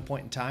this. At some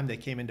point in time, they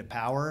came into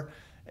power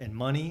and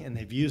money, and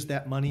they've used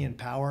that money and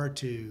power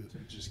to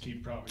just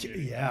keep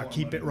propagating. Yeah,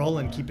 keep it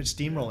rolling, keep it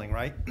steamrolling,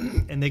 right?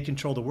 And they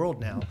control the world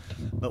now.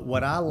 But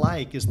what I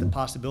like is the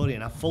possibility,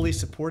 and I fully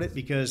support it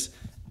because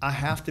I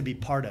have to be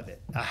part of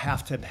it. I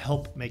have to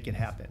help make it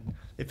happen.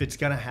 If it's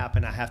going to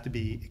happen, I have to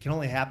be. It can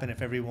only happen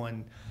if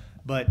everyone.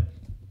 But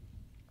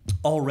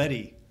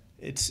already,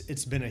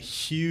 it's been a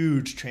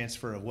huge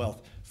transfer of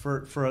wealth.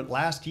 For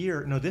last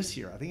year, no, this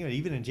year, I think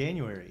even in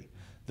January,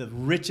 the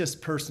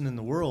richest person in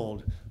the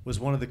world was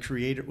the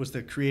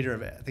creator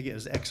of, I think it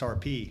was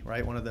XRP,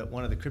 right? One of the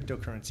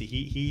cryptocurrency.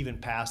 He even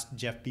passed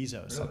Jeff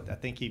Bezos. Really?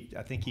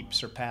 I think he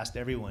surpassed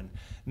everyone.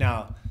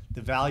 Now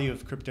the value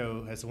of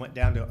crypto has went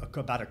down to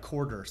about a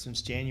quarter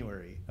since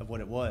January of what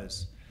it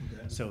was.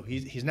 Okay. So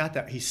he's not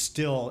that, he's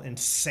still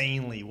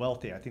insanely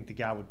wealthy. I think the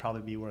guy would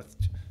probably be worth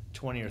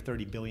 $20 or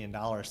 $30 billion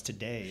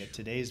today at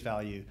today's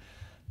value.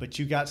 But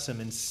you got some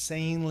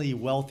insanely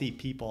wealthy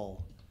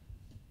people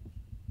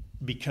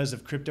because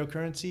of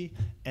cryptocurrency,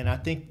 and I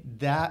think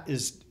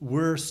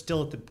we're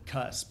still at the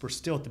cusp. We're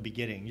still at the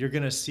beginning. You're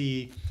going to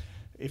see,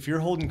 if you're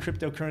holding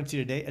cryptocurrency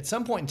today, at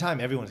some point in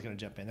time, everyone's going to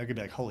jump in. They're going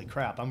to be like, "Holy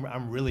crap!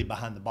 I'm really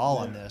behind the ball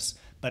on this,"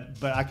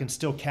 but I can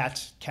still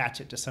catch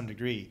it to some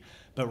degree.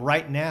 But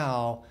right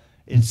now,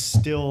 it's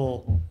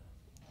still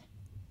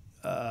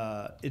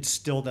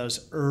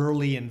those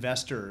early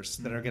investors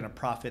that are going to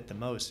profit the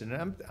most.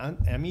 And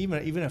I'm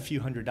even a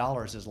few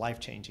 $100s is life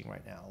changing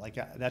right now. Like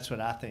that's what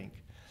I think.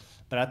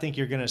 But I think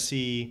you're going to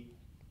see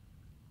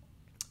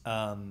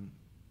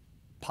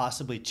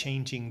possibly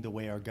changing the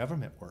way our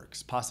government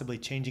works, possibly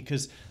changing,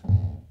 because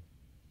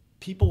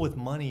people with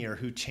money are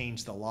who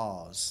change the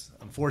laws.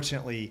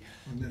 Unfortunately,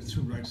 And that's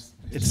who writes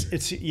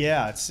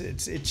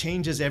it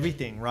changes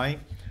everything, right?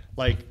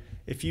 Like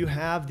if you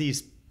have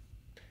these,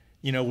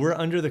 you know, we're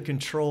under the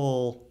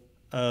control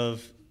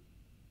of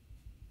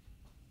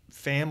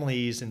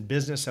families and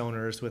business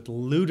owners with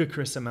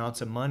ludicrous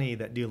amounts of money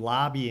that do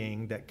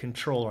lobbying that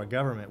control our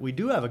government. We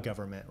do have a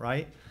government,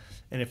 right?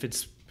 And if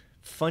it's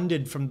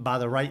funded by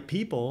the right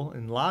people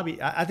and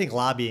I think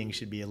lobbying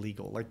should be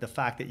illegal. Like the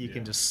fact that you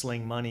can just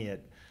sling money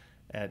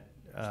at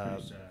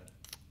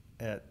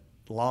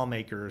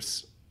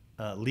lawmakers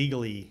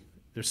legally,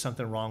 there's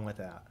something wrong with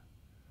that.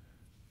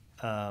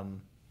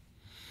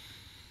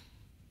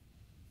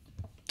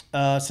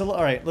 So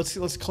all right,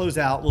 let's close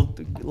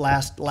out.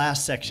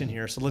 Last section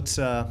here. So let's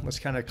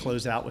kind of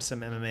close out with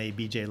some MMA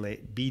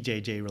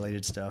BJJ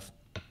related stuff.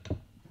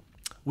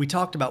 We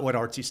talked about what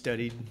arts you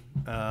studied.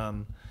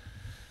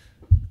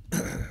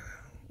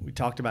 We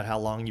talked about how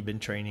long you've been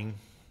training.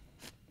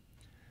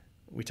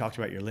 We talked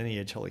about your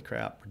lineage. Holy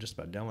crap, we're just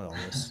about done with all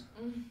this.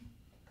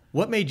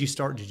 What made you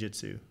start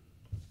jiu-jitsu?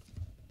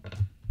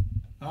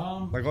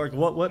 Like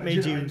what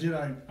made you?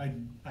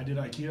 I did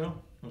Aikido.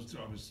 I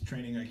was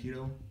training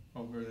Aikido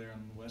over there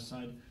on the west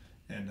side,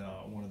 and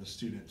one of the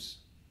students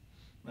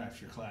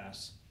after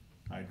class,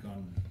 I'd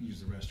gone use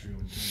the restroom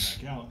and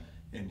came back out,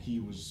 and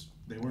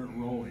they weren't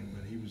rolling,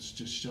 but he was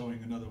just showing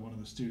another one of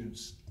the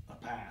students a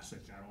pass.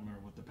 Like, I don't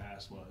remember what the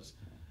pass was,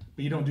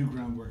 but you don't do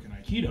groundwork in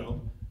Aikido.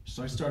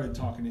 So I started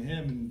talking to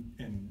him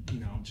and you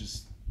know,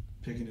 just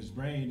picking his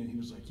brain, and he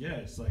was like, yeah,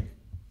 it's like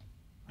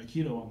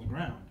Aikido on the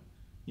ground.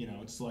 You know,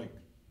 it's like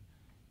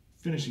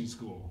finishing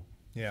school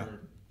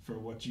for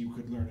what you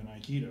could learn in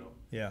Aikido.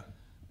 Yeah.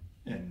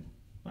 And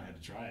I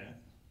had to try it.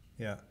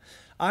 Yeah.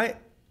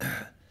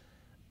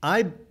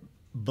 I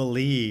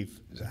believe,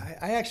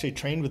 I actually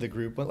trained with a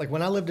group, but like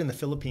when I lived in the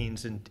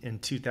Philippines in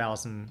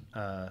 2000,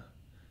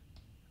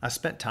 I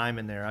spent time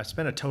in there. I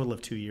spent a total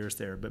of 2 years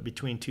there, but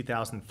between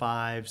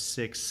 2005,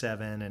 6,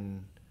 7,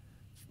 and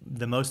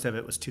the most of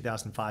it was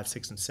 2005,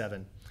 6, and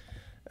 7.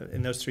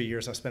 In those 3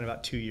 years, I spent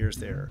about 2 years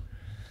there.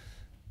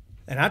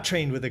 And I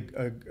trained with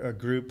a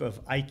group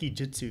of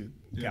Aiki-Jitsu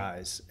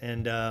guys,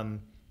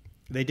 and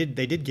they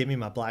did give me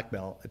my black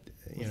belt,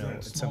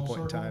 at some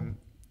point in time.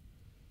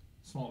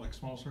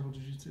 Small circle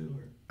jiu-jitsu,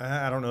 or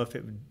I don't know if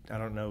it would. I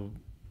don't know.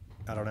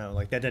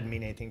 Like, that doesn't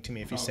mean anything to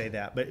me if you say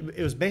that. But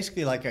it was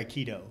basically like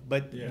Aikido.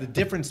 But the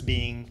difference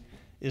being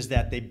is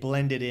that they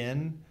blended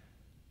in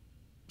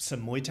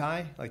some Muay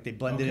Thai, like they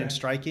blended in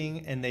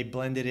striking, and they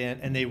blended in,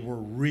 and they were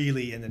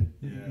really in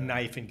the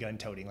knife and gun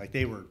toting. Like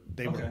they were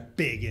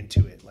big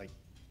into it. Like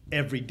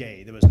every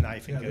day there was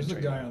knife and gun toting. toting. There's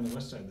a guy on the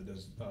west side that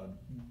does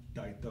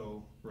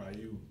Daito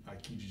Ryu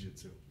Aiki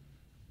Jiu-Jitsu.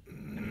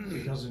 And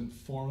he doesn't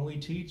formally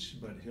teach,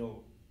 but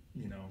he'll,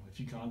 you know, if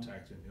you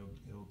contact him,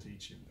 he'll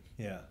teach you.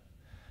 Yeah.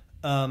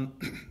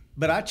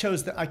 But I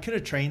chose that. I could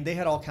have trained. They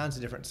had all kinds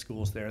of different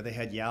schools there. They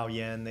had Yao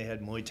Yen, they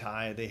had Muay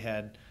Thai, they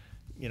had,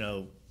 you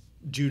know,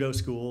 judo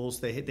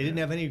schools. They didn't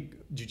have any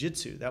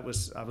jiu-jitsu. I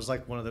was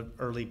like one of the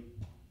early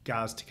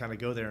guys to kind of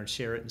go there and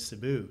share it in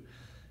Cebu.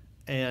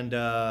 And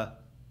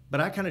but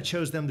I kind of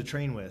chose them to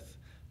train with.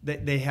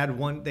 They had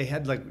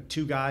like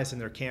 2 guys in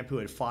their camp who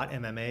had fought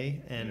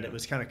MMA, and it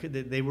was kind of,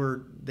 they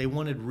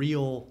wanted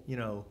real, you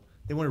know,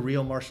 they wanted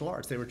real martial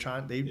arts. They were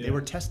they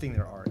were testing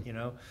their art, you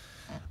know.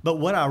 But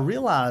what I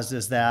realized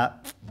is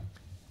that,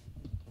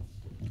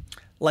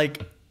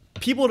 like,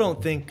 people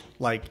don't think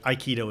like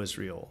Aikido is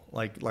real.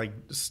 Like,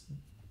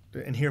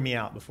 and hear me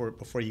out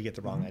before you get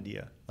the wrong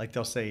idea. Like,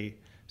 they'll say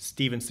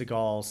Steven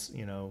Seagal's,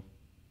 you know.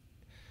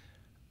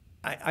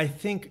 I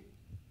think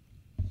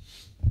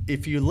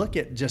if you look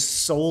at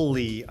just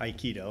solely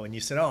Aikido and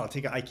you said, oh, I'll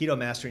take an Aikido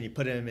master and you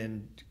put him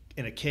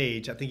in a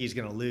cage, I think he's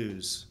going to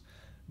lose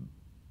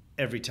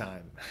every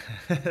time.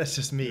 That's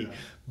just me. Yeah.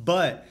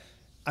 But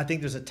I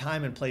think there's a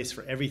time and place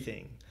for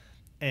everything.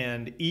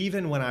 And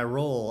even when I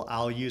roll,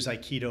 I'll use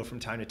Aikido from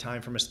time to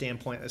time from a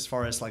standpoint as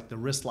far as like the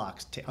wrist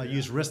locks. I'll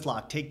use wrist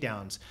lock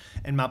takedowns.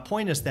 And my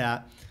point is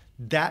that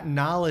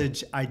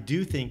knowledge, I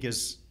do think,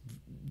 is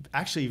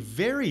actually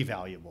very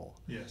valuable.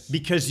 Yes.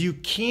 Because you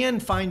can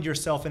find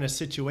yourself in a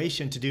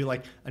situation to do,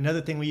 like,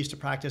 another thing we used to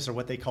practice are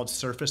what they called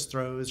surface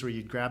throws, where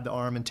you'd grab the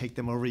arm and take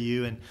them over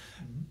you. And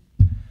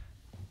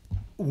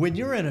when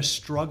you're in a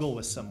struggle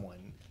with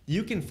someone,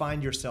 you can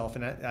find yourself,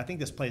 and I think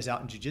this plays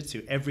out in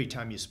jiu-jitsu every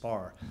time you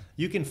spar,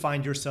 you can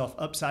find yourself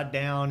upside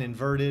down,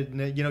 inverted,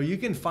 and, you know, you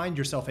can find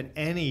yourself in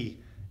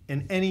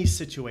any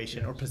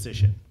situation or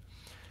position.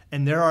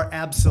 And there are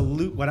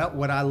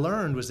what I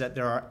learned was that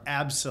there are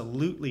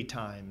absolutely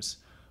times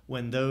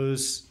when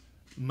those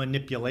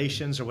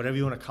manipulations, or whatever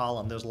you want to call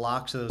them, those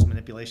locks or those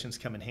manipulations,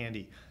 come in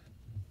handy.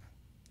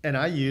 And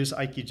I use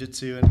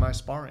Aiki-Jitsu in my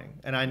sparring.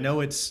 And I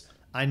know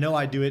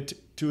I do it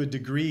to a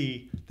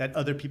degree that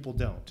other people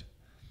don't.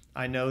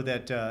 I know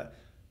that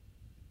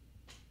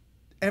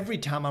every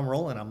time I'm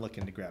rolling, I'm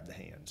looking to grab the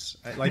hands.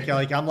 Like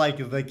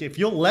if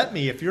you'll let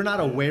me, if you're not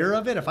aware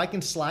of it, if I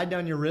can slide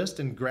down your wrist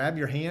and grab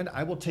your hand,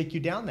 I will take you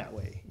down that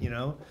way, you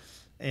know?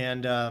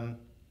 And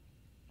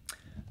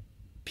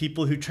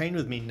people who train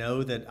with me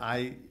know that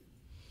I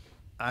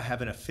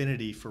have an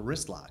affinity for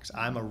wrist locks.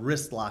 I'm a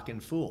wrist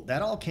locking fool.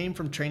 That all came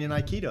from training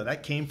Aikido.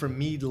 That came from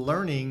me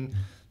learning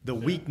the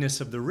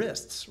weakness of the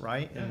wrists,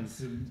 right? Yeah, and it's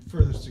the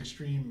furthest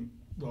extreme,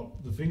 well,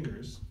 the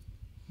fingers.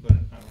 But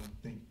I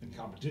don't think in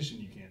competition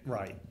you can't.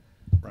 Right.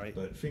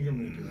 But finger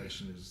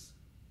manipulation is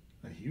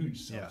a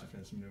huge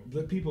self-defense maneuver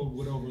that people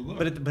would overlook.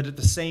 But at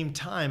the same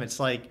time, it's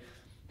like,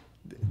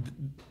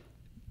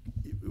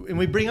 and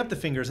we bring up the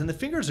fingers, and the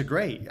fingers are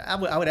great. I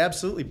would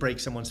absolutely break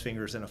someone's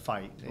fingers in a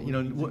fight, you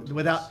know,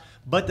 without.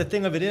 But the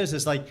thing of it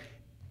is like,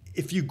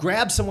 if you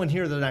grab someone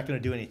here, they're not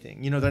going to do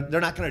anything. You know, they're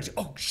not going to.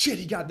 Oh shit,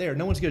 he got there.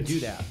 No one's going to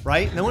do that,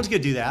 right? No one's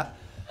going to do that.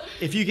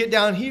 If you get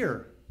down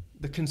here,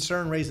 the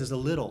concern raises a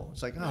little.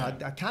 It's like,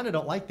 I kind of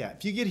don't like that.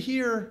 If you get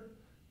here,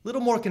 a little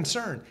more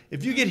concern.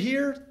 If you get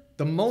here,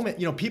 the moment,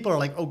 you know, people are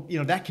like, oh, you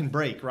know, that can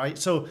break, right?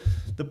 So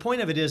the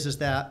point of it is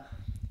that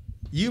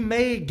you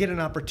may get an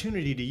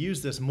opportunity to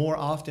use this more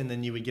often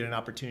than you would get an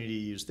opportunity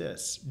to use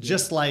this. Yeah.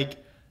 Just like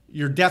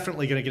you're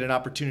definitely going to get an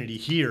opportunity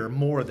here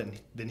more than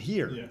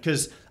here.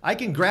 Because I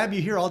can grab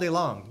you here all day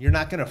long. You're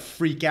not going to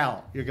freak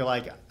out. You're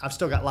going to like, I've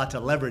still got lots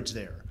of leverage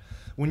there.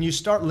 When you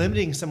start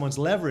limiting someone's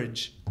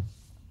leverage,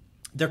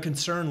 their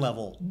concern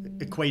level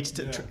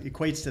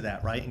equates to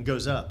that, right, and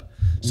goes up.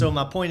 So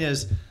my point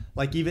is,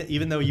 like,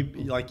 even though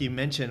you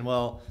mentioned,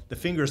 well, the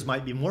fingers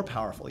might be more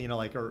powerful, you know,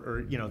 like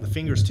or you know, the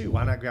fingers too.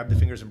 Why not grab the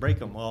fingers and break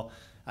them? Well,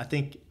 I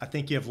think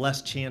you have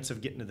less chance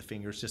of getting to the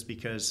fingers just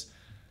because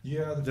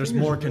Yeah, the there's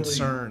fingers more really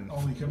concern.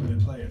 only come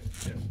into play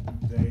if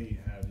they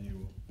have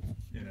you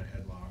in a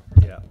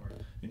headlock,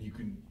 and you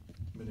can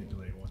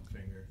manipulate one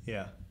finger.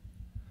 Yeah.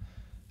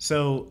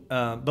 So,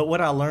 but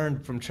what I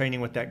learned from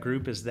training with that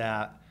group is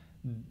that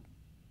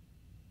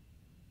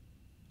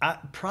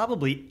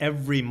probably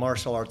every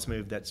martial arts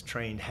move that's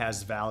trained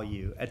has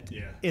value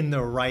in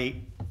the right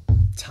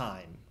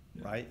time,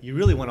 right? You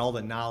really want all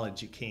the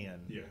knowledge you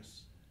can.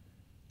 Yes.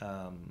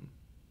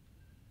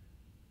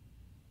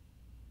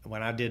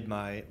 When I did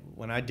my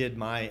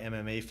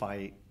MMA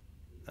fight,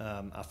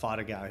 I fought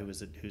a guy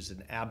who's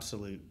an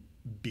absolute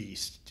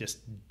beast, just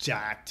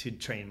jacked, who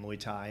trained Muay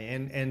Thai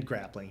and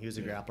grappling. He was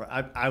a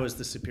grappler. I was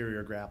the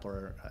superior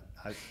grappler.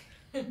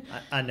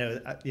 I know,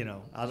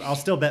 I'll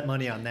still bet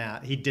money on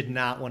that. He did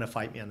not want to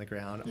fight me on the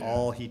ground. Yeah.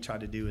 All he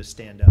tried to do was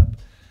stand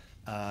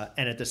up.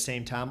 And at the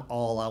same time,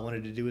 all I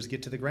wanted to do was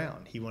get to the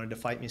ground. He wanted to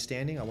fight me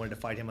standing. I wanted to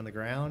fight him on the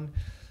ground.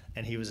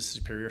 And he was a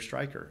superior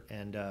striker.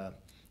 And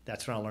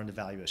that's when I learned the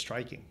value of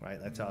striking, right?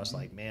 That's how I was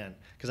like, man.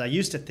 Because I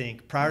used to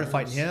think, prior to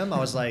fighting him, I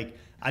was like,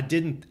 I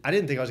didn't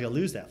think I was going to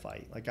lose that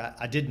fight. Like,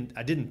 I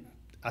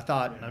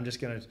thought I'm just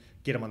going to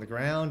get him on the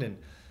ground. And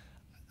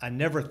I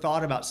never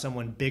thought about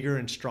someone bigger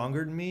and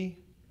stronger than me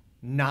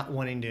not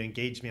wanting to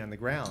engage me on the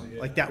ground.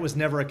 Like, that was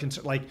never a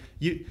concern. Like,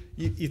 you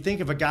think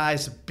if a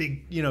guy's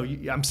big,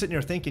 I'm sitting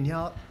there thinking,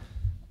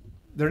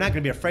 they're not going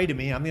to be afraid of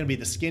me. I'm going to be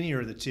the skinnier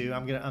of the two.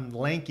 I'm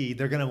lanky.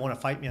 They're going to want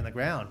to fight me on the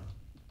ground.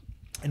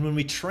 And when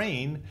we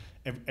train,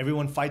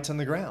 everyone fights on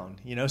the ground,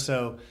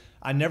 So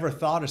I never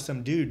thought of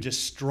some dude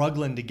just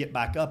struggling to get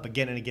back up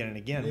again and again and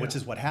again, which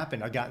is what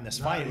happened. I got in this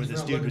fight where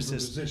this dude was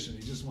just position.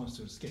 He just wants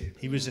to escape.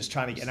 He was just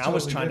trying to, and I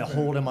was trying to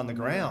hold him on the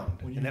ground.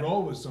 When you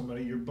roll with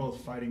somebody, you're both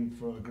fighting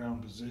for a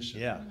ground position.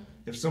 Yeah.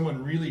 If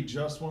someone really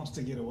just wants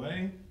to get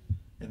away,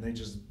 and they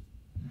just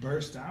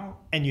burst out,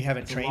 and you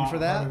haven't trained for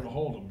that, to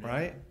hold them,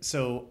 right?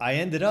 So I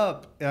ended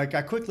up, I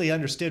quickly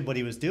understood what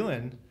he was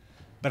doing,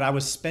 but I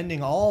was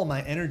spending all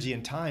my energy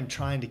and time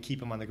trying to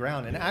keep him on the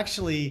ground. And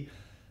actually,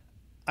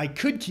 I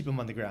could keep him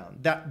on the ground.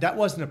 That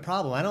wasn't a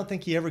problem. I don't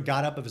think he ever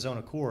got up of his own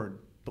accord,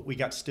 but we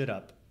got stood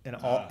up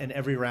in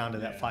every round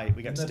of that fight.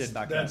 We got stood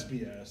back up. That's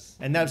BS.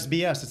 And that's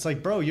BS. It's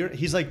like, bro,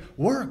 he's like,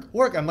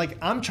 work. I'm like,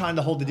 I'm trying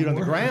to hold the dude on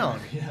the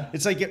ground. Yeah.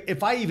 It's like,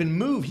 if I even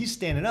move, he's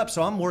standing up.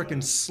 So I'm working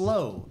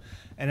slow.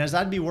 And as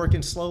I'd be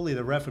working slowly,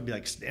 the ref would be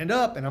like, stand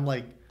up. And I'm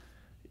like,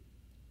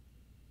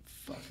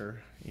 fucker.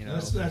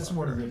 That's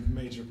one of the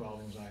major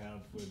problems I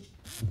have with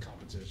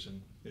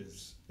competition.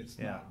 It's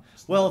not.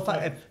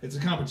 It's a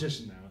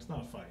competition now. It's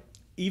not a fight.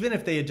 Even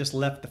if they had just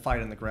left the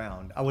fight on the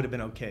ground, I would have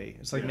been okay.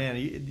 It's like, man,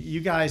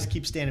 you guys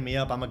keep standing me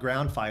up. I'm a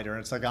ground fighter. And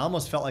it's like, I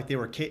almost felt like they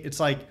were. It's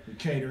like they're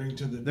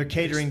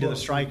catering to the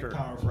striker,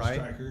 powerful right?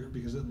 Striker,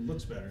 because it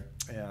looks better.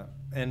 Yeah,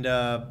 and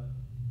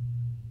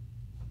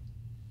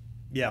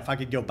if I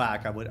could go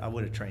back, I would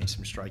have trained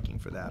some striking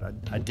for that.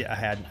 I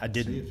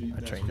didn't. I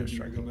trained no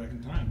striking. Go back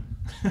in time.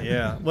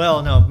 Yeah.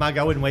 Well, no, Mike,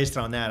 I wouldn't waste it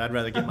on that. I'd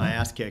rather get my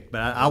ass kicked.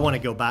 But I want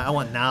to go back. I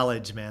want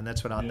knowledge, man.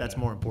 That's what. That's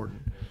more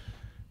important.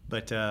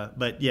 But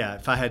yeah,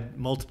 if I had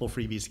multiple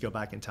freebies to go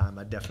back in time,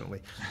 I'd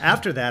definitely.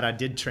 After that, I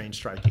did train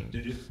striking.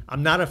 Did you?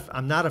 I'm not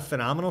a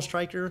phenomenal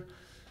striker.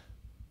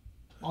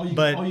 All you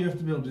have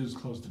to be able to do is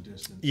close the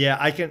distance. Yeah,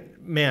 I can.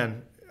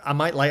 Man, I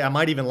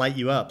might even light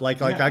you up.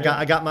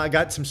 I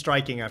got some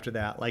striking after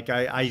that.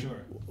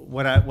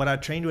 What I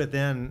trained with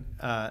then,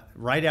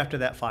 right after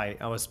that fight,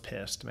 I was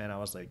pissed, man. I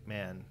was like,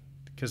 man,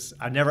 because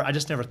I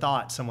just never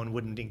thought someone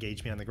wouldn't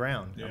engage me on the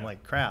ground. Yeah. I'm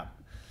like, crap.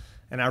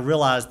 And I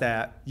realized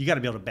that you got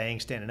to be able to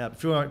bang standing up.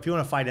 If you want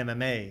to fight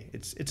MMA,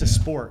 it's a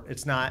sport.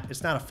 It's not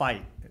a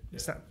fight.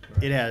 It's not.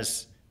 Right. It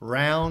has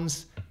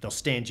rounds. They'll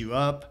stand you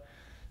up.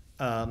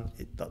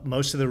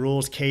 Most of the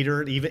rules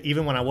catered.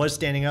 Even when I was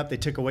standing up, they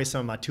took away some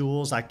of my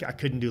tools. I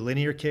couldn't do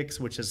linear kicks,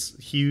 which is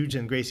huge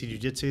in Gracie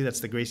Jiu-Jitsu. That's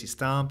the Gracie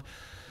stomp.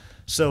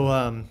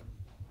 So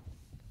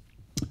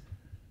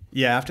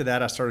after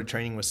that, I started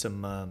training with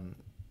some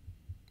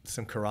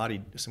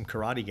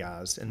karate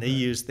guys, and they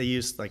used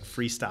like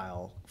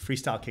freestyle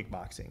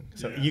kickboxing.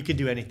 So you could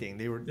do anything.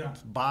 They were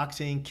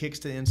boxing, kicks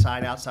to the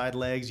inside, outside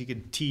legs. You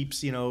could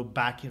teeps,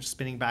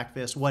 spinning back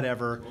fist,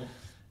 whatever. Cool.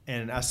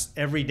 And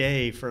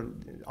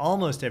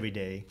almost every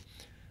day,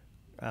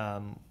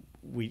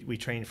 we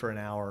trained for an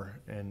hour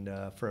and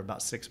for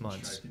about 6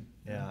 months. Striking.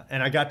 Yeah,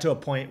 and I got to a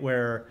point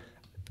where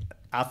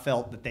I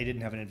felt that they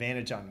didn't have an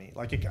advantage on me.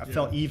 Like I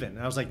felt even. And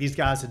I was like, these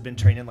guys had been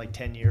training like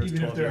 10 years, even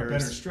 12 years. Even if they're a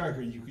better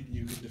striker, you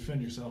could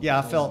defend yourself. Yeah,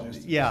 I felt.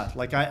 Yeah,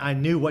 like I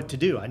knew what to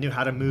do. I knew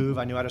how to move.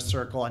 I knew how to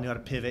circle. I knew how to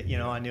pivot.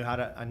 I knew how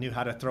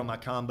to throw my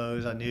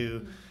combos. I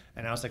knew.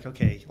 And I was like,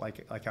 okay,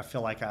 like I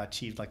feel like I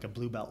achieved like a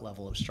blue belt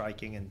level of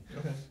striking,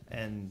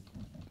 and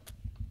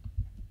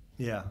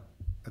yeah,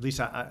 at least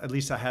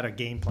I had a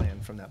game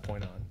plan from that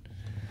point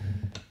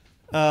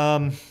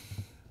on.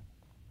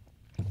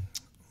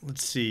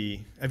 Let's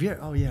see. Have you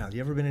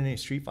ever been in any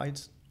street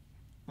fights?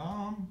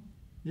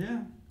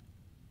 Yeah,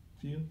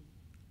 few.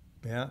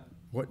 Yeah.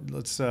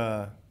 What's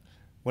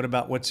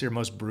your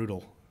most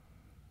brutal?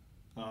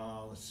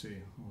 Let's see,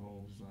 how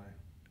old was I?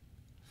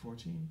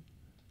 14?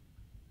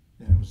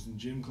 And it was in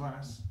gym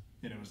class,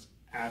 and it was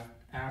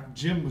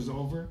gym was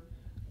over,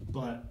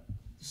 but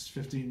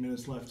 15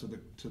 minutes left to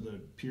the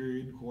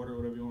period, quarter,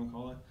 whatever you want to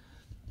call it.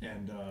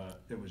 And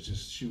it was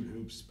just shoot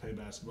hoops, play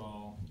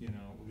basketball. You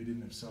know, we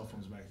didn't have cell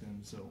phones back then,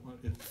 so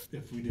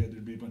if we did,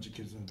 there'd be a bunch of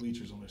kids in the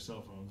bleachers on their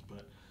cell phones.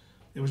 But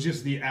it was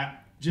just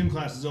gym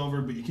class is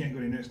over, but you can't go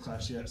to your next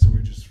class yet, so we're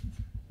just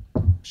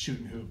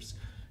shooting hoops.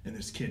 And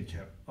this kid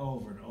kept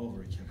over and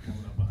over, he kept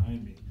coming up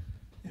behind me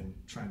and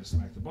trying to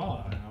smack the ball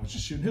out. And I was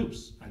just shooting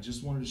hoops. I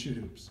just wanted to shoot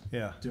hoops.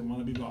 Yeah. Didn't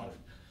want to be bothered.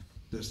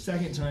 The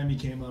second time he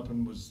came up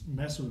and was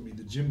messing with me,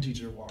 the gym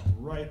teacher walked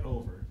right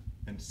over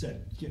and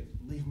said,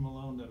 leave him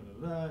alone, da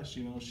da da da.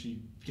 You know,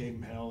 she gave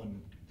him hell.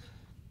 And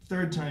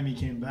third time he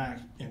came back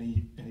and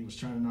he was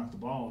trying to knock the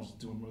ball. I was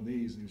doing one of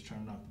these and he was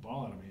trying to knock the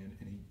ball out of me, and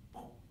he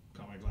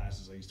got my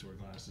glasses. I used to wear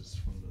glasses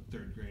from the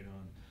 3rd grade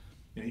on.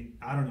 And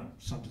I don't know,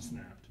 something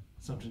snapped.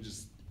 Something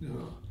just,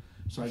 ugh.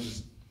 So I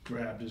just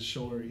grabbed his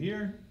shoulder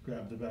here,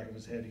 grabbed the back of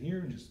his head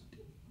here, and just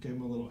gave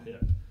him a little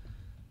hip.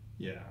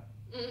 Yeah.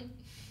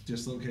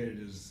 Dislocated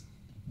his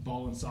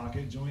ball and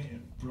socket joint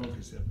and broke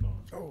his hip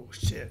bone. Oh,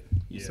 shit.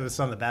 Yeah. So it's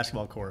on the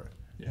basketball court.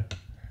 Yeah.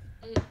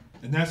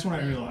 And that's when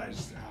I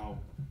realized how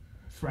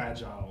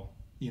fragile,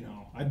 you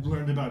know,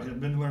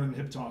 been learning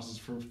hip tosses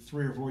for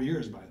 3 or 4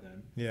 years by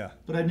then. Yeah.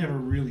 But I'd never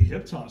really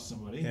hip tossed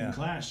somebody. Yeah. In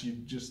class, you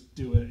just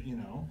do it, you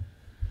know.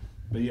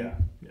 But yeah,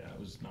 it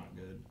was not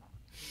good.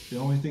 The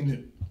only thing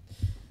that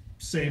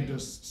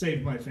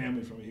saved my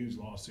family from a huge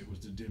lawsuit was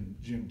the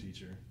gym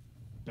teacher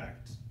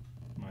backed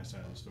my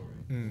side of the story.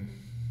 Mm.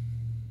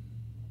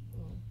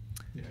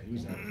 Yeah, he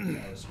was out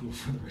of school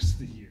for the rest of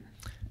the year.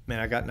 Man,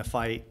 I got in a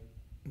fight.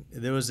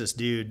 There was this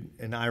dude,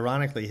 and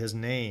ironically, his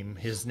name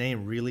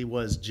really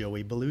was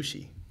Joey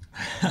Belushi,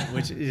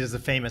 which is a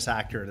famous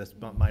actor.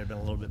 That might have been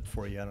a little bit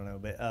before you, I don't know.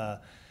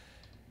 But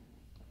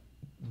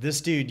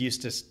this dude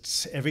used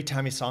to, every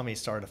time he saw me, he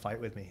started to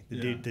fight with me.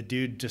 The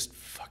dude just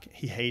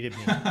he hated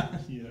me.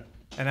 Yeah.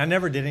 And I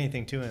never did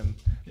anything to him.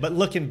 Yeah. But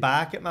looking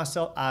back at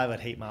myself, I would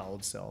hate my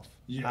old self.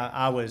 Yeah.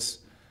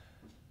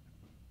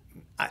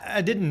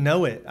 I didn't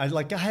know it. I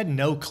had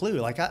no clue.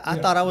 Like I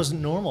thought I was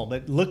normal,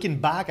 but looking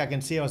back, I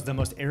can see I was the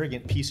most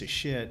arrogant piece of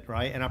shit,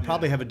 right? And I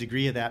probably have a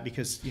degree of that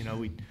because, you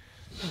know,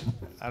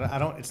 I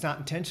don't. It's not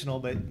intentional,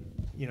 but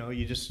you know,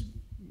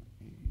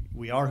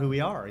 we are who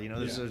we are. You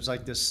know, there's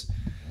like this.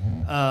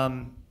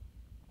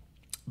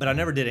 But I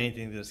never did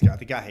anything to this guy.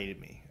 The guy hated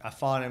me. I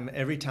fought him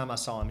every time I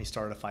saw him. He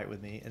started a fight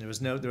with me, and there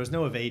was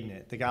no evading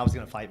it. The guy was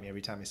going to fight me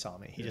every time he saw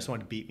me. He just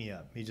wanted to beat me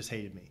up. He just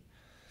hated me.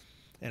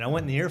 And I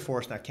went in the Air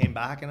Force, and I came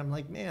back, and I'm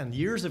like, man,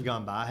 years have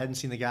gone by. I hadn't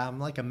seen the guy. I'm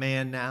like a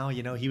man now.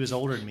 You know, he was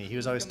older than me. He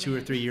was always 2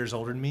 or 3 years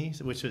older than me,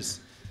 which was,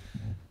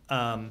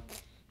 and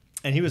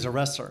he was a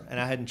wrestler, and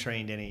I hadn't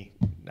trained any.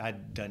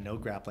 I'd done no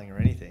grappling or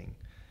anything.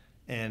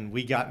 And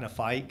we got in a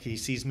fight. He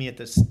sees me at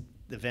this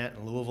event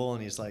in Louisville,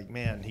 and he's like,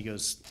 man, he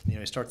goes, you know,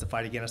 he starts the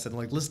fight again. I said,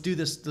 like, let's do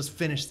this. Let's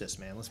finish this,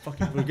 man.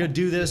 We're gonna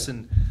do this.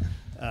 And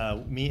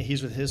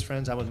he's with his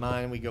friends. I'm with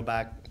mine. We go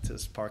back to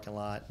this parking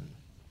lot.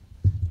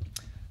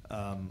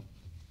 And,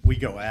 we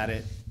go at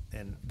it,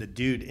 and the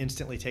dude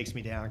instantly takes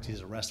me down because he's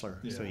a wrestler.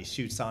 Yeah. So he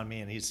shoots on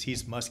me, and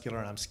he's muscular,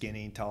 and I'm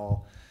skinny and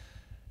tall,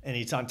 and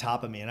he's on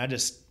top of me. And I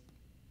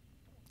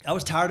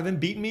was tired of him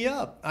beating me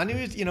up. I knew,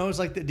 it was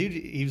like the dude,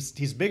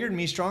 he's bigger than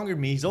me, stronger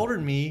than me, he's older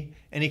than me,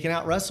 and he can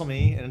out wrestle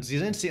me, and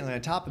he's instantly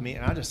on top of me.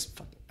 And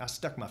I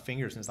stuck my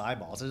fingers in his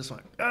eyeballs. I just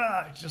went,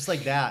 just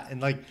like that.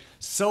 And like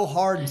so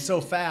hard and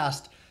so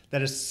fast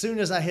that as soon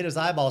as I hit his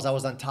eyeballs, I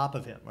was on top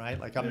of him, right?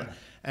 Like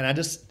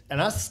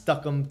and I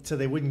stuck them till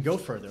they wouldn't go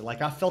further.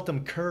 Like I felt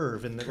them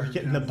curve and like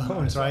hitting the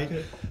bones, right?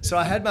 So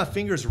I had my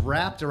fingers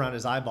wrapped around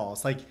his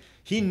eyeballs. Like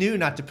he knew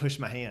not to push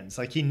my hands.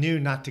 Like he knew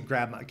not to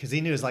grab because he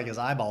knew his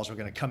eyeballs were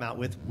going to come out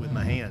with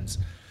my hands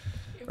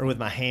or with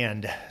my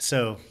hand.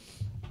 So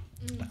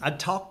I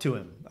talked to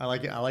him.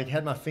 I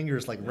had my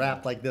fingers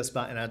wrapped like this,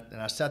 and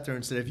I sat there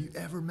and said, "If you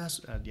ever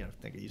mess," I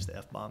think I used the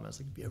F-bomb. I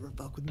was like, "If you ever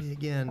fuck with me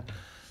again,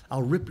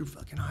 I'll rip your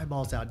fucking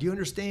eyeballs out. Do you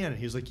understand?" And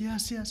he was like,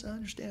 yes, I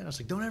understand. I was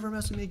like, don't ever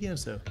mess with me again.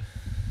 So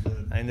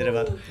I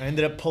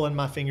ended up pulling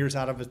my fingers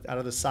out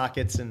of the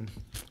sockets, and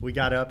we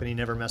got up, and he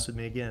never messed with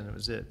me again. That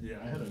was it. Yeah,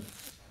 I had a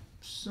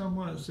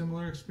somewhat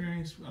similar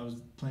experience. I was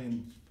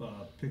playing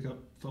pickup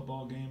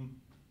football game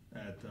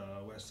at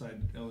Westside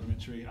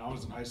Elementary. I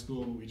was in high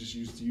school, but we just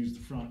used to use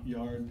the front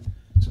yard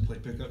to play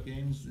pickup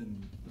games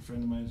in a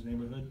friend of mine's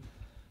neighborhood.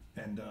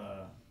 And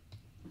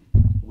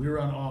we were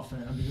on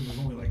offense. I mean, it was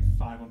only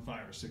 5-on-5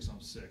 or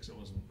 6-on-6. It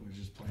wasn't. We were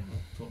just playing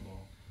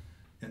football.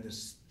 And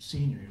this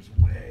senior, he was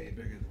way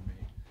bigger than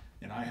me.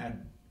 And I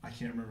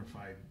can't remember if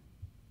I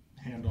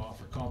hand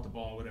off or caught the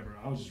ball, or whatever.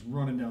 I was just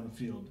running down the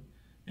field,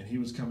 and he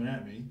was coming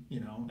at me,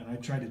 and I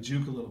tried to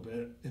juke a little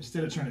bit.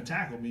 Instead of trying to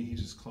tackle me, he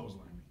just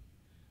clotheslined me.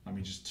 I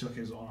mean, just took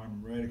his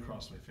arm right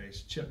across my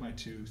face, chipped my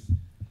tooth.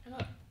 Oh.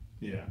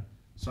 Yeah.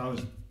 So I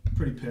was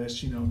pretty pissed,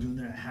 doing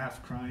that,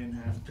 half crying,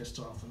 half pissed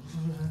off.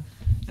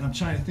 And I'm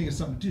trying to think of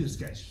something to do. This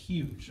guy's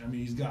huge. I mean,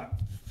 he's got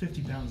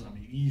 50 pounds on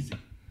me, easy.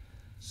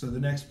 So the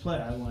next play,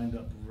 I lined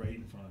up right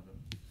in front of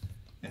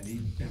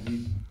him,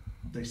 and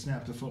they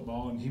snapped the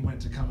football, and he went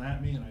to come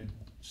at me, and I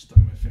stuck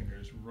my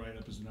fingers right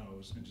up his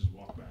nose and just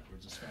walked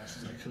backwards as fast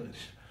as I could.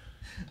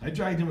 I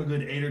dragged him a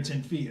good 8 or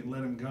 10 feet and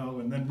let him go,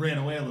 and then ran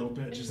away a little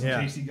bit just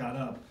in case he got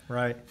up.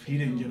 Right. He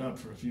didn't get up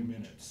for a few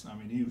minutes. I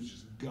mean, he was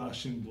just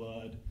gushing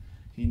blood.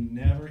 He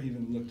never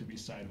even looked at me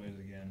sideways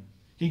again.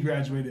 He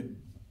graduated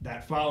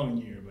that following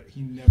year, but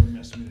he never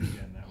messed with me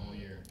again that whole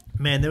year.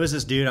 Man, there was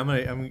this dude. I'm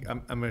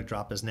gonna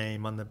drop his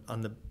name on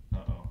the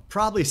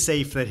probably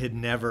safe that he'd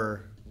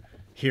never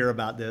hear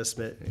about this,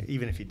 but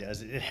even if he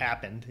does, it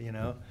happened, you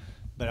know.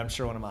 But I'm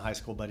sure one of my high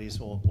school buddies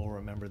will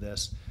remember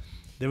this.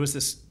 There was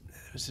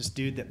this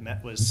dude that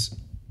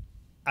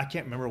I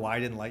can't remember why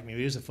he didn't like me.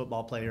 He was a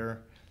football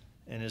player,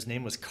 and his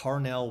name was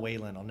Carnell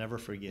Whalen. I'll never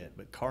forget.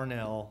 But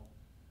Carnell,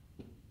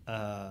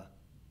 I'm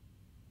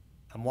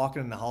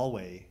walking in the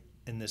hallway,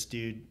 and this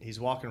dude, he's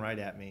walking right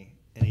at me,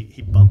 and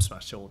he bumps my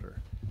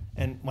shoulder.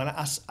 And when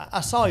I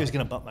saw he was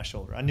going to bump my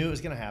shoulder, I knew it was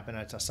going to happen.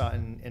 I saw it,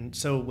 and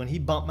so when he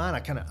bumped mine,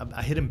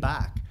 I hit him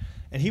back,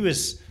 and he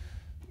was.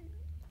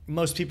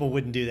 Most people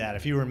wouldn't do that.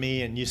 If you were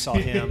me and you saw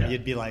him,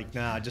 you'd be like,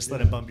 "Nah, just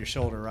let him bump your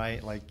shoulder,"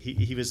 right? Like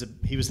he was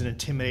an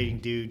intimidating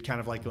dude,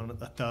 kind of like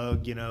a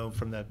thug, you know,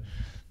 from the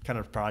kind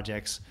of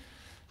projects,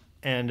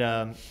 and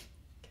kind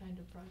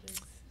of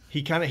projects.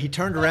 He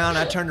turned around.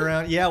 I turned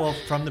around. Yeah, well,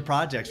 from the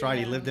projects, right?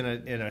 Yeah. He lived in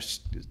a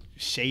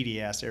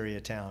shady ass area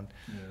of town.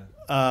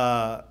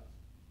 Yeah.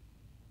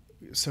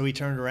 So he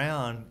turned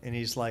around and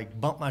he's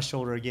like, bump my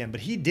shoulder again.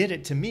 But he did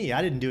it to me.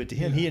 I didn't do it to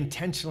him. Yeah. He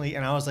intentionally,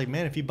 and I was like,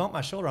 man, if you bump my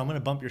shoulder, I'm going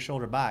to bump your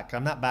shoulder back.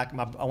 I'm not back.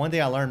 One thing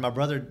I learned, my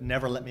brother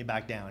never let me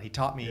back down. He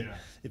taught me,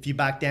 if you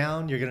back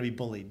down, you're going to be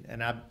bullied.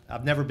 And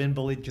I've never been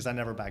bullied because I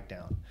never backed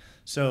down.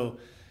 So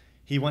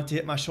he went to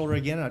hit my shoulder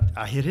again. And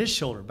I hit his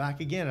shoulder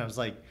back again. I was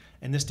like,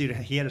 and this dude,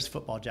 he had his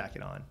football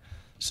jacket on.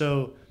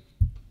 So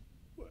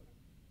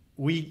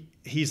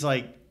he's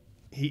like,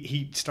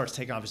 he starts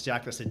taking off his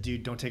jacket. I said,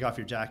 dude, don't take off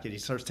your jacket. He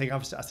starts taking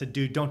off I said,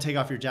 dude, don't take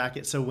off your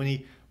jacket. So when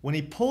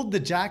he pulled the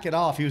jacket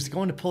off, he was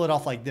going to pull it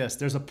off like this.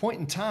 There's a point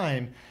in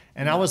time,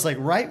 and I was like,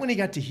 right when he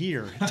got to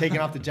here, taking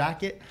off the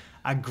jacket,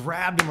 I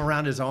grabbed him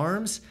around his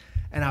arms,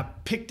 and I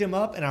picked him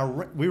up,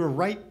 and we were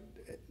right,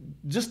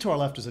 just to our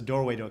left was a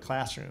doorway to a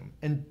classroom.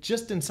 And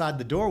just inside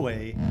the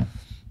doorway,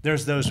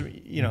 there's those,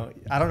 you know,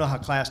 I don't know how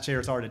class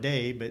chairs are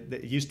today, but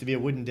it used to be a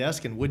wooden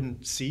desk and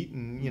wooden seat,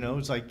 and, you know,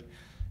 it's like,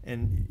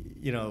 and,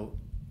 you know,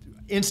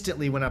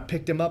 instantly when I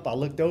picked him up, I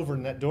looked over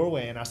in that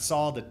doorway and I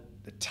saw the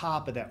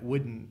top of that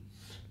wooden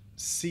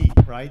seat,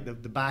 right? The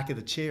back of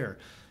the chair.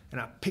 And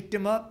I picked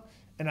him up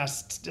and I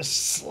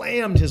just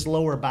slammed his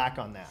lower back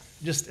on that,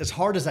 just as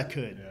hard as I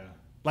could. Yeah.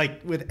 Like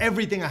with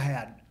everything I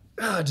had,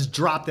 I just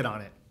dropped it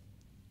on it.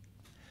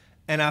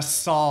 And I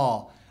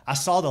saw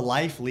the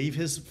life leave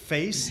his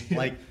face. Yeah.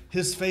 Like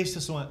his face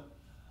just went,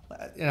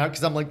 you know,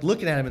 because I'm like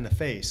looking at him in the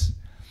face.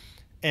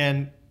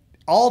 And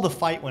all the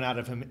fight went out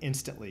of him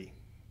instantly.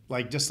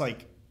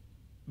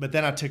 But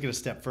then I took it a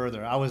step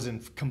further. I was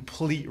in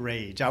complete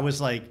rage. I was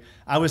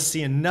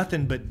seeing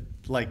nothing but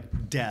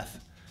like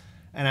death.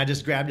 And I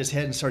just grabbed his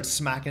head and started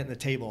smacking it in the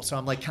table. So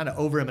I'm like kind of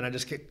over him, and I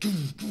just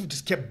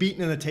kept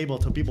beating in the table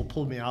until people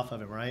pulled me off of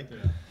him, right?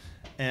 Yeah.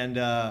 And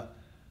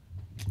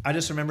I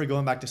just remember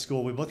going back to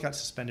school. We both got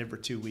suspended for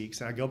 2 weeks,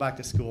 and I go back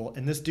to school,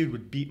 and this dude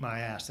would beat my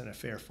ass in a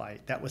fair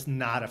fight. That was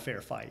not a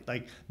fair fight.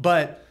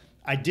 But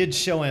I did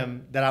show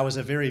him that I was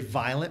a very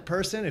violent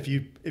person. If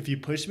you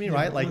push me,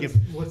 right? Like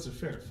what's a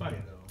fair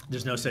fight though?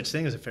 There's no such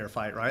thing as a fair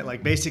fight, right?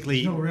 Like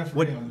basically, no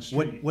referee on the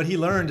street. What he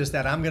learned is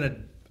that I'm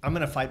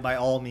gonna fight by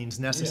all means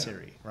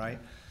necessary, right?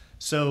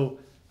 So,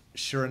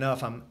 sure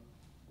enough,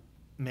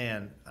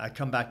 I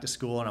come back to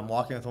school and I'm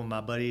walking with one of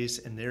my buddies,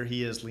 and there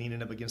he is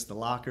leaning up against the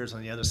lockers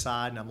on the other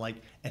side, and I'm like,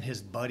 and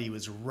his buddy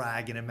was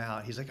ragging him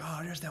out. He's like,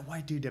 oh, there's that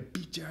white dude that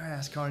beat your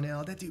ass,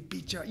 Carnell. That dude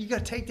beat you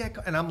gotta take that.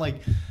 And I'm like,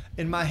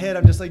 in my head,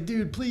 I'm just like,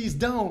 dude, please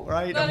don't,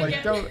 right? I'm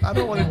like, I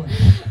don't want to,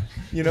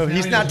 you know,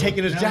 he's not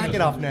taking his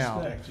jacket off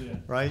now,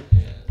 right?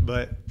 Yeah.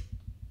 But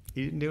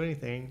he didn't do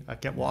anything. I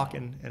kept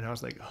walking, and I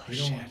was like, oh,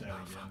 shit.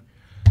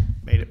 Fuck.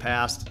 Made it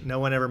past. No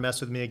one ever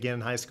messed with me again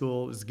in high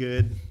school. It was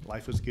good.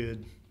 Life was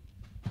good.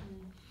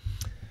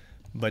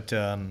 But,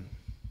 and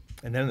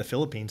then in the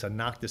Philippines, I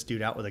knocked this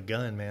dude out with a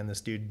gun, man.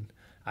 This dude,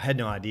 I had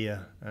no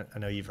idea. I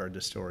know you've heard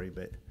this story,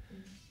 but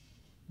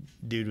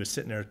dude was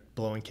sitting there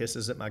blowing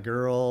kisses at my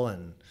girl,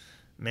 and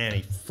man,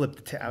 he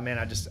flipped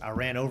the I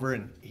ran over,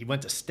 and he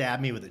went to stab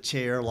me with a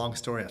chair. Long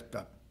story.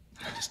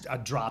 I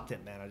dropped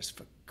it, man. I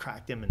just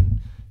cracked him, and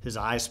his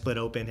eyes split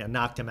open. I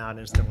knocked him out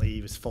instantly.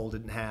 He was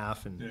folded in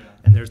half, and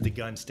there's the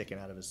gun sticking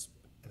out of his,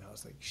 and I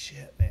was like,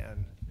 shit,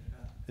 man.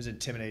 It was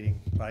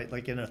intimidating, right?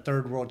 Like in a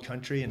third world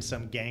country and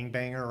some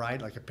gangbanger, right?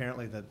 Like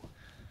apparently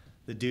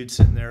the dude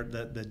sitting there,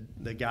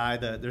 the guy,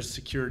 there's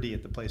security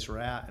at the place we're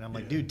at. And I'm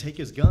like, dude, take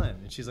his gun.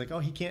 And she's like, oh,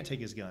 he can't take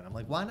his gun. I'm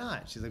like, why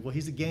not? She's like, well,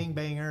 he's a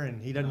gangbanger and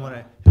he doesn't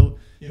want to,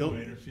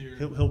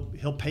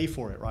 he'll pay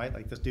for it, right?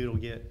 Like this dude will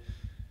get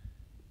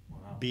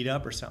beat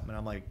up or something. And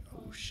I'm like,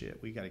 oh shit,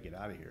 we got to get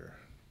out of here.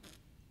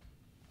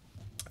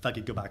 If I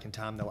could go back in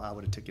time, though, I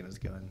would have taken his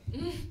gun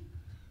Yeah.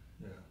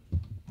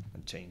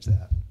 and changed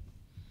that.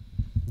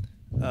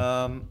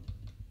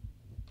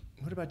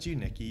 What about you,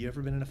 Nikki? You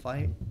ever been in a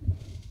fight?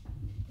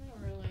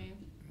 Not really.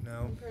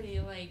 No. I'm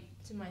pretty like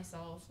to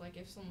myself. Like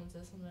if someone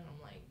says something,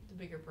 I'm like the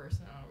bigger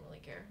person. I don't really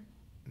care.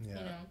 Yeah.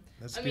 You know.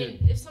 That's I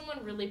good. mean, if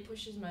someone really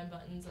pushes my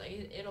buttons,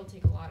 like it'll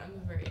take a lot. I'm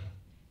a very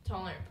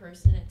tolerant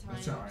person at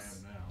times. That's how I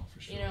am now,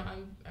 for sure. You know,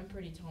 I'm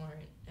pretty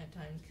tolerant at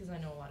times because I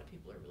know a lot of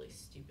people are really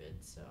stupid.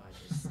 So I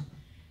just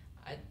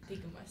I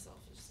think of myself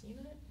as, you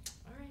know what?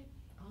 All right,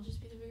 I'll just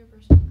be the bigger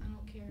person. I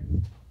don't care.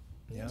 You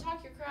Yeah. can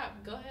talk your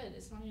crap. Go ahead.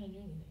 It's not gonna do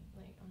anything.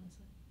 Like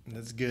honestly.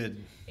 That's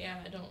good.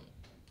 Yeah, I don't.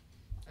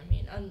 I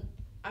mean,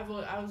 I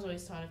was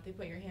always taught if they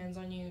put your hands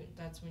on you,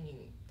 that's when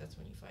you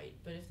fight.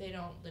 But if they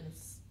don't, then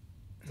it's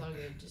all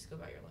good. Just go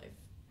about your life.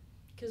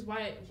 Because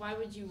why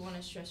would you want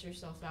to stress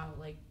yourself out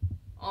like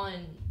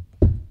on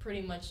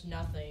pretty much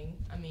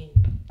nothing? I mean,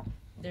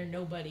 they're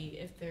nobody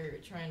if they're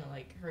trying to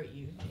like hurt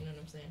you. You know what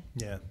I'm saying?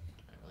 Yeah.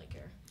 I don't really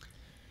care.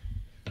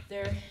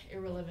 They're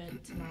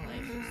irrelevant to my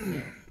life,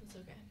 so it's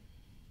okay.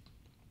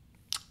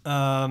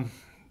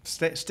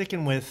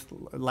 Sticking with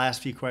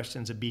last few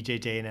questions of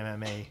BJJ and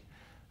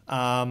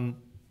MMA.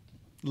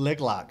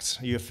 Leg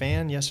locks. Are you a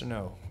fan? Yes or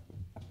no?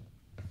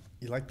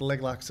 You like the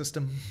leg lock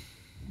system?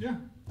 Yeah,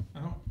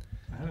 I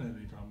haven't had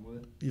any problem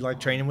with it. You like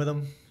training with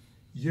them?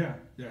 Yeah,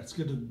 it's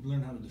good to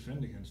learn how to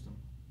defend against them.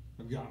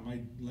 I've got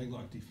my leg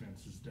lock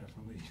defense is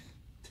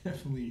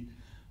definitely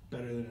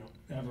better than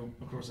ever.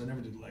 Of course, I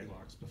never did leg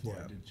locks before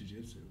I did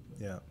jiu-jitsu.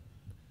 Yeah.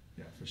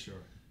 Yeah, for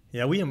sure.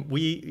 Yeah,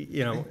 we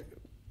you know,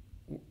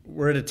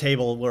 we're at a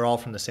table. We're all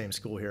from the same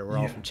school here. We're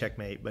all from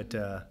Xequemate, but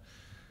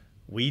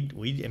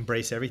we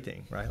embrace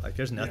everything, right? Like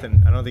there's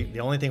nothing. I don't think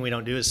the only thing we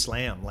don't do is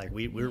slam. Like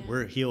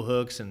we're heel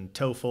hooks and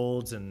toe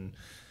folds and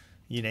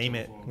you name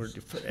it. We're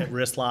at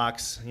wrist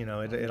locks. You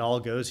know, it all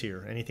goes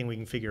here. Anything we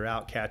can figure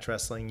out, catch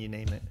wrestling, you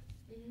name it.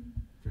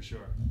 For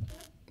sure.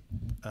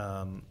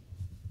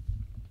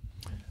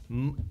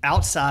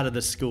 Outside of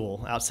the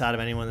school, outside of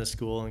anyone in the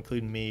school,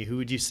 including me, who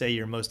would you say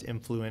your most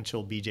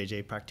influential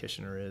BJJ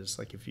practitioner is?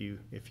 Like if you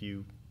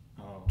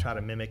try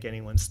to mimic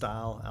anyone's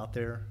style out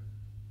there,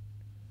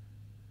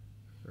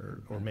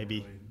 or maybe I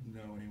don't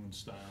really know anyone's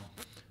style.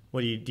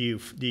 What do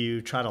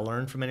you try to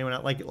learn from anyone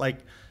else? I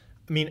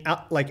mean,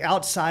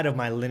 outside of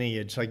my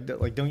lineage,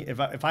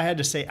 if I had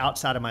to say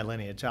outside of my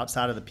lineage,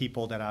 outside of the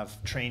people that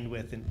I've trained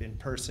with in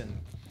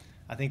person,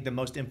 I think the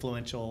most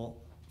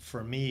influential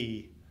for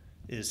me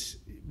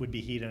would be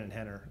Heaton and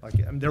Henner. Like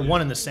they're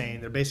one and the same.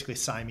 They're basically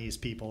Siamese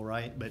people,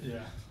 right? But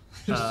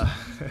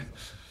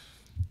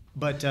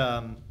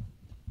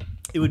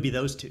it would be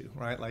those two,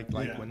 right?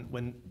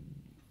 When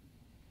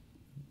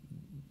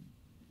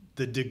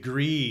the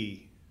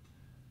degree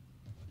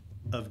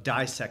of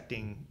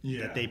dissecting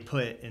that they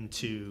put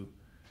into,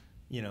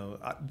 you know,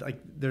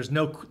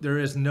 there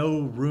is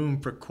no room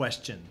for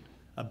question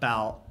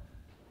about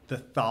the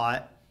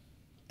thought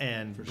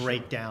and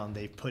breakdown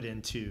they've put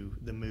into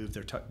the move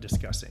they're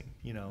discussing,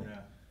 you know.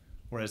 Yeah.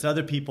 Whereas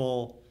other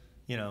people,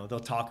 you know,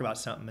 they'll talk about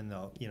something and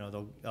they'll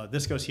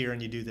this goes here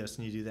and you do this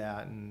and you do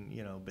that, and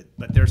you know, but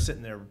they're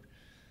sitting there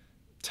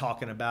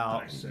talking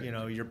about, you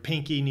know, your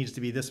pinky needs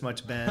to be this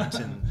much bent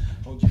and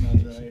hold your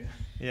mouth right.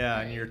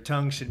 Yeah, and your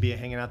tongue should be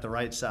hanging out the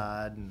right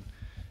side, and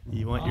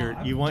you want your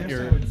I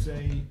would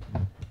say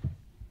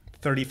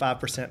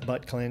 35%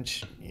 butt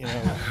clench, you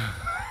know.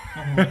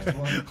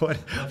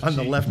 On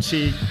the left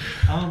cheek.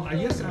 I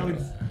guess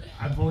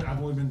I've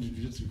only been to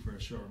jiu-jitsu for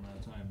a short amount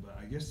of time, but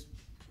I guess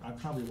I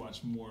probably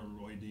watch more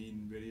Roy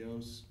Dean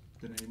videos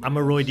than anybody. I'm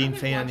a Roy Dean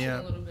fan,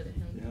 A little bit of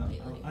him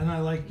lately. And I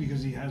like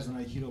because he has an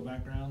Aikido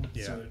background,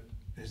 yeah. so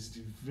it's a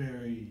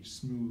very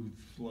smooth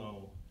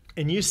flow.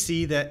 And you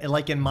see that,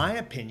 like in my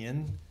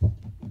opinion,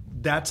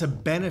 that's a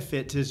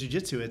benefit to his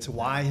jiu-jitsu. It's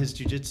why his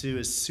jiu-jitsu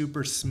is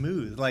super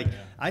smooth. Like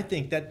I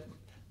think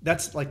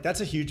that's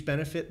a huge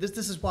benefit. This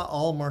is why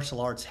all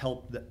martial arts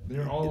help.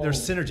 They're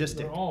synergistic.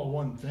 They're all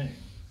one thing.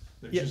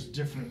 They're just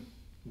different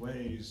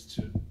ways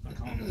to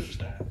accomplish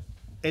that.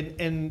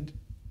 And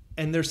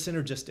they're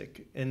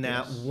synergistic in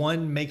that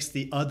one makes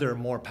the other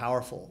more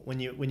powerful. When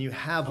you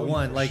have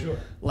one, like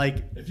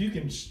if you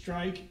can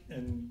strike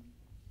and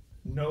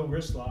know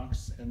wrist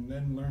locks and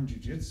then learn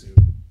jiu-jitsu,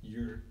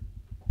 you're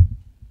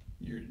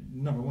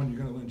number one.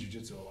 You're going to learn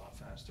jiu-jitsu a lot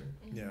faster.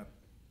 Yeah.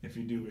 If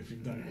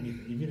you've done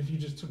anything, even if you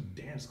just took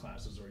dance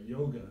classes or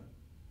yoga,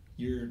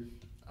 you're.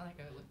 I like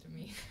how it looked at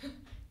me.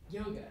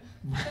 Yoga.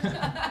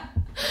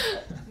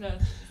 No.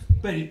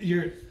 But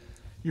you're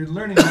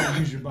learning how to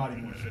use your body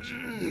more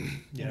efficiently.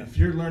 Yeah. And if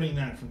you're learning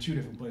that from two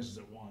different places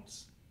at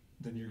once,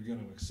 then you're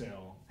going to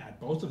excel at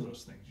both of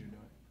those things you're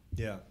doing.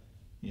 Yeah.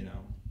 You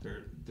know,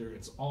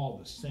 it's all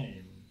the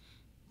same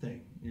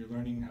thing. You're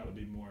learning how to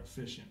be more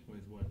efficient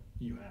with what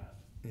you have.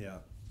 Yeah.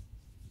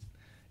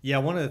 Yeah,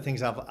 one of the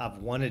things I've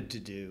wanted to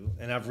do,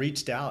 and I've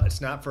reached out,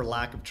 it's not for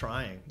lack of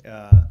trying,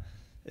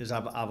 is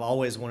I've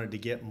always wanted to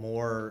get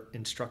more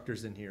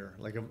instructors in here,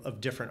 like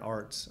of different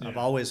arts. Yeah.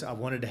 I've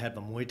wanted to have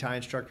a Muay Thai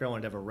instructor. I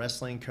wanted to have a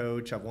wrestling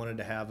coach. I've wanted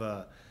to have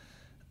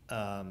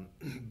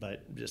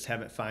but just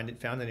haven't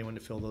found anyone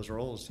to fill those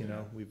roles. You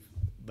know,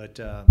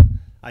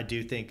 I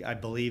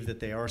believe that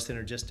they are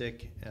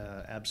synergistic,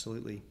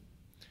 absolutely.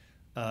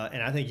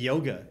 And I think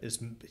yoga is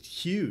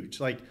huge.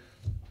 Like,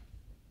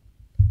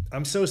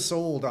 I'm so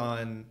sold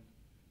on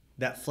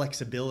that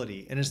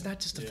flexibility, and it's not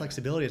just a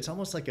flexibility. It's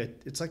almost like a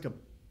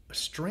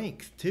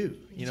strength too.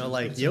 You know,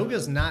 like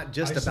yoga's not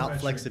just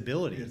about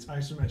flexibility. It's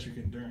isometric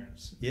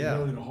endurance. Yeah. The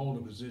ability to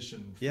hold a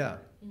position.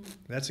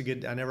 That's a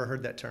good. I never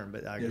heard that term,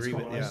 but I agree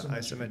with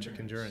isometric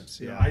endurance.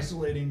 Yeah.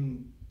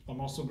 Isolating a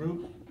muscle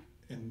group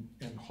and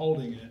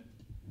holding it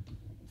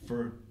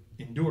for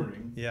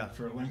enduring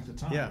for a length of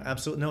time. Yeah,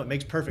 absolutely. No, it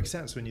makes perfect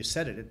sense when you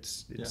said it.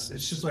 It's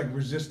just like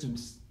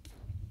resistance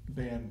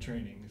band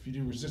training. If you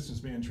do resistance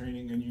band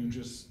training and you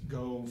just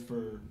go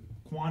for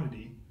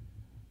quantity,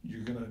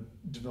 you're gonna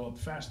develop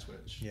fast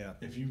twitch. Yeah.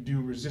 If you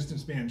do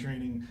resistance band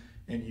training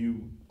and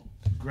you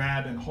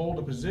grab and hold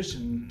a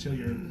position till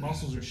your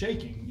muscles are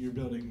shaking, you're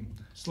building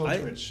slow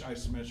twitch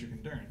isometric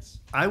endurance.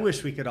 I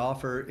wish we could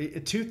offer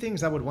two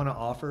things I would want to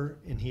offer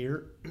in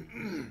here.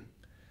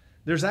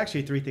 There's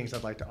actually three things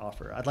I'd like to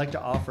offer. I'd like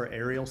to offer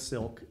aerial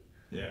silk,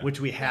 which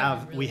we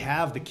have. Really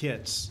the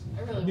kits.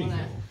 I really want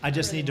to. I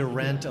just need to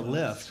rent a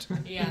lift.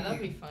 Yeah, that'd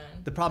be fun.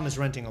 The problem is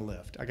renting a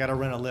lift. I got to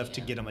rent a lift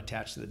to get them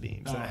attached to the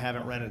beams, and I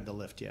haven't rented the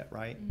lift yet,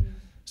 right?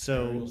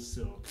 So aerial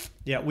silk.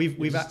 Yeah,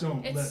 we've. It's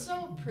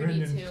so pretty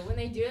Brendan, too when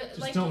they do it.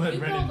 Just like, don't let you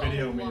Brendan build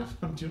video me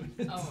if I'm doing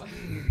it. Oh.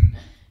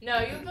 No,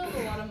 you build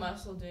a lot of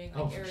muscle doing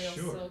like aerial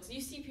silks.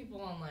 You see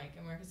people on like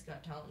America's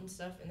Got Talent and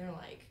stuff, and they're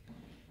like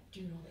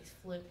doing all these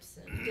flips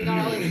and doing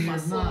all these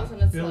muscles,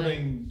 and it's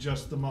building like,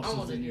 just the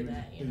muscles that you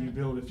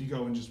build if you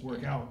go and just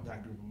work out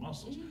that group of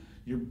muscles.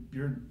 You're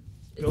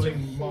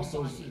building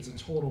muscles. It's a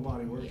total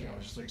body workout.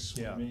 It's just like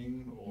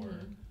swimming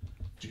or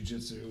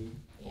Jiu-Jitsu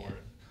or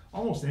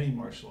almost any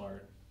martial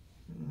art,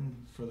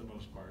 for the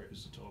most part,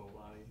 is a total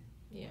body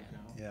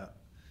workout.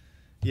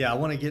 Yeah. I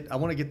want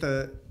to get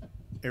the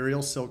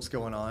aerial silks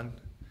going on,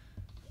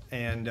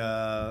 and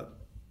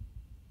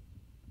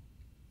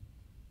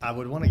I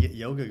would want to get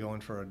yoga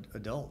going for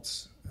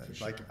adults.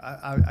 Sure.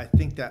 I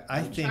think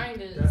I'm trying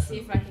to see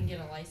if I can get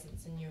a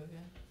license in yoga.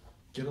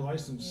 Get a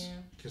license,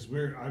 because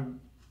I'd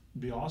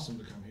be awesome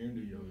to come here and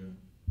do yoga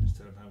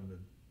instead of having to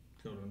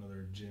go to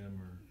another gym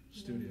or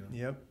studio.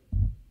 Yep.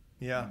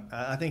 Yeah,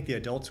 I think the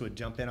adults would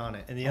jump in on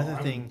it. And the other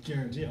thing, I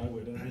guarantee I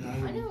would.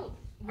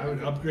 I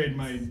would upgrade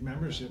my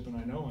membership, and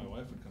I know my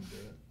wife would come do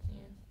it.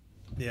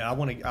 Yeah, I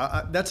want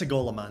to. That's a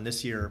goal of mine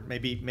this year.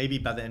 Maybe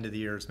by the end of the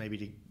year, is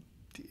maybe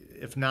to,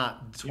 if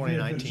not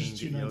 2019,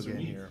 get yoga in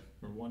here.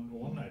 Or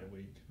one night a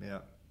week. Yeah.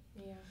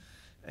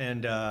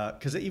 And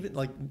because even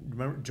like,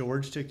 remember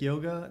George took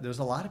yoga. There's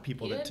a lot of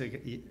people that took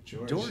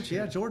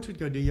George would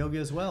go do yoga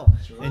as well.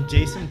 Sure. And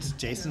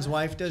Jason's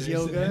wife does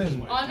yoga.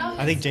 And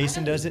I think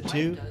Jason does it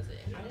too.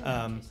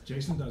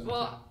 Jason does it.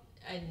 Well,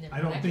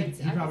 I don't think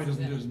he probably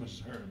doesn't do as much as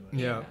her.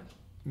 But.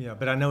 Yeah,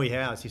 but I know he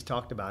has. He's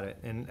talked about it,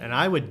 and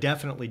I would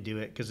definitely do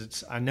it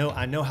because I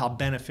know how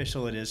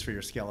beneficial it is for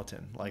your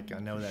skeleton. Like I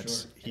know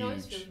that's huge. It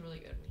always feels really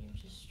good when you're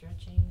just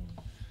stretching.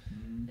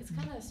 It's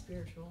kind of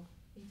spiritual.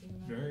 You think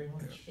about Very it.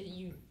 much.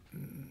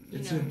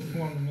 It's a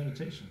form of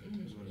meditation.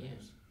 Is what it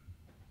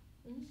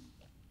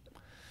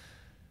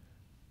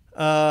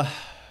is.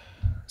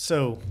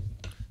 So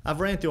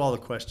I've ran through all the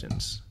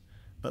questions,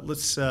 but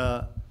let's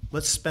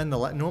spend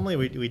normally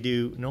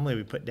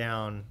we put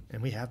down,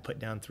 and we have put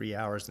down 3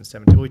 hours and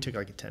 17. We took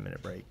like a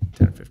 10-minute break,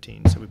 10 or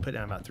 15, so we put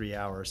down about 3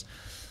 hours.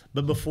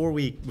 But before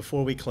we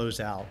close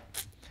out,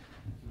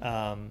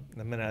 I'm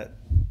gonna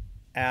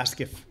ask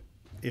if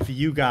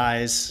you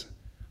guys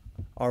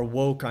are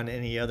woke on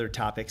any other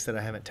topics that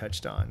I haven't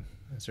touched on.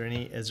 Is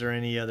there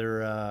any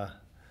other?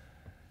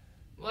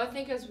 Well, I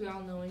think as we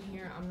all know in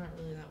here, I'm not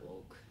really that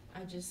woke.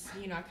 I just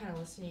I kind of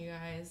listen to you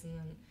guys, and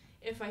then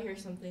if I hear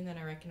something that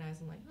I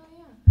recognize, I'm like, oh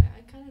yeah,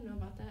 I kind of know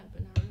about that,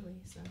 but not really.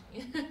 So,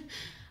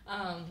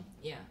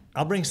 yeah.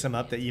 I'll bring some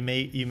up that you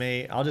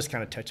may. I'll just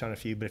kind of touch on a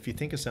few, but if you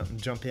think of something,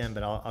 jump in.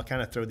 But I'll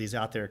kind of throw these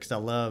out there because I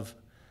love.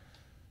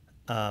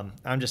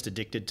 I'm just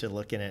addicted to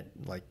looking at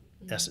like,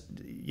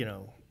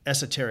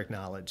 esoteric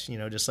knowledge.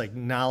 Just like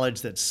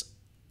knowledge that's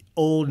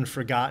old and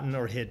forgotten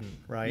or hidden,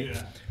 right?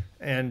 Yeah.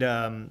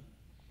 And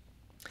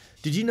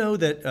did you know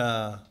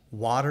that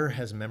water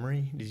has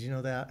memory? Did you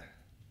know that?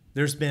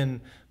 There's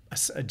been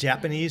a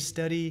Japanese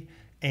study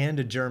and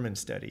a German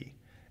study,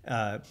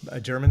 a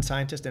German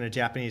scientist and a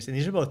Japanese, and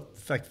these are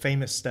both like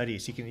famous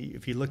studies.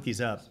 If you look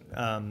these up,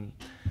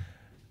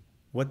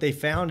 what they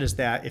found is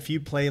that if you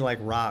play like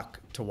rock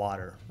to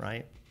water,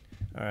 right,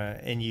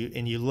 and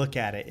you look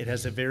at it, it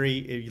has if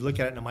you look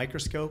at it in a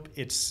microscope,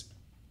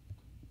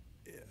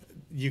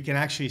 you can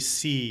actually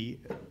see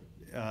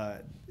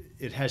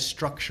it has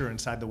structure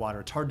inside the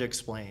water. It's hard to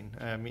explain.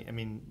 I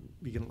mean.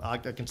 I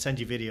can send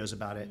you videos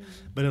about it,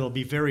 but it'll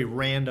be very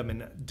random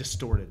and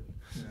distorted.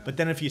 Yeah. But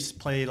then if you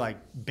play like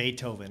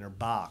Beethoven or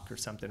Bach or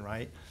something,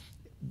 right,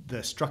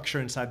 the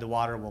structure inside the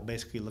water will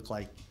basically look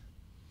like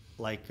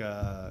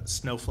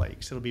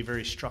snowflakes. It'll be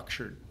very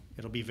structured.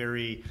 It'll be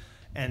very,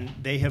 and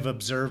they have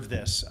observed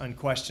this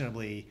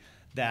unquestionably,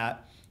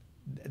 that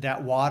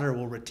water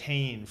will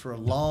retain for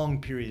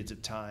long periods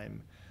of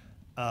time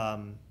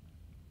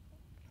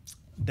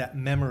that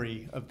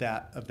memory of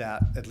that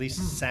at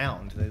least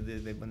sound,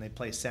 when they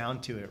play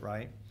sound to it,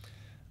 right?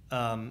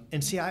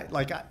 And see,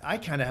 I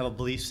kind of have a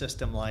belief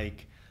system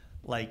like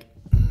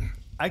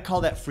I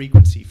call that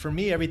frequency. For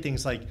me,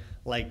 everything's like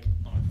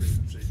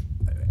frequency.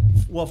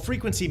 Well,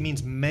 frequency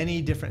means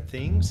many different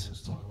things.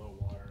 Let's talk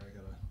about water. I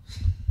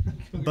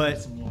gotta But-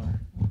 get some water.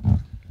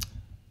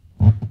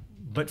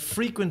 But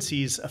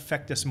frequencies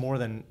affect us more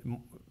than,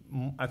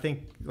 I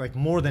think, like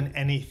more than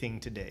anything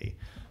today,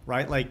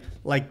 right?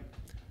 Like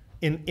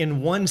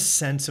in one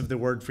sense of the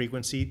word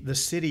frequency, the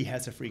city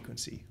has a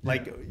frequency.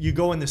 Like you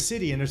go in the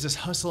city and there's this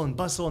hustle and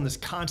bustle and this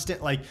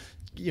constant, like,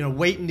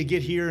 waiting to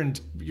get here, and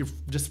you're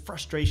just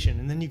frustration.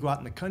 And then you go out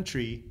in the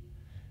country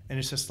and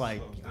it's just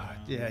like,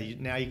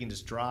 now you can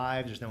just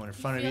drive. There's no one in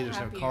front of you. There's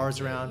no cars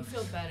around. You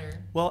feel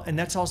better. Well, and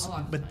that's also, A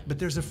lot of but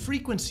there's a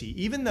frequency.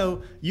 Even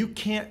though you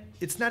can't,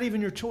 it's not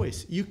even your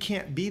choice. You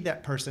can't be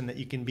that person that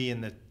you can be in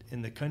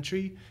the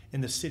country,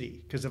 in the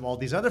city, because of all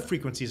these other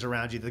frequencies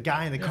around you. The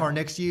guy in the car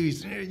next to you,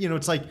 he's,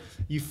 it's like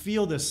you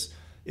feel this.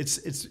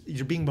 It's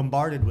you're being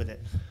bombarded with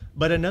it.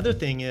 But another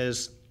thing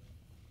is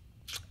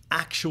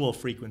actual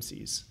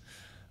frequencies.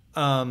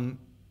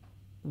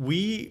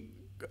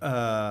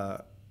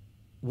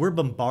 We're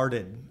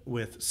bombarded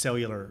with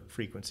cellular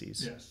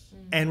frequencies. Yes.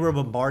 And we're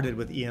bombarded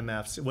with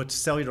EMFs. What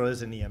cellular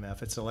is an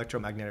EMF? It's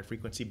electromagnetic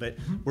frequency, but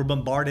we're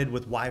bombarded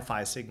with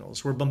Wi-Fi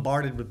signals. We're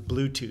bombarded with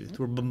Bluetooth.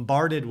 We're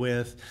bombarded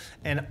with,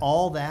 and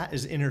all that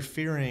is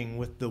interfering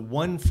with the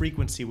one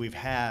frequency we've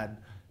had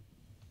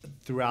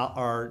throughout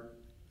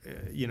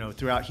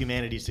throughout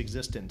humanity's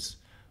existence,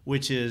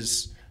 which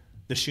is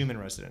the Schumann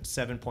resonance,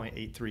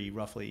 7.83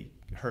 roughly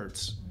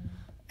hertz.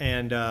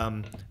 And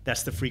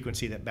that's the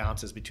frequency that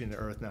bounces between the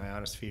Earth and the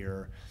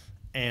ionosphere.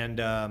 And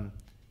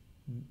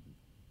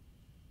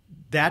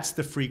that's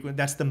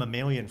the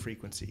mammalian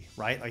frequency,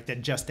 right? Like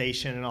that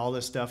gestation and all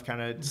this stuff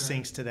kind of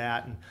syncs to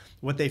that. And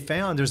what they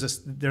found,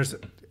 there's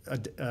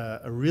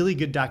a really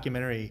good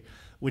documentary,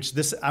 which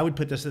I would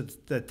put this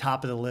at the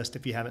top of the list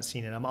if you haven't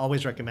seen it. I'm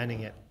always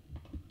recommending it.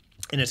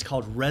 And it's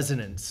called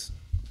Resonance,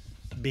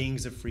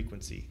 Beings of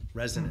Frequency.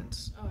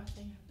 Resonance. Oh, I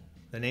think.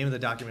 The name of the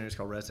documentary is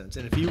called Resonance.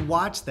 And if you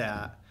watch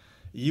that,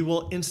 you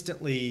will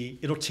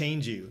it'll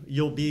change you.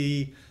 You'll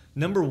be,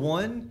 number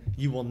one,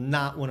 you will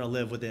not want to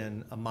live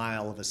within a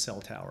mile of a cell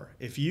tower.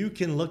 If you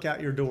can look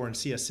out your door and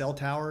see a cell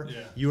tower,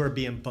 you are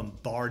being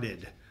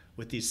bombarded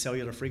with these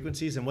cellular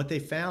frequencies. And what they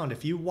found,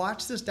 if you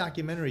watch this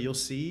documentary, you'll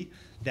see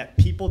that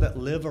people that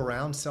live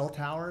around cell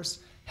towers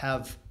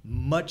have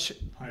much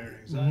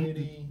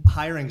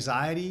higher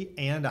anxiety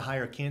and a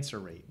higher cancer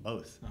rate,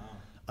 both.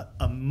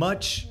 A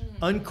much,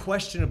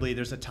 unquestionably,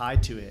 there's a tie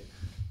to it.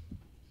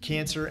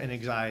 Cancer and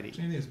anxiety.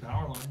 These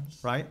power lines.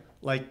 Right?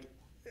 Like,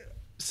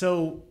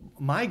 so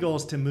my goal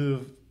is to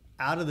move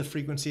out of the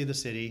frequency of the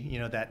city,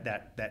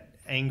 that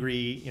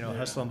angry,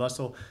 hustle and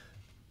bustle,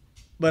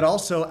 but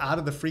also out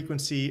of the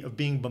frequency of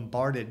being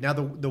bombarded. Now,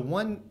 the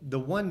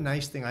one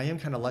nice thing, I am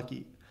kind of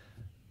lucky.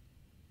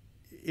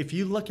 If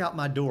you look out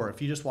my door,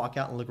 if you just walk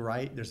out and look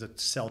right, there's a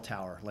cell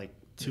tower, like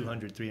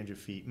 200, 300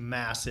 feet,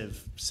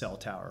 massive cell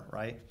tower,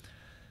 right?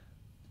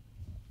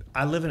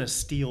 I live in a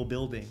steel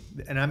building,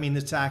 and I mean,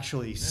 it's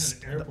actually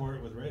an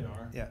airport with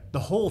radar. Yeah, the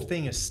whole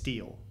thing is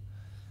steel,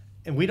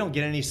 and we don't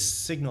get any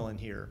signal in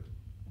here.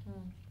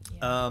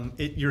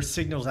 Your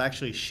signal's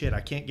actually shit.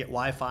 I can't get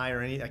Wi-Fi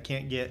or I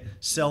can't get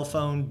cell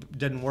phone.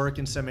 Doesn't work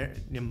in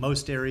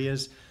most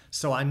areas.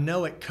 So I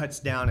know it cuts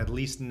down at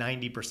least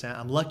 90%.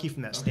 I'm lucky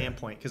from that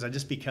standpoint because I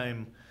just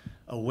became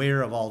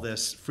aware of all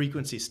this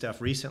frequency stuff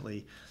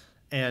recently,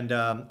 and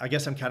I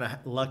guess I'm kind of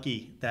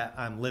lucky that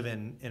I'm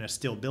living in a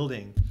steel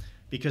building,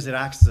 because it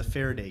acts as a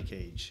Faraday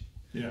cage.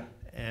 Yeah.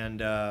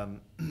 And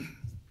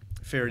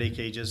Faraday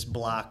cages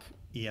block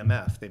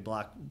EMF. They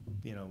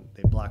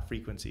block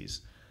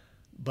frequencies.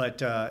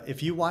 But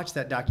if you watch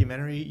that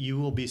documentary, you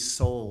will be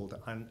sold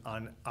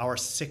on our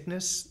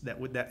sickness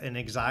and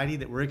anxiety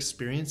that we're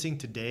experiencing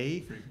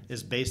today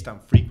is based on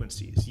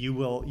frequencies.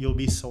 You'll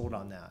be sold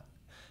on that.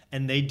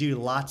 And they do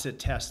lots of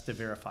tests to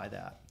verify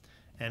that.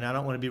 And I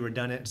don't want to be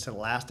redundant to the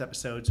last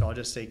episode, so I'll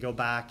just say go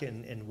back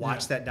and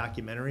watch that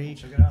documentary,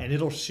 and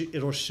it'll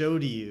show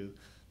to you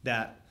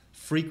that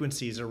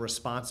frequencies are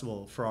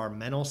responsible for our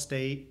mental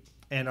state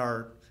and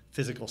our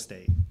physical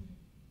state.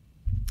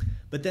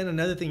 But then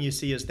another thing you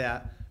see is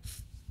that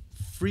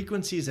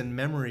frequencies and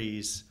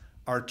memories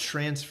are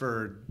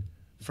transferred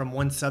from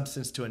one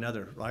substance to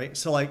another, right?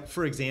 So, like,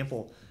 for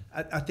example,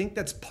 I think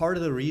that's part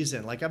of the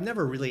reason. Like, I've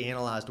never really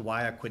analyzed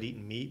why I quit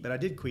eating meat, but I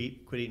did quit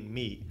eating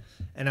meat.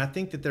 And I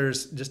think that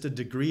there's just a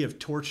degree of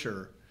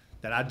torture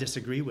that I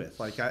disagree with.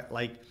 Like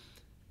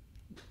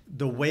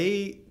the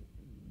way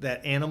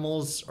that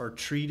animals are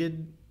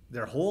treated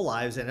their whole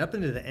lives and up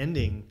into the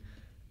ending,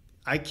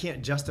 I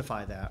can't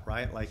justify that,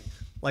 right?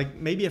 Like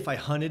maybe if I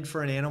hunted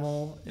for an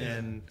animal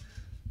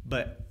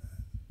but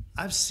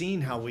I've seen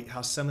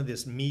how some of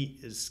this meat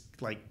is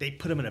like, they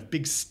put them in a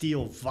big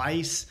steel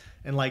vise,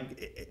 and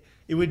like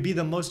it would be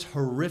the most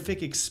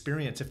horrific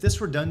experience. If this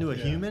were done to a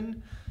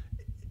human,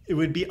 it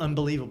would be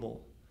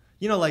unbelievable.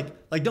 You know, like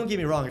don't get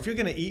me wrong. If you're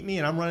gonna eat me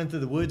and I'm running through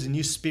the woods and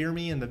you spear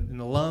me in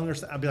the lung or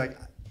something, I'd be like,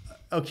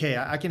 okay,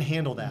 I can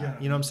handle that. Yeah.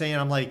 You know what I'm saying?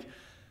 I'm like,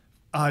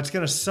 it's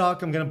gonna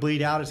suck. I'm gonna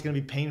bleed out. It's gonna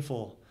be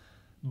painful,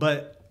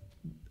 but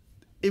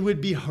it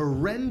would be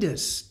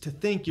horrendous to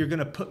think you're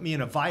gonna put me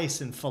in a vise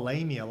and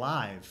fillet me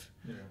alive.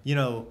 Yeah. You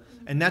know,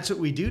 and that's what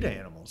we do to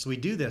animals. We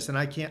do this, and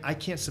I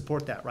can't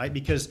support that, right?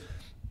 Because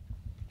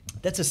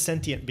that's a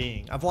sentient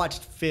being. I've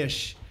watched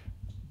fish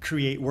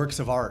create works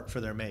of art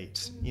for their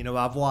mates. You know,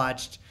 I've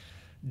watched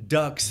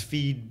ducks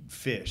feed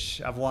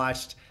fish. I've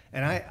watched,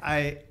 and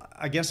I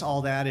guess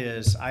all that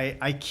is,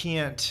 I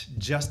can't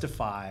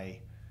justify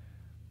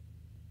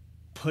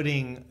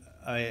putting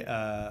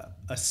a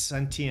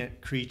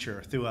sentient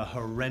creature through a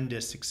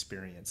horrendous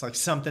experience, like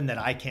something that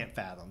I can't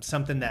fathom,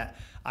 something that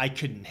I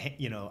couldn't,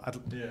 you know,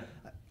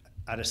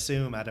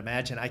 I'd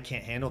imagine I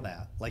can't handle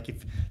that. Like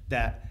if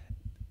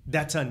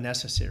that's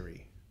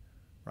unnecessary,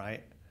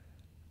 right?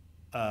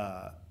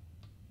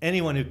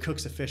 Anyone who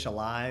cooks a fish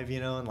alive,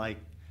 you know, and like,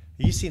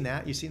 you seen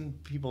that? You seen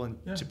people in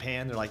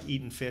Japan, they're like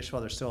eating fish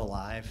while they're still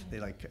alive. They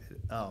like,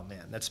 oh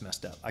man, that's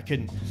messed up. I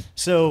couldn't.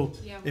 So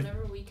yeah,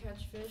 whenever we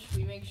catch fish,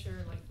 we make sure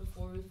like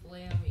before we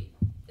fillet them,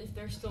 if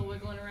they're still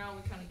wiggling around,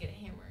 we kind of get a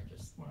hammer and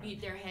just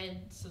beat their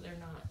head so they're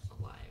not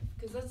alive.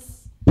 Because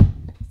it's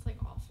like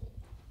awful.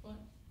 What?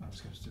 I was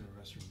going to do a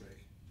restroom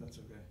break. That's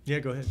okay. Yeah,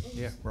 go ahead.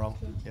 Yeah, we're all.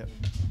 Yep.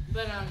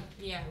 But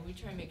yeah, we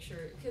try to make sure,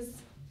 because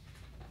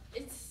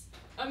it's,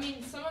 I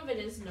mean, some of it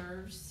is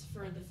nerves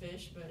for the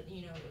fish, but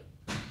you know,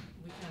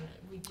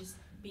 we just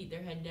beat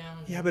their head down.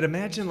 Yeah, but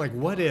imagine like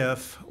what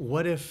if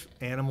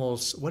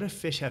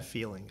fish have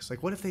feelings?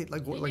 Like what if they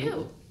like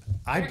do.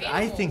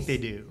 I think they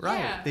do. Right.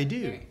 Yeah, they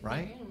do, they're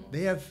right? animals.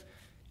 They have,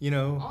 you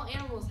know, all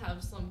animals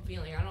have some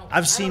feeling.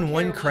 I've seen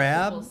one care what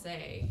crab. people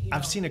say, you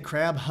I've know. seen a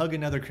crab hug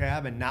another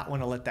crab and not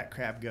want to let that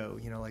crab go.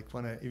 You know, like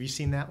have you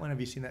seen that one? Have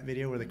you seen that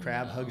video where the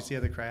crab hugs the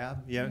other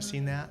crab? You haven't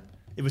seen that?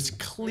 It was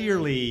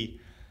clearly,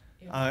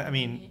 I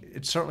mean,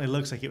 it certainly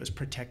looks like it was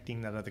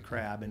protecting that other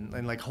crab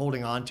and like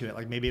holding on to it.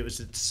 Like maybe it was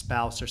its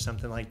spouse or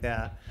something like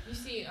that. You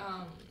see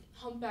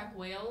humpback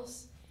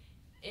whales,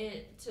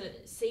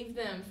 to save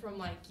them from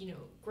like, you know,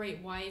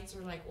 great whites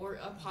or like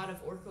a pod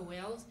of orca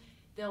whales,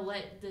 they'll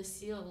let the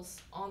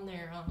seals on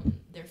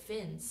their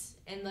fins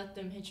and let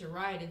them hitch a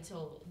ride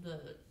until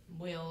the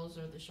whales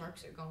or the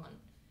sharks are gone.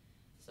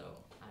 So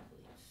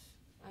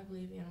I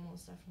believe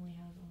animals definitely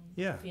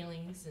have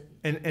feelings,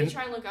 and they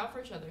try and look out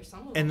for each other. Some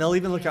of them, and they'll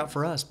even look out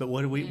for us. But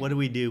what do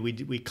we do?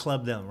 We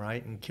club them,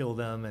 right, and kill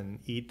them and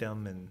eat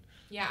them, and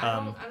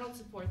I don't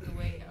support the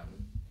way.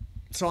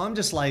 So I'm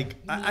just like,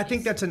 I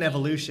think that's an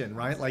evolution,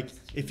 right? Like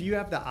if you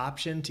have the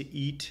option to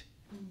eat.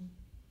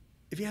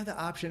 If you have the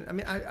option, I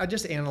mean, I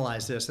just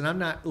analyze this, and I'm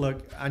not,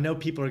 look, I know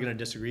people are going to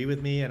disagree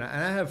with me, and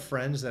I have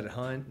friends that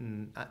hunt,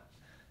 and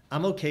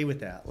I'm okay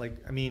with that. Like,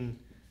 I mean,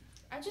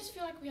 I just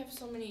feel like we have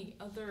so many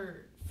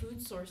other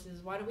food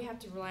sources. Why do we have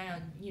to rely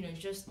on, you know,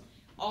 just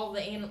all the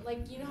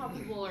like, you know how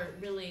people are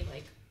really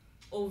like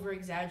over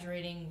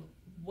exaggerating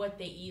what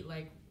they eat,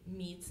 like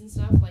meats and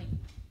stuff. Like,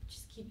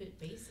 just keep it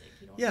basic.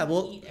 You don't have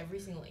to eat every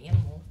single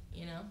animal,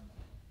 you know.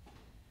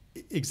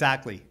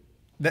 Exactly.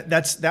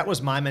 That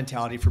was my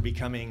mentality for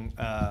becoming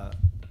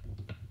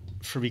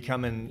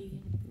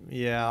vegan.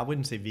 Yeah, I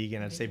wouldn't say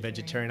vegan, I'd say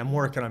vegetarian. I'm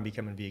working on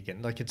becoming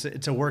vegan. Like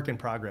it's a work in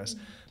progress.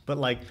 Mm-hmm. But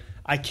like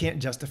I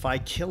can't justify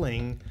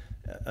killing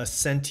a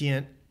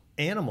sentient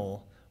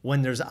animal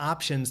when there's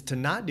options to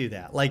not do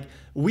that. Like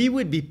we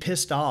would be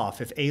pissed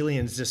off if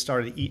aliens just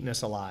started eating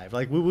us alive.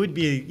 Like we would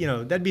be, you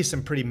know, that'd be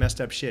some pretty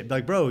messed up shit.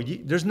 Like, bro,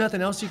 there's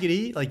nothing else you could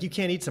eat? Like you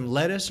can't eat some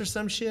lettuce or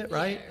some shit,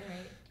 right? Yeah,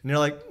 right. And they're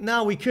like,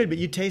 no, we could, but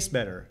you taste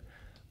better.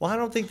 Well, I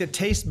don't think that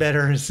taste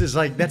better is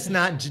like, that's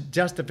not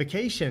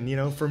justification, you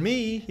know, for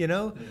me, you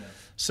know? Yeah.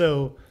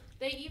 So.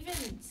 They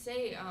even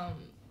say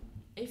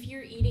if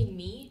you're eating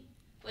meat,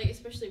 like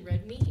especially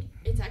red meat,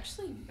 it's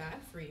actually bad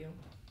for you.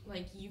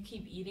 Like you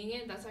keep eating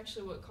it, that's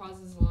actually what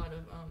causes a lot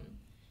of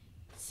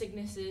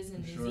sicknesses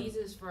and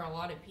diseases for a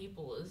lot of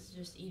people is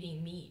just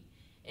eating meat.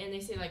 And they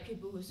say like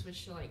people who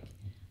switch to like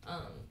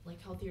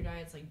healthier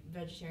diets like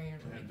vegetarian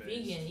or like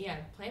vegan,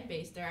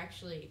 plant-based, they're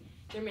actually,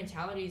 their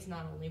mentality is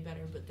not only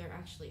better, but they're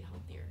actually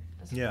healthier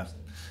as a person.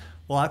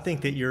 Well, I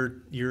think that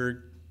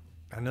you're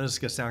I know this is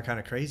gonna sound kind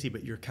of crazy,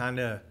 but you're kind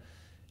of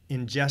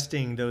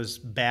ingesting those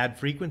bad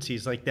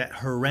frequencies. Like that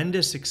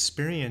horrendous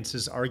experience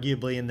is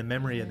arguably in the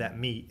memory of that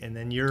meat, and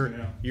then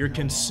you're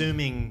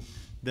consuming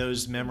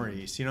those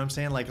memories. You know what I'm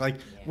saying? Like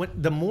when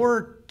the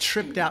more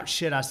tripped out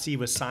shit I see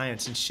with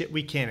science and shit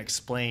we can't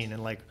explain,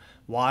 and like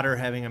water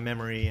having a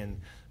memory and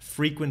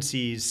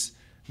frequencies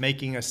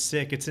making us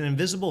sick. It's an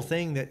invisible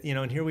thing that, you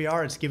know, and here we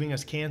are, it's giving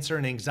us cancer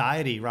and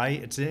anxiety,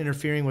 right? It's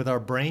interfering with our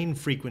brain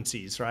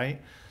frequencies,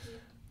 right?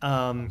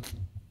 I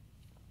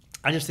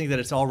just think that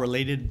it's all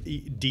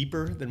related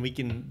deeper than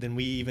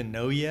we even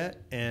know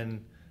yet.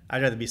 And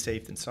I'd rather be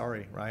safe than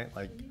sorry, right?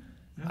 Like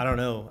I don't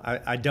know.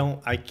 I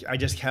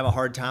just have a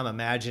hard time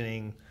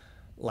imagining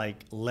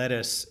like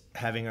lettuce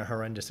having a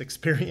horrendous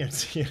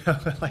experience, you know,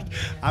 like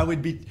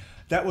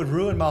that would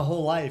ruin my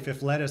whole life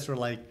if lettuce were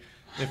like,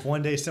 if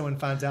one day someone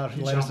finds out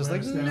lettuce was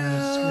like,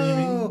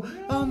 no,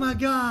 oh my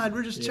God,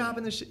 we're just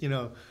chopping this shit, you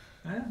know,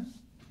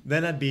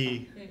 then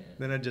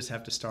I'd just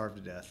have to starve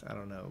to death. I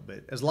don't know.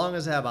 But as long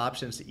as I have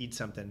options to eat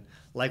something,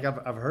 like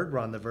I've heard we're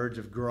on the verge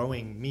of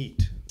growing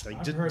meat. Like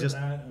I've heard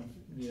that.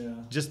 Yeah.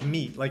 Just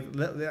meat. Like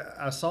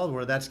I saw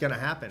where that's going to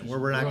happen, where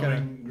we're not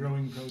going to.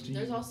 Growing protein.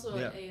 There's also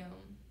I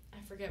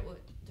forget what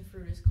the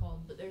fruit is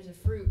called, but there's a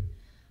fruit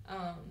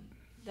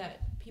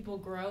that people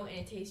grow and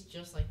it tastes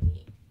just like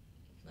meat.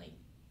 Like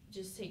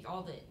just take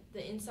all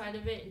the inside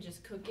of it and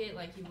just cook it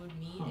like you would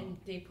meat, and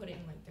they put it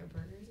in like their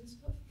burgers and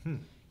stuff.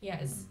 Yeah,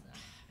 it's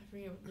I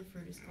forget what the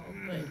fruit is called,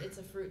 but it's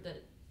a fruit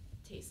that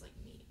tastes like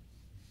meat,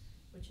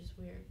 which is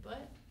weird,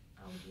 but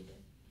I would eat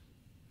it.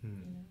 You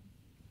know,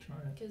 try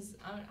it. Because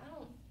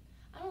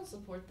I don't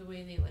support the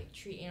way they like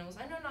treat animals.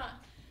 I know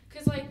not,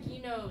 because like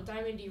you know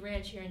Diamond D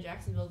Ranch here in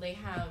Jacksonville, they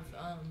have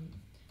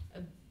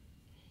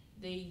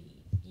they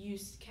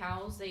use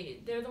cows.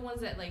 They're the ones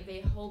that like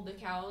they hold the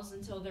cows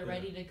until they're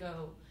ready to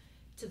go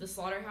to the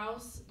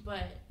slaughterhouse,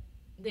 but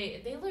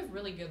they live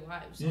really good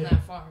lives on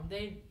that farm.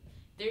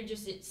 They're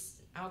just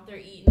out there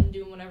eating,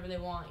 doing whatever they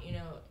want, you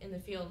know, in the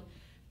field.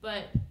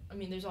 But I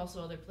mean, there's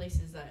also other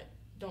places that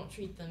don't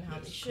treat them how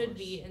they should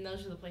be, and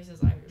those are the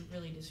places I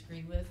really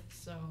disagree with.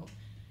 So,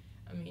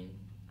 I mean,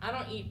 I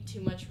don't eat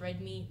too much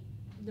red meat.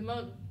 The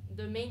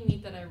main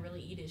meat that I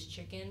really eat is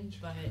chicken,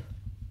 but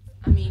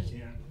I mean,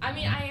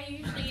 I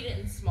usually eat it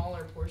in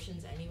smaller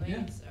portions anyway.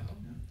 Yeah. So,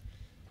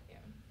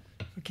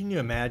 yeah. Can you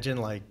imagine,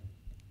 like,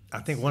 I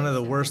think one of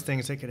the worst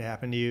things that could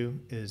happen to you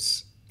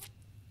is,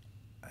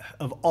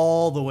 of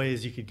all the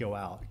ways you could go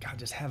out, God,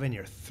 just having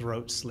your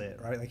throat slit,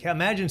 right? Like,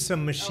 imagine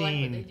some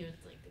machine. Like what they do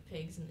with like the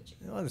pigs and the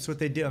chickens. Oh, that's what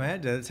they do.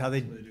 Imagine that's how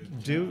they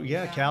do.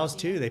 Yeah, cows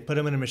too. They put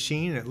them in a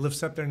machine, it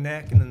lifts up their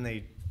neck, and then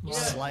they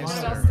slice what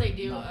them. else they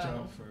do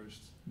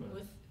But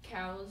with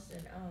cows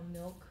and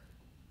milk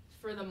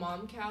for the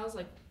mom cows?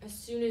 Like as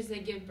soon as they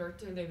give birth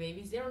to their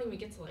babies, they don't even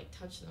get to like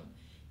touch them.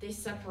 They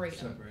separate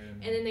them,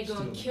 and then they go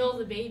and kill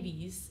the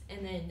babies,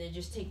 and then they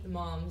just take the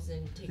moms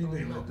and take all the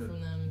milk from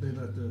them. They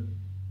let the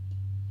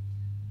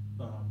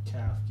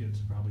calf get to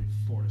probably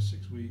 4 to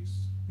 6 weeks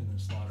and then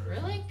slaughter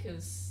it. Really?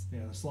 Cause they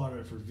slaughter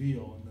it for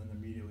veal and then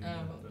immediately.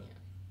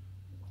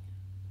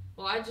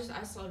 Well, I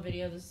saw a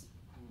video of this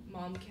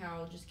mom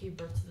cow just gave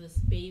birth to this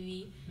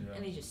baby,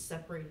 and they just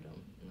separated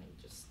them and like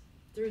just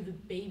threw the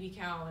baby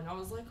cow, and I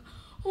was like,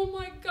 oh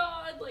my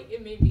God! Like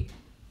it made me,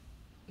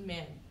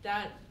 man,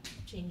 that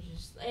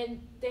changes.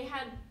 And they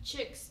had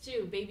chicks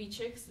too, baby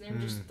chicks, and they were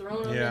just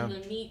throwing them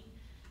in the meat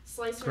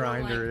slicer.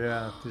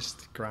 Grinder,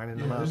 just grinding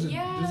them up. There's it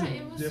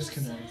a was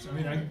disconnect. So I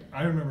mean,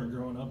 I remember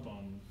growing up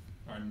on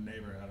our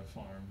neighbor had a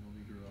farm when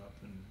we grew up,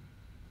 and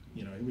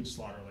you know he would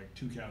slaughter like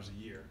 2 cows a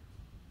year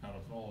out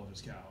of all of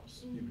his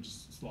cows. He would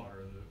just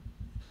slaughter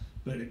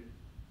but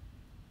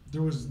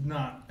there was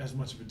not as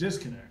much of a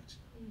disconnect.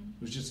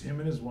 It was just him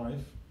and his wife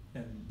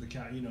and the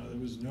cow. You know, there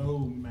was no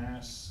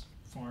mass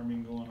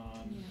farming going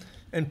on.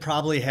 And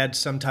probably had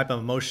some type of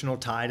emotional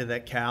tie to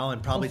that cow,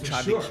 and probably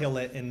tried to kill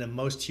it in the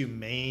most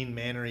humane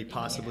manner he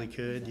possibly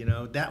could. You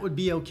know, that would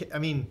be okay. I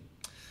mean,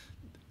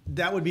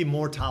 that would be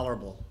more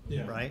tolerable,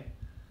 right?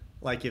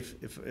 Like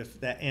if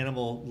that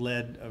animal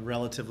led a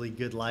relatively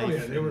good life. Oh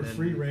yeah, they were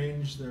free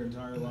range their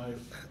entire life.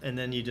 And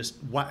then you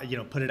just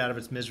put it out of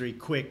its misery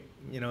quick,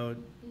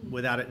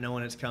 without it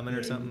knowing it's coming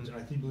or something. I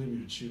believe we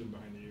would shoot him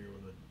behind the ear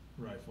with a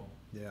rifle.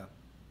 Yeah.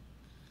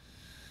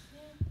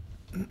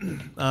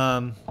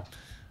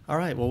 All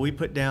right. Well, we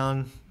put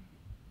down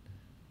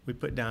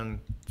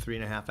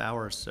 3.5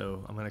 hours,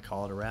 so I'm going to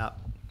call it a wrap.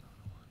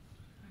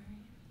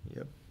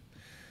 Yep.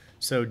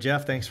 So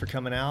Jeff, thanks for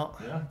coming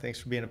out. Yeah. Thanks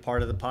for being a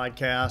part of the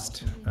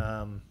podcast.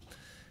 Awesome.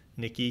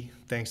 Nikki,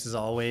 thanks as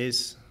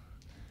always.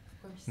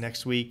 Of course.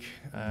 Next week,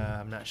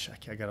 I'm not sure.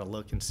 I got to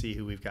look and see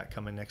who we've got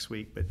coming next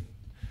week, but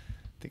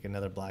I think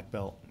another black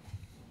belt.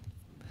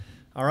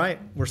 All right.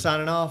 We're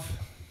signing off.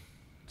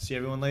 See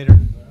everyone later.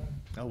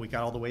 Oh, we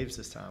got all the waves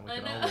this time. We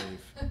can all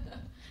wave.